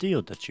was the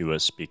deal that you were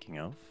speaking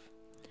of?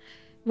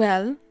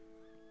 Well,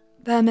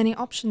 there are many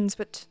options,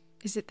 but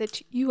is it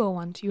that you all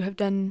want? You have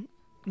done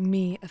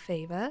me a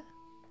favor.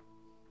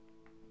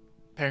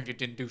 Parrington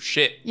didn't do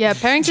shit. Yeah,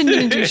 Parrington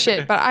didn't do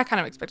shit, but I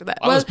kind of expected that.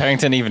 Why was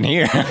Parrington even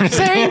here?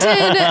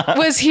 Parrington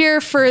was here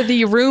for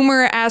the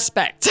rumor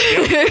aspect.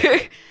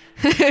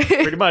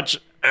 Pretty much.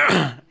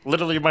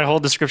 Literally, my whole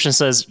description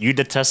says, you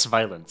detest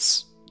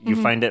violence. You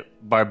find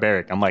it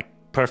barbaric. I'm like,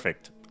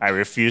 perfect. I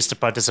refuse to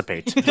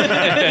participate.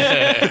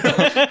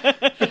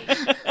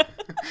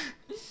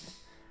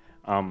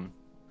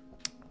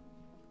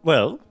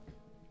 Well,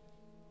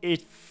 what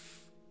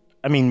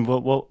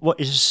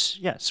is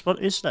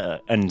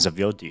the ends of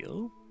your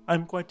deal?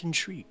 I'm quite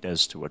intrigued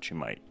as to what you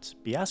might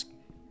be asking.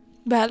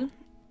 Well,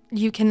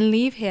 you can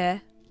leave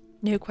here,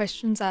 no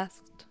questions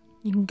asked.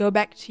 You can go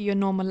back to your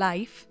normal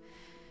life.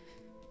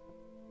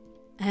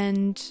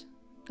 And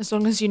as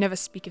long as you never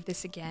speak of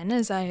this again,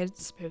 as I had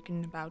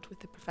spoken about with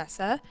the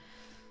professor,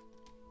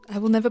 I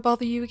will never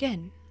bother you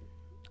again.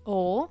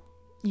 Or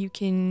you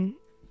can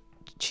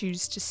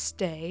choose to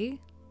stay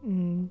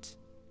and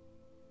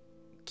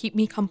keep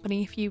me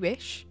company if you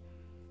wish.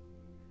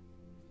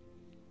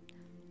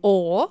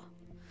 Or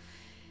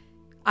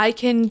I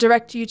can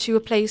direct you to a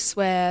place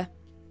where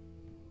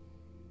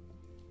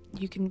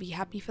you can be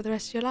happy for the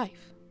rest of your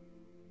life.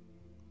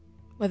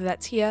 Whether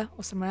that's here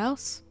or somewhere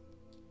else.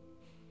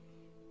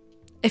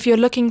 If you're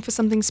looking for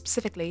something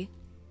specifically,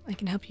 I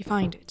can help you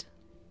find it.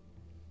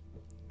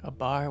 A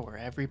bar where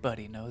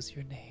everybody knows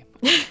your name.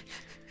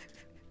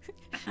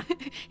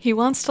 He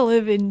wants to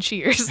live in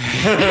Cheers.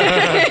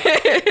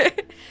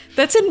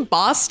 That's in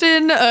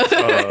Boston.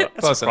 That's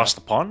Close across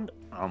the pond.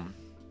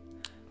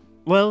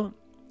 Well,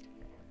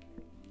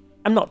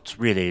 I'm not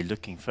really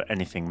looking for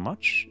anything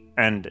much,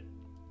 and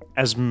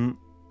as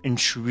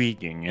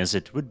intriguing as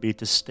it would be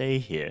to stay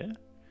here,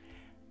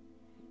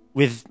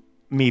 with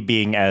me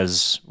being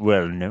as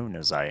well known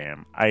as I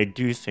am, I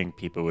do think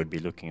people would be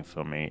looking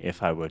for me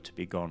if I were to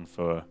be gone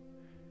for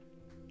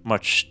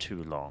much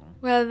too long.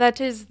 Well, that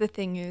is the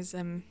thing is,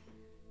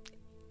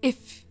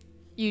 if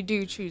you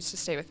do choose to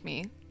stay with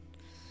me,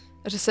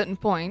 at a certain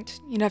point,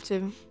 you'd have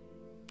to,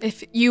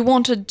 if you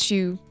wanted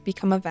to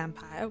become a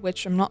vampire,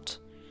 which I'm not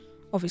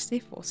obviously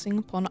forcing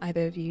upon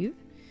either of you,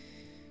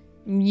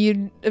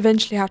 you'd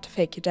eventually have to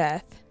fake your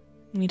death,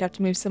 and you'd have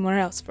to move somewhere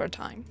else for a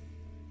time.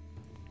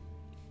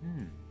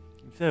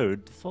 Though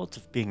the thought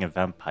of being a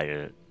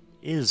vampire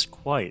is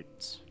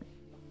quite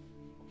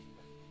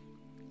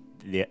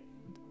a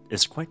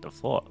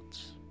thought.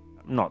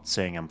 I'm not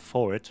saying I'm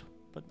for it,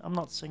 but I'm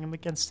not saying I'm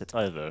against it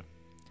either.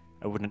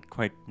 I wouldn't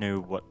quite know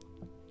what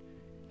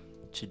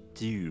to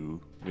do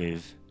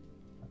with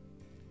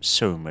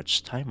so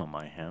much time on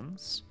my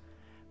hands.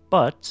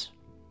 But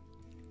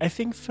I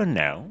think for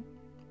now,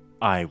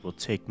 I will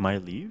take my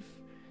leave,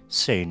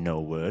 say no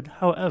word.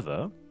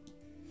 However,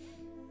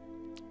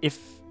 if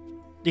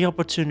the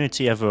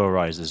opportunity ever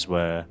arises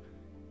where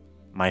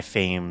my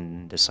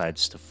fame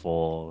decides to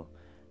fall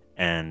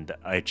and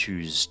I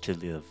choose to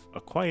live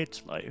a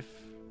quiet life,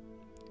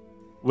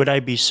 would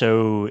I be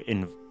so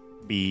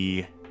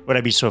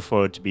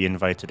forward to be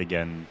invited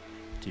again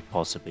to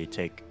possibly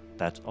take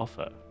that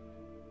offer?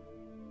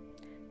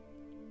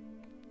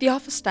 The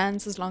offer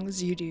stands as long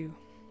as you do.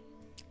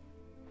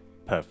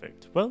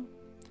 Perfect. Well,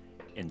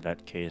 in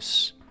that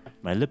case,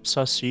 my lips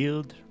are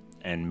sealed,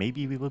 and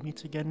maybe we will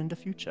meet again in the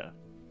future.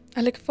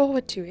 I look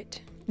forward to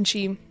it. And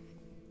she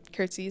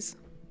curtsies.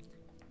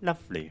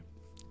 Lovely.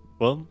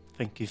 Well,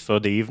 thank you for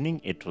the evening.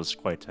 It was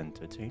quite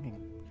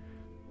entertaining.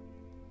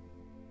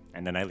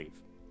 And then I leave.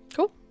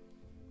 Cool.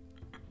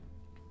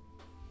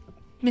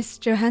 Miss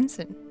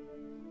Johansson.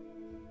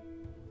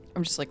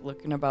 I'm just like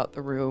looking about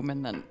the room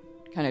and then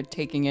kind of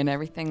taking in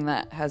everything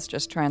that has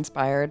just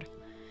transpired.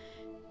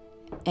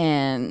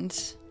 And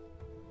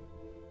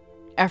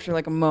after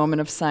like a moment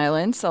of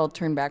silence, I'll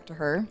turn back to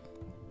her.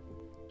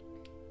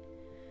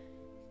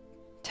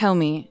 Tell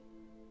me,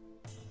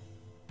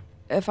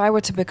 if I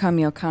were to become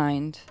your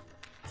kind,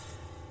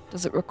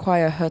 does it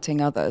require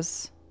hurting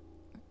others?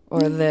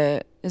 Or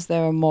is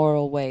there a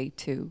moral way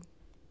to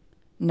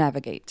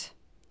navigate?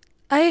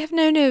 I have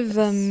known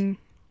of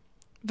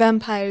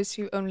vampires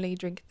who only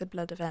drink the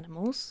blood of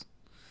animals,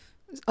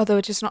 although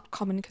it is not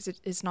common because it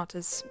is not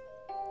as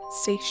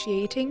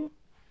satiating.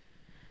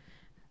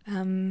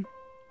 I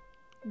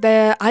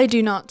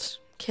do not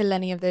kill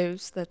any of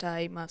those that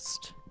I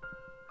must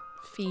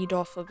feed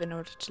off of in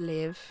order to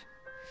live.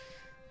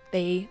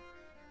 They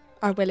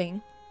are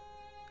willing,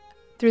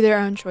 through their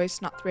own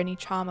choice, not through any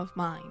charm of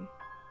mine.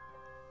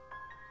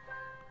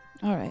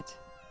 All right.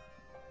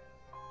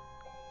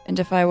 And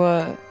if I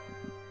were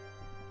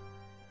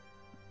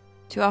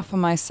to offer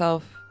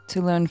myself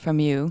to learn from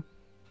you,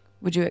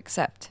 would you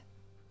accept?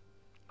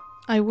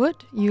 I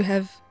would. You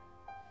have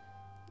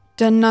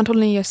done not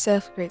only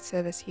yourself great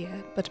service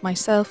here, but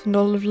myself and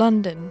all of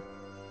London.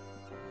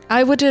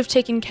 I would have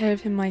taken care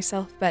of him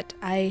myself, but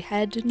I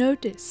had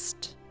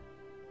noticed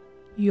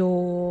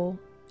your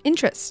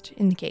interest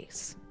in the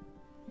case.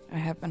 I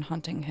have been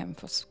hunting him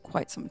for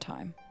quite some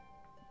time.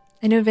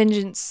 I know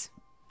vengeance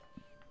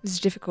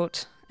is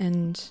difficult,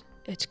 and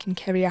it can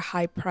carry a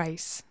high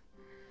price,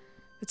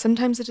 but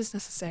sometimes it is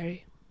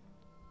necessary.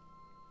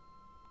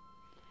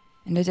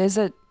 And it is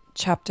a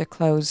chapter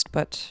closed,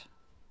 but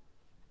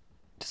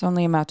it's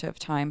only a matter of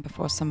time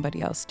before somebody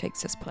else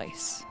takes his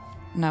place.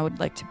 And I would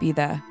like to be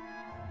there,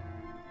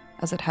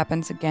 as it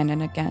happens again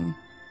and again,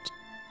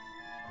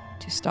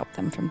 to stop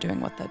them from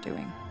doing what they're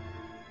doing.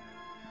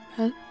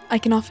 Well, I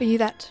can offer you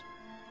that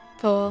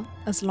for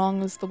as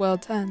long as the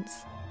world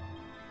turns.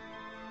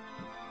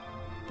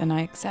 Then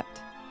I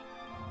accept.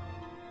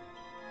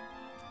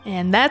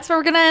 And that's where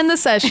we're gonna end the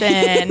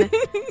session.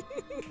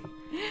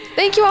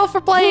 Thank you all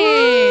for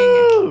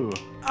playing.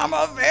 I'm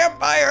a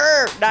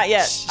vampire. Not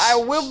yet. I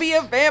will be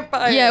a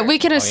vampire. Yeah, we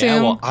can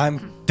assume.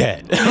 I'm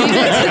dead. Leave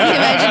it to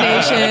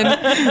the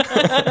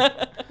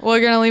imagination.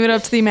 We're gonna leave it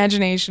up to the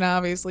imagination,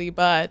 obviously,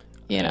 but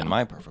you know. In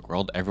my perfect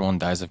world, everyone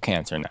dies of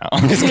cancer now.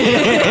 I'm just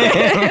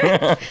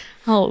kidding.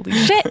 Holy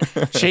shit.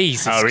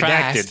 Jesus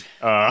Redacted.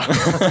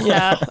 Christ.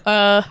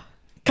 Yeah.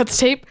 Cut the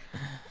tape.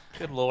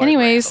 Good lord.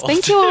 Anyways, Randall.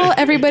 thank you all,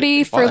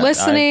 everybody, for What?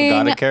 listening. I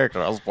forgot a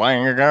character. I was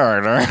playing a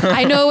character.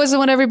 I know it wasn't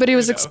what everybody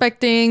was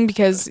expecting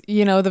because,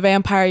 you know, the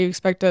vampire, you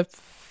expect to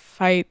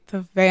fight the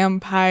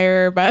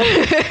vampire, but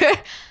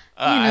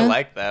I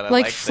like that. I like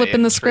like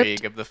flipping the script.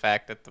 intrigue of the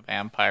fact that the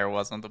vampire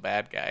wasn't the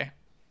bad guy.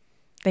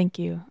 thank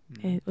you.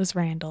 It was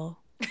Randall.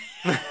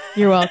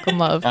 You're welcome,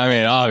 love. I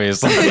mean,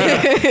 obviously.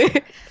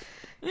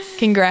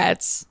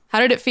 Congrats. How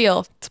did it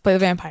feel to play the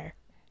vampire?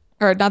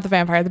 Or not the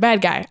vampire, the bad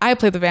guy. I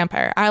played the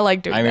vampire. I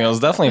like doing I mean, that. it was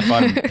definitely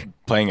fun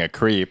playing a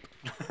creep.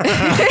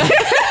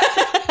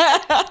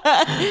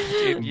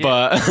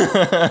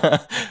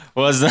 But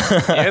was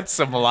It's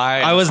some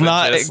lines. I was that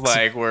not just,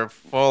 like we're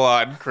full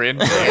on cringe.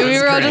 we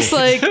were all just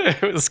like,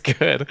 It was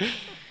good.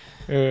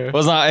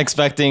 was not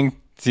expecting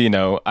to, you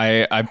know,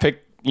 I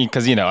picked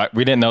because, you know,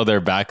 we didn't know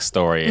their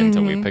backstory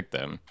until we picked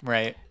them.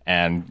 Right.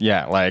 And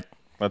yeah, like,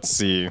 let's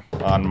see,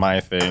 on my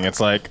thing, it's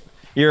like,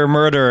 you're a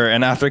murderer,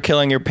 and after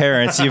killing your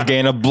parents, you've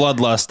gained a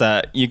bloodlust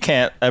that you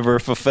can't ever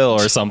fulfill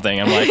or something.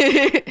 I'm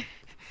like,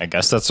 I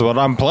guess that's what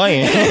I'm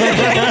playing.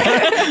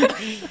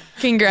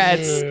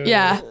 congrats.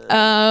 Yeah.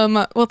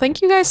 Well,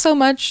 thank you guys so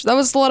much. That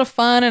was a lot of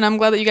fun, and I'm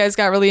glad that you guys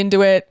got really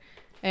into it.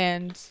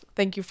 And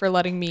thank you for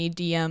letting me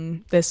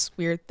DM this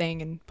weird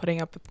thing and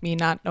putting up with me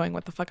not knowing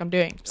what the fuck I'm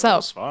doing. So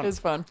was fun. It was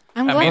fun.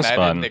 I'm I glad. mean, I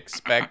fun. didn't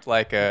expect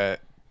like a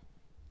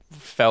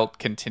felt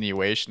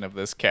continuation of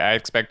this. I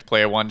expect to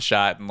play a one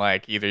shot and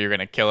like either you're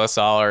gonna kill us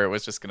all or it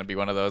was just gonna be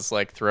one of those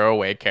like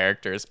throwaway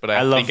characters. But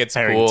I love think it's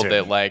cool Parrington.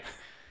 that like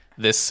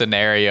this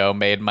scenario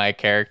made my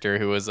character,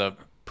 who was a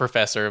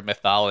professor of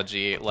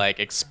mythology, like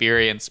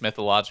experience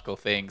mythological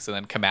things and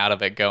then come out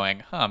of it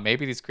going,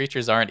 maybe these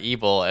creatures aren't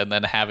evil, and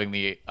then having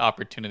the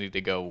opportunity to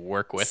go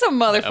work with Some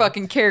them.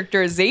 motherfucking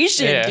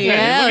characterization, Yeah. dude.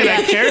 Hell Look at that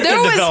yeah. character There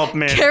was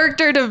development.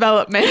 character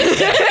development.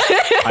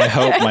 I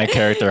hope my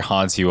character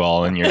haunts you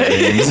all in your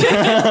dreams.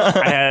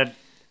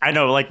 I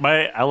know, like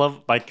I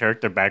love my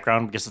character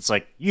background because it's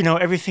like, you know,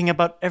 everything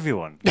about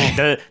everyone.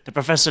 The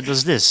professor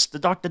does this, the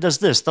doctor does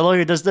this, the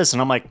lawyer does this,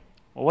 and I'm like,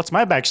 well, what's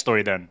my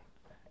backstory then?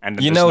 And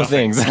then You there's know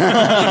nothing. things. It's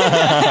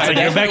like, your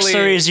definitely-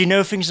 backstory is you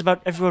know things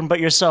about everyone but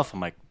yourself.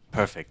 I'm like,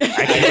 perfect. I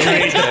can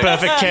create the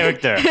perfect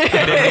character.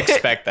 I didn't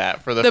expect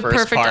that for the The first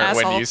perfect part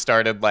when asshole. you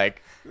started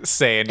like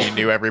saying you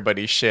knew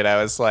everybody's shit.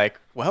 I was like,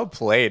 well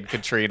played,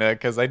 Katrina,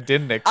 because I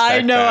didn't expect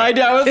I know. that.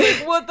 I was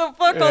like, what the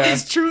fuck? All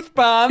these truth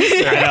bombs.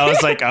 And I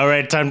was like, all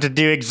right, time to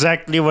do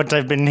exactly what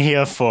I've been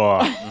here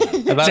for.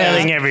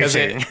 Telling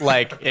everything.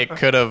 It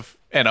could have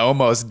and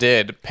almost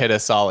did pit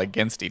us all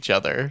against each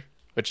other,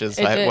 which is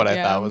It did, what I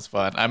yeah. thought was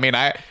fun. I mean,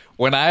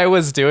 when I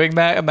was doing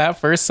that in that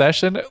first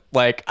session,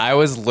 like I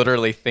was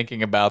literally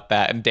thinking about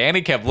that, and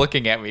Danny kept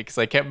looking at me because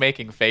I kept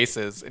making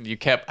faces, and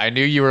I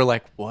knew you were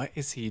like, what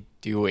is he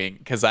doing?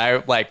 Because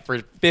I like for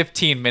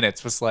 15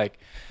 minutes was like,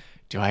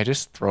 do I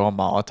just throw a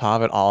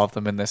Molotov at all of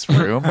them in this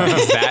room? Like,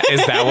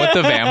 is that what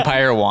the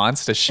vampire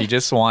wants? Does she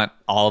just want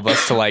all of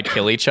us to like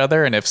kill each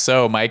other? And if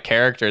so, my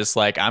character's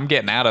like, I'm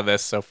getting out of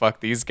this, so fuck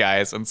these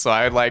guys. And so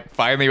I like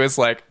finally was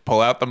like, pull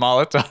out the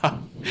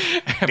Molotov.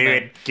 Do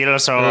it. Kill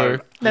us all.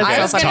 That's I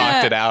so was funny. gonna-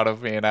 Talked it out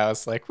of me, and I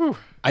was like, whew.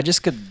 I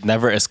just could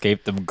never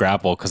escape the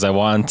grapple because I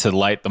wanted to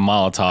light the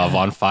Molotov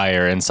on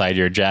fire inside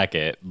your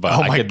jacket, but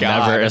Oh I my could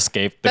God. never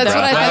escape the That's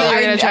what I grapple. thought you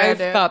were gonna try to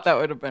do. thought that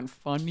would have been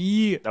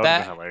funny. That would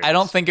have been hilarious. I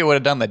don't think it would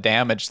have done the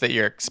damage that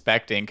you're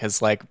expecting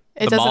because like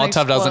It the doesn't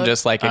Molotov doesn't explode.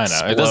 just like I know,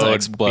 explode, it doesn't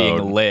explode.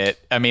 being lit.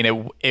 I mean, it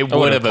would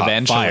would've have caught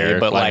eventually, fire,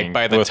 but like like,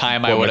 by the with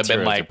time I what would have been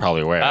materials like, you're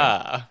probably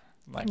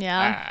wearing.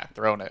 Yeah.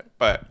 thrown it.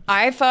 But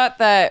I thought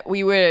that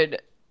we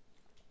would,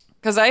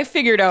 because I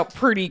figured out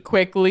pretty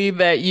quickly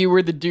that you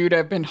were the dude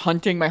I've been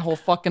hunting my whole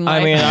fucking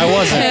life. I mean, I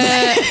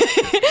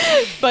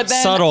wasn't but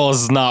then subtle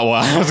is not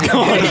what I was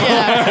going for.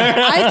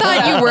 Yeah. I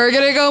thought you were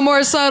gonna go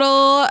more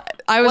subtle.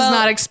 I was Well,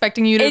 not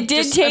expecting you to. it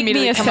did just take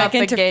immediately me a come out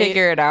second the to gate.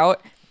 figure it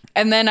out.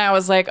 And then I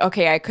was like,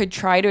 okay, I could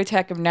try to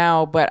attack him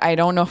now, but I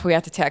don't know if we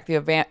have to attack the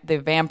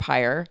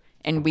vampire,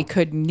 and we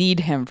could need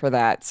him for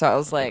that. So I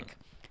was like,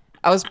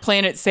 I was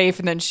playing it safe,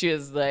 and then she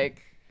was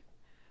like,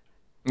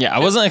 Yeah, I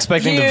wasn't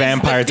expecting the He is the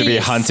vampire to be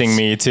beast. hunting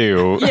me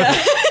too.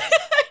 yeah.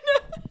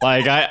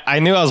 Like I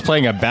knew I was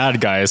playing a bad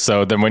guy,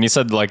 so then when you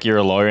said like you're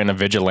a lawyer and a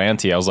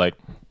vigilante, I was like,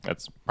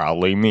 that's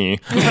probably me.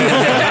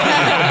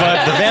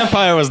 But the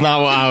vampire was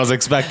not what I was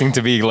expecting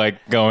to be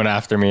like going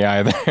after me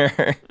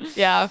either.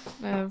 Yeah.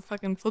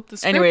 Fucking flip the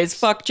script. Anyways,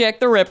 fuck Jack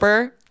the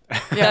Ripper.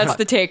 That's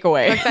the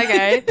takeaway. Fuck that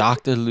guy.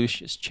 Dr.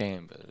 Lucius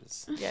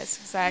Chambers. Yes,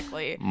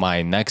 exactly.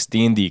 My next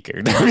D&D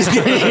character.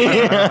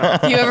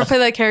 If you ever play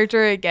that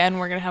character again,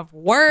 we're gonna have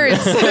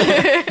words.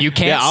 You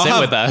can't I'll sit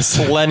have with us.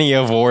 plenty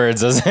of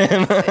words as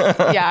him.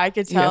 Yeah, I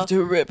could tell.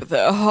 to rip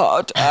the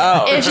heart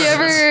out. If you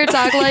ever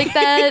talk like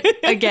that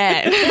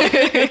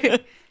again,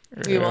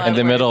 we will have In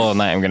the words. middle of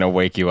the night, I'm going to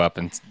wake you up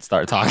and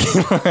start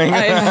talking.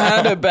 I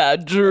had a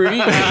bad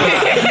dream.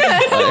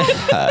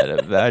 I had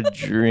a bad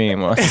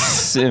dream. I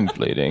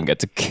simply didn't get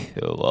to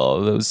kill all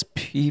those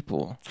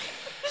people.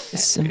 I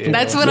simply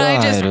That's when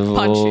I just died of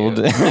punch you. old-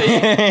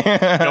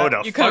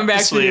 No, You come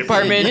back to the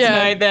apartment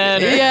tonight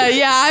then.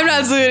 Yeah, I'm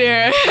not sleeping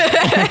here.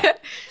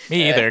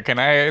 Me either. Can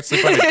I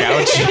sleep on the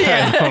couch?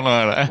 I don't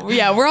know.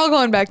 Yeah, we're all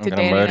going back to I'm going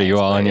to Danny murder you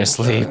Nice all in your place.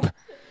 sleep.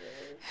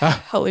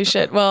 Holy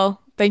shit.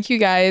 Well, thank you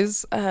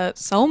guys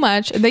so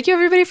much. And thank you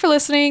everybody for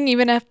listening,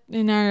 even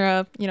in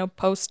our,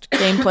 post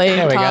gameplay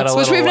Yeah, we got talks, a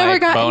which little, we've never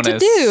like, gotten to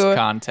bonus do.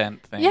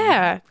 content thing.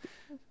 Yeah.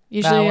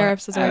 Usually our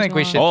episodes are I think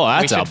we long. should. Oh,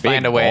 that's we a should big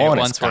find a way bonus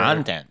once we're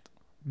content.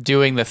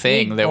 doing the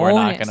thing Big that we're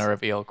not bonus. going to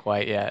reveal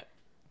quite yet.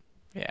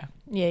 Yeah,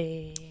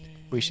 Yeah.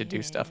 we should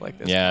do stuff like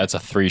this. Yeah, it's a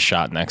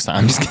 3-shot next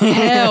time. Just kidding.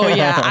 Hell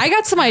yeah. I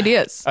got some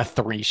ideas. A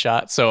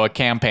 3-shot, so a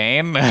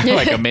campaign,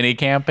 like a mini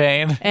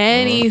campaign.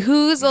 Any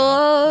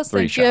hoozles.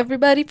 Thank you 3-shot.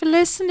 everybody for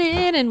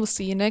listening, and we'll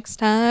see you next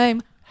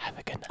time. Have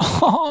a good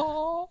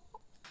night.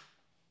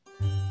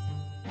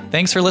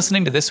 Thanks for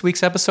listening to this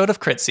week's episode of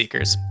Crit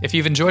Seekers. If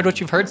you've enjoyed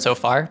what you've heard so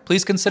far,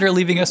 please consider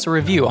leaving us a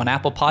review on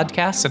Apple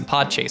Podcasts and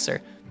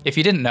Podchaser. If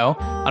you didn't know,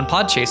 on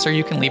Podchaser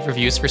you can leave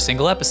reviews for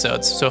single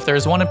episodes, so if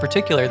there's one in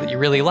particular that you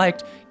really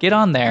liked, get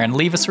on there and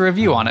leave us a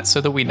review on it so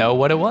that we know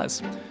what it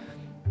was.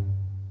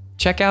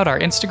 Check out our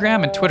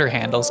Instagram and Twitter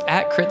handles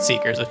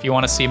 @CritSeekers if you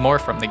want to see more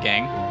from the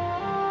gang.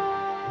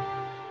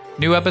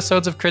 New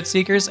episodes of Crit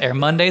Seekers air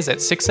Mondays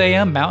at 6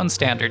 a.m. Mountain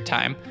Standard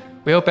Time.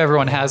 We hope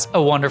everyone has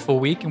a wonderful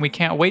week, and we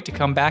can't wait to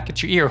come back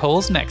at your ear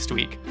holes next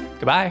week.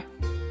 Goodbye.